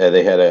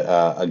 They had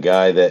a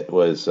guy that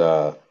was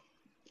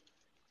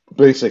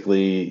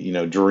basically,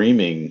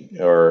 dreaming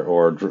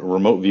or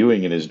remote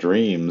viewing in his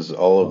dreams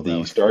all of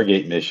the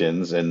Stargate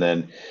missions, and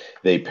then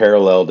they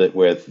paralleled it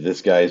with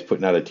this guy's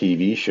putting out a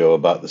TV show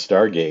about the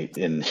Stargate,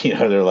 and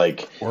they're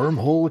like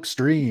Wormhole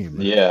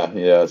Extreme.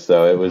 Yeah.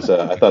 So it was.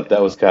 I thought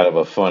that was kind of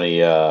a funny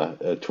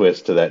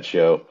twist to that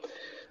show.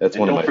 That's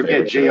one of my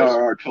favorite shows.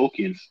 J.R.R.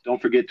 Tolkien's. Don't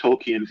forget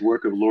Tolkien's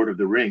work of Lord of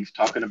the Rings,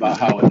 talking about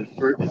how in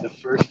the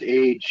first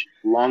age,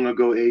 long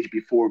ago age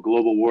before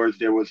global wars,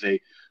 there was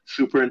a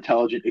super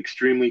intelligent,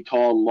 extremely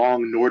tall,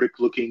 long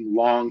Nordic-looking,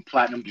 long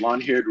platinum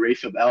blonde-haired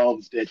race of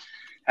elves that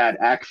had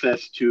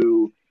access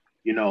to,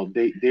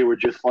 they were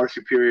just far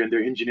superior in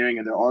their engineering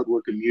and their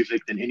artwork and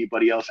music than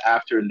anybody else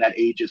after, and that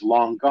age is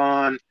long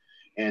gone.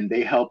 And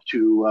they helped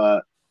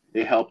the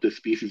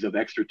species of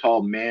extra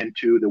tall man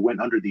too that went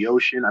under the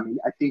ocean. I mean,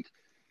 I think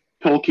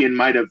Tolkien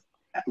might have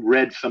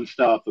read some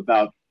stuff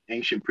about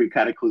ancient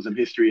pre-cataclysm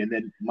history and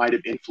then might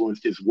have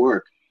influenced his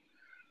work.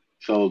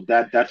 So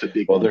that's a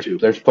big one too.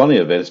 There's plenty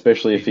of it,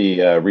 especially if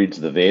he reads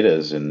the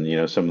Vedas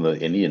and some of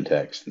the Indian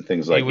texts and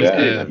things like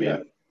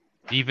that.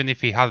 Even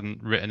if he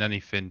hadn't written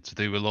anything to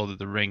do with Lord of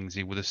the Rings,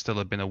 he would have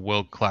still been a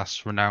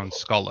world-class, renowned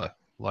scholar.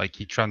 Like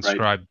he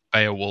transcribed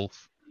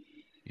Beowulf.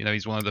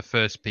 He's one of the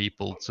first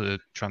people to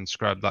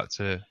transcribe that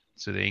to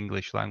the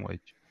English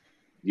language.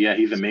 Yeah,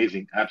 he's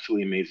amazing.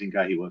 Absolutely amazing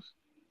guy he was.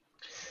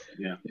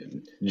 Yeah.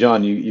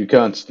 John, you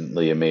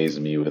constantly amaze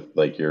me with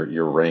like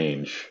your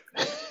range.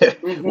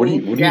 What do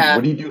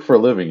you do for a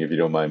living, if you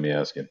don't mind me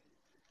asking?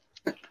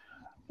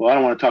 Well, I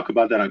don't want to talk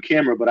about that on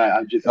camera, but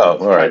I'm just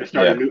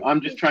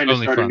I'm just trying to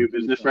start a new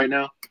business right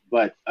now.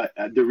 But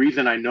the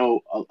reason I know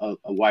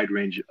a wide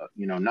range,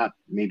 not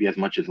maybe as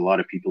much as a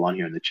lot of people on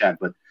here in the chat,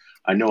 but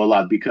I know a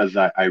lot because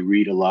I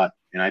read a lot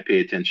and I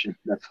pay attention.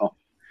 That's all.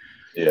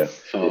 Yeah.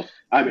 So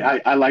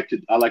I like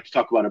to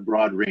talk about a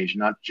broad range,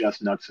 not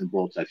just nuts and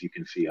bolts. As you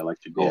can see, I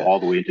like to go all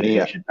the way into the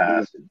ancient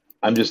past.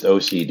 I'm just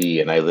OCD,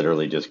 and I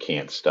literally just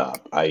can't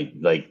stop. I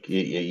like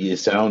it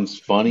sounds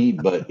funny,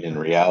 but in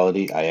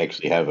reality, I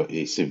actually have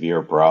a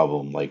severe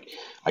problem. Like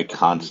I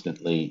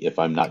constantly, if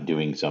I'm not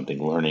doing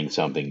something, learning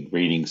something,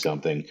 reading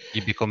something,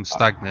 You become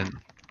stagnant.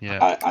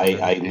 Yeah.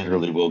 I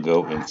literally will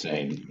go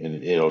insane,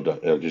 and it'll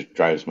just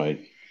drives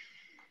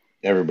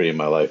everybody in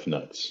my life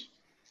nuts.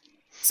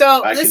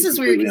 So I this can is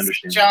weird completely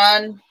because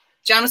understand.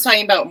 John was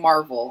talking about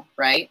Marvel,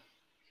 right?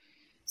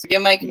 So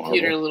give my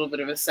computer Marvel. a little bit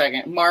of a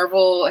second.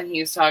 Marvel, and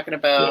he was talking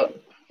about.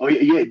 Oh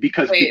yeah,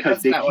 because Wait, because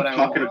that's they not what keep I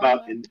talking want.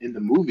 about in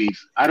the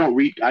movies. I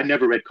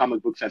never read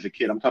comic books as a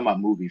kid. I'm talking about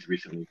movies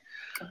recently.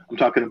 I'm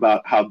talking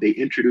about how they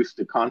introduced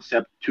the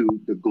concept to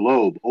the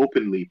globe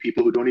openly.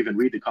 People who don't even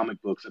read the comic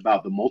books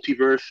about the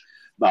multiverse,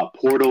 about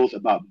portals,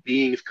 about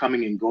beings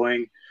coming and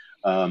going,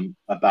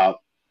 about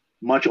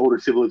much older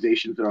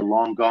civilizations that are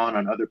long gone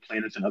on other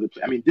planets and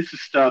I mean, this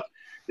is stuff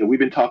that we've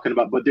been talking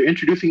about, but they're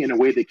introducing it in a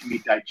way that can be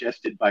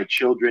digested by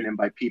children and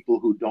by people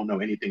who don't know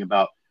anything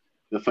about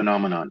the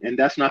phenomenon. And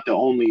that's not the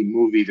only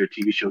movies or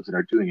TV shows that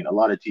are doing it. A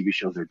lot of TV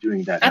shows are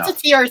doing that That's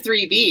now. a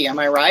TR3B, am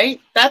I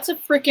right? That's a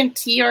freaking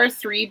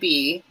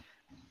TR3B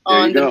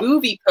on the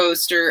movie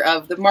poster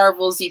of the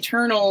Marvel's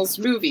Eternals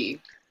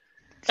movie.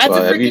 That's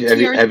a freaking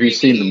TR3B. Have you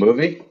seen the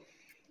movie?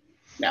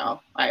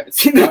 No, I haven't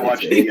seen it.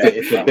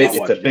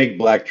 It's a big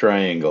black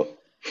triangle.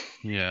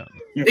 Yeah.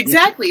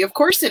 Exactly. Of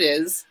course it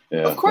is.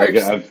 Yeah. Of course.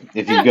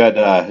 If you've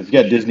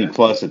got Disney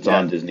Plus, it's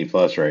on Disney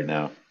Plus right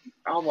now.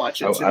 I'll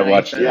watch it tonight. I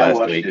watched it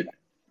last week.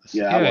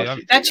 Yeah, I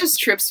watched it. That just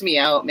trips me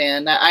out,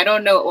 man. I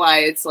don't know why.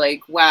 It's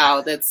like,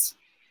 wow, that's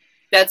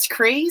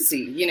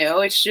crazy. You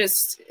know, it's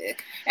just,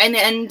 and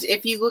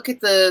if you look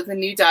at the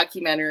new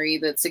documentary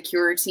that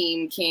Secure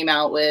Team came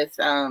out with,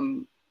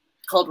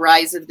 called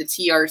Rise of the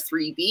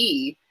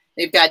TR3B,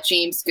 they've got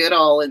James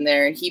Goodall in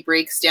there, and he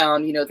breaks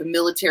down, you know, the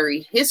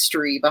military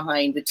history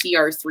behind the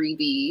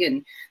TR3B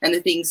and the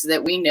things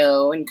that we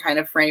know, and kind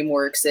of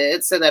frameworks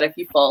it so that if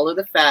you follow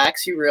the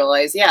facts, you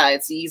realize, yeah,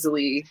 it's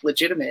easily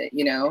legitimate,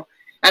 you know.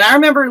 And I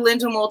remember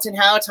Linda Moulton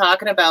Howe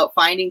talking about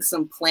finding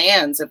some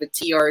plans of a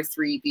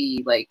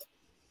TR3B like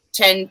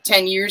 10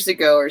 years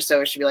ago or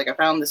so. She'd be like, I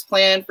found this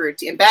plan for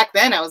and back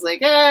then I was like,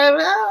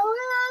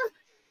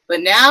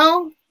 but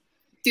now,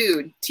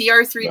 dude,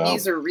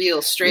 TR3Bs are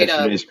real, straight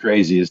up. Yesterday's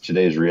crazy is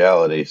today's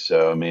reality.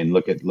 So I mean,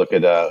 look at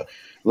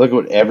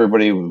what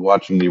everybody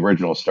watching the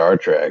original Star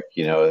Trek.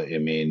 You know, I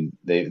mean,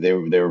 they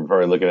were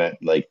probably looking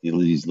at like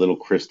these little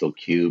crystal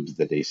cubes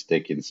that they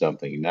stick in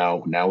something.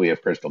 Now we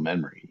have crystal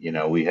memory. You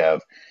know, we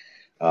have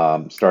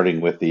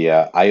starting with the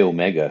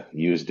iOmega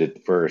used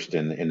it first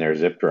in their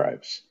zip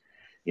drives.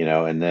 You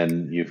know, and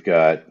then you've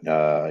got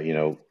you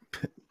know,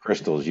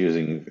 crystals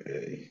using.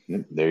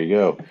 There you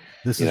go.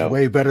 This is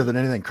way better than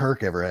anything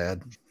Kirk ever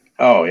had.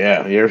 Oh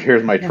yeah,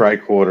 here's my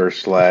tricorder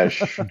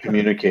 /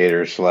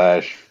 communicator /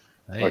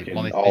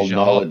 fucking all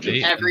knowledge of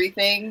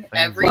everything.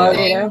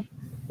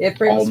 It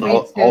brings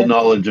all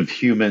knowledge of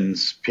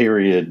humans.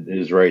 Period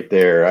is right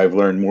there. I've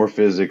learned more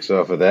physics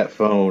off of that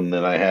phone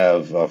than I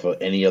have off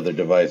of any other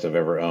device I've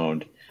ever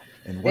owned.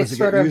 And what does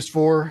it get used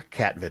for?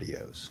 Cat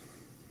videos.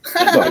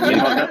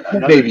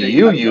 Maybe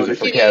you use it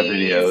for cat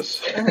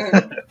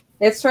videos.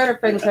 It sort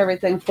of brings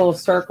everything full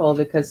circle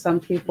because some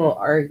people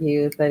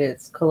argue that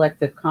it's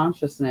collective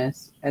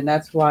consciousness, and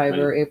that's why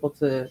we're able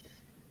to,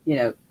 you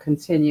know,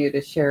 continue to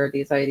share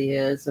these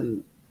ideas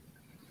and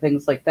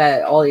things like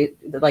that.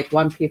 Like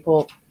one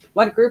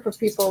group of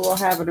people will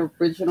have an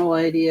original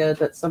idea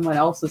that someone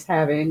else is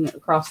having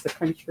across the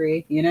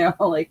country. You know,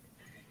 like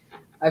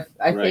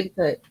I think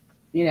that,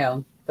 you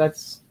know,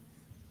 that's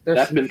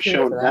been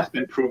shown. That's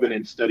been proven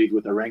in studies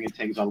with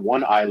orangutans on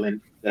one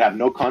island that have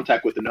no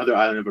contact with another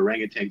island of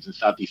orangutans in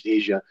Southeast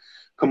Asia,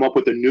 come up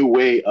with a new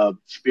way of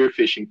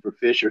spearfishing for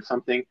fish or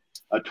something,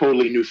 a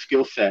totally new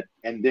skill set.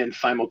 And then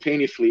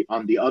simultaneously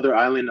on the other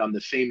island on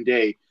the same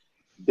day,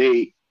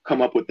 they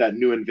come up with that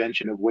new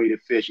invention of way to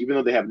fish, even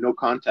though they have no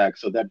contact.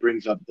 So that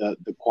brings up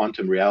the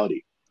quantum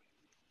reality,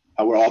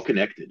 how we're all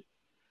connected.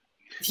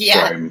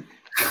 Yeah. Sorry.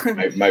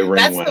 My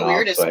ring went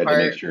off, so I had to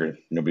make sure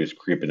nobody's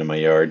creeping in my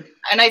yard.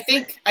 And I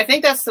think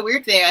that's the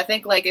weird thing. I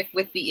think like if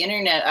with the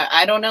internet,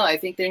 I don't know. I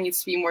think there needs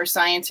to be more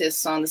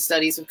scientists on the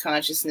studies of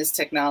consciousness,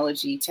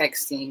 technology,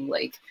 texting,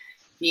 like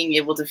being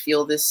able to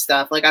feel this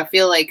stuff. Like I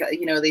feel like,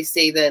 you know, they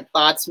say that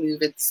thoughts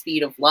move at the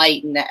speed of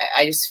light, and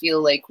I just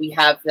feel like we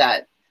have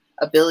that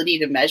ability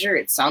to measure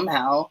it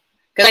somehow.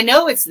 Because I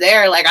know it's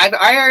there. Like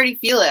I already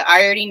feel it.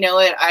 I already know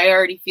it. I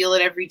already feel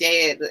it every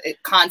day,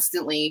 it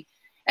constantly.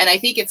 And I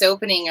think it's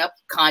opening up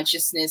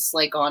consciousness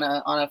like on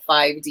a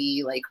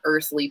 5D, like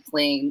earthly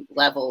plane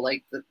level,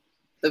 like the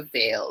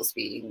veils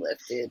being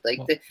lifted, like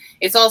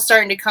it's all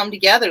starting to come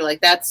together.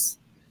 Like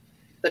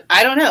but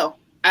I don't know.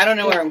 I don't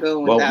know where I'm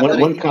going with that.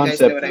 One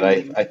concept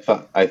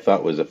that I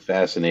thought was a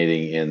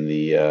fascinating in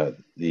the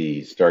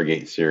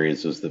Stargate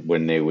series was that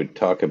when they would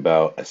talk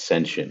about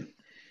ascension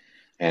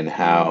and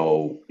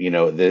how, you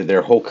know,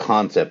 their whole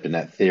concept in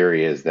that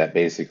theory is that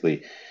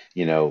basically,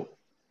 you know,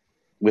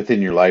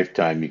 within your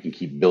lifetime, you can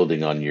keep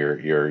building on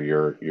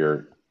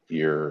your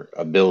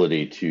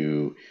ability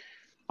to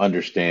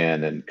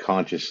understand and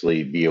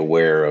consciously be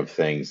aware of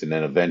things, and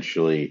then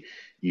eventually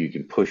you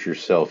can push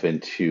yourself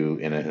into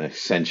an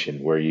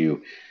ascension where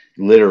you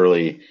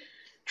literally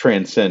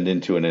transcend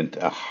into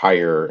a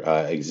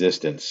higher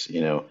existence.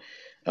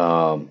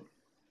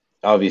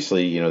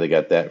 Obviously, they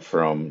got that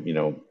from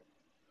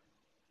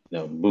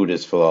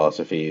Buddhist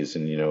philosophies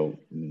and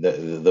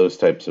those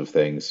types of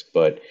things,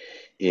 but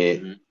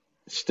it Hmm.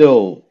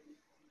 still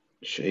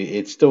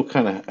it's still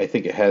kind of, I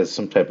think it has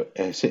some type of,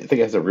 I think it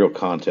has a real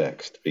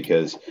context,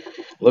 because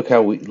look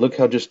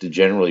how just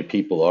generally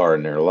people are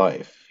in their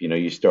life.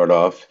 You start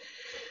off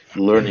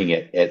learning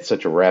at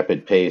such a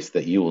rapid pace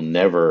that you will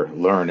never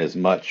learn as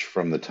much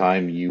from the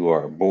time you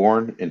are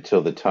born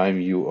until the time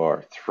you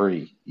are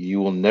 3. You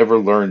will never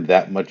learn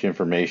that much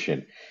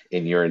information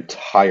in your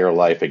entire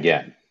life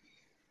again.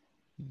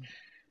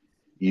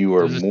 You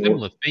are There's a more,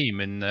 similar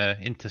theme in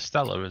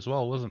Interstellar as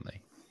well, wasn't there?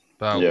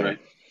 About yeah. Right.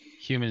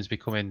 humans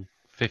becoming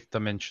fifth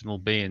dimensional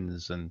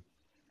beings and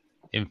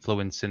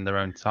influencing their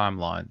own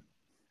timeline.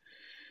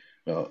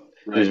 Well,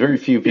 there's Right. very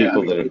few Yeah. I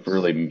people mean, that have it's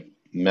really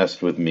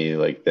messed with me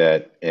like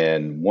that.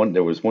 And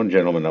there was one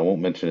gentleman, I won't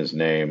mention his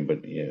name,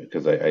 but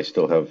because I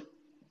still have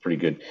pretty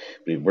good.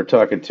 But we're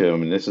talking to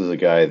him, and this is a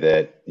guy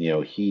that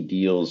he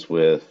deals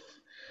with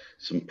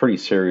some pretty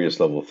serious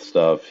level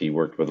stuff. He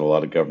worked with a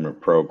lot of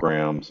government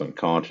programs on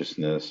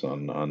consciousness,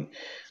 on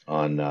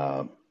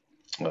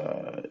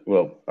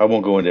well, I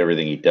won't go into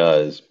everything he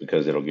does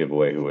because it'll give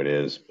away who it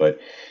is. But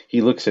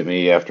he looks at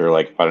me after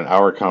like about an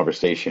hour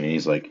conversation, and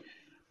he's like,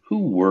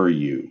 "Who were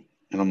you?"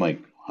 And I'm like,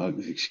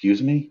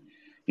 "Excuse me."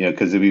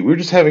 Because we're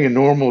just having a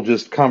normal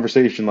just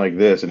conversation like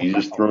this, and he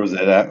just throws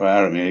that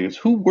at me. He goes,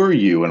 "Who were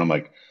you?" And I'm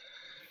like,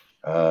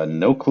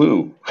 "No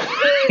clue."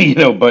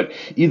 But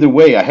either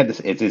way,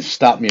 it just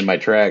stopped me in my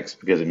tracks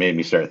because it made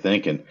me start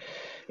thinking.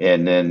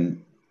 And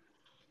then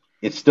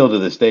it still to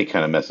this day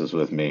kind of messes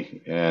with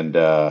me. And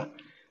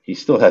he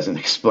still hasn't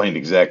explained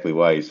exactly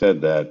why he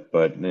said that,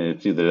 but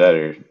it's either that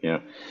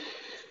or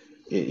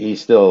he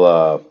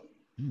still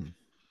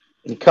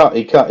he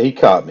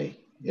caught me,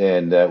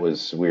 and that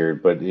was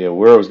weird. But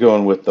where I was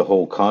going with the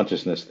whole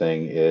consciousness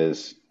thing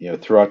is,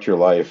 throughout your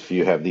life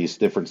you have these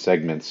different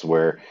segments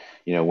where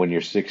when you're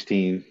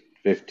 16,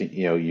 15,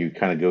 you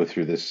kind of go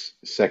through this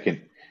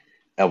second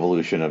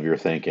evolution of your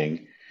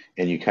thinking,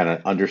 and you kind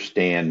of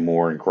understand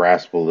more and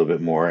grasp a little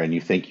bit more, and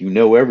you think you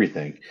know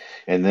everything.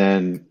 And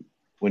then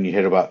when you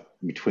hit about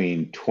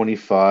between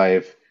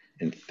 25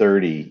 and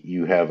 30,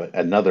 you have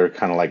another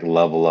kind of like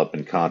level up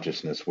in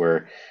consciousness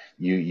where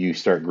you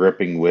start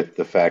gripping with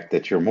the fact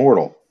that you're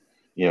mortal,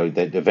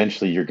 that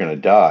eventually you're going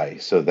to die,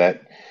 so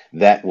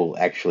that will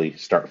actually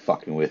start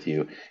fucking with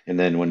you. And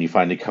then when you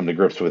finally come to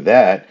grips with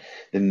that,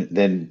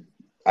 then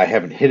I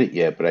haven't hit it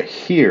yet, but I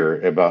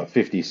hear about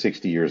 50,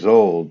 60 years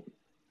old,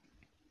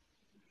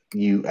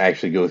 you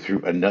actually go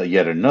through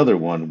yet another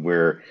one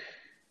where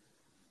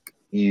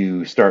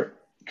you start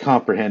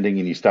comprehending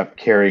and you stop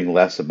caring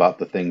less about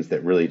the things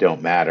that really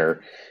don't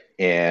matter.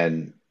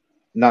 And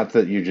not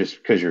that you just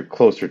because you're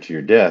closer to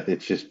your death,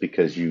 it's just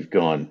because you've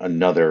gone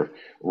another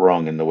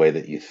rung in the way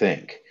that you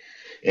think.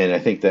 And I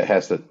think that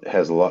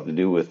has a lot to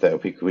do with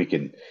that. We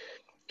can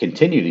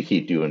continue to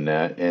keep doing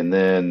that, and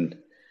then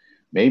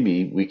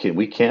maybe we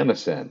can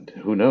ascend.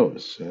 Who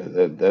knows?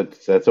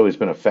 That's always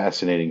been a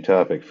fascinating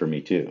topic for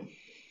me too.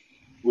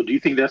 Well, do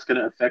you think that's going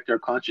to affect our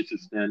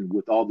consciousness then,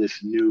 with all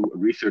this new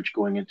research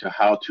going into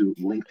how to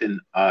lengthen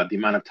the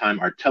amount of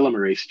time our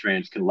telomerase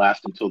strands can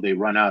last until they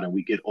run out and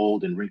we get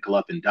old and wrinkle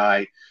up and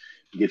die?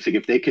 Get sick.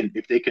 If they can,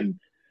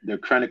 they're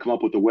trying to come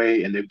up with a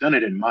way, and they've done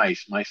it in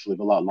mice. Mice live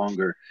a lot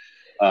longer.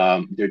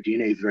 Their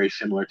DNA is very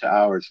similar to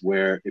ours,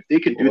 where if they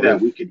can do Well,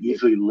 that, we could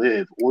easily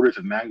live orders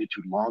of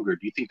magnitude longer.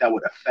 Do you think that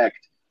would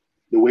affect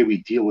the way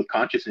we deal with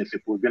consciousness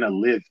if we're going to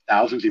live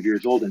thousands of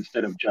years old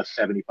instead of just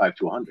 75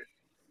 to 100?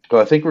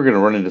 I think we're going to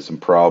run into some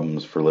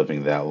problems for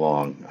living that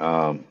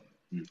long.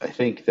 I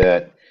think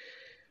that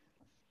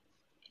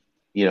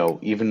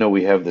even though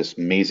we have this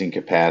amazing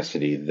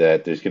capacity,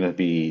 that there's going to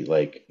be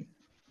like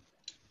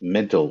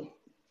mental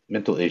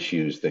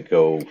issues that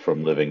go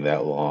from living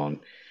that long.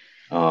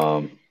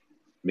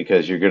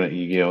 Because you're gonna,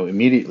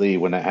 immediately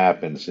when that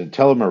happens, and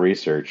telomere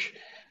research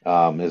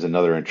is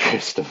another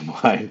interest of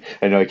mine.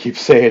 I know I keep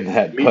saying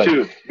that, Me but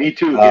too. Me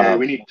too, Gary.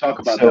 We need to talk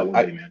about that so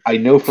one day, man. I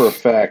know for a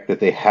fact that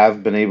they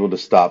have been able to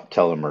stop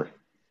telomere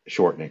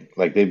shortening.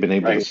 Like they've been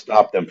able to Right.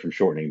 stop them from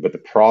shortening, but the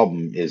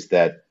problem is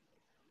that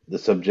the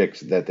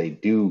subjects that they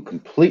do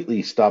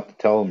completely stop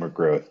the telomere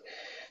growth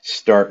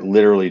start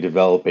literally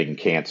developing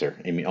cancer,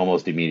 I mean,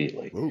 almost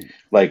immediately. Ooh.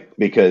 Like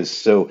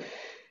because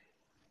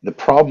the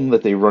problem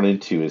that they run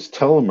into is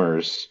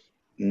telomeres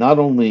not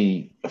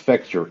only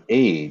affect your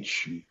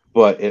age,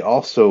 but it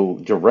also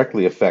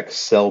directly affects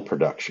cell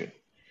production.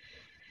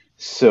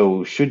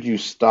 So should you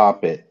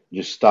stop it,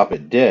 just stop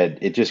it dead,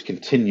 it just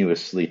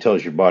continuously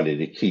tells your body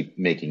to keep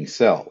making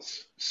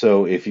cells.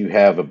 So if you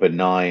have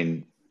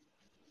anything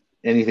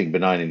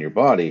benign in your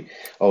body,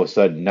 all of a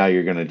sudden now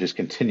you're going to just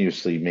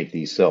continuously make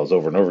these cells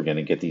over and over again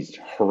and get these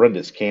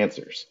horrendous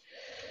cancers.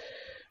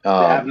 The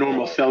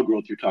abnormal cell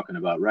growth you're talking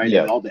about, right?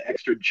 Yeah. And all the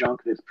extra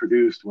junk that's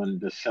produced when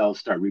the cells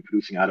start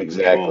reproducing out of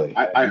Exactly.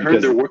 control. I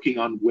heard they're working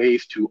on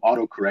ways to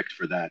autocorrect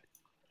for that.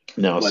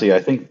 No, see, I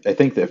think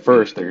that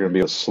first they're going to be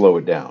able to slow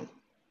it down,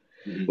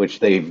 which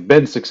they've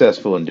been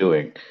successful in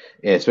doing,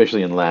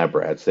 especially in lab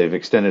rats. They've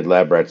extended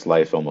lab rats'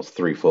 life almost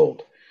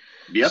threefold.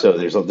 Yep. So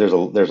there's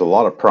a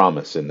lot of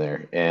promise in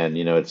there, and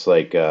it's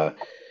like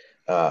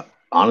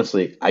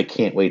honestly, I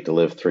can't wait to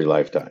live 3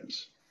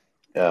 lifetimes.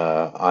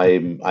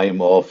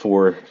 I'm all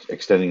for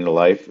extending the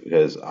life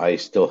because I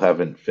still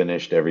haven't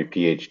finished every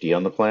PhD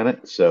on the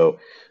planet, so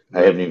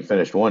I haven't even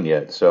finished one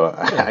yet. So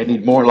I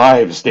need more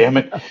lives, damn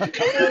it.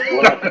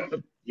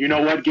 Well, you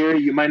know what, Gary?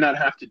 You might not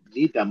have to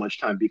need that much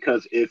time,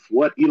 because if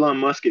what Elon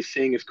Musk is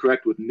saying is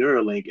correct with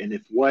Neuralink, and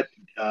if what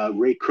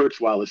Ray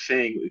Kurzweil is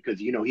saying, because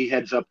he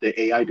heads up the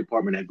AI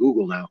department at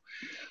Google now.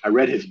 I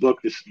read his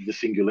book, The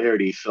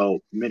Singularity,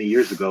 so many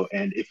years ago,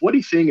 and if what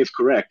he's saying is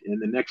correct, in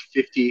the next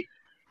 50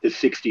 to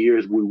 60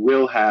 years, we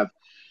will have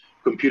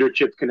computer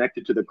chips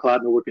connected to the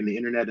cloud network and the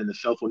internet and the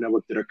cell phone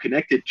network that are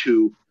connected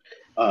to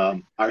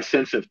our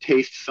sense of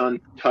taste,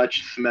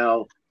 touch,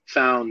 smell,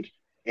 sound,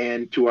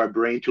 and to our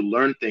brain to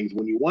learn things.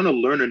 When you want to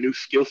learn a new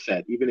skill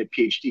set, even a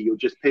PhD, you'll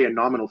just pay a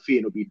nominal fee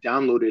and it'll be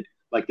downloaded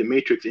like the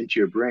Matrix into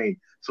your brain.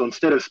 So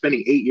instead of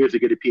spending 8 years to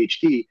get a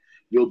PhD,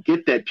 you'll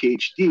get that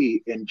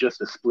PhD in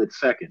just a split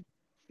second.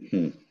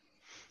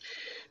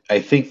 I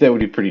think that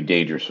would be pretty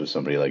dangerous with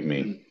somebody like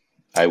me.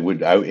 It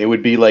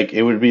would be like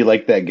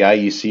that guy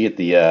you see at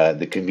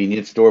the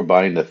convenience store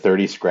buying the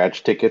 30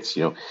 scratch tickets.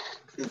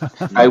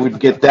 I would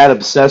get that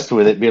obsessed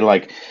with it, being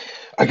like,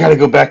 I got to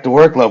go back to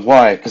work, love.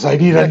 Why? Because I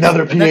need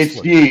another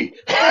PhD.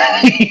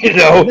 I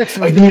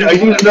need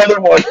another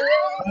one.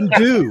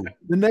 Undo.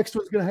 The next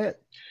one's gonna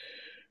hit.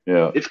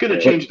 Yeah, it's going to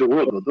change the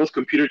world, though. Those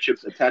computer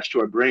chips attached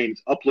to our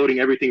brains, uploading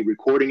everything,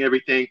 recording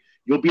everything.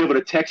 You'll be able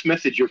to text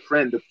message your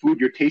friend the food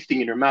you're tasting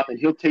in your mouth, and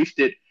he'll taste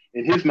it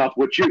in his mouth,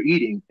 what you're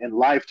eating in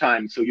live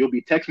time. So you'll be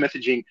text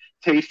messaging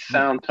taste,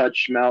 sound,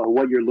 touch, smell, or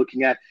what you're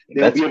looking at.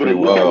 They'll be able to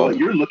look at what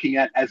you're looking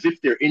at as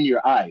if they're in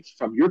your eyes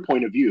from your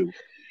point of view.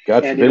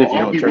 God forbid if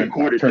you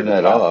don't turn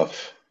that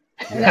off.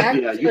 Yeah,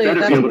 you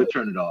better be able to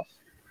turn it off.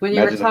 When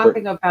you were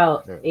talking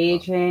about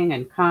aging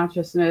and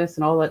consciousness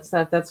and all that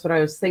stuff, that's what I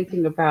was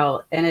thinking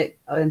about. And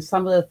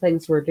some of the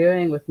things we're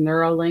doing with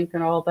Neuralink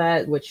and all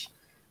that, which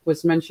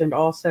was mentioned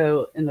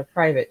also in the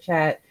private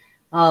chat,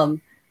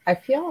 I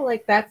feel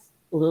like that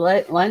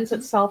lends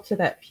itself to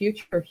that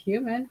future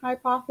human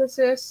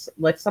hypothesis,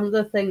 like some of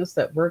the things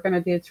that we're going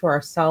to do to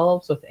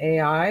ourselves with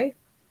AI.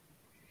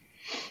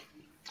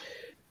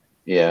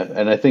 Yeah,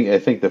 and I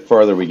think the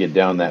farther we get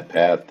down that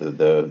path,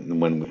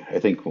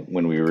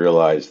 when we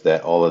realize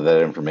that all of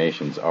that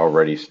information is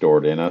already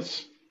stored in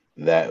us,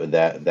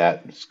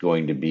 that's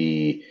going to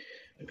be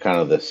kind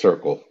of the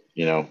circle,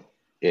 when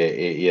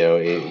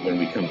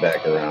we come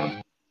back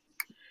around.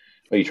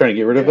 Are you trying to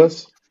get rid of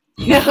us?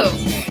 No.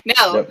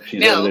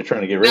 She's over there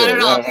trying to get rid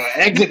of us.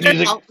 Exit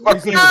music. No,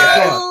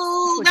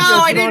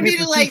 I didn't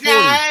mean it like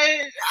that.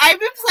 I've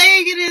been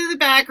playing it in the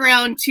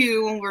background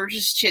too when we're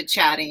just chit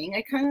chatting.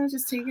 I kind of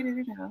just taking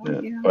it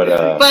out. Yeah.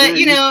 But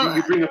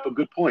you bring up a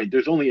good point.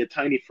 There's only a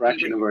tiny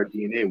fraction of our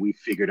DNA we've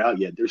figured out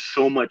yet. There's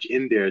so much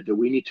in there that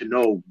we need to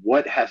know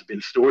what has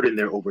been stored in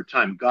there over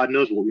time. God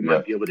knows what we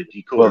might be able to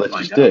decode. Well,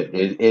 that's just it.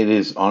 It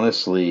is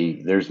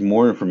honestly, there's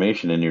more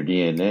information in your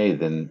DNA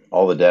than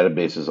all the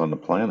databases on the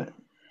planet.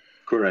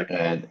 Correct.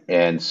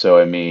 And so,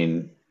 I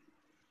mean,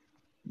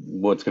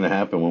 what's going to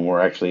happen when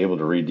we're actually able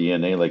to read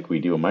DNA like we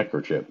do a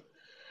microchip?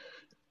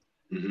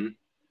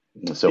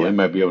 So we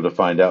might be able to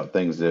find out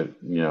things that,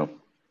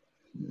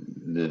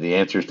 the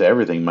answers to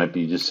everything might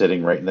be just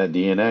sitting right in that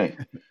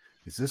DNA.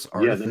 Is this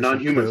the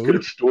non-humans could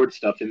have stored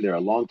stuff in there a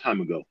long time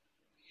ago.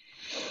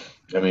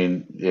 I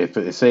mean,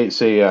 if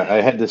say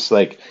I had this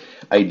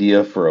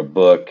idea for a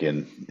book,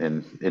 and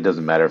it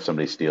doesn't matter if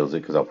somebody steals it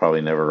because I'll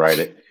probably never write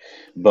it.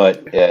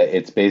 But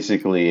it's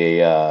basically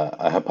a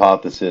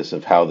hypothesis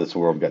of how this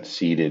world got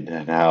seeded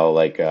and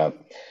how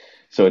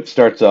so it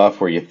starts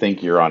off where you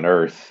think you're on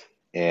Earth,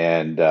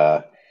 and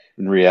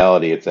in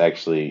reality it's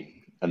actually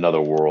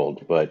another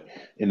world. But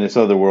in this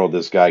other world,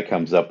 this guy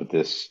comes up with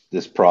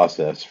this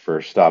process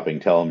for stopping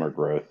telomere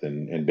growth,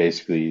 and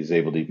basically he's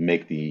able to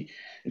make the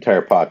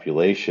entire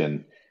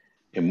population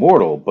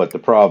immortal. But the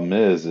problem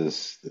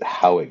is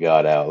how it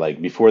got out.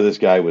 Like before this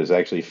guy was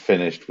actually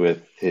finished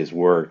with his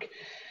work,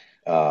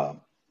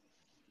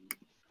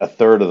 a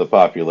third of the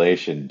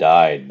population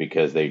died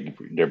because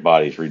their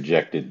bodies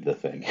rejected the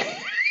thing.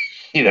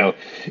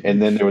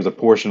 And then there was a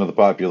portion of the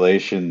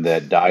population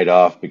that died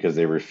off because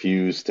they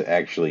refused to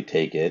actually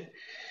take it.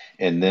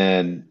 And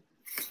then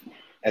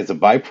as a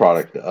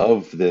byproduct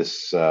of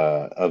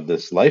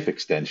this life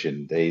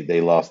extension,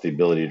 they lost the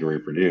ability to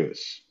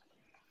reproduce.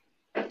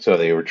 So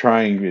they were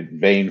trying in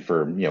vain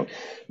for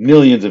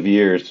millions of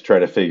years to try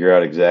to figure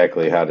out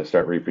exactly how to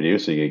start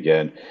reproducing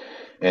again.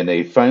 And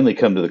they finally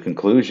come to the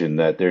conclusion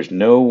that there's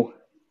no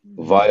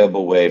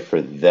viable way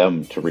for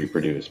them to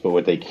reproduce. But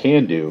what they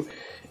can do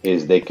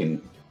is they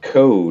can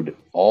code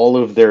all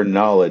of their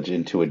knowledge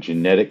into a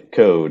genetic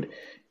code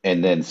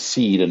and then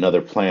seed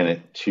another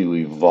planet to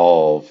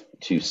evolve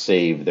to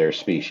save their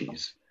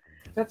species.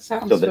 That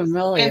sounds So that-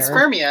 familiar.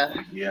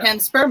 Panspermia. Yeah.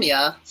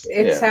 Panspermia.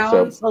 It Yeah,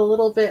 sounds a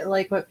little bit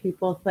like what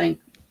people think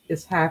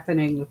is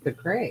happening with the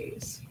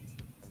Greys.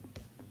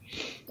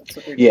 That's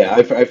what they're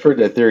Yeah, doing. I've heard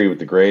that theory with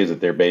the Greys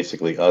that they're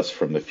basically us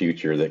from the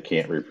future that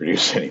can't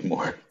reproduce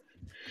anymore.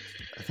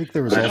 I think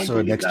there was I don't also a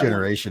believe Next that one.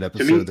 Generation To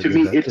episode me, that to did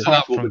me, that it's too.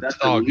 possible, From but that's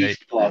the Stargate.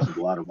 least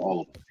plausible out of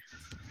all of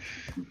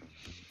them.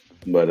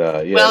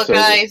 But yeah, Well, so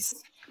guys,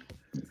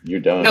 you're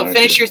done. no, aren't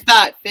finish you? your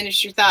thought.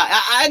 Finish your thought.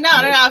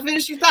 No,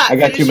 finish your thought. I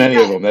got Finish too your many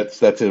of thought. them.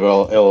 That's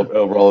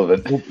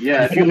irrelevant.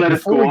 Yeah, if you let us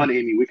Before go we- on,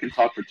 Amy, we can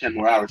talk for 10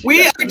 more hours. You We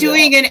gotta are cut it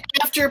doing off. an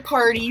after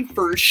party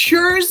for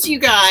sure, you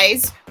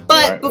guys.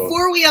 But Alright, well-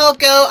 before we all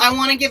go, I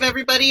want to give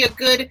everybody a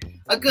good,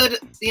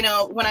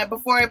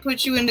 before I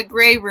put you in the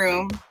gray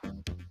room.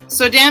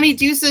 So, Dammy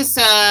Deuces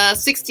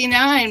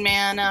 69,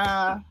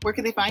 man, where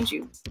can they find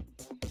you?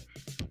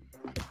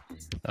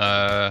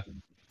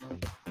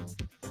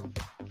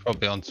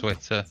 Probably on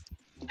Twitter.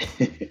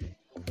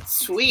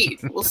 Sweet.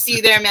 We'll see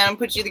you there, man. I'll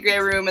put you in the gray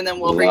room, and then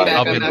we'll bring you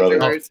back I'll up be,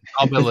 afterwards.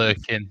 I'll be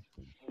lurking.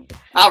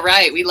 All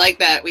right, we like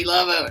that. We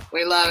love it.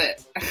 We love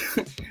it.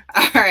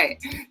 All right,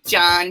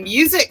 John,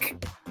 music,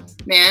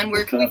 man.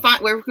 Where can we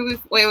find? Where can we?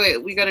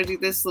 Wait. We got to do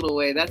this little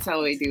way. That's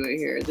how we do it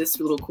here. This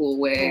little cool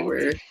way.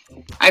 Where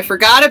I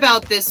forgot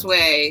about this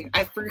way.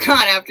 I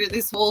forgot after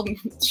this whole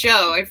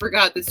show. I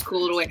forgot this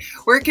cool little way.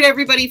 Where can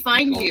everybody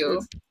find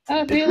you?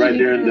 It's right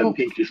there in the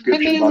pink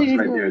description box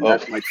right there.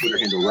 That's my Twitter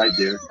handle right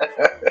there.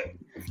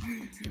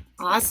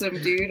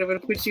 Awesome, dude. I'm gonna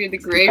put you in the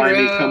gray Find me,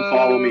 room. come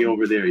follow me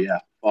over there. Yeah,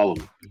 follow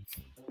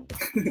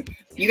me.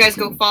 You guys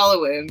go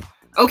follow him.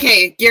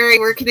 Okay, Gary,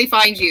 where can they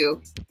find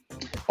you?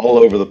 All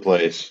over the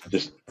place.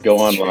 Just go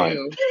online.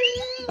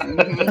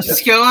 True.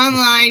 Just go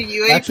online,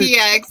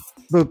 UAPX.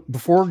 But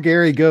before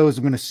Gary goes,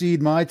 I'm going to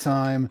cede my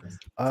time.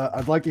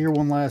 I'd like to hear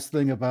one last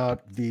thing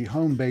about the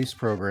home base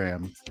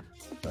program.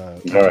 All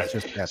right.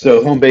 Just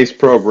So, home base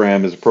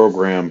program is a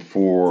program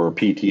for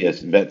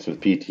PTS vets with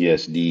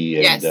PTSD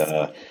and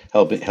Yes.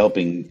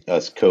 helping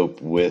us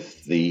cope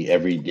with the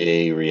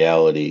everyday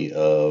reality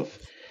of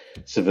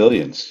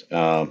civilians.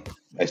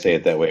 I say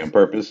it that way on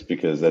purpose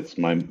because that's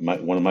my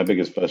one of my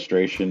biggest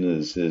frustration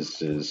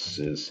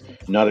is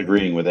not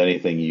agreeing with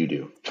anything you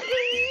do.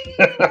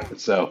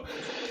 So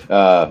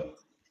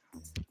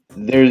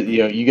there's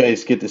you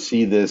guys get to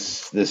see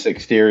this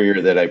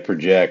exterior that I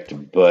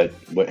project, but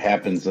what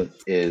happens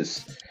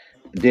is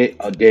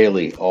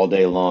daily, all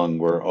day long,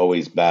 we're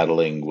always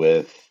battling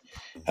with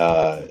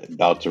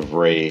bouts of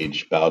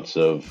rage, bouts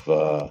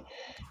of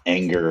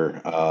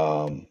anger,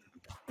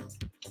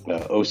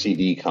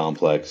 OCD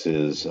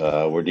complexes.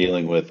 We're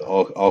dealing with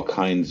all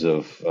kinds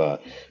of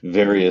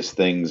various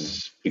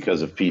things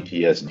because of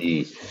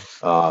PTSD.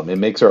 It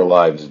makes our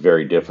lives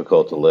very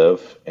difficult to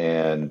live,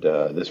 and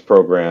this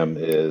program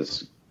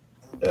is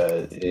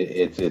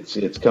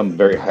it's come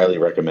very highly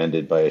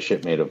recommended by a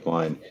shipmate of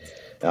mine.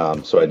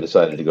 So I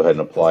decided to go ahead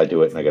and apply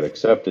to it, and I got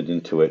accepted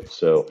into it.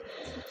 So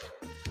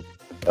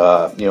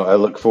I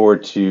look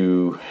forward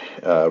to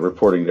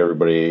reporting to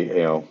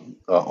everybody,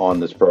 on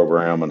this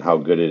program and how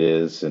good it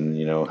is, and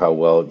how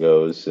well it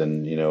goes.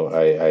 And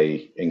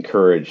I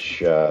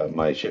encourage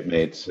my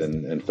shipmates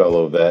and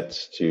fellow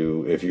vets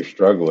to, if you're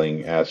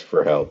struggling, ask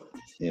for help.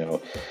 You're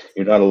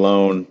not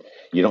alone.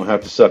 You don't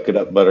have to suck it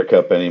up,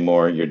 Buttercup,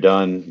 anymore. You're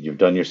done. You've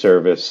done your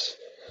service.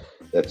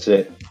 That's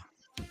it.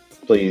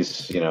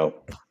 Please,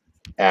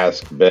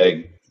 ask,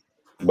 beg,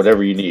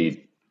 whatever you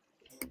need.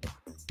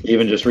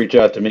 Even just reach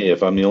out to me.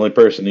 If I'm the only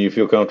person that you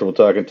feel comfortable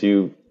talking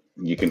to,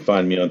 you can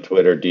find me on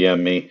Twitter,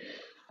 DM me.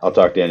 I'll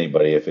talk to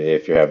anybody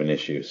if you're having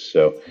issues.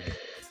 So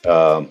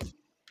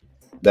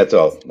that's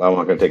all. I'm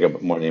not going to take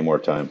up any more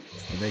time.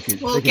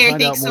 Gary,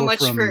 thanks so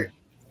much for...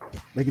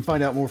 They can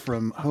find out more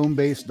from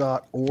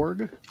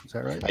homebase.org. Is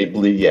that right? I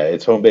believe, yeah,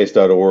 it's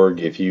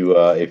homebase.org. If you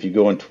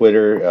go on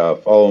Twitter,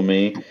 follow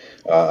me.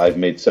 I've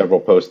made several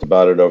posts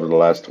about it over the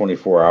last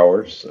 24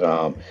 hours.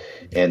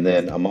 And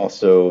then I'm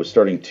also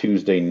starting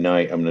Tuesday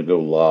night. I'm going to go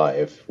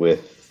live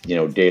with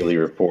daily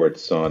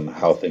reports on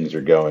how things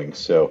are going.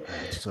 So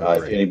if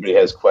anybody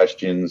has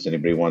questions,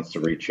 anybody wants to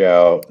reach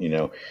out,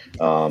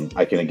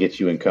 I can get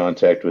you in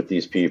contact with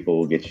these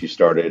people, get you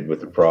started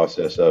with the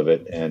process of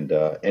it, and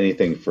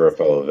anything for a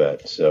fellow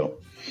vet. So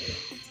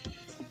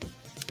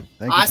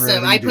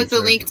awesome. I put the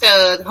link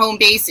to home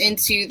base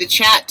into the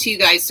chat too,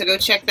 guys, so go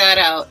check that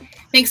out.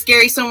 Thanks,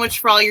 Gary, so much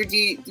for all you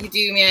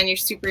do, man. You're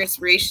super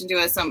inspiration to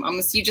us. I'm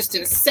gonna see you just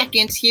in a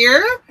second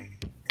here.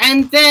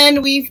 And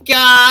then we've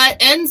got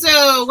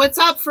Enzo. What's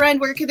up, friend?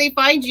 Where can they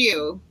find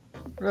you?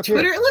 Twitter.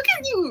 Here. Look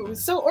at you,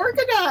 so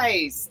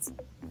organized.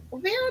 Well,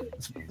 man,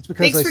 it's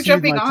because thanks for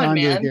jumping on,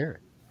 man.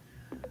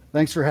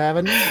 Thanks for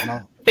having me. And I'll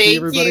see Thank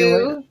everybody you.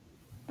 later.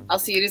 I'll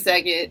see you in a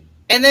second.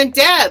 And then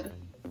Deb,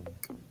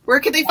 where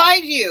can they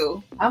find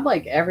you? I'm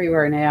like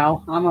everywhere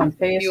now. I'm on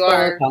You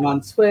are. Facebook, I'm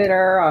on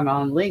Twitter, I'm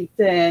on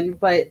LinkedIn,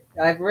 but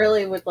I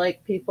really would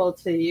like people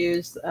to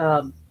use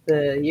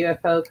the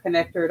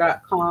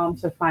UFOconnector.com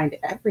to find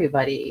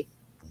everybody.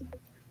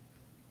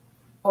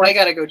 Oh, I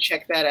gotta go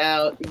check that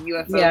out. The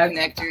UFO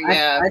Connector,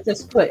 yeah. I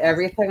just put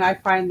everything I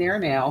find there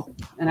now,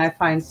 and I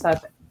find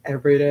stuff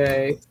every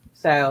day.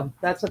 So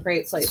that's a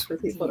great place for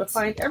people to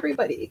find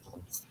everybody.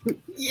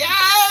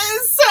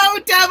 Yes! So,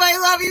 Deb, I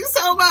love you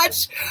so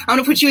much. I'm going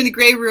to put you in the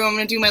gray room. I'm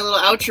going to do my little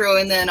outro,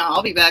 and then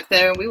I'll be back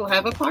there, and we will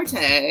have a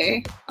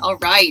party. All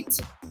right.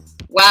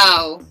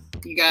 Wow,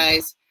 you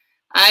guys.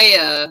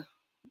 I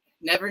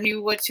never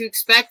knew what to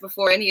expect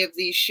before any of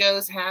these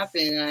shows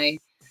happen.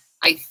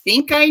 I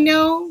think I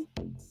know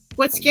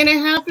what's going to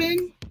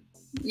happen.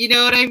 You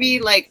know what I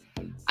mean? Like,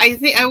 I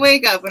think I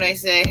wake up and I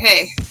say,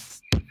 hey,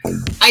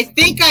 I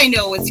think I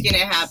know what's going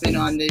to happen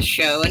on this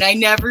show, and I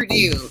never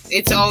do.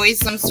 It's always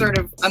some sort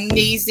of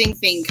amazing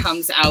thing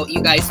comes out,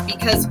 you guys,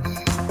 because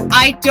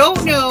I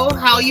don't know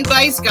how you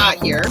guys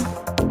got here.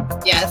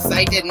 Yes,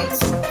 I didn't.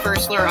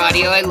 First Floor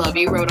Audio, I love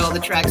you. Wrote all the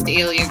tracks to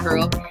Alien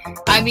Girl.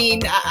 I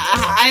mean,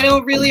 I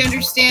don't really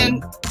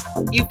understand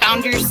you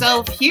found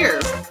yourself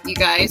here, you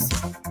guys,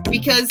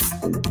 because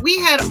we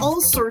had all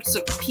sorts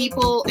of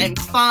people and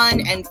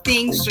fun and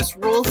things just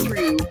roll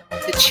through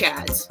the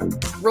chat,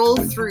 roll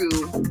through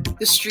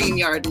the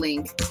StreamYard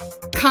link,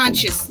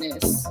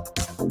 consciousness,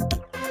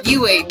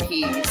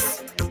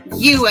 UAPs,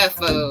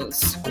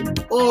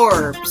 UFOs,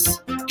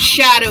 orbs,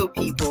 shadow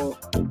people.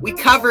 We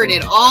covered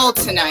it all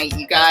tonight,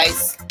 you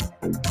guys.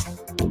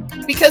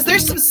 Because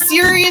there's some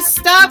serious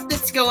stuff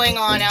that's going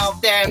on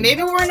out there.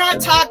 Maybe we're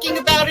not talking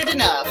about it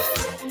enough.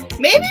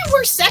 Maybe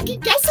we're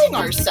second guessing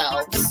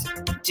ourselves.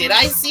 Did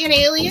I see an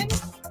alien?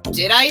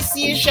 Did I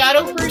see a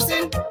shadow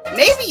person?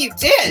 Maybe you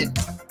did.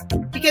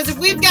 Because if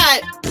we've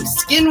got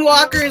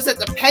skinwalkers at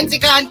the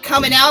Pentagon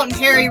coming out and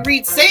Harry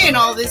Reid saying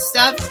all this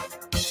stuff,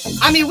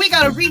 I mean, we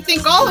got to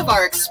rethink all of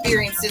our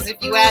experiences,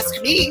 if you ask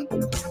me.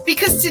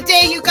 Because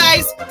today, you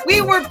guys,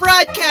 we were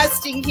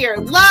broadcasting here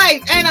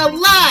live and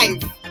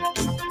alive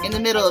in the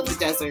middle of the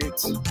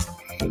desert,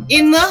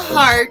 in the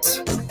heart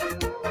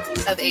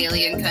of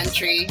alien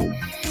country.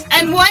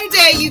 And one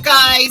day, you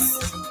guys,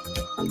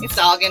 it's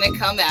all going to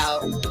come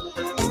out.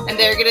 And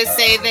they're going to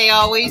say they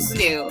always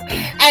knew.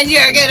 And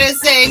you're going to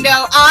say,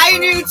 no, I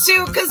knew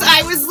too, because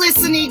I was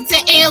listening to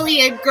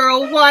Alien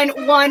Girl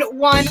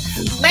 111.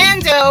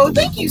 Lando,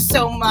 thank you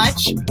so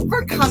much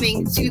for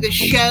coming to the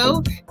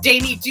show.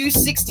 Damie Do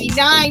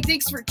 69,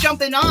 thanks for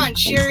jumping on,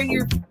 sharing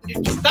your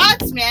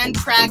thoughts, man.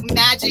 Crack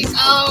Magic,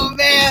 oh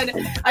man,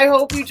 I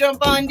hope you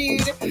jump on,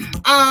 dude.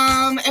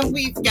 And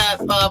we've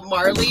got Bob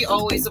Marley,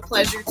 always a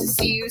pleasure to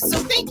see you. So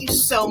thank you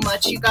so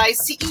much, you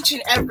guys, to each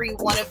and every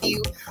one of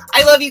you.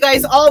 I love you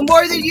guys all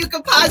more than you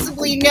could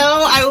possibly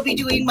know. I will be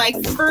doing my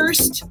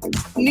first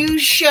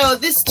news show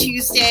this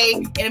Tuesday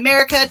in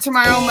America.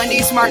 Tomorrow,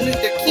 Monday's Martin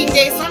Luther King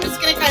Day, so I'm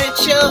just gonna kind of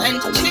chill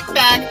and chick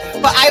back,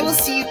 but I will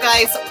see you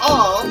guys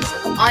all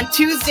on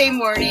Tuesday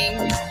morning.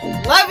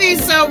 Love you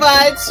so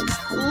much.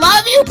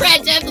 Love you,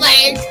 Brendan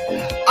Blake.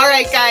 All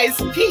right, guys.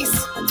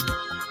 Peace.